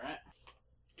 Alright.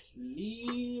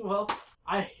 Well,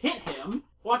 I hit him.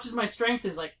 Watch as my strength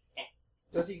is like,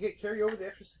 Does he get carry over the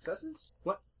extra successes?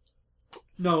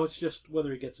 No, it's just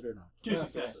whether he gets it or not. 2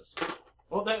 successes.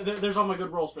 Well, there's all my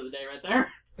good rolls for the day right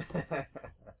there.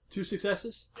 2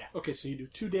 successes? Yeah. Okay, so you do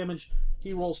 2 damage.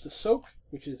 He rolls to soak,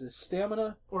 which is his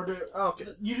stamina, Or do... Okay.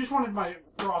 You just wanted my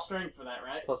raw strength for that,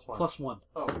 right? Plus 1. plus 1.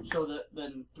 Oh, so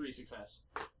then 3 success.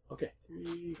 Okay.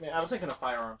 3. Yeah, I was thinking of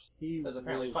firearms. He As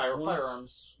apparently rolls 1.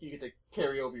 firearms, you get to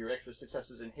carry over your extra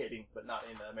successes in hitting, but not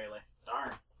in melee.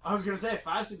 Darn. I was gonna say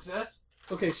 5 success.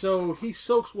 Okay, so he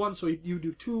soaks 1, so you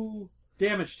do 2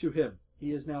 damage to him.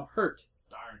 He is now hurt.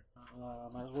 Darn.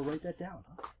 Might as well write that down,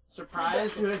 huh?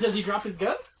 Surprise. Does he drop his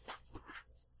gun?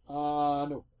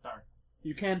 No. Darn.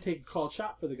 You can take a called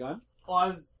shot for the gun. Well, I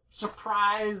was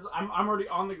surprised. I'm already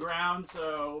on the ground,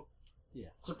 so... Yeah.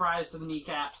 Surprise to the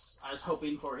kneecaps. I was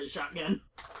hoping for his shotgun.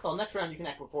 Well, next round you can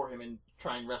act before him and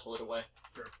try and wrestle it away.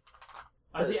 True.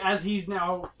 As he's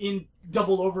now in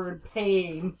doubled over in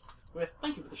pain with...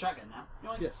 Thank you for the shotgun now.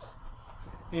 Yoink. Yes.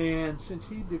 And since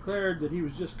he declared that he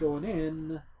was just going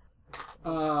in,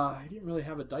 he didn't really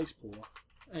have a dice pool.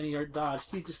 And he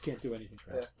dodged. He just can't do anything.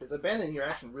 Yeah, because abandoning your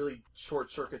action really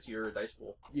short circuits your dice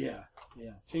pool. Yeah.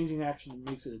 Changing action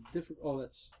makes it a different. Oh,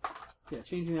 that's. Yeah,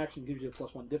 changing action gives you a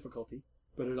 +1 difficulty,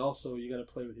 but it also you got to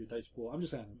play with your dice pool. I'm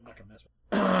just not gonna mess with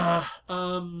it.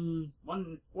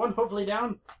 One hopefully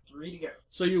down, 3 to go.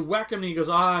 So you whack him and he goes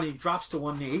and he drops to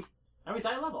 1 knee. Now he's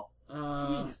high level.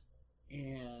 And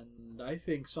I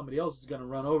think somebody else is gonna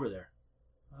run over there.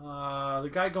 The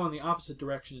guy going the opposite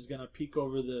direction is gonna peek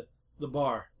over the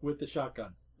bar with the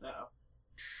shotgun. Uh-oh.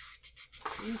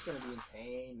 He's going to be in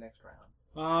pain next round.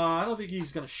 I don't think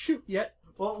he's gonna shoot yet.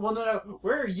 Well, no.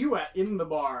 Where are you at in the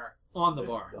bar? On the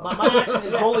bar. My action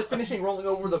is rolling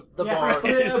over the bar.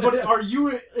 Yeah, but are you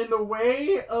in the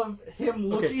way of him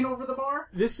looking over the bar?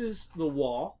 This is the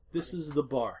wall. This is the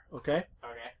bar. Okay.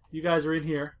 Okay. You guys are in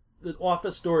here. The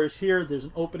office door is here. There's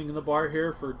an opening in the bar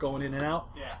here for going in and out.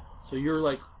 Yeah. So you're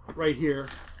like right here.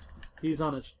 He's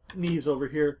on his knees over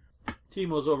here.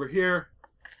 Timo's over here.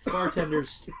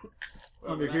 Bartender's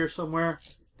under here somewhere.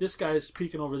 This guy's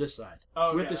peeking over this side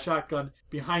with the shotgun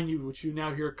behind you, which you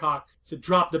now hear cock. So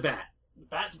drop the bat. The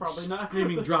bat's probably not.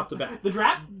 Screaming, drop the bat. The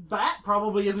bat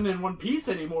probably isn't in one piece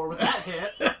anymore with that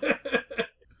hit.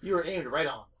 You were aimed right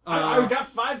on. I got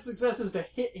 5 successes to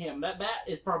hit him. That bat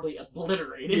is probably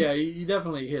obliterated. Yeah, you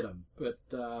definitely hit him, but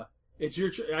it's your.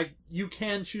 You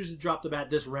can choose to drop the bat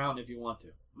this round if you want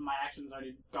to. My action's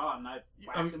already gone.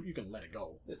 I mean, you can let it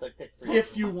go It's like take 3.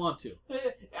 if you want to.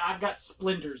 I've got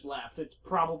splinters left. It's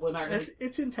probably not going to...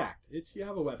 It's intact. You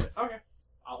have a weapon. Okay.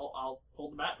 I'll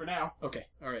hold the bat for now. Okay,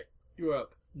 all right. You're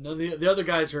up. No, the other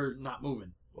guys are not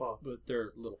moving, Well, but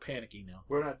they're a little panicky now.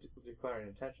 we're not declaring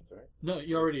intentions, right? No,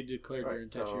 you already declared your Right,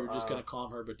 intention. so, you were just going to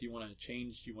calm her, but do you want to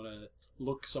change? Do you want to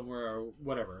look somewhere or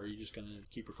whatever? Or are you just going to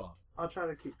keep her calm? I'll try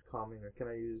to keep calming her.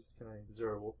 Is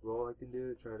there a roll I can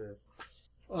do to try to...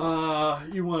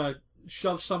 You want to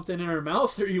shove something in her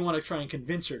mouth, or you want to try and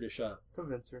convince her to shove?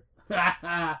 convince her?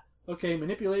 Okay,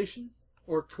 manipulation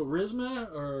or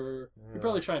charisma, or Yeah. you're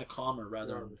probably trying to calm her rather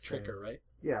They're than the trick same. her, right?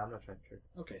 Yeah, I'm not trying to trick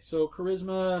Okay, so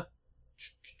charisma.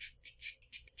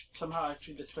 Somehow I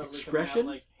see this totally Expression? coming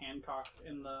out like Hancock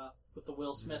with the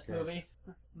Will Smith movie.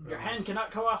 Your hand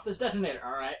cannot come off this detonator.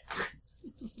 All right.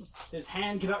 His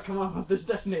hand cannot come off of this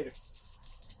detonator.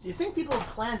 You think people have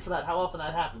planned for that? How often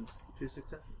that happens? 2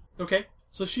 successes. Okay,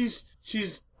 so she's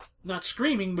not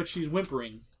screaming, but she's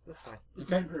whimpering. That's fine.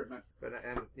 It's an improvement. But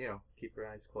keep her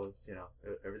eyes closed.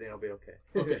 Everything will be okay.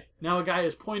 Okay, now a guy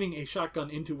is pointing a shotgun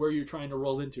into where you're trying to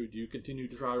roll into. Do you continue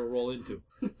to try to roll into?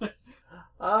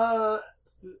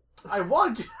 I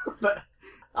want to, but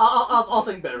I'll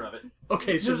think better of it.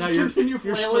 Okay, so Just now you're continue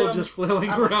still flailing him. just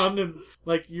flailing around and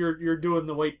like you're doing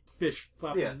the white fish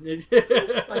flopping. Like,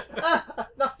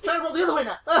 no, try to roll the other way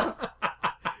now.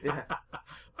 Yeah.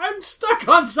 I'm stuck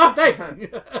on something.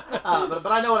 But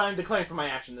I know what I'm declaring for my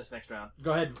action this next round.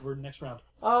 Go ahead. We're next round.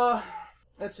 I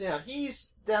Let's see now.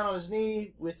 He's down on his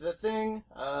knee with the thing.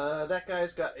 That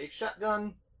guy's got a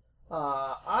shotgun.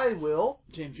 I will.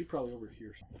 James, you're probably over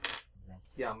here.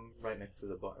 Yeah, I'm right next to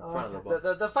the bar, in front of the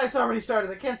bar. The fight's already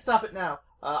started. I can't stop it now.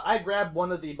 I grab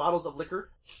one of the bottles of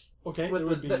liquor Okay. with there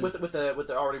would be, with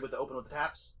the open with the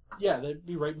taps. yeah, they'd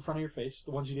be right in front of your face. The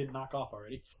ones you didn't knock off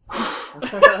already.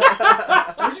 Where'd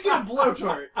you get a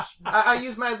blowtorch? I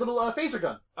use my little phaser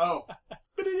gun. Oh.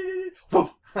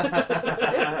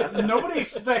 Nobody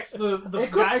expects the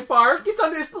It could guy. spark. It's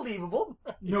unbelievable.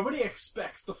 Nobody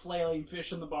expects the flailing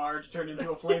fish in the bar to turn into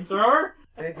a flamethrower.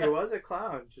 And if he was a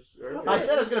clown, just earlier. I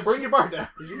said I was going to burn your bar down.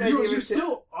 Did you guys You even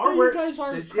still Oh, are you wearing. guys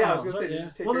are yeah, I was clowns, gonna say, aren't did you?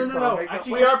 you take Well, your no. clown makeup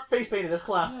Actually, We are face painted as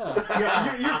clown.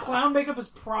 Yeah. Your clown makeup has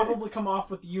probably come off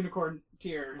with the unicorn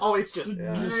tears. Oh, it's just.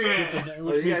 Yeah. Which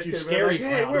Well, you makes guys you could've been scary. like,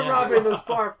 hey, clown, we're yeah. robbing this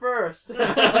bar first. That's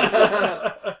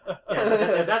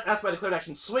my declared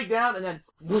action. Swig down and then.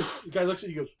 The guy looks at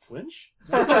you and goes, flinch?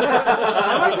 That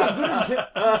might be a good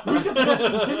Who's got the best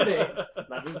intimidate?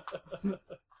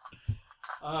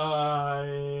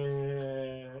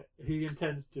 He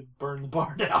intends to burn the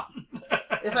bar down.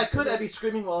 If I could, I'd be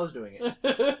screaming while I was doing it.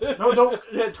 No, don't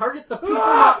target the people.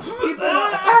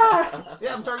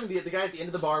 Yeah, I'm targeting the guy at the end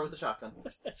of the bar with the shotgun.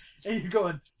 And you're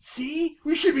going, see?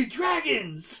 We should be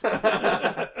dragons! Not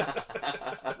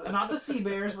the sea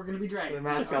bears. We're going to be The dragons.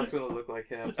 mascot's gonna look like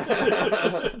him.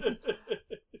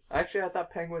 Actually, I thought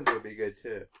penguins would be good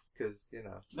too, because you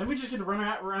know Then we just get to run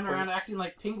around acting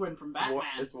like Penguin from Batman.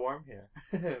 it's warm here.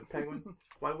 Penguins.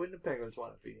 Why wouldn't the penguins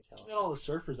want to be? And all the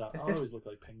surfers out. I always look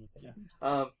like penguins. Yeah.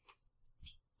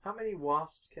 How many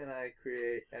wasps can I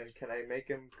create, and can I make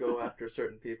them go after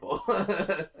certain people?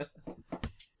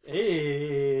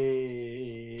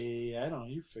 Hey, I don't know.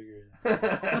 You figure it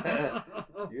out.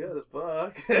 You have the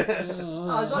book.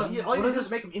 All you need is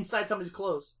make them inside somebody's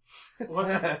clothes.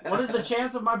 What is the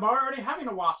chance of my bar already having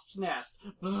a wasp's nest?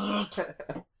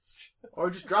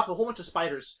 Or just drop a whole bunch of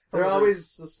spiders. They're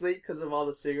always asleep because of all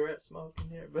the cigarette smoke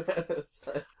in here. But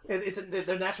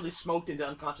They're naturally smoked into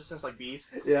unconsciousness like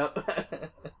bees. yep.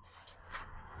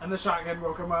 And the shotgun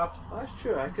woke him up. Oh, that's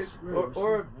true. I could,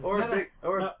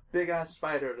 a big ass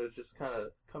spider to just kind of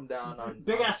come down on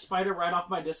Big ass spider right off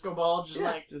my disco ball, just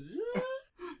like just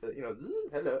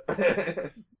hello.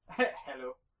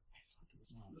 hello.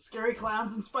 The scary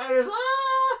clowns and spiders.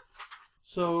 Ah!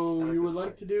 So I like you would this like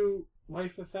one. to do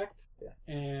life effect Yeah.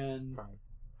 and Fine.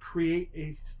 create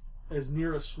as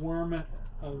near a swarm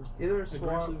of Either a swarm,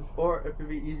 aggressive. or if it'd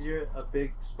be easier, a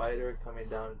big spider coming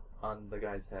down on the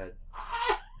guy's head.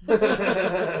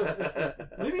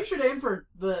 Maybe you should aim for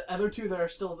the other two that are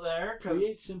still there. Create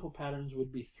Because simple patterns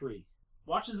would be 3.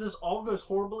 watch as this all goes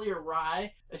horribly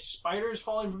awry. A spider is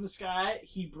falling from the sky.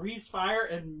 He breathes fire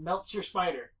and melts your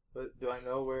spider. But do I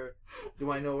know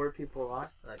where people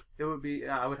are? Like it would be.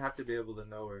 I would have to be able to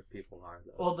know where people are.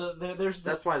 Though. Well, there's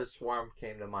That's why the swarm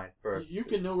came to mind first. You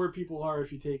can know where people are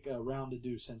if you take a round to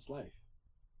do sense life.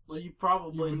 well, you You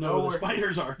probably would know know where the where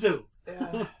spiders are too.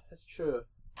 Yeah, that's true.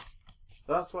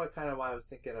 That's why I was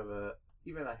thinking of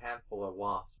even a handful of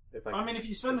wasps. If if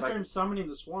you spend the if I turn could- summoning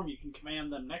the swarm, you can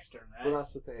command them next turn, right? Well,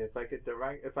 that's the thing. If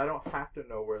I don't have to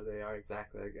know where they are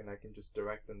exactly, and I can just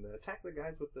direct them to attack the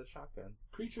guys with the shotguns.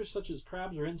 Creatures such as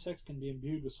crabs or insects can be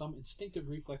imbued with some instinctive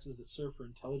reflexes that serve for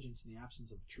intelligence in the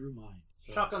absence of a true mind.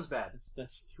 So Shotgun's bad.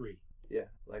 That's 3. Yeah,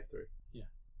 like 3. Yeah.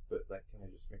 But can I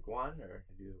just make one, or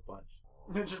can I do a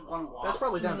bunch? Just one wasp. That's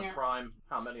probably down to Yeah. prime.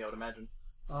 How many I would imagine.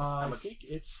 I much? think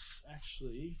it's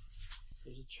actually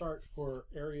there's a chart for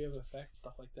area of effect,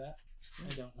 stuff like that. I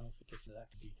don't know if it gets into that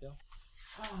detail.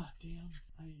 Ah, damn!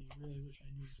 I really wish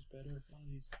I knew this better. One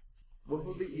of these. What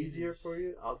would be easier for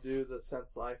you? I'll do the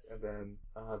sense life, and then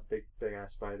I'll have big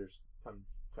ass spiders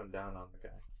come down on the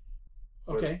guy.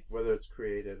 Okay. Whether it's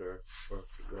created or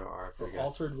there are Or big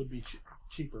altered would be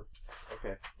cheaper.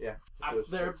 Okay, yeah.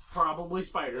 They're probably there's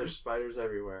spiders. spiders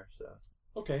everywhere, so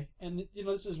Okay, and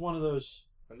this is one of those.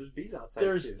 and there's bees outside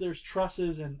There's too. there's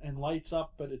trusses and lights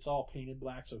up, but it's all painted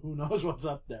black, so who knows what's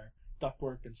up there?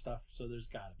 Ductwork and stuff. So there's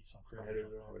got to be something.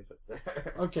 Spiders are always up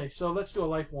there. Okay, so let's do a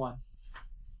life 1.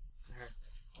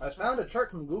 I found a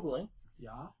chart from Googling.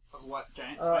 Yeah. Of what,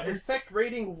 giant spider? Effect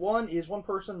rating 1 is 1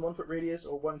 person, 1 foot radius,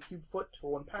 or 1 cube foot,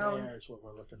 or 1 pound. There's what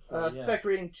we're looking for. Yeah. Effect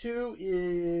rating 2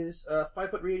 is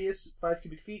 5 foot radius, 5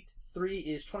 cubic feet. 3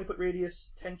 is 20 foot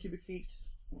radius, 10 cubic feet.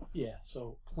 Yeah.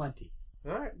 So plenty.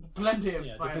 All right. Plenty of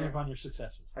Yeah, spider. depending upon your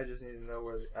successes. I just need to know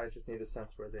where. I just need a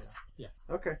sense where they are. Yeah.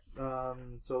 Okay.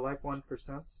 So life 1 for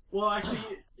sense. Well, actually,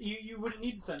 you wouldn't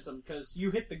need to sense them because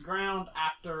you hit the ground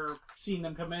after seeing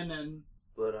them come in and...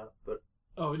 Split up, but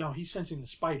Oh no, he's sensing the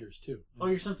spiders too. Oh,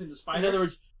 you're sensing the spiders? In other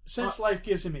words, Sense Life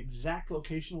gives him exact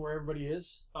location where everybody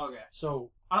is. Okay.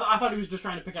 So I thought he was just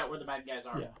trying to pick out where the bad guys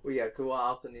are. yeah. Well, yeah, cool. I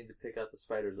also need to pick out the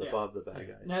spiders Yeah. above the bad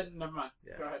guys. Never mind.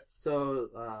 Yeah. Go ahead. So,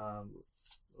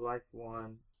 life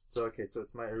 1. So, okay, so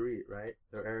it's my Arete, right?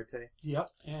 Or Arete? Yep.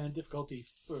 And difficulty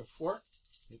 4.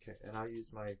 Okay, and I'll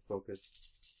use my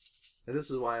focus. And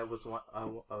this is why I was,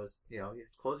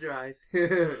 close your eyes.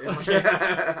 Close your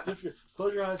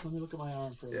eyes. Let me look at my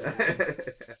arm for a minute.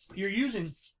 Yeah. You're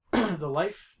using the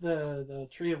life, the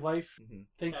tree of life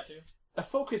thing. Tattoo. A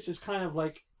focus is kind of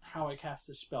like how I cast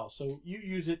this spell. So you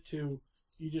use it to,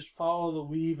 you just follow the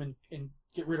weave and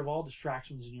get rid of all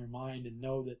distractions in your mind and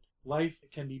know that life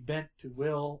can be bent to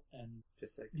will, and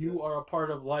Just like you are a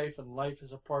part of life and life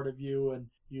is a part of you, and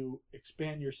you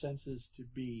expand your senses to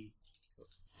be.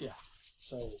 Yeah.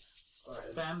 So.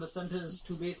 Expand the senses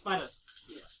to be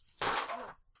spiders.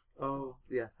 Oh,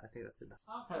 yeah, I think that's enough.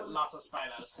 Lots of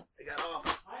spiders. I got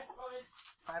off.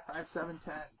 5, 5, 7,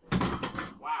 10.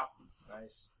 Wow.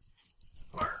 Nice.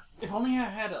 If only I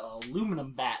had an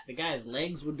aluminum bat, the guy's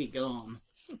legs would be gone.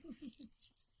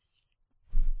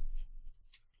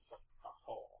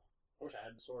 Oh, wish I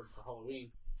had a sword for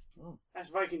Halloween. Oh. That's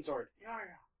a Viking sword. Yeah.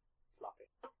 Floppy.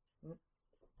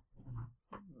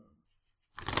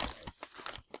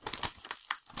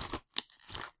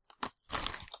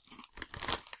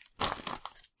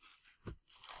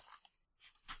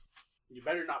 You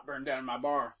better not burn down my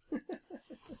bar.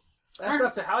 That's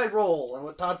up to how I roll and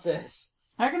what Todd says.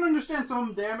 I can understand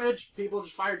some damage. People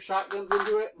just fired shotguns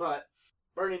into it, but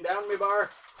burning down my bar.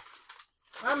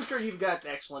 I'm sure you've got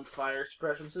excellent fire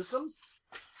suppression systems.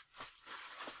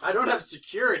 I don't have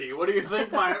security. What do you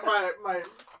think my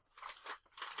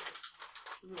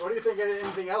What do you think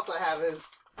anything else I have is?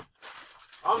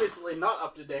 obviously not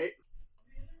up to date?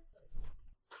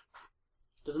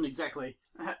 Doesn't exactly.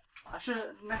 I should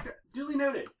duly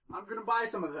noted. I'm gonna buy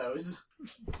some of those.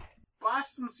 Buy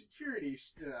some security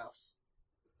stuffs.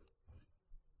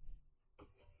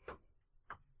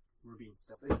 We're being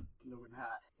stealthy. No, we're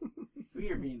not. We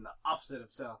are being the opposite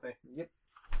of stealthy. Yep.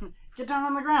 Get down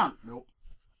on the ground. Nope.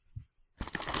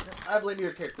 I blame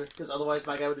your character, because otherwise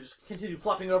my guy would have just continued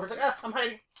flopping over. It's like, I'm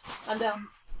hiding. I'm down.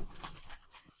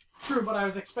 True, but I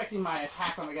was expecting my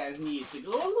attack on the guy's knees to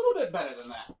go a little bit better than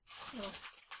that.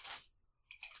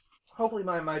 Hopefully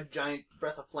my giant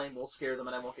breath of flame will scare them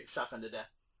and I won't get shotgunned to death.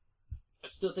 I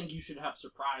still think you should have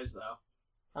surprise, though.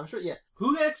 I'm sure, yeah.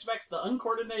 Who expects the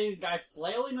uncoordinated guy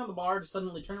flailing on the bar to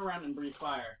suddenly turn around and breathe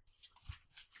fire?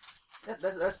 Yeah,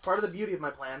 that's part of the beauty of my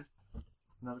plan.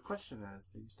 Now the question is,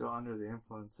 are you still under the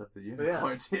influence of the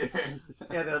unicorn tears?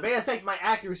 Yeah, that may affect my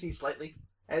accuracy slightly,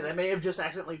 as I may have just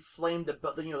accidentally flamed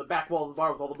the back wall of the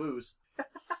bar with all the booze.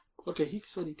 Okay, he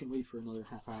said he can wait for another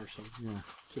half hour, so yeah,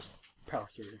 just power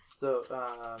through here. So,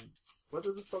 what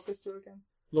does the focus do again?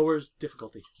 Lowers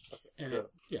difficulty. Okay, And so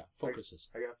focuses.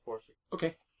 I got 4.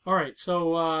 Okay. All right.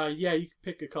 So you can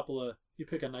pick you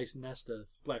pick a nice nest of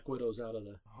black widows out of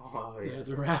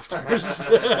the rafters.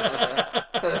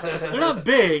 They're not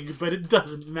big, but it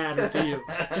doesn't matter to you.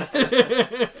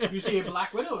 You see a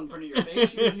black widow in front of your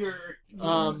face, you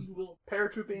will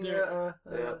Paratrooping,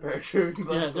 parachuting.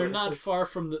 Yeah, they're not far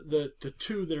from the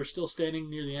two that are still standing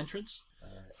near the entrance.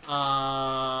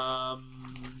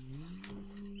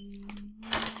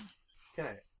 Can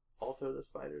I alter the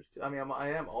spiders too? I mean,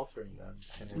 I am altering them.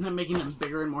 and then making them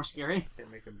bigger and more scary. Can I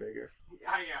make them bigger?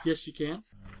 Yeah. Yes, you can.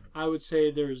 I would say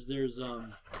there's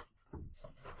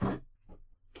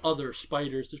other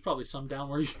spiders. There's probably some down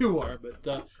where you are, but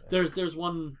there's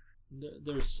one.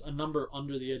 There's a number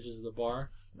under the edges of the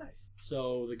bar. Nice.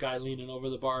 So the guy leaning over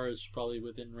the bar is probably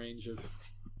within range of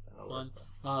one.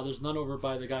 There's none over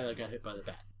by the guy that got hit by the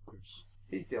bat.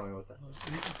 He's dealing with that.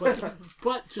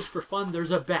 But just for fun,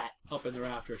 there's a bat up in the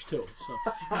rafters too. So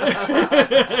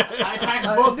I attack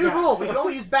both new guys. rule: we can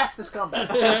only use bats this combat.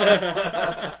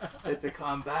 It's a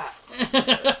combat.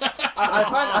 I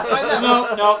find that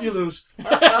no, you lose. See,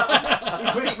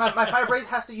 my fire blade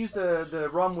has to use the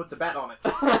rum with the bat on it.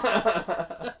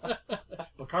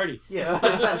 Bacardi. Yes,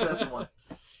 that's the one.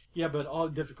 Yeah, but all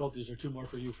difficulties are 2 more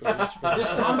for you for this. This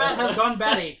combat has gone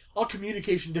batty. All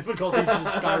communication difficulties is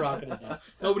skyrocketed now.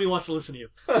 Nobody wants to listen to you.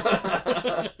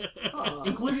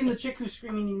 Including the chick who's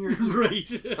screaming in your ear. Right.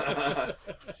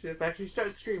 Should actually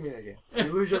start screaming again. You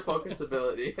lose your focus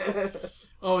ability.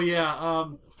 Oh yeah.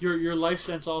 Your life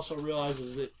sense also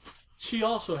realizes that she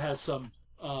also has some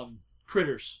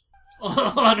critters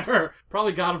on her.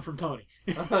 Probably got them from Tony.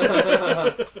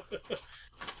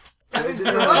 I mean,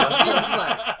 you're right.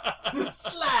 Jesus,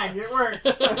 Slag, it works.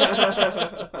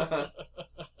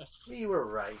 you were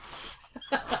right.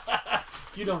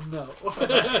 You don't know.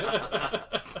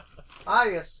 Ah,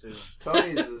 yes.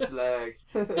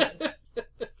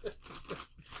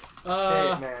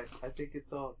 alright. I think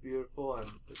it's all beautiful and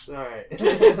it's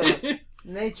alright.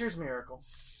 Nature's miracle.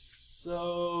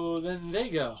 So then they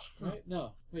go, right?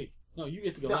 No, wait. No, you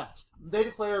get to go No. last. They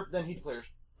declare, then he declares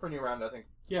for a new round, I think.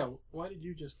 Yeah, why did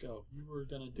you just go? You were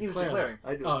going to declare. He was declaring.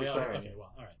 I do Oh, yeah, declaring. okay,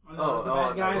 well, all right. And that was the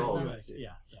bad I guys. rolled. then- You guys- yeah,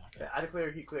 okay. Yeah, I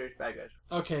declare, he declares bad guys.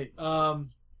 Okay, I'm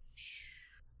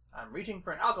reaching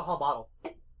for an alcohol bottle.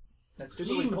 And stupidly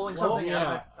Proceeding to pulling blow- something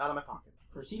yeah. out of my pocket.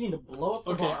 Proceeding to blow up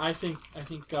the okay, bar. I think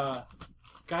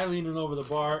guy leaning over the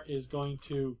bar is going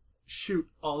to shoot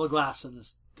all the glass in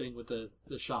this thing with the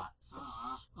shot.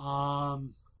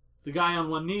 The guy on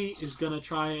one knee is going to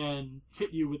try and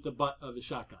hit you with the butt of his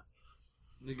shotgun.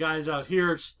 The guys out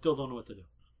here still don't know what to do.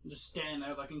 Just standing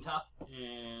there looking tough.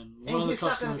 And Aim one of the his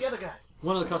shotgun at customers, the other guy.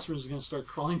 one of the customers is going to start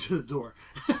crawling to the door.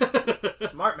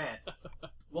 Smart man.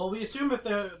 Well, we assume if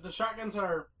the shotguns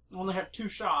only have 2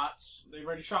 shots, they've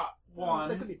already shot They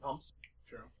 1. could be pumps.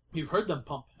 True. You've heard them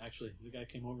pump. Actually, the guy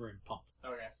came over and pumped.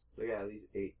 Okay. They got at least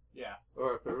 8. Yeah.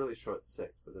 Or if they're really short,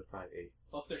 6, but they're probably 8.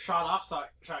 Well, if they're shot off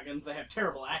shotguns, they have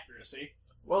terrible accuracy.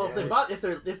 Well, Yeah. if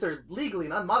they're legally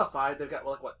and unmodified, they've got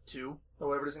like what 2 or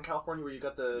whatever it is in California, where you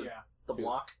got the Yeah.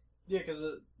 block. Yeah, because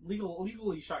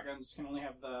legally shotguns can only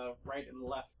have the right and the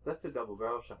left. That's a double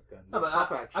barrel shotgun. No, but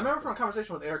Pop I action. remember from a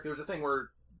conversation with Eric, there was a thing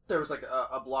where there was like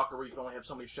a blocker where you could only have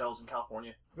so many shells in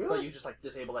California, but Really? you just like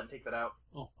disable that and take that out.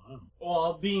 Oh, I don't know.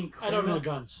 Well, being I don't know criminal,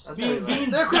 guns. That's being- not even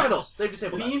right. They're criminals. They've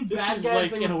disabled that. being This bad is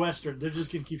guys, like they in a western. They're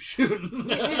just going to keep shooting.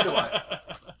 Neither do I.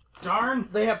 darn.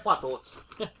 They have plot bullets.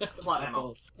 Plot ammo.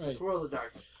 All right. It's World of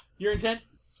Darkness. Your intent?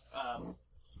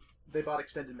 They bought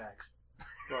extended mags.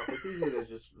 Well, it's easy to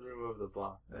just remove the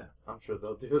block. Yeah. I'm sure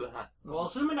they'll do that. Well,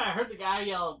 assuming I heard the guy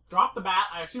yell, "Drop the bat,"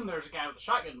 I assume there's a guy with a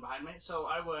shotgun behind me, so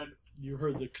I You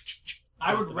heard the...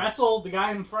 would wrestle the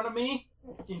guy in front of me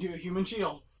into a human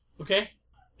shield. Okay?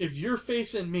 If you're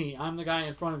facing me, I'm the guy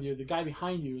in front of you. The guy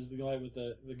behind you is the guy with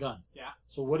the gun. Yeah.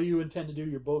 So what do you intend to do?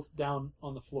 You're both down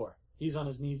on the floor. He's on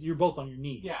his knees. You're both on your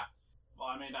knees. Yeah. Well,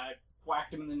 I mean, I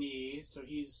whacked him in the knees, so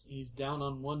he's He's down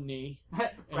on one knee.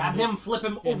 grab him, flip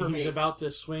him And over he's me. about to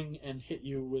swing and hit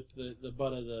you with the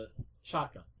butt of the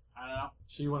shotgun. I don't know.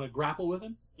 So you want to grapple with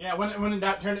him? Yeah, when in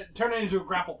doubt, turn it into a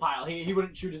grapple pile. He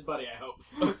wouldn't shoot his buddy, I hope.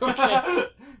 Okay.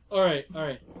 All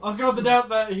right. Let's go with the doubt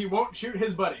that he won't shoot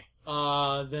his buddy.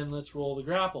 Then let's roll the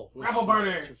grapple. which Grapple is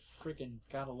party. to freaking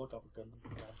gotta look up a good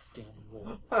goddamn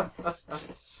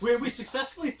roll. We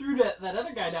successfully threw that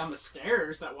other guy down the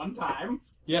stairs that one time.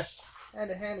 Yes. Hand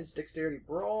to hand is dexterity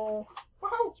brawl.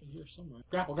 Woohoo! It's here somewhere.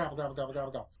 Grapple.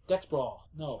 Dex brawl.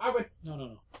 No. I win.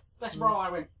 No. That's brawl, I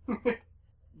win.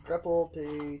 Grapple,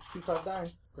 page 259.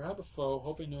 Grab a foe,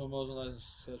 hoping to immobilize and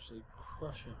successfully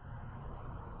crush him.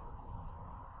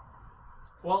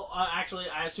 Well, actually,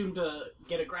 I assume to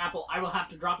get a grapple, I will have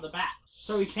to drop the bat.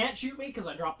 So he can't shoot me because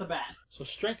I dropped the bat. So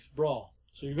strength brawl.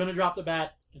 So you're going to drop the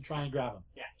bat and try and grab him.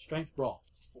 Yeah. Strength brawl.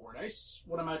 4 dice.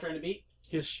 What am I trying to beat?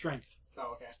 His strength.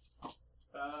 Oh, okay.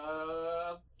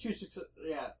 2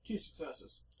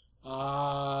 successes.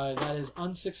 That is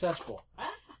unsuccessful. Ah.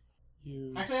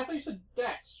 You. Actually, I thought you said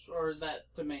dex, or is that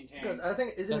to maintain? Because I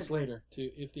think isn't That's it, later.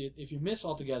 If you miss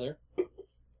altogether.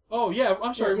 Oh yeah,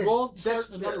 I'm sorry. Yeah, Roll. Dex- Start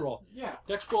another yeah. roll. Yeah.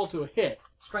 Dex roll to a hit.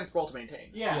 strength brawl to maintain?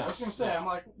 Yeah, I Yes. was gonna say, I'm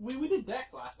like, we did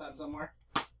dex last time somewhere.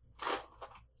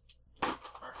 1,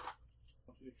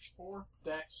 2, 4,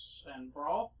 dex and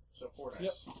brawl, so 4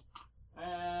 dice.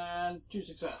 And 2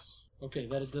 success. Okay,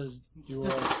 that it does. You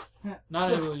Still- are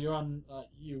not able. You're on.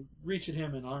 You reach at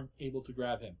him and aren't able to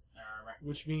grab him, Alright.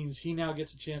 which means he now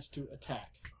gets a chance to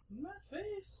attack, My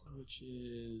face. which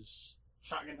is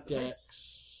Shotgun to the face.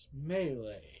 Dex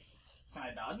melee. Can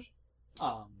I dodge?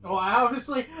 Um. Oh,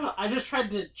 I just tried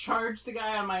to charge the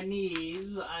guy on my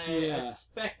knees. I Yeah.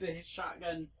 expect a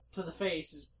shotgun to the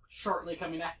face is shortly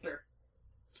coming after.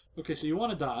 Okay, so you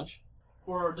want to dodge,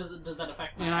 Or does that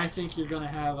affect my and I think you're going to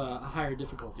have a higher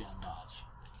difficulty on dodge,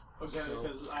 Okay, so-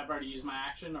 because I've already used my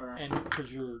action, or and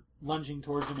because you're lunging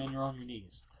towards him and you're on your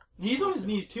knees. he's on his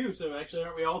knees too. So actually,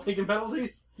 aren't we all taking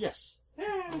penalties? Yes.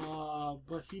 Yeah.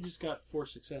 But he just got 4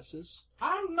 successes.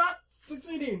 I'm not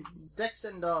succeeding. Dex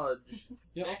and dodge.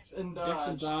 Yep. Dex and dodge. Dex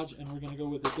and dodge, and we're going to go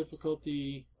with the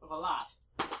difficulty. Of a lot.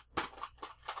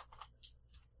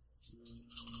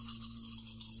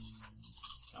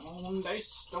 Come on,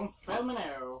 dice, don't fail me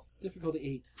now. Difficulty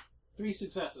 8. 3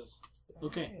 successes.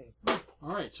 Okay. All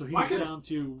right, so Why he's could- down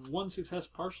to 1 success,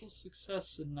 partial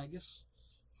success, and I guess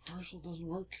partial doesn't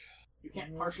work. You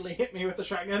can't partially hit me with a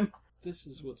shotgun. This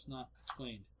is what's not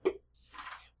explained.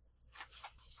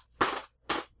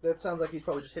 That sounds like he's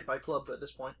probably just hit by club at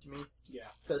this point to me, Yeah.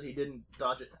 because he didn't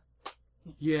dodge it.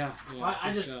 Yeah.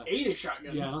 I just think, ate a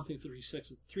shotgun. Yeah, I don't think three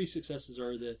successes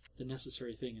are the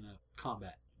necessary thing in a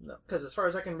combat. No, because as far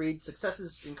as I can read,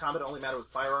 successes in combat only matter with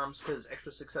firearms because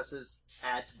extra successes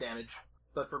add to damage.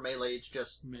 But for melee, it's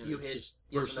just you It's hit, just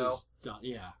yes or no. done.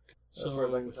 Yeah. As far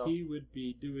as I So can tell. he would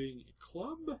be doing a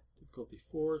club, difficulty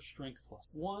 4, strength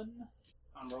 +1.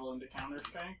 I'm rolling to counter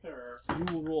strength, or You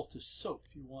will roll to soak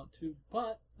if you want to,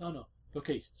 but no.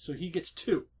 Okay, so he gets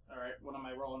 2. all right. What am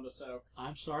I rolling to soak?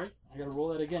 I'm sorry, I got to roll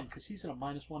that again because he's at a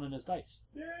 -1 in his dice.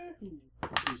 Yeah.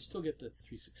 So you still get the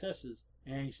 3 successes,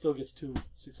 and he still gets 2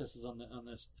 successes on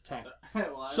this attack.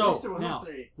 Well, at So least it wasn't now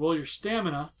 3. roll your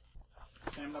stamina,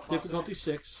 Stamina plus difficulty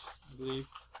 6, I believe.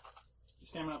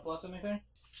 Stamina plus anything?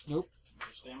 Nope.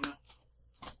 Your stamina.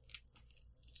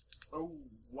 Oh,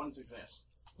 1 success.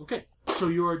 Okay, so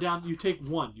you are down. You take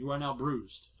 1. You are now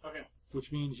bruised, Okay.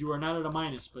 which means you are not at a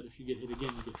minus. But if you get hit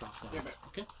again, you get dropped down. Yeah, but-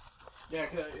 Okay. Yeah,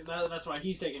 'cause that's why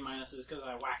he's taking minuses, because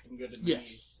I whacked him good in the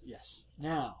knees. Yes.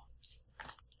 Now,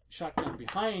 shotgun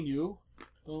behind you.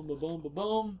 Boom, boom, boom, boom,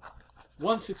 boom.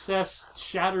 1 success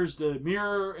shatters the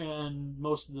mirror and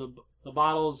most of the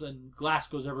bottles, and glass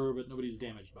goes everywhere, but nobody's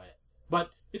damaged by it.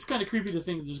 But it's kind of creepy to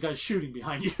think that there's guys shooting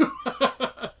behind you.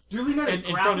 Julie, no, in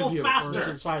front of you, or faster.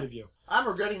 inside of you. I'm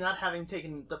regretting not having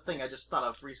taken the thing I just thought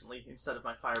of recently instead of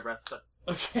my fire breath, but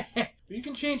Okay. You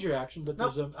can change your action, but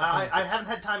nope, there's a I haven't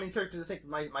had time in character to think of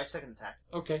my second attack.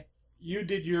 Okay. You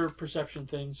did your perception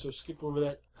thing, so skip over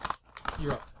that.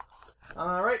 You're up.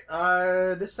 Alright,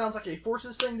 this sounds like a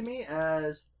forces thing to me,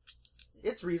 as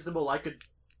it's reasonable I could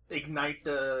ignite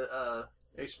a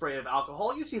spray of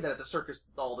alcohol. You see that at the circus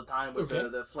all the time with Okay.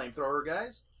 the flamethrower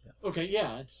guys. Okay,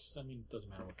 yeah, it doesn't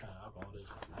matter what kind of alcohol it is.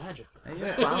 It's magic. And you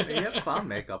have clown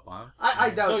makeup on. I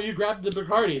doubt Oh, you grabbed the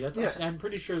Bacardi. That's, Yeah. I'm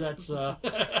pretty sure that's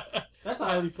That's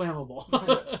highly flammable.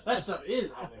 That stuff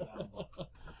is highly valuable.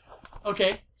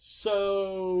 Okay,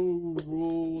 so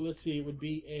let's see. It would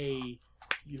be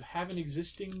you have an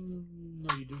existing.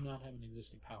 No, you do not have an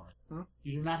existing power. Hmm?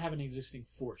 You do not have an existing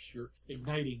force. You're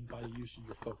igniting by the use of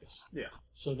your focus. Yeah.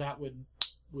 So that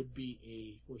would be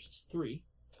a forces 3.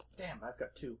 Damn, I've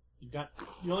got 2. You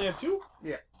only have 2.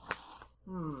 You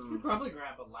could probably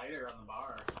grab a lighter on the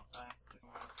bar.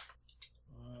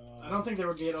 I don't think there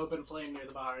would be an open flame near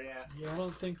the bar yet. Yeah, I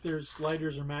don't think there's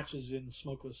lighters or matches in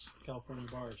smokeless California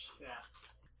bars. Yeah.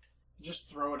 Just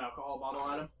throw an alcohol bottle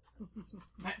at him.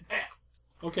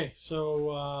 Okay,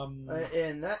 so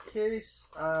In that case,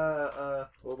 Well,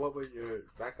 what would your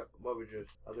backup? What would your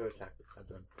other attack have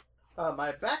done?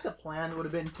 my backup plan would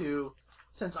have been to,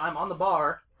 since I'm on the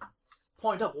bar,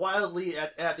 point up wildly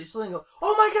at the ceiling and go,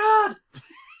 "Oh my god!"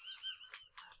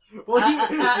 Well,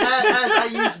 as I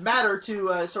use matter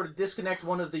to sort of disconnect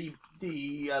one of the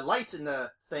lights in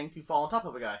the thing to fall on top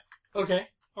of a guy. okay,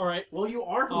 all right. Well, you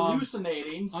are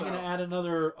hallucinating, so... I'm going to add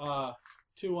another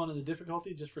 2 onto the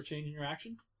difficulty just for changing your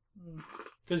action.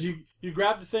 Because you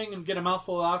grab the thing and get a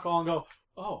mouthful of alcohol and go,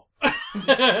 oh.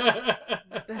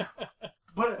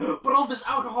 But all this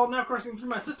alcohol now coursing through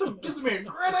my system gives me a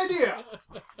great idea!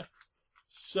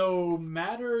 So,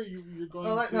 matter, you're going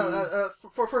to... No,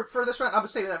 for this round, I'll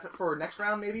save that for next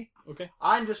round, maybe. Okay.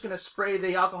 I'm just going to spray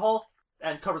the alcohol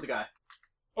and cover the guy.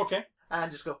 Okay.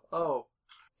 And just go, oh.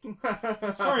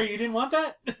 Sorry, you didn't want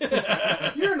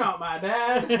that? You're not my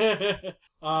dad!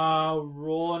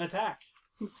 Roll an attack.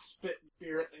 Spit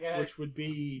beer at the guy. Which would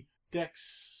be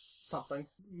Dex... Something.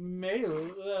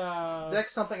 Melee.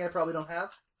 Dex something I probably don't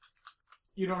have.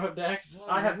 You don't have dex?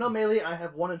 I have no melee, I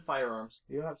have 1 in firearms.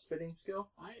 You don't have spitting skill?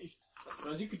 I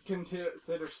suppose you could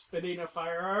consider spitting a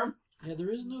firearm. Yeah,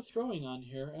 there is no throwing on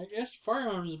here. I guess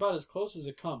firearms is about as close as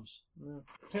it comes.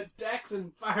 Dex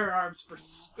and firearms for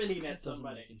spitting at Doesn't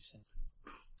somebody. make any sense.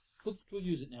 We'll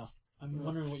use it now. I'm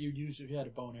wondering what you'd use if you had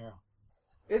a bow and arrow.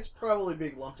 It's probably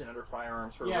being lumped in under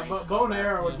firearms for Yeah, ranged but bow and combat.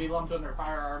 arrow would Yeah. be lumped under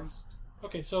firearms.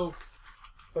 Okay, so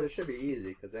But it should be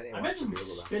easy because I anyone should mentioned be able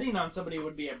to. spitting on somebody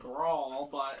would be a brawl,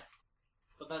 but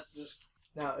that's just...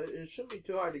 Now it shouldn't be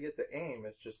too hard to get the aim.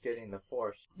 It's just getting the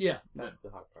force. yeah, That's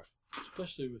the hard part.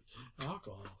 especially with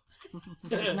alcohol.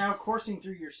 It's now coursing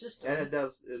through your system. And it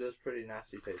is pretty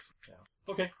nasty tasting. Yeah.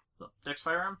 Okay, Dex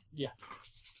firearm? yeah.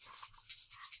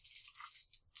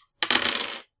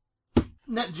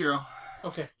 Net 0.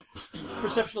 Okay.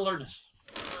 Perception alertness.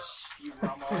 You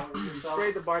rum all over You yourself.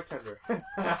 spray the bartender.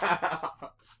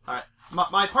 Alright.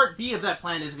 My part B of that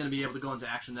plan is going to be able to go into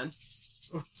action then.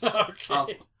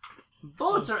 Okay.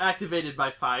 Bullets are activated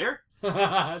by fire.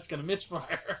 It's gonna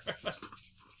misfire.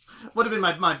 Would have been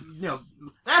my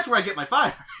that's where I get my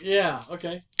fire. Yeah,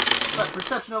 okay. But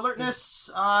perception alertness,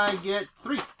 I get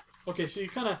 3. Okay, so you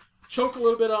kind of choke a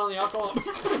little bit on the alcohol.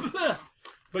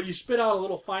 but you spit out a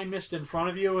little fine mist in front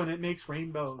of you, and it makes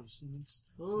rainbows. And it's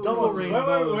Ooh. double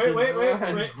rainbows.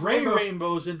 Wait. Gray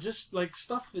rainbows, and just like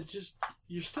stuff that just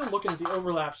you're still looking at the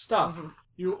overlap stuff. Mm-hmm.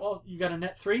 You got a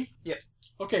net 3? Yep.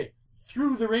 Okay.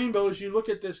 Through the rainbows, you look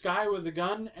at this guy with a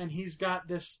gun, and he's got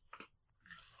this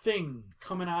thing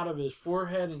coming out of his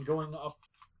forehead and going up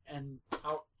and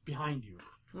out behind you.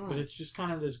 But it's just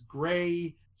kind of this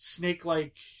gray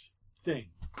snake-like thing.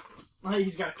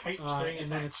 He's got a kite string,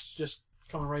 And then it's just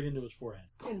coming right into his forehead.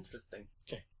 Interesting.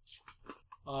 Okay.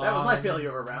 That was my failure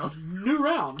of a round. New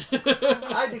round.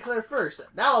 I declare first.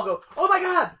 Now I'll go, oh my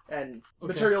god! And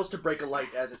Okay. materials to break a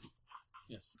light as it...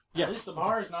 Yes. At Yes. least the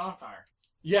bar is not on fire.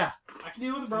 Yeah. I can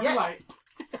deal with a burning Yeah. light.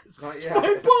 It's not yet. My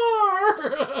It's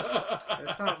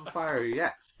not on fire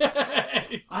yet. bar!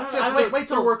 I don't Just know. wait They're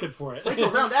till working for it. wait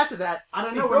till round after that. I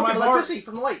don't They know when broke my in bar. electricity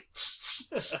from the light.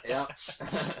 Yep.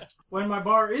 When my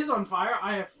bar is on fire,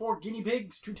 I have 4 guinea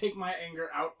pigs to take my anger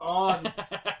out on.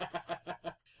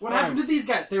 What happened to these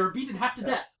guys? They were beaten half to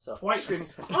death. So Twice.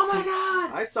 screaming, oh my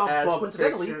god! I saw As Pulp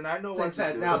coincidentally, Fiction, and I know what Thanks to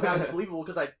that do. now it's believable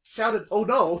because I shouted, oh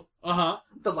no! Uh-huh.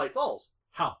 The light falls.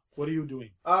 How? What are you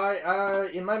doing?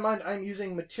 In my mind, I'm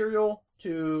using material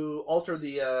to alter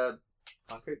the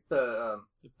Concrete? the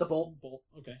bolt Bolt.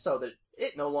 Okay. so that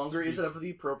it no longer is of the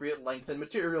appropriate length and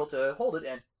material to hold it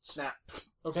and snap.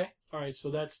 Okay. All right. So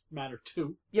that's matter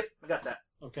 2. Yep, I got that.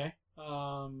 Okay.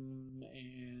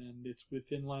 And it's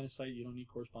within line of sight. You don't need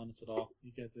correspondence at all.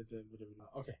 You get the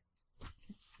okay.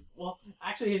 Well,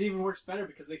 actually, it even works better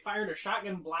because they fired a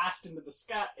shotgun blast into the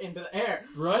sky, into the air.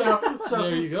 Right. So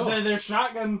There you go. Their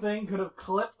shotgun thing could have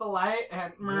clipped the light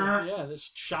and. Yeah,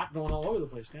 there's shot going all over the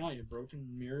place now. You're broken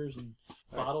mirrors and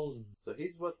bottles and So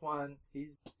he's with one,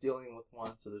 he's dealing with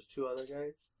one, so there's 2 other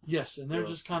guys. yes, and they're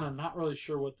So- just kind of not really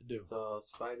sure what to do. So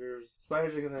spiders are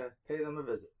gonna pay them a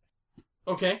visit.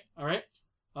 Okay. All right.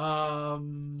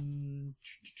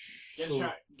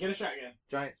 Get a shotgun.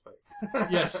 Giant spider.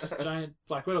 Yes, giant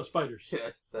Black Widow spiders.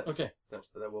 Yes. Okay.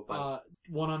 That will bite.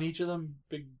 One on each of them.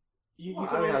 Big.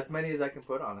 I mean, as many as I can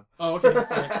put on them. Oh, okay. All right.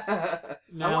 I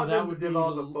Now want that them to would be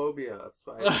develop the- a phobia of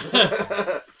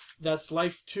spiders. That's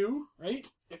life 2, right?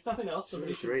 If nothing else,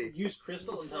 somebody should 3. use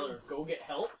Crystal and tell her, go get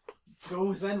help.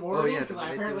 Go send Oh, word yeah, because I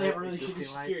they apparently do have a that really existing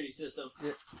shitty light? security system.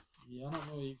 Yeah, I don't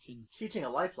know. You can. Teaching a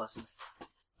life lesson.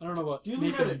 I don't know what. Do you make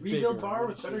leave them it rebuild bigger. bar What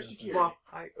with do you better say? security? Well,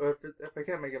 if I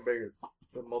can't make them bigger,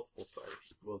 the multiple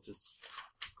spiders will just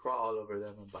crawl all over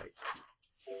them and bite.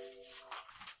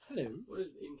 Hello. What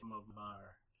is the income of the bar?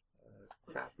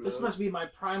 Crap This load. must be my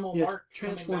primal Yeah, mark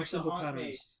coming transform back to simple haunt me.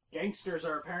 patterns. Gangsters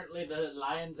are apparently the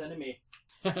lion's enemy.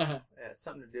 Yeah,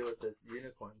 something to do with the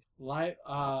unicorn. Life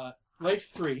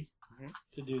 3 Mhm.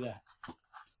 to do that.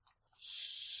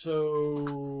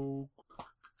 So,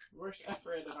 Where's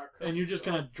Ephred in our and you're just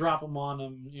gonna drop them on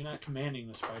them. You're not commanding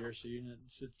the spider, so you're not.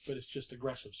 But it's just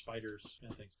aggressive spiders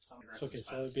kind of thing. So, okay,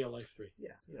 so that would be a life 3.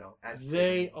 Yeah,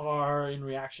 They are, in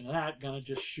reaction to that, gonna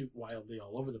just shoot wildly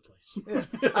all over the place.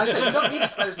 I said you don't need the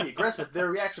spiders to be aggressive.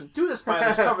 Their reaction to the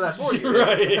spiders cover that for you.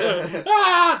 Right.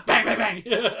 Ah! Bang! Bang!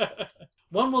 Bang!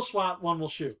 One will swat. One will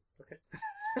shoot. Okay.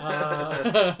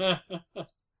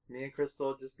 Me and Crystal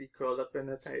will just be curled up in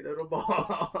a tight little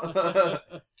ball.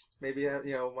 Maybe have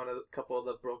couple of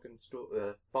the broken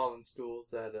fallen stools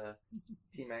that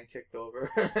T-Man kicked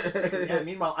over. Yeah,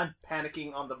 meanwhile, I'm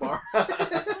panicking on the bar.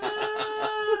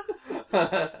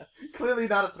 Clearly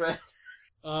not a threat.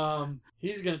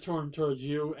 He's gonna turn towards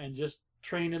you and just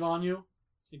train it on you.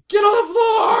 Get on the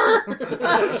floor!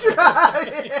 I'm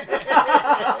trying.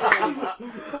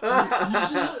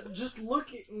 You just look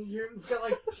at you've got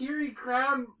like teary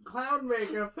clown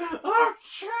makeup. I'm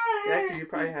trying. Actually, you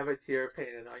probably have a tear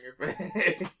painted on your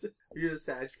face. You're a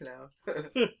sad clown.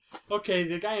 Okay,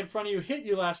 the guy in front of you hit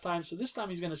you last time, so this time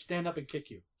he's gonna stand up and kick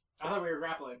you. I thought we were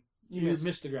grappling. You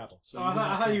missed the grapple. So Oh, I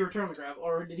thought you returned the grapple,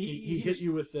 or did he? He hit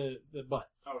you with the butt.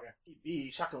 Oh, okay. He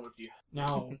shotgun whipped you.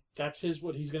 Now that's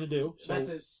what he's gonna do. So That's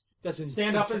his that's in,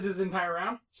 stand up is his entire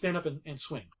round. stand up and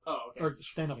swing, Oh, okay. or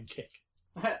stand up and kick.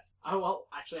 Oh well,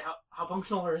 actually, how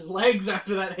functional are his legs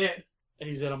after that hit?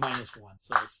 He's at a -1,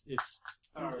 so it's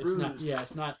Oh, not. Yeah,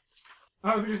 it's not.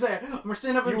 I was gonna say we're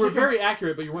stand up. You and were kick him. very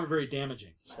accurate, but you weren't very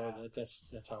damaging. So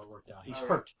that's how it worked out. He's All right.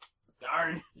 hurt.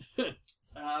 Darn.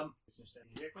 Just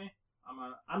kick me.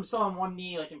 I'm still on one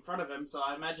knee, like in front of him, so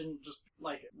I imagine just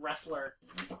like wrestler,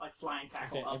 like flying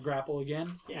tackle Okay, a up. grapple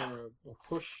again, Yeah. or a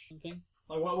push thing.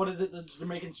 Like what is it? The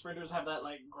Jamaican sprinters have that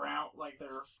like ground, like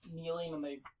they're kneeling and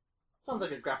they Sounds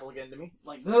like a grapple again to me.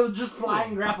 like they're just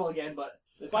flying grapple again, but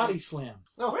this Body time- slam.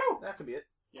 Oh, Woo! that could be it.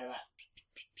 Yeah, that.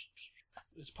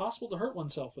 It's possible to hurt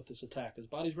oneself with this attack, as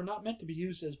bodies were not meant to be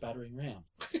used as battering ram.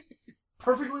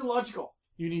 Perfectly logical.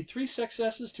 You need 3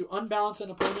 successes to unbalance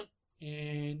an opponent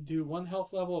and do 1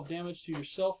 health level of damage to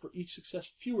yourself for each success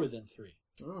fewer than 3.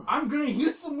 I'm gonna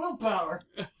use some willpower.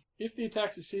 If the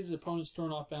attack succeeds, the opponent's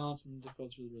thrown off balance and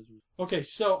difficulty with the resolution. Okay,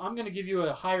 so I'm going to give you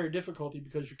a higher difficulty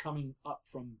because you're coming up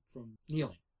from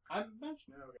kneeling. I'm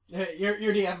okay.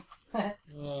 You're DM.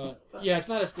 Yeah, it's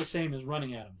not the same as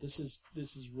running at him. This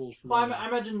is rules for. Well, I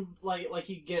imagine like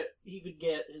he could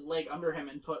get his leg under him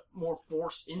and put more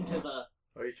force into the.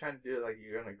 Or are you trying to do like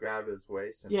you're gonna grab his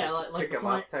waist and like pick him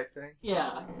up type thing?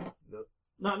 Yeah. The,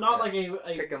 Not like a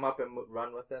pick him up and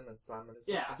run with him and slam him.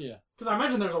 Yeah. Because I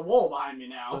imagine there's a wall behind me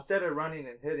now. So instead of running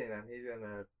and hitting him, he's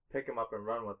gonna pick him up and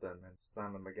run with him and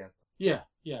slam him against him.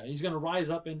 Yeah. He's going to rise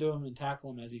up into him and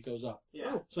tackle him as he goes up.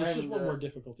 Yeah. So it's just one more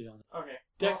difficulty on it. Okay.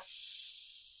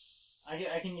 Dex. Well,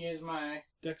 I can use my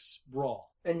Dex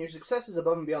brawl. And your successes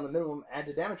above and beyond the minimum add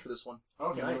to damage for this one.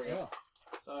 Okay. Nice. There we go.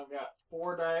 So I've got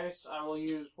 4 dice. I will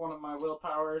use one of my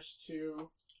willpowers to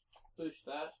boost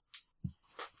that.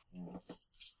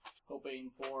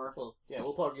 Hoping for... Well, yeah,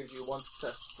 willpower gives you 1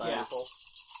 success by default.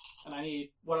 And I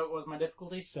need... What was my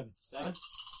difficulty? 7. 7?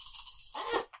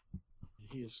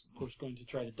 He is, of course, going to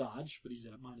try to dodge, but he's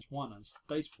at -1 on his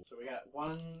dice pool. So we got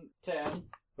 110.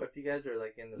 But if you guys are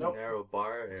like in this Nope. narrow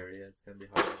bar area, it's gonna be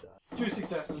hard to dodge. 2 He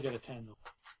successes. got a 10, though.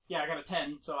 Yeah, I got a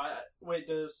 10. So I... Wait,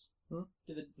 does...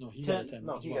 Did the... No, he 10? got a 10.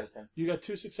 No, as he well. got a 10. You got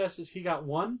 2 successes. He got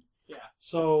 1. Yeah.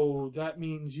 So that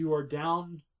means you are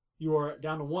down. You are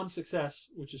down to 1 success,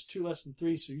 which is 2 less than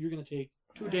 3. So you're going to take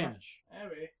 2 damage.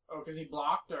 Maybe. Oh, because he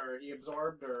blocked or he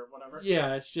absorbed or whatever?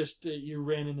 Yeah, it's just you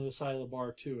ran into the side of the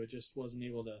bar too. It just wasn't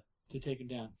able to take him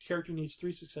down. Character needs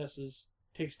 3 successes.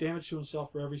 Takes damage to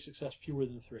himself for every success fewer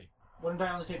than 3. Wouldn't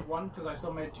I only take 1 because I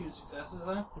still made 2 successes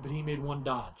then? But he made 1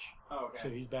 dodge. Oh, okay. So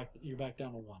he's back. You're back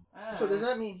down to 1. So does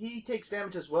that mean he takes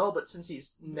damage as well, but since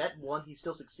he's net 1, he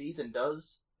still succeeds and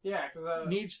does? Yeah, because...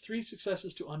 Needs 3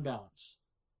 successes to unbalance.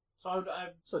 So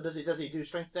So does he do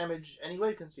strength damage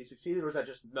anyway because he succeeded, or is that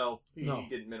just no? He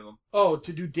did minimum. Oh,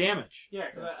 to do damage. Yeah,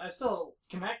 because I still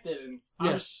connected and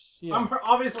I'm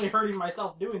obviously hurting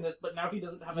myself doing this, but now he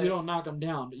doesn't have You don't knock him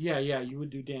down, but yeah, you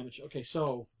would do damage. Okay,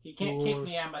 so he can't kick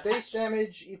me. I'm Base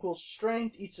damage equals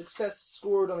strength. Each success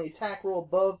scored on the attack roll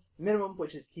above minimum,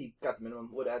 which is he got the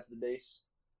minimum, would add to the base.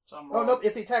 Oh no!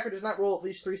 If the attacker does not roll at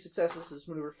least 3 successes, his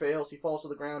maneuver fails. He falls to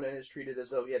the ground and is treated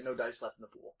as though he had no dice left in the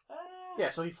pool. Yeah,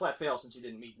 so he flat fails since he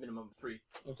didn't meet minimum 3.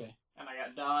 Okay. And I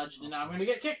got dodged, and now I'm going to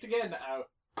get kicked again. Out.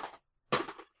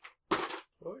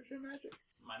 What was your magic?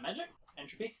 My magic?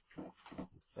 Entropy.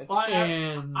 Well,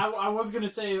 I was going to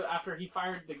say after he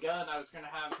fired the gun, I was going to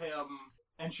have him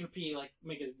entropy, like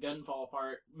make his gun fall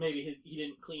apart. Maybe he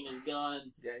didn't clean his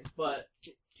gun. Yeah. But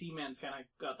T-Man's kind of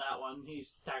got that one.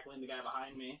 He's tackling the guy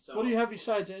behind me. So what do you have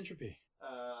besides entropy?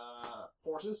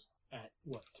 Forces. At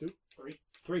what? 2? 3.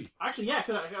 3. Actually, yeah.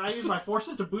 Can I use my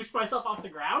forces to boost myself off the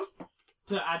ground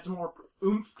to add some more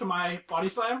oomph to my body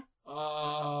slam?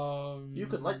 You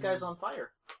could light guys on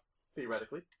fire,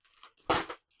 theoretically.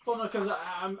 Well, no, because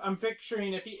I'm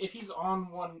picturing if he's on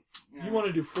one. You want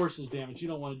to do forces damage. You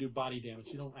don't want to do body damage.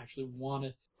 You don't actually want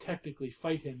to technically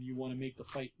fight him. You want to make the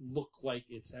fight look like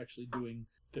it's actually doing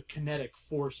the kinetic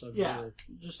force of your...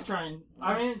 just trying.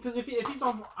 I mean, because if he's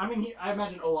on, I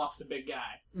imagine Olaf's a big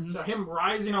guy, Mhm. so him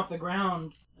rising off the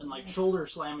ground and like shoulder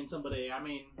slamming somebody. I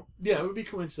mean, Yeah, it would be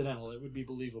coincidental. It would be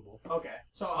believable. okay.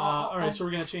 So All right, so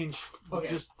we're gonna change Okay.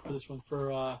 just for this one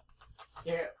for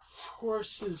yeah.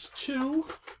 forces 2.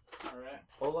 All right.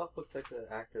 Olaf looks like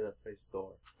the actor that plays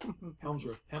Thor.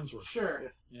 Hemsworth. Sure.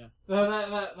 Yes. Yeah.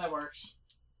 That works.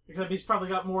 Except he's probably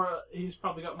got more. He's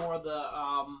probably got more of the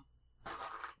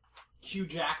Hugh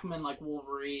Jackman like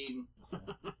Wolverine.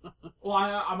 Well,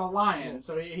 I'm a lion,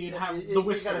 so he'd have the He gotta have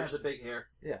whiskers. the big hair.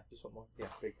 Yeah, just one more. Yeah,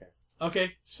 big hair.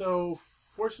 Okay, so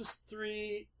forces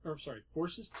 2,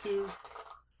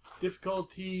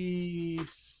 difficulty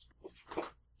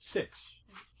 6.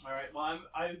 All right. Well,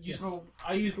 I used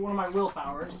one of my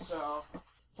willpowers, so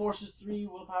forces 3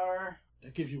 willpower.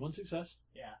 That gives you 1 success.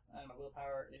 Yeah, and my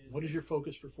willpower is. What is your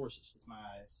focus for forces? It's my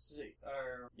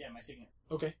my signet.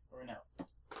 Okay. Or no.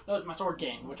 No, it's my sword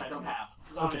cane, which I don't have.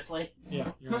 Because honestly,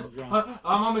 Yeah, you're on the ground.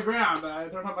 I'm on the ground. I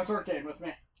don't have my sword cane with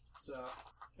me. So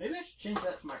maybe I should change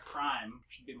that to my prime.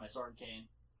 Should be my sword cane.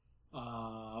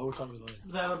 We'll talk about it later.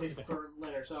 That'll be for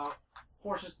later. So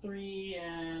forces 3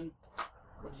 and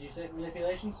what did you say?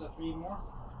 Manipulation. So 3 more.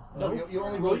 No, you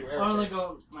only roll your I air only attack.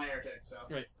 go my air attack. So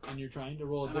Right, and you're trying to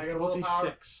roll a And I got difficulty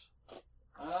willpower. 6.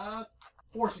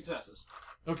 4 successes.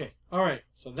 Okay, alright,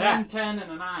 so that 10,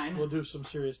 and a 9. will do some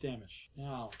serious damage.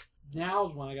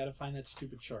 Now's when I gotta find that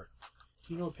stupid chart.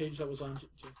 Do you know what page that was on, Jim?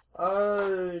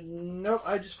 Nope.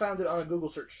 I just found it on a Google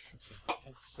search.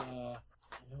 It's, I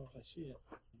know if I see it.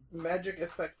 Magic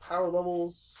effect power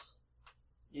levels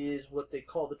is what they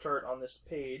call the chart on this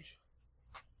page.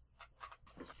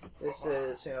 It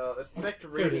says, effect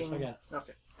Here it is, rating. I got it.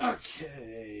 Okay.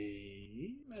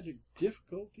 Okay. Magic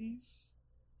difficulties.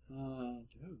 Oh,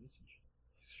 that's interesting.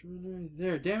 Extraordinary.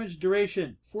 There. Damage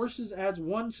duration. Forces adds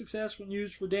 1 success when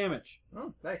used for damage.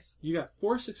 Oh, nice. You got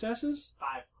 4 successes?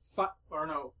 5. Or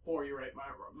no, 4, you're right.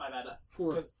 My bad.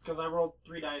 4. Because I rolled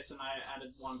 3 dice and I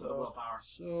added 1 to the willpower.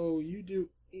 So you do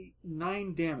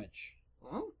 9 damage.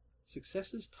 Hmm?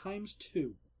 Successes times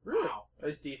 2. Really? Wow.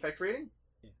 Is the effect rating?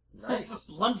 Yeah. Nice.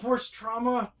 Blunt force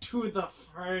trauma to the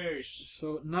face.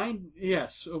 So 9,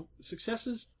 yes. So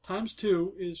successes times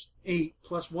 2 is 8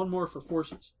 plus 1 more for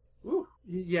forces. Woo.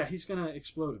 Yeah, he's gonna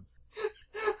explode him.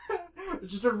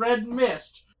 Just a red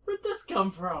mist. Where'd this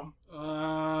come from?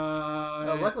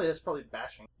 Luckily, that's probably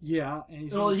bashing. Yeah, and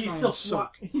he's Well, gonna he's try still and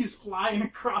soak. he's flying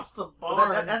across the But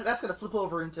bar. that's going to flip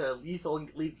over into lethal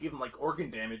and give him, like,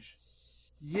 organ damage.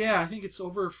 Yeah, I think it's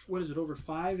over. What is it? Over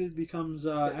 5, it becomes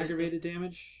aggravated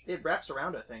damage. It wraps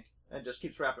around, I think, and just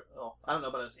keeps wrapping. Oh, I don't know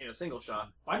about in a single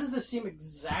shot. Why does this seem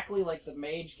exactly like the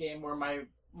Mage game where my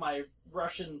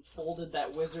Russian folded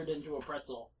that wizard into a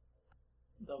pretzel?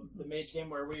 The Mage game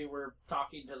where we were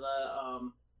talking to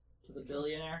the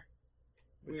billionaire.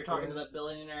 We were talking to that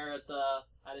billionaire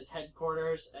at his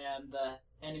headquarters, and the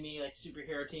enemy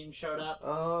superhero team showed up,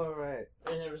 Oh, right.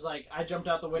 and it was like I jumped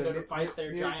out the window to fight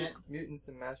their giant. Mutants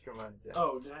and Masterminds, yeah.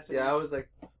 Oh, did I say? Yeah, I was like...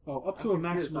 Oh, up to a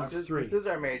maximum of 3. This is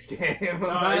our Mage game. No,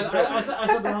 I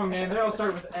said the wrong name. They all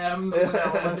start with M's, and they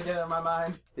all run together in my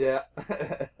mind. Yeah.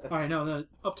 All right, no,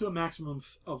 up to a maximum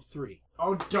of 3.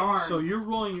 Oh darn! So you're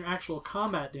rolling your actual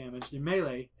combat damage, the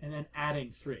melee, and then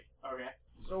adding 3. Okay.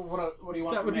 So what do you So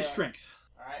want? that would be melee? strength.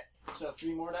 All right. So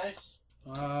 3 more dice.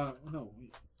 No.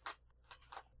 Wait.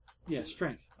 Yeah,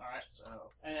 strength. All right.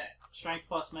 So strength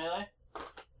plus melee.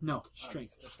 No,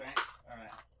 strength. Just strength. All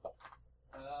right.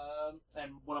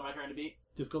 And what am I trying to beat?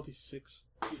 Difficulty 6.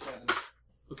 2 7.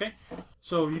 Okay.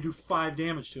 So you do 5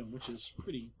 damage to him, which is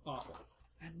pretty awful.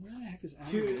 And where the heck is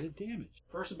aggravated damage?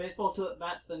 First a baseball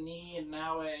bat to the knee, and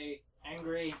now a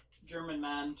angry German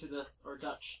man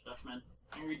Dutchman,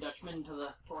 angry Dutchman to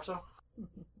the torso,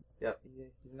 Yep,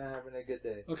 he's not having a good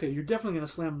day. Okay, you're definitely going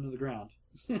to slam him to the ground.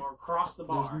 or across the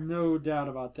bar. There's no doubt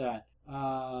about that.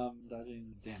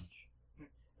 Dodging damage.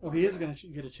 Oh, he is going to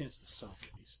get a chance to soak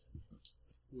at least.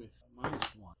 With a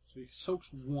 -1. So he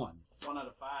soaks 1. 1 out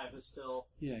of 5 is still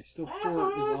Yeah, still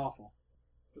 4 is awful.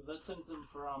 because that sends him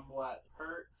from what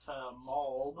hurt to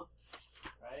mauled,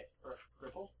 right? Or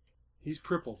crippled. He's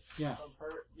crippled. Yeah. From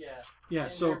hurt, yeah. Yeah,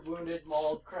 Injured, so wounded,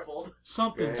 mauled, crippled.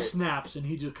 something Great. snaps and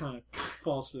he just kind of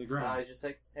falls to the ground. He's just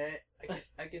like,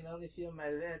 I can only feel my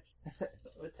lips.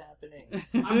 What's happening?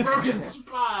 I broke his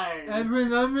spine.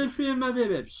 I'm feeling my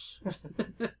bibs.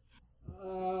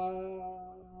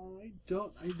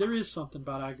 There is something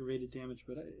about aggravated damage,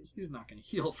 but he's not going to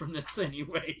heal from this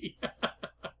anyway.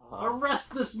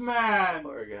 Arrest this man.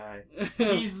 Poor guy.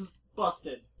 He's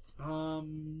busted.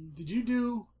 Did you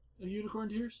do a Unicorn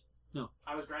Tears?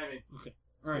 I was driving. Okay.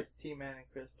 All right. It's T-Man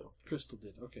and Crystal. Crystal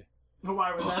did. Okay.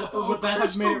 Why would that? Would that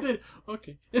have Crystal made? did.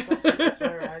 Okay. That's why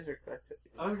her eyes are cracked.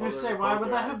 I was gonna say, why would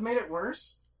that have made it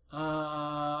worse?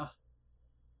 I'm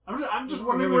just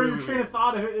wondering where your train of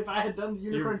thought if I had done the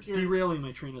You're unicorn tears. derailing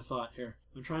my train of thought here.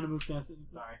 I'm trying to move fast.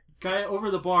 Sorry. Guy over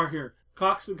the bar here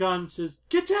cocks the gun, says,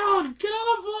 "Get down! Get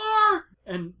on the floor!"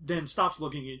 And then stops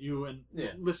looking at you and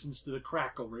listens to the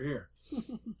crack over here.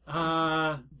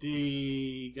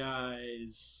 The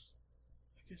guys,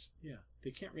 I guess,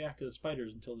 they can't react to the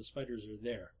spiders until the spiders are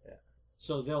there. Yeah.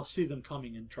 So they'll see them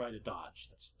coming and try to dodge.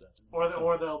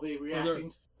 Or they'll be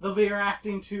reacting. They'll be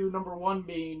reacting to number 1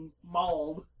 being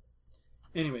mauled.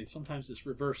 Anyway, sometimes it's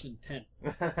reverse intent.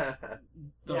 Doesn't make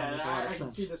a lot I of can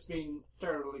sense. see this being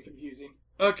terribly confusing.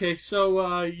 Okay,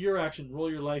 so your action. Roll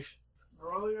your life.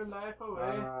 Roll your life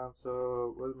away.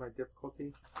 So, what is my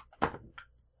difficulty?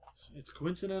 It's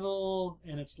coincidental,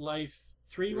 and it's life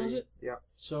 3, was it? Yeah.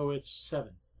 So it's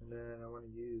 7. And then I want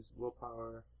to use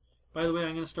willpower. By the way,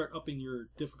 I'm going to start upping your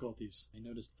difficulties. I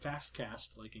noticed fast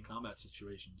cast, like in combat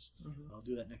situations. Mm-hmm. I'll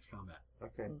do that next combat.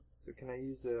 Okay. So can I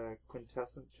use a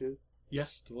quintessence too?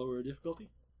 Yes, to lower difficulty.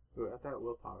 Ooh, I thought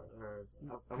willpower.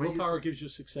 Willpower gives you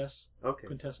success. Okay.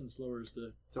 Quintessence lowers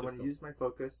the So I'm going to use my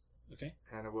focus Okay.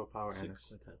 and a willpower and a 6.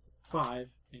 quintessence.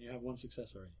 5, and you have 1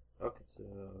 success already. Okay. So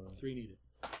 3 needed.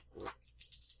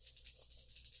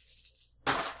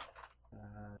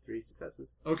 3 successes.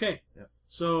 Okay. Yep.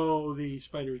 So the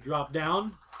spiders drop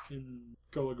down and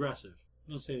go aggressive.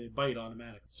 I'm gonna say they bite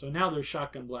automatically. So now there's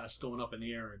shotgun blasts going up in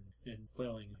the air and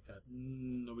flailing like that.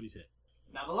 Nobody's hit.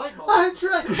 Now the light bulb. I'm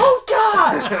trying. Oh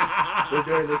God! They're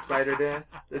doing the spider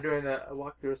dance. They're doing the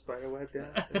walk through a spider web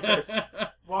dance.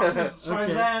 Walk through the spider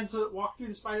Okay. dance. Walk through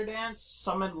the spider dance.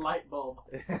 Summon light bulb.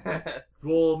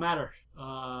 Roll matter.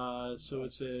 So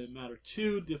it's a matter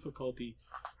 2, difficulty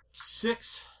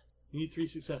 6. Need 3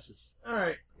 successes. All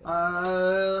right.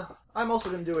 I'm also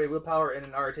going to do a willpower and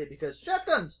an arete because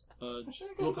shotguns.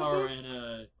 Willpower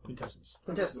and quintessence.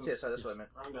 Contestants, yes, that's what I meant.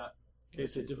 Wrong dot. Okay,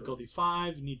 so difficulty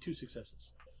 5. Need 2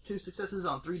 successes. 2 successes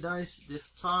on 3 dice. Diff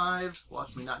 5.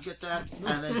 Watch me not get that.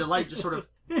 And then the light just sort of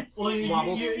Well,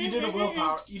 wobbles. you did a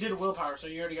willpower. You did a willpower, so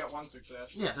you already got 1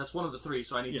 success. Yeah, that's one of the 3,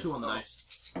 so I need Yes. 2 on the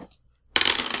dice.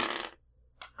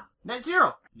 Net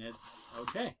 0. Ned.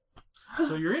 Okay.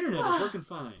 So your internet is working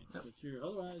fine. But you're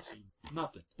otherwise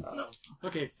nothing.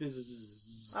 Okay,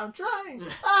 fizz. I'm trying.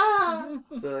 Ah!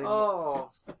 So, like, Oh.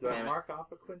 do I damn it. mark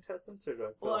off a quintessence or do I?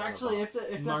 put Well, it on the actually, box?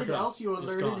 if Mark nothing it. else, you It's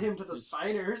alerted gone. him to the It's-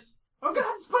 spiders. Oh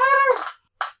God,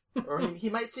 spiders! Or he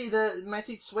might see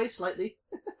sway slightly.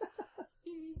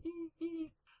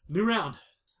 New round.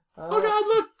 Oh God,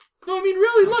 look! No, I mean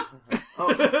really, look!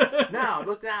 Oh, now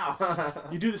look now.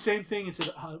 You do the same thing. It's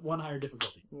a 1 higher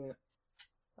difficulty.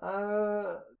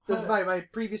 Does my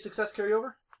previous success carry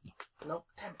over? Nope.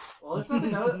 Damn it. Well, if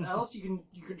nothing else, you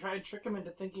can try and trick him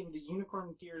into thinking the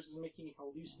unicorn tears is making you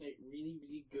hallucinate really,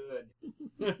 really good.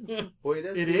 Well, he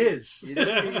does It see, is. He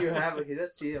does see you have it. He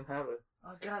does see him have it.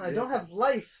 Oh God, I don't have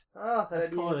life. Oh, that Let's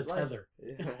idea call it a is life. tether.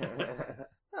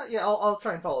 Yeah, I'll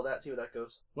try and follow that. See where that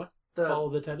goes. What? The, Follow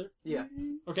the tether? Yeah.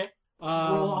 Okay.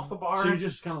 Just roll off the bar. So you're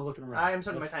just kind of looking around. I am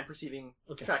spending my time perceiving,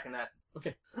 Okay. tracking that.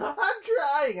 Okay. I'm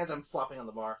trying as I'm flopping on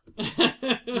the bar.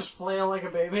 Just flail like a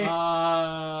baby.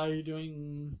 You're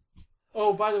doing...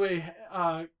 Oh, by the way,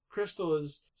 Crystal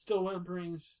is still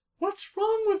whimpering. What's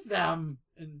wrong with them?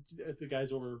 And the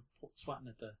guy's over swatting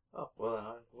at the... Oh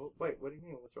well, wait. What do you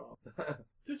mean? What's wrong?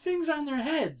 The things on their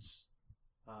heads.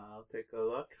 I'll take a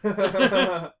look.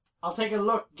 I'll take a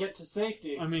look. Get to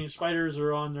safety. I mean, spiders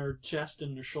are on their chest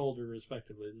and their shoulder,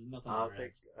 respectively. There's nothing I'll on their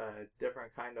take a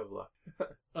different kind of look.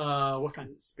 heads. What kind?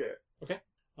 Spirit.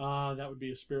 That would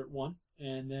be a spirit 1.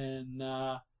 And then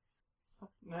Now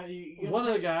you gotta one of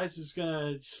the take- guys is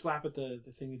going to slap at the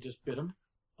thing that just bit him.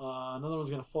 Another one's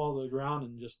going to fall to the ground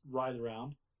and just writhe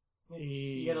around.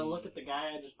 You gotta look at the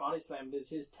guy I just body slammed. Is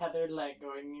his tethered leg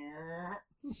going?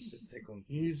 It's tickling.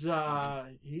 He's what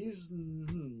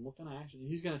kind of action?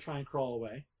 He's gonna try and crawl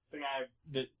away. The guy.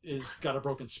 That is got a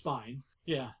broken spine.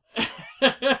 Yeah.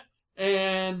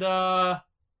 And the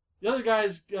other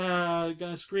guy's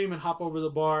gonna scream and hop over the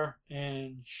bar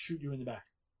and shoot you in the back.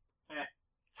 Eh.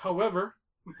 However,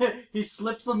 He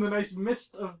slips on the nice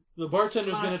mist of. the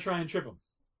bartender's Slap. gonna try and trip him.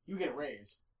 You get a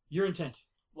raise. Your intent.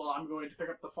 Well, I'm going to pick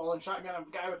up the fallen shotgun of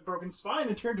a guy with a broken spine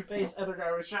and turn to face other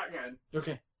guy with a shotgun,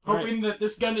 Okay. All right. hoping that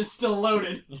this gun is still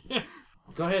loaded.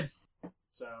 Go ahead.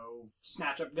 So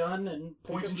snatch up gun and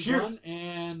point Pick up and the shoot. gun,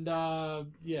 and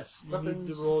yes, you Weapons,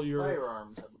 need to roll your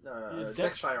firearms. Dex-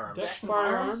 Dex firearms. Dex Dex and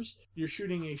firearms. firearms? You're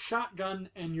shooting a shotgun,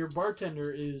 and your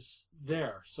bartender is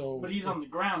there. So, But he's on the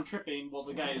ground tripping while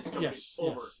the guy is jumping Yes,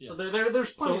 over. yes, So yes.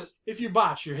 there's plenty So of. if you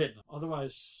botch, you're hitting him.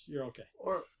 Otherwise, you're okay.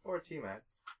 Or T-Mac.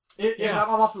 Yeah, Yeah.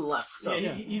 I'm off to the left. So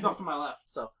Yeah, he's off to my left.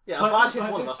 yeah, But- a botch hits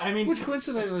but- one of us. I mean, Which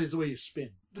coincidentally is the way you spin.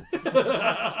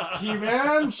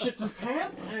 T-Man shits his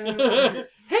pants.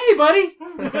 Hey, buddy!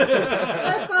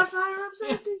 That's not firearm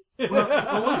safety. Well,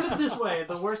 look at it this way: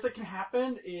 the worst that can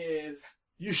happen is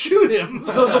You shoot him.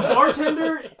 the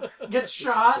bartender gets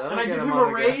shot, That'll and I get give him him on a the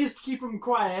gun. raise to keep him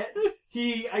quiet.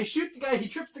 I shoot the guy, he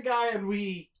trips the guy, and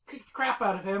we kick the crap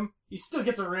out of him. He still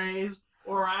gets a raise,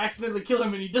 or I accidentally kill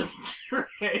him and he doesn't get a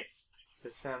raise.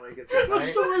 His family gets a What's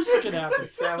nice. the worst that could happen?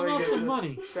 His family How about gets some a-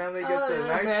 money? His family gets a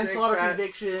nice manslaughter big fat-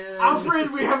 conviction.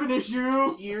 Alfred, we have an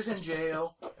issue. Years in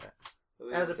jail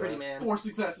as a pretty man. 4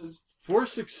 successes. 4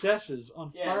 successes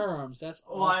on Yeah. firearms. That's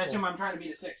awful. Well, I assume I'm trying to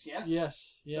beat a 6, yes?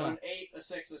 Yes. So Yeah. an 8, a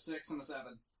 6, a 6, and a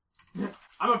 7.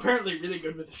 I'm apparently really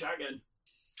good with the shotgun.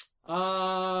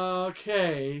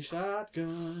 Okay.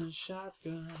 Shotgun.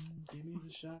 Give me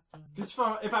the shotgun. Because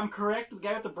if I'm correct, the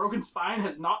guy with the broken spine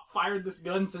has not fired this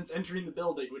gun since entering the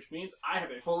building, which means I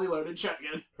have a fully loaded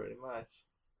shotgun. Pretty much.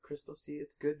 Crystal, see,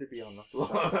 it's good to be on the floor.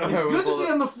 It's good to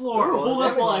be on the floor. Roll Hold up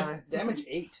damage. while I... Damage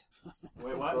 8.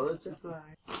 Wait, what? Bullets are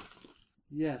flying.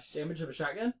 Yes. Damage of a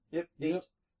shotgun? Yep, 8. Yep.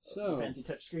 So. Fancy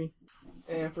touchscreen.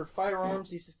 And for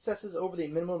firearms, the successes over the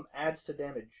minimum adds to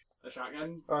damage. A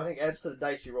shotgun? Or I think adds to the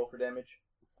dice you roll for damage.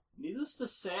 Needless to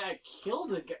say, I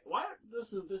killed a guy. Why?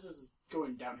 This is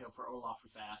going downhill for Olaf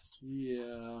fast.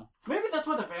 Yeah. Maybe that's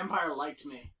why the vampire liked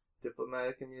me.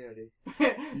 Diplomatic immunity.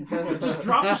 Just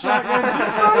drop the shotgun.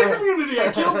 Diplomatic immunity.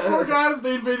 I killed 4 guys.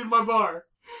 They invaded my bar.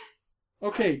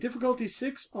 Okay, difficulty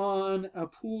 6 on a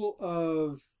pool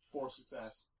of 4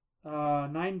 success.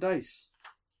 9 dice.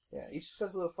 Yeah, each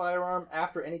success with a firearm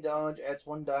after any dodge adds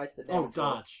 1 die to the damage. Oh,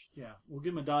 dodge. Yeah, we'll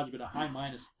give him a dodge, but a high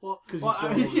minus. Well, 'Cause well he's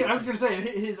going over the I was going to say,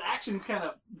 his action's kind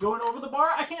of going over the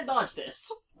bar. I can't dodge this.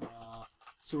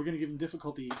 So we're going to give him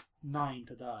difficulty 9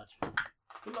 to dodge.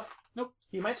 Good luck. Nope.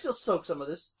 He might still soak some of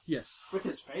this. Yes. With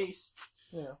his face.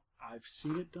 Yeah. I've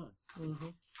seen it done. Mm-hmm.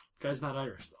 Guy's not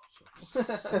Irish, though.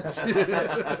 So.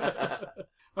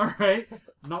 All right.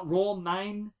 Now roll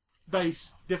 9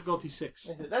 dice, difficulty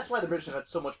 6. That's why the British have had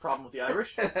so much problem with the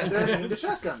Irish. They're immune to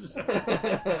shotguns. Alright,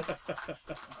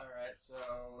 so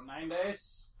 9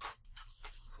 dice.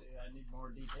 See, I need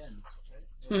more D10s.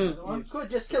 Okay. You could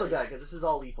just kill a guy, because this is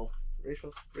all lethal.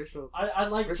 Racial I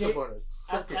like racial bonus.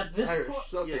 at this Irish, point-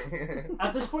 soaking. yes.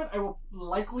 At this point, I will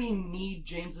likely need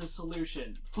James's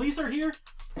solution. Police are here.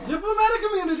 Diplomatic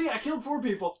immunity. I killed 4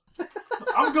 people.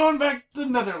 I'm going back to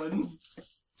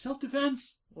Netherlands.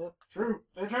 Self-defense. Yep. True.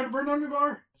 They tried to burn down my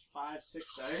bar. 5,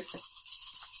 6 dice.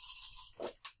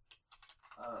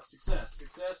 Success.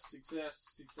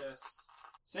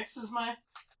 6 is my...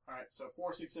 Alright, so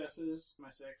 4 successes.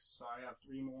 My 6, so I have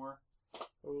 3 more.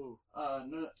 Ooh.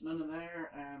 None in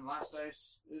there, and last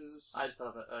dice is... I just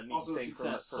thought of a neat also a thing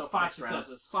success, for so 5 next round.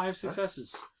 successes. 5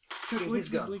 successes. Shooting his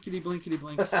gun. Blinkety, blinkety,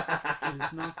 blink. It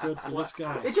is not good for this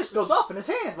guy. It just goes off in his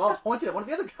hand while it's pointed at one of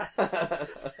the other guys.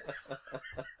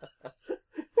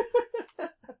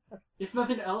 If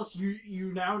nothing else,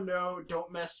 you now know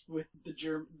don't mess with the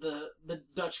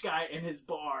Dutch guy in his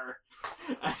bar,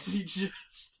 as he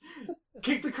just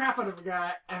kick the crap out of a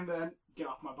guy and then get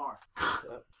off my bar.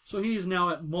 So he is now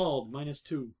at mauled,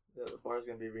 -2. The bar's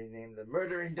gonna be renamed the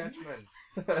Murdering Dutchman.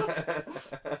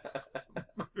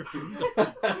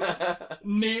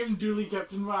 Name duly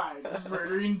kept in mind.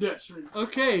 Murdering Dutchman.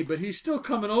 Okay, but he's still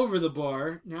coming over the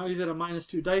bar. Now he's at a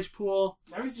 -2 dice pool.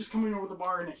 Now he's just coming over the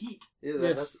bar in a heap. Yeah,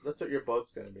 Yes. that's what your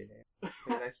boat's gonna be named. A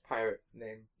nice pirate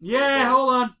name. Yeah,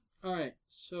 hold on. All right,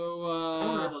 so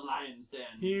Owner of the Lion's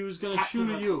Den. he was going to Captain shoot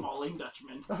of at the you. Mauling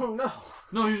Dutchman. Oh no.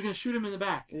 No, he was going to shoot him in the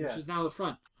back, Yeah. which is now the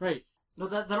front. Right. No,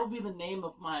 that'll be the name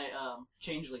of my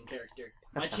changeling character.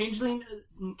 My changeling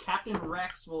Captain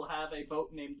Rex will have a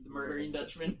boat named the Murdering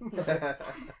Dutchman.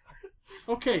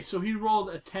 Okay, so he rolled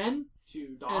a 10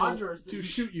 To dodge or is to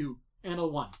shoot you, and a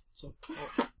 1. So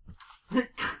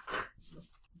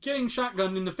getting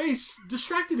shotgunned in the face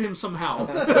distracted him somehow.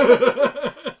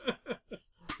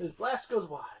 His blast goes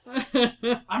wide.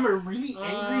 I'm a really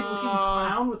angry-looking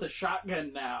clown with a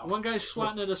shotgun now. One guy's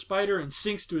swatting at a spider and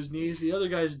sinks to his knees. The other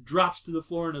guy drops to the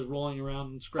floor and is rolling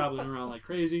around and scrabbling around like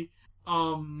crazy.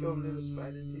 Go little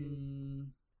spider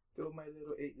team. Go my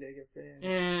little 8-legged friend.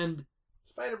 And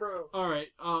Spider Bro. all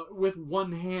right, with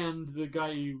one hand, the guy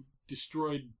you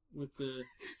destroyed with the,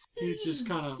 he's just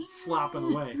kind of flopping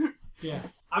away. Yeah.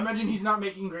 I imagine he's not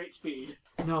making great speed.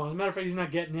 No, as a matter of fact, he's not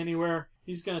getting anywhere.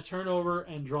 He's going to turn over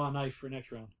and draw a knife for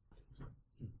next round.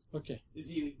 Okay. Is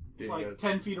he Dude, like you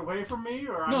 10 feet away from me,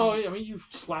 or? No, I mean, you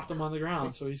slapped him on the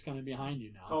ground, so he's kind of behind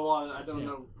you now. Oh, I don't Yeah.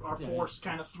 know. Our Yeah. force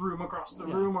kind of threw him across the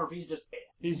Yeah. room, or if he's just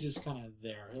He's just kind of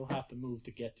there. He'll have to move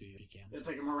to get to you if he can. it'll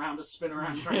take him around to spin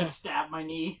around, trying Yeah. to stab my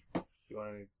knee. You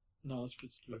want to? No, let's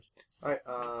do it. All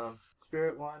right.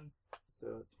 Spirit 1.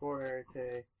 So it's 4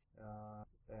 Arete.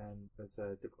 And that's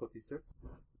difficulty 6.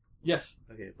 Yes.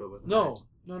 Okay, but with No.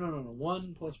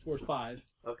 1 plus 4 is 5.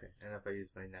 Okay, and if I use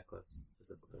my necklace,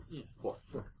 is it Yeah. 4?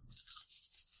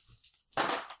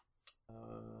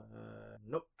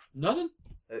 Nope. Nothing?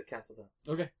 It canceled out.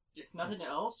 Okay. If nothing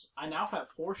else, I now have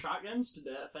 4 shotguns to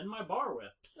defend my bar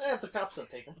with. If the cops don't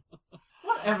take him.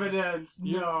 What evidence?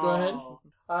 You- No. go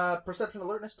ahead. Perception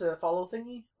alertness to follow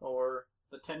thingy? Or...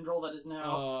 The tendril that is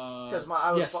now. Because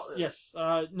I was... Yes.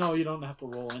 No, you don't have to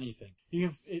roll anything.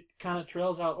 It kind of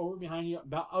trails out over behind you,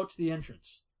 about out to the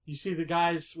entrance. You see the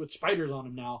guys with spiders on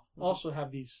them now also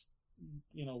have these,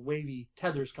 wavy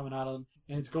tethers coming out of them,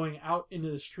 and it's going out into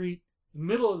the street. The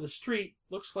middle of the street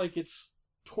looks like it's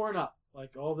torn up.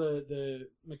 Like all the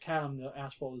macadam, the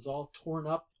asphalt is all torn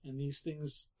up, and these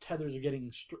tethers are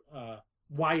getting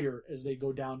wider as they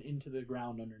go down into the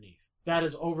ground underneath. That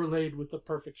is overlaid with the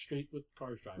perfect street with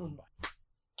cars driving by.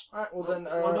 Alright, well then...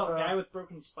 What about guy with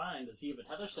broken spine? Does he have a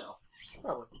tether cell?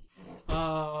 Probably.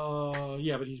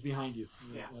 Yeah, but he's behind you.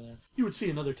 Yeah. You would see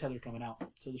another tether coming out.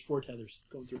 So there's 4 tethers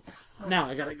going through. Now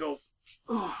I gotta go.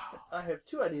 I have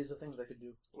 2 ideas of things I could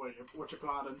do. What you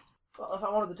plotting? Well, if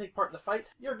I wanted to take part in the fight,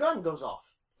 your gun goes off.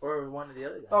 Or one of the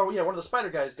other guys. Oh, yeah, one of the spider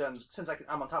guy's guns, since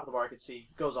I'm on top of the bar, I could see,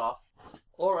 goes off.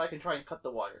 or I can try and cut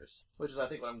the wires, which is I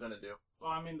think what I'm going to do.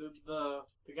 Well, I mean, the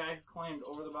guy who climbed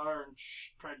over the bar and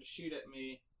tried to shoot at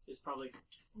me is probably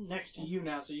next to you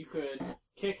now, so you could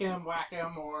kick him, whack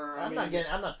him, or I'm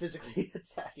not physically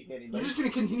attacking anybody. You're just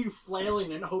gonna continue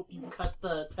flailing and hope you cut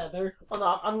the tether. Oh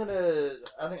no,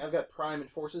 I think I've got prime and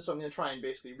forces, so I'm gonna try and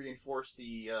basically reinforce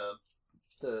the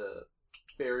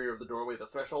barrier of the doorway, the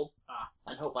threshold,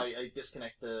 and hope I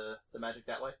disconnect the magic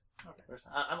that way. Okay.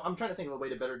 I'm trying to think of a way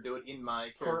to better do it in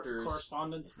my character's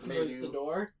correspondence close the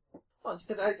door. Well,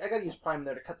 because I got to use prime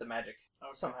there to cut the magic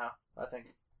somehow. I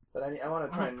think, but I want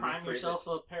to try and prime rephrase yourself it.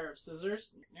 with a pair of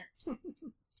scissors.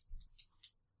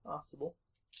 Possible.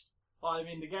 Well, I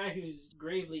mean, the guy who's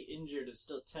gravely injured is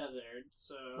still tethered,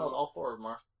 so... Well, all four of them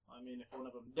are. I mean, if one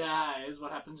of them dies,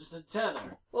 what happens to the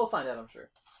tether? We'll find out, I'm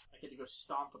sure. I get to go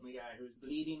stomp on the guy who's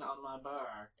bleeding on my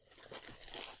bar.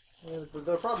 Yeah,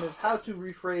 the problem is how to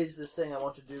rephrase this thing I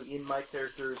want to do in my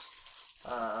character's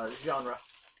genre.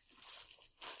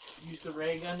 Use the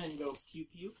ray gun and go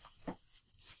pew-pew.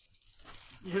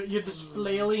 You're this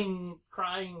flailing,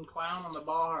 crying clown on the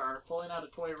bar, pulling out a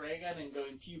toy ray gun and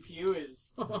going pew-pew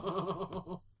is...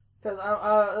 Because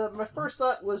my first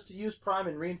thought was to use prime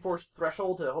and reinforce the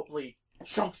threshold to hopefully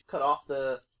cut off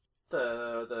the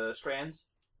strands.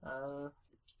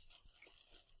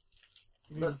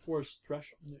 Reinforced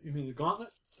threshold? You mean the gauntlet?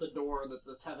 The door that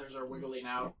the tethers are wiggling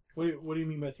out. What do you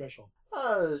mean by threshold?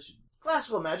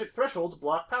 Classical magic thresholds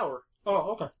block power.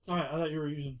 Oh, okay. Alright, I thought you were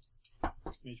using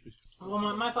Mage. Well,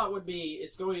 my thought would be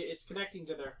it's connecting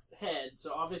to their head,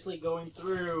 so obviously going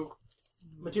through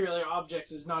material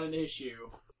objects is not an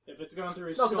issue. If it's going through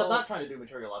his No, skull... because I'm not trying to do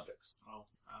material objects. Oh,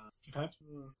 Okay.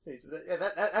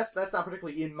 That's not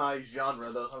particularly in my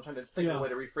genre, though, so I'm trying to think of a way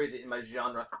to rephrase it in my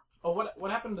genre. Oh,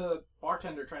 what happened to the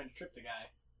bartender trying to trick the guy?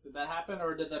 Did that happen,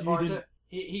 or did the bartender...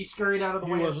 He scurried out of the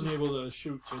way. He wasn't able to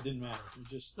shoot, so it didn't matter. It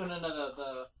just... No,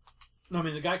 No, I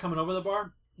mean, the guy coming over the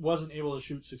bar wasn't able to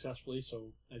shoot successfully,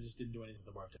 so I just didn't do anything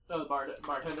with the bartender. Oh, the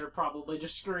bartender probably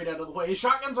just scurried out of the way.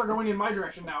 Shotguns are going in my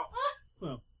direction now.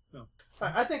 Well, no.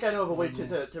 I think I know of a way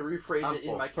to rephrase it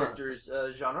in my character's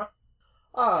genre.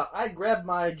 I grab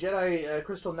my Jedi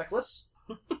crystal necklace,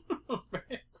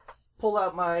 pull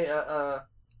out my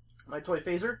my toy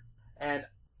phaser, and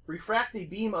refract the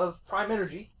beam of prime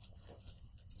energy.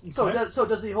 Okay. So it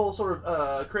does the whole sort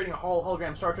of creating a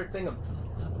hologram Star Trek thing of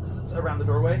around the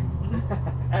doorway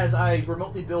as I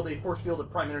remotely build a force field of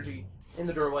prime energy in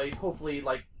the doorway, hopefully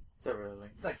severely.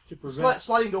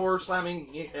 Sliding door,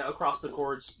 slamming across the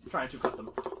cords, trying to cut them.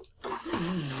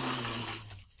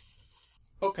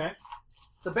 Okay.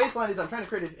 The baseline is I'm trying to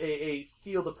create a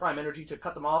field of prime energy to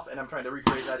cut them off, and I'm trying to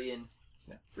rephrase that in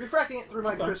refracting it through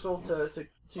my crystal to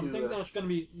I think that's going to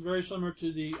be very similar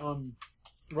to the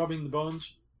rubbing the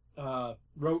bones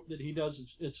rote that he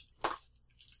does.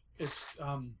 It's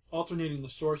alternating the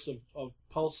source of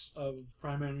pulse of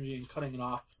prime energy and cutting it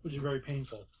off, which is very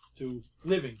painful to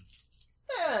living.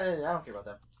 I don't care about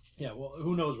that. Yeah, well,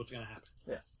 who knows what's going to happen?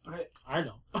 Yeah. Okay. I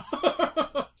know.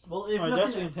 Well, if right,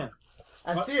 that's the intent.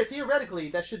 And theoretically,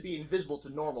 that should be invisible to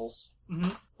normals.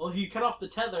 Mm-hmm. Well, if you cut off the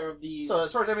tether of these... So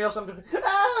as far as everybody else, I'm going to...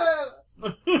 Ah!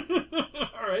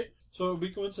 Alright, so it would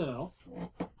be coincidental.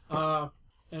 And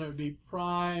it would be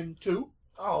prime 2.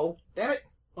 Oh, damn it.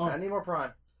 Oh. I need more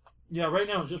prime. Yeah, right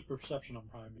now it's just perception on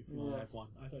prime. If you only have 1.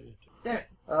 I thought you had 2. Damn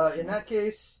it. In that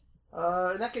case,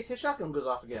 his shotgun goes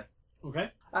off again.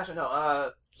 Okay. Actually,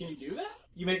 no. Can you do that?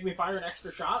 You make me fire an extra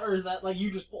shot, or is that like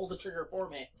you just pull the trigger for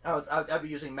me? Oh, I'd be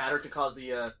using matter to cause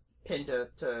the pin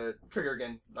to trigger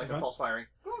again, like a false firing.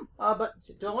 But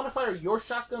do I want to fire your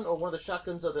shotgun or one of the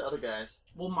shotguns of the other guys?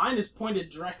 Well, mine is pointed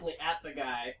directly at the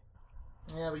guy.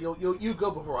 Yeah, but you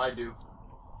go before I do.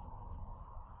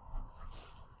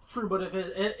 True, but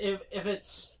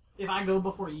if I go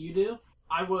before you do,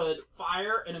 I would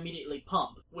fire and immediately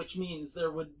pump, which means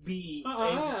there would be.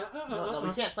 No,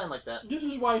 we can't plan like that. This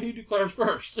is why he declares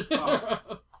first.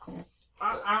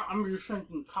 I'm just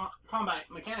thinking combat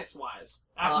mechanics wise.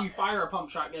 After you fire a pump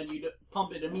shotgun, you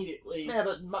pump it immediately. Yeah,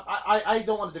 but I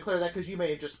don't want to declare that because you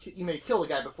may kill the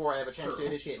guy before I have a chance to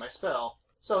initiate my spell.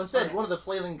 So instead, one of the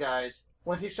flailing guys,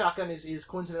 when his shotgun is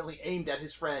coincidentally aimed at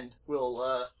his friend,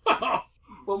 will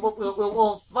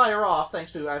we'll fire off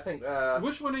thanks to, I think...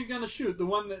 Which one are you going to shoot? The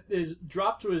one that is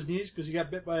dropped to his knees because he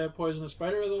got bit by a poisonous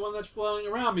spider, or the one that's flailing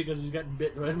around because he's gotten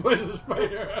bit by a poisonous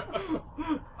spider?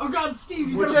 Oh god, Steve,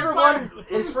 you Whichever got a spider! one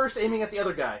is first aiming at the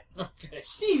other guy. Okay.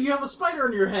 Steve, you have a spider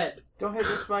in your head! Don't hit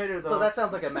the spider, though. So that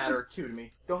sounds like a matter 2 to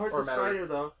me. Don't hurt the spider,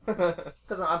 though.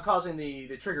 Because I'm causing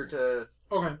the trigger to...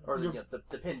 Okay. Or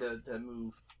the pin to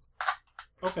move.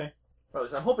 Okay. Or at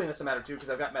least I'm hoping that's a matter 2 because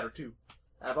I've got matter 2.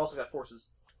 And I've also got forces.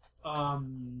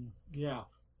 Yeah.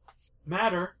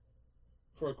 Matter,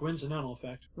 for a coincidental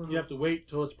effect, you have to wait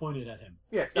till it's pointed at him.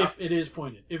 Yeah. If it is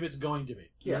pointed. If it's going to be.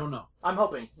 You don't know. I'm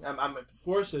hoping. I'm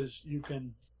Forces, you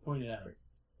can point it at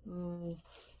him.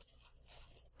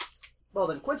 Well,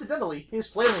 then, coincidentally, his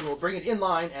flailing will bring it in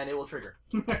line and it will trigger.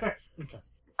 Okay.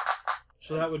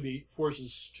 So that would be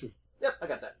forces 2. Yep, I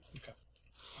got that. Okay.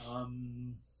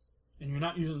 And you're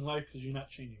not using life because you're not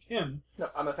changing him. No,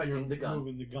 I'm affecting You're the gun.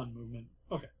 moving the gun movement.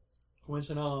 Okay.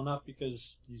 Coincidental enough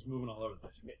because he's moving all over the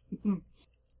place.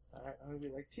 Alright, I'm gonna be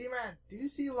like, T-Man, do you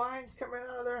see lines coming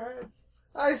out of their heads?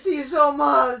 I see so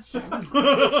much!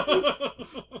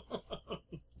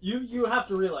 You have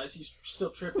to realize he's still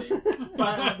tripping.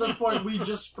 But at this point, we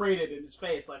just sprayed it in his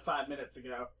face like 5 minutes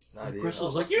ago. Not even.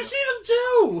 Crystal's like, you see them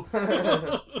too!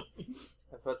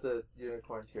 I put the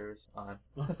unicorn tears on.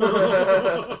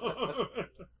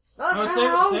 I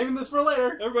was saving this for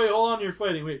later. Everybody hold on, you're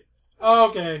fighting. Wait.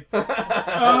 Okay.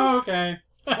 Okay.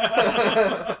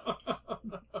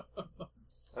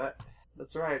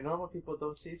 That's right, normal people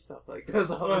don't see stuff like this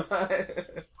all the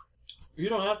time. You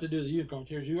don't have to do the unicorn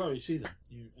tears. You already see them.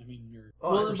 Your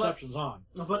Oh, perception's on.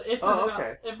 But if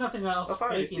okay. if nothing else, If I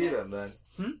already faking see it. them, then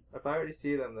if I already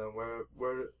see them, then where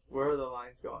are the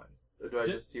lines going? Or do I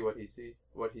just see what he sees?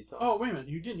 What he saw? Oh, wait a minute.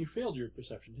 You didn't. You failed your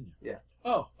perception, didn't you? Yeah.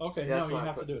 Oh, okay. Yeah, No, you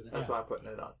have to do it. That's Yeah. why I'm putting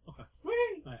it on. Okay.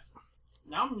 Whee! Right.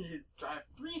 Now I'm going to drive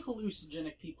 3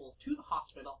 hallucinogenic people to the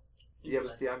hospital. Yeah,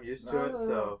 but see, I'm used to it,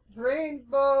 so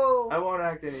Rainbow! I won't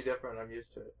act any different. I'm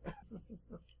used to it.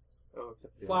 Oh,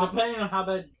 except the Flop. Depending on how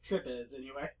bad trip is,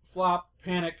 anyway. Flop,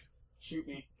 panic, Shoot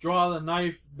me. draw the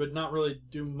knife, but not really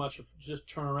do much. Just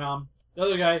turn around. The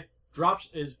other guy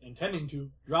is intending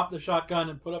to drop the shotgun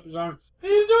and put up his arm. I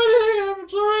didn't do anything.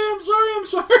 I'm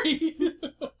sorry.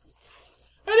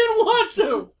 I didn't want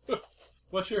to.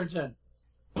 What's your intent?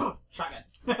 Shotgun.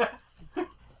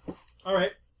 All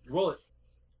right, roll it.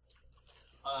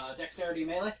 Dexterity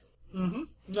melee. Mm-hmm.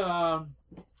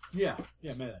 Yeah,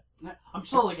 melee. I'm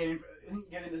slowly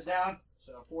getting this down.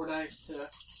 So 4 dice to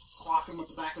clock him with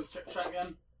the back of the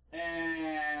shotgun,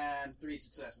 and 3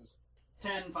 successes.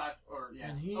 10, 5, or yeah.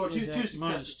 And he Oh, is two at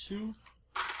successes. -2.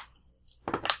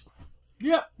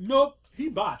 Yep. Nope. He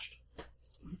botched.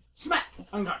 Smack!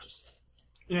 Unconscious.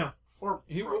 Yeah. Or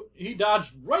He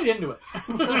dodged right into it.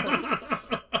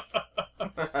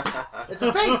 It's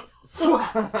a fake!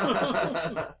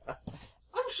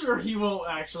 I'm sure he won't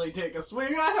actually take a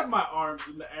swing. I have my arms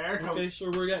in the air. Okay, so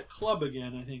we're at club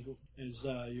again. I think is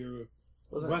your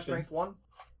Wasn't weapon. it strength 1?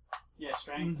 Yeah,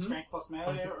 strength. Mhm. Strength plus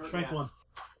melee. Or, strength yeah. 1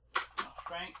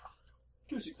 Strength.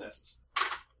 2 successes.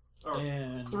 Or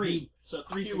and 3. So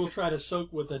 3 He will try to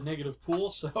soak with a negative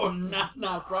pool, so not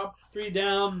a problem. 3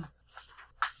 down.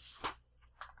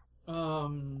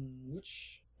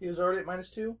 Which? He was already at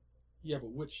 -2? Yeah,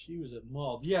 but which? He was at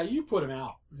mauled. Yeah, you put him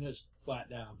out. Just flat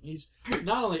down. He's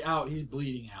not only out, he's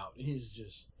bleeding out. He's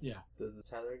just Does the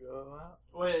tether go out?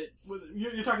 Wait,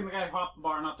 you're talking the guy who hopped the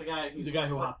bar, not the guy who's the guy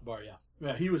who hopped the bar. Yeah,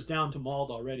 yeah. He was down to mauled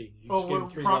already. You just Oh, gave him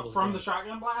 3 from levels the down.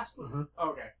 shotgun blast. Mhm.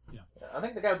 Okay. Yeah, I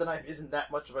think the guy with the knife isn't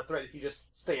that much of a threat if you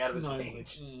just stay out of his No,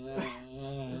 range. he's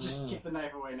like, Just keep the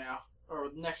knife away now. Or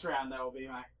next round, that will be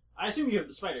my. I assume you have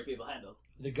the spider people handled.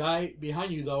 The guy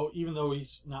behind you, though, even though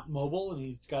he's not mobile and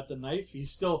he's got the knife,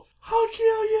 he's still, I'll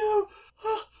kill you!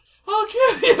 I'll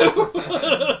kill you!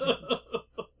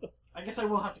 I guess I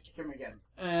will have to kick him again.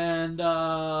 And,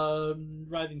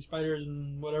 writhing spiders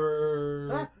and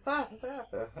whatever.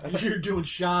 You're doing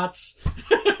shots.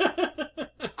 Oh,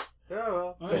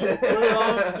 well. All right, put it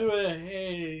on, do it.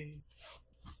 Hey.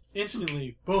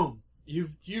 Instantly, boom.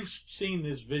 You've seen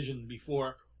this vision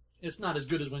before. It's not as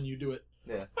good as when you do it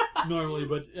Yeah. normally,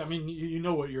 but I mean, you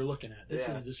know what you're looking at. This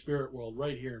Yeah. is the spirit world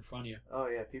right here in front of you. Oh,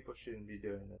 yeah, people shouldn't be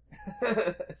doing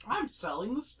it. I'm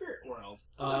selling the spirit world.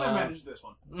 How did I manage this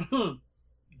one?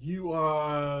 You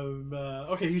are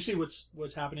okay. You see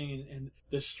what's happening, and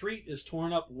the street is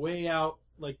torn up way out,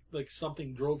 like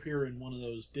something drove here in one of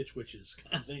those ditch witches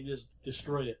kind of thing, just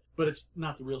destroyed it. But it's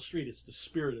not the real street; it's the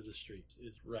spirit of the street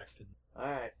is wrecked, and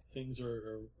Alright. things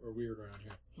are weird around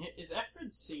here. Is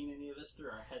Efred seeing any of this through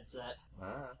our headset?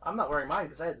 I'm not wearing mine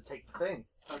because I had to take the thing.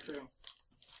 Oh, true.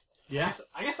 Yeah.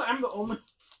 I guess I'm the only.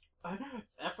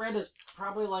 Efred is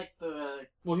probably like the.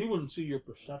 Well, he wouldn't see your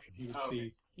perception; he would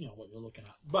see what you're looking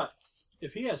at. But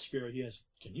if he has spirit,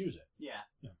 can use it. Yeah.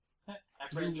 Yeah.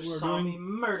 Efred You just were saw doing- me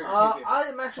murder two people.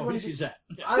 I'm actually Oh, going he to be. sees that.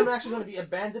 Yeah. I'm actually going to be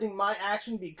abandoning my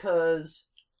action because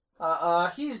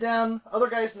he's down. Other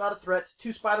guy's not a threat.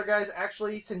 2 spider guys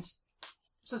actually, since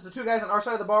the 2 guys on our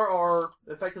side of the bar are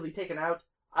effectively taken out,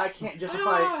 I can't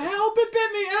justify. Help! It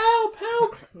bit me!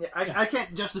 Help! Yeah, I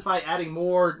can't justify adding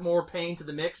more pain to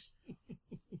the mix.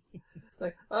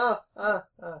 Like,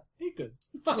 He could.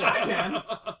 I can.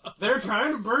 They're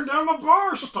trying to burn down my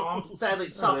bar, Stomp. Sadly,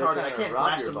 it's soft-hearted. I trying to can't rob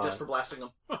blast your them just bar. for blasting them.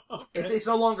 Okay. It's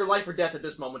no longer life or death at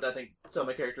this moment, I think. So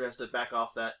my character has to back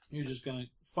off that. You're just gonna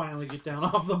finally get down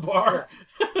off the bar.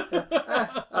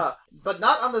 But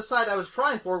not on the side I was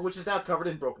trying for, which is now covered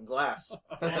in broken glass.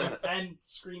 And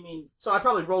screaming. So I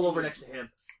probably roll over next to him.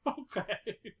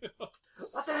 Okay.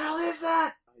 What the hell is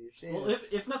that? Well,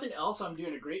 if nothing else, I'm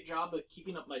doing a great job of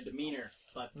keeping up my demeanor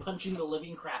by punching the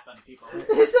living crap out of people.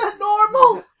 Is that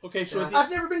normal? Okay, so I've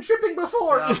never been tripping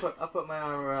before. Yeah, I'll put my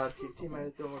arm around T.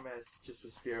 T-minus, don't worry, man. It's just the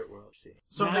spirit world. See.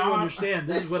 so now you I'm- understand.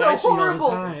 This is It's what I so see horrible.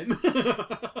 all the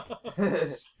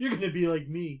time. You're gonna be like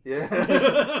me.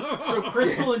 Yeah. So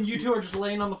Crystal and you two are just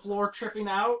laying on the floor, tripping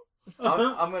out.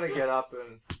 I'm gonna get up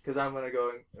and because I'm gonna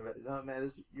go. No, man,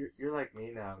 you're like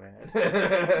me now, man.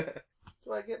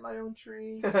 Do I get my own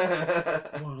tree?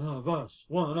 One of us.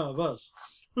 One of us.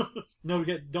 No,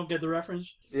 don't get the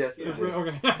reference. Yes. Yeah.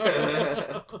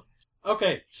 Okay.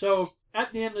 Okay. So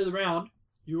at the end of the round,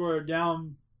 you were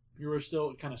down. You were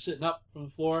still kind of sitting up from the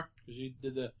floor because you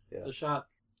did the shot.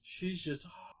 She's just.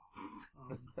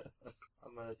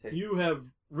 I'm gonna take. You have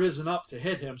risen up to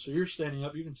hit him, so you're standing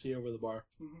up. You can see over the bar,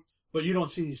 but you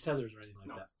don't see these tethers or anything like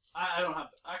No. that. I don't have.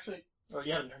 Actually, Oh,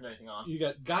 you haven't turned anything on. You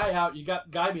got guy out. You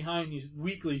got guy behind you,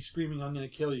 weakly screaming, "I'm going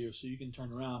to kill you!" So you can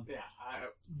turn around. yeah.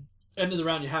 End of the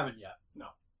round, you haven't yet.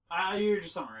 You're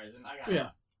just summarizing. I got it. Yeah,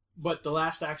 but the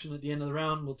last action at the end of the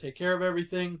round will take care of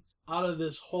everything. Out of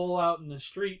this hole out in the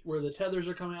street where the tethers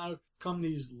are coming out, come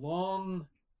these long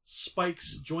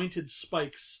spikes, jointed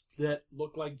spikes that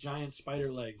look like giant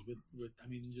spider legs. With I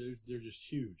mean, they're just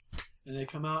huge, and they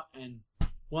come out and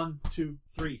 1, 2,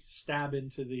 3 stab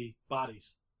into the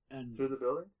bodies and Through the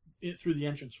building? through the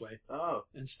entranceway. Oh.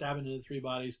 And stab into the 3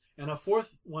 bodies. And a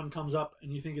 4th one comes up,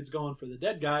 and you think it's going for the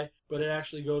dead guy, but it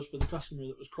actually goes for the customer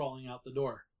that was crawling out the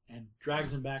door and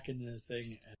drags him back into the thing.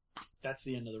 And that's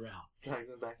the end of the round. Drags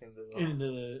him back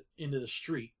into Into the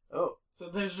street. Oh. So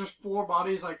there's just 4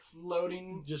 bodies like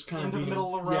floating Just kind into of the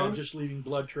middle of the road. Yeah, just leaving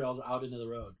blood trails out into the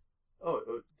road. Oh,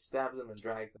 it stabs him and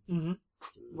drags him.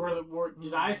 Mm-hmm.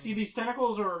 Did I see these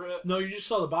tentacles or No, you just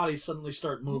saw the bodies suddenly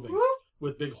start moving Whoop.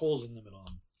 with big holes in the middle of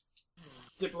them.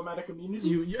 diplomatic immunity?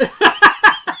 You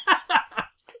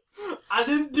I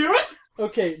didn't do it.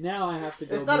 Okay, now I have to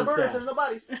go. It's not a move murder if down. there's no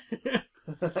bodies.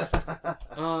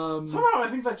 Somehow I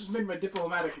think that just made my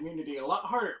diplomatic immunity a lot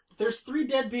harder. There's 3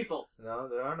 dead people. No,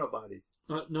 there are no bodies.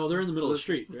 No, they're in the middle of the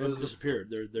street. They haven't disappeared.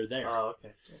 They're there. Oh,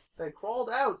 okay. They crawled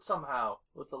out somehow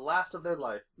with the last of their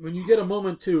life. When you get a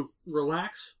moment to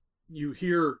relax, you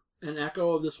hear an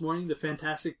echo of this morning. The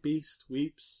fantastic beast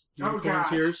weeps. Unicorn God.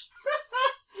 tears.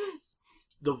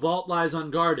 The vault lies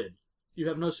unguarded. You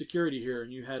have no security here,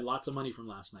 and you had lots of money from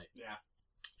last night. Yeah.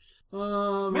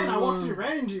 Man, I walked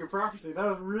right into your prophecy. That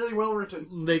was really well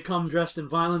written. They come dressed in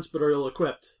violence, but are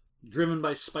ill-equipped. Driven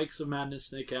by spikes of madness,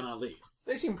 they cannot leave.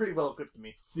 They seem pretty well equipped to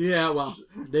me. Yeah, well,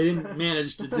 they didn't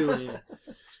manage to do anything.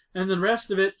 And the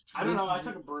rest of it... I don't know. I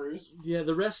took a bruise. Yeah,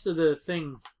 the rest of the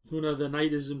thing, the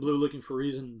night is in blue looking for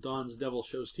reason, dawn's devil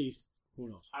shows teeth. Who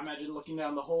knows? I imagine looking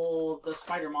down the whole of the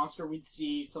spider monster, we'd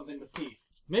see something with teeth.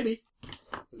 Maybe.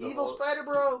 Evil spider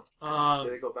bro!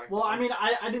 Did it go back? Well, I mean,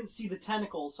 I didn't see the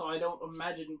tentacles, so I don't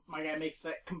imagine my guy makes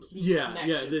that complete Yeah,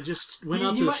 connection. they just went He-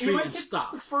 out he to the might- he street might and get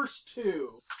stopped. the first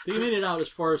 2. They made it out as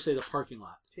far as, say, the parking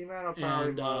lot. T-Man will probably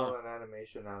And, model an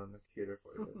animation out on the computer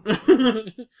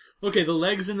for you. Okay, the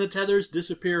legs and the tethers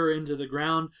disappear into the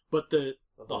ground, but the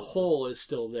hole is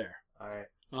still there. Alright.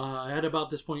 At about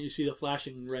this point, you see the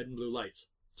flashing red and blue lights.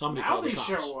 Somebody Now call the they cops.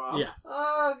 show up. Yeah.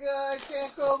 Oh god, I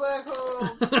can't go back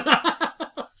home.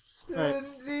 Alright.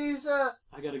 Visa.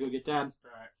 I gotta go get Dad.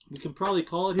 Right. We can probably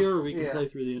call it here, or we can Yeah. play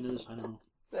through the end of this. I don't know.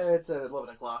 It's 11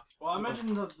 o'clock. Well, I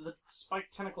imagine the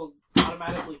spiked tentacle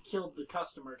automatically killed the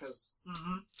customer because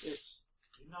it's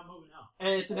He's not moving now.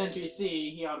 it's an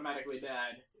NPC. He automatically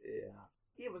died. Yeah.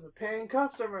 He was a paying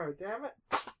customer, damn it.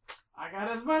 I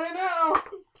got his money now,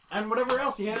 and whatever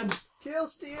else he had. Kill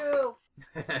steal.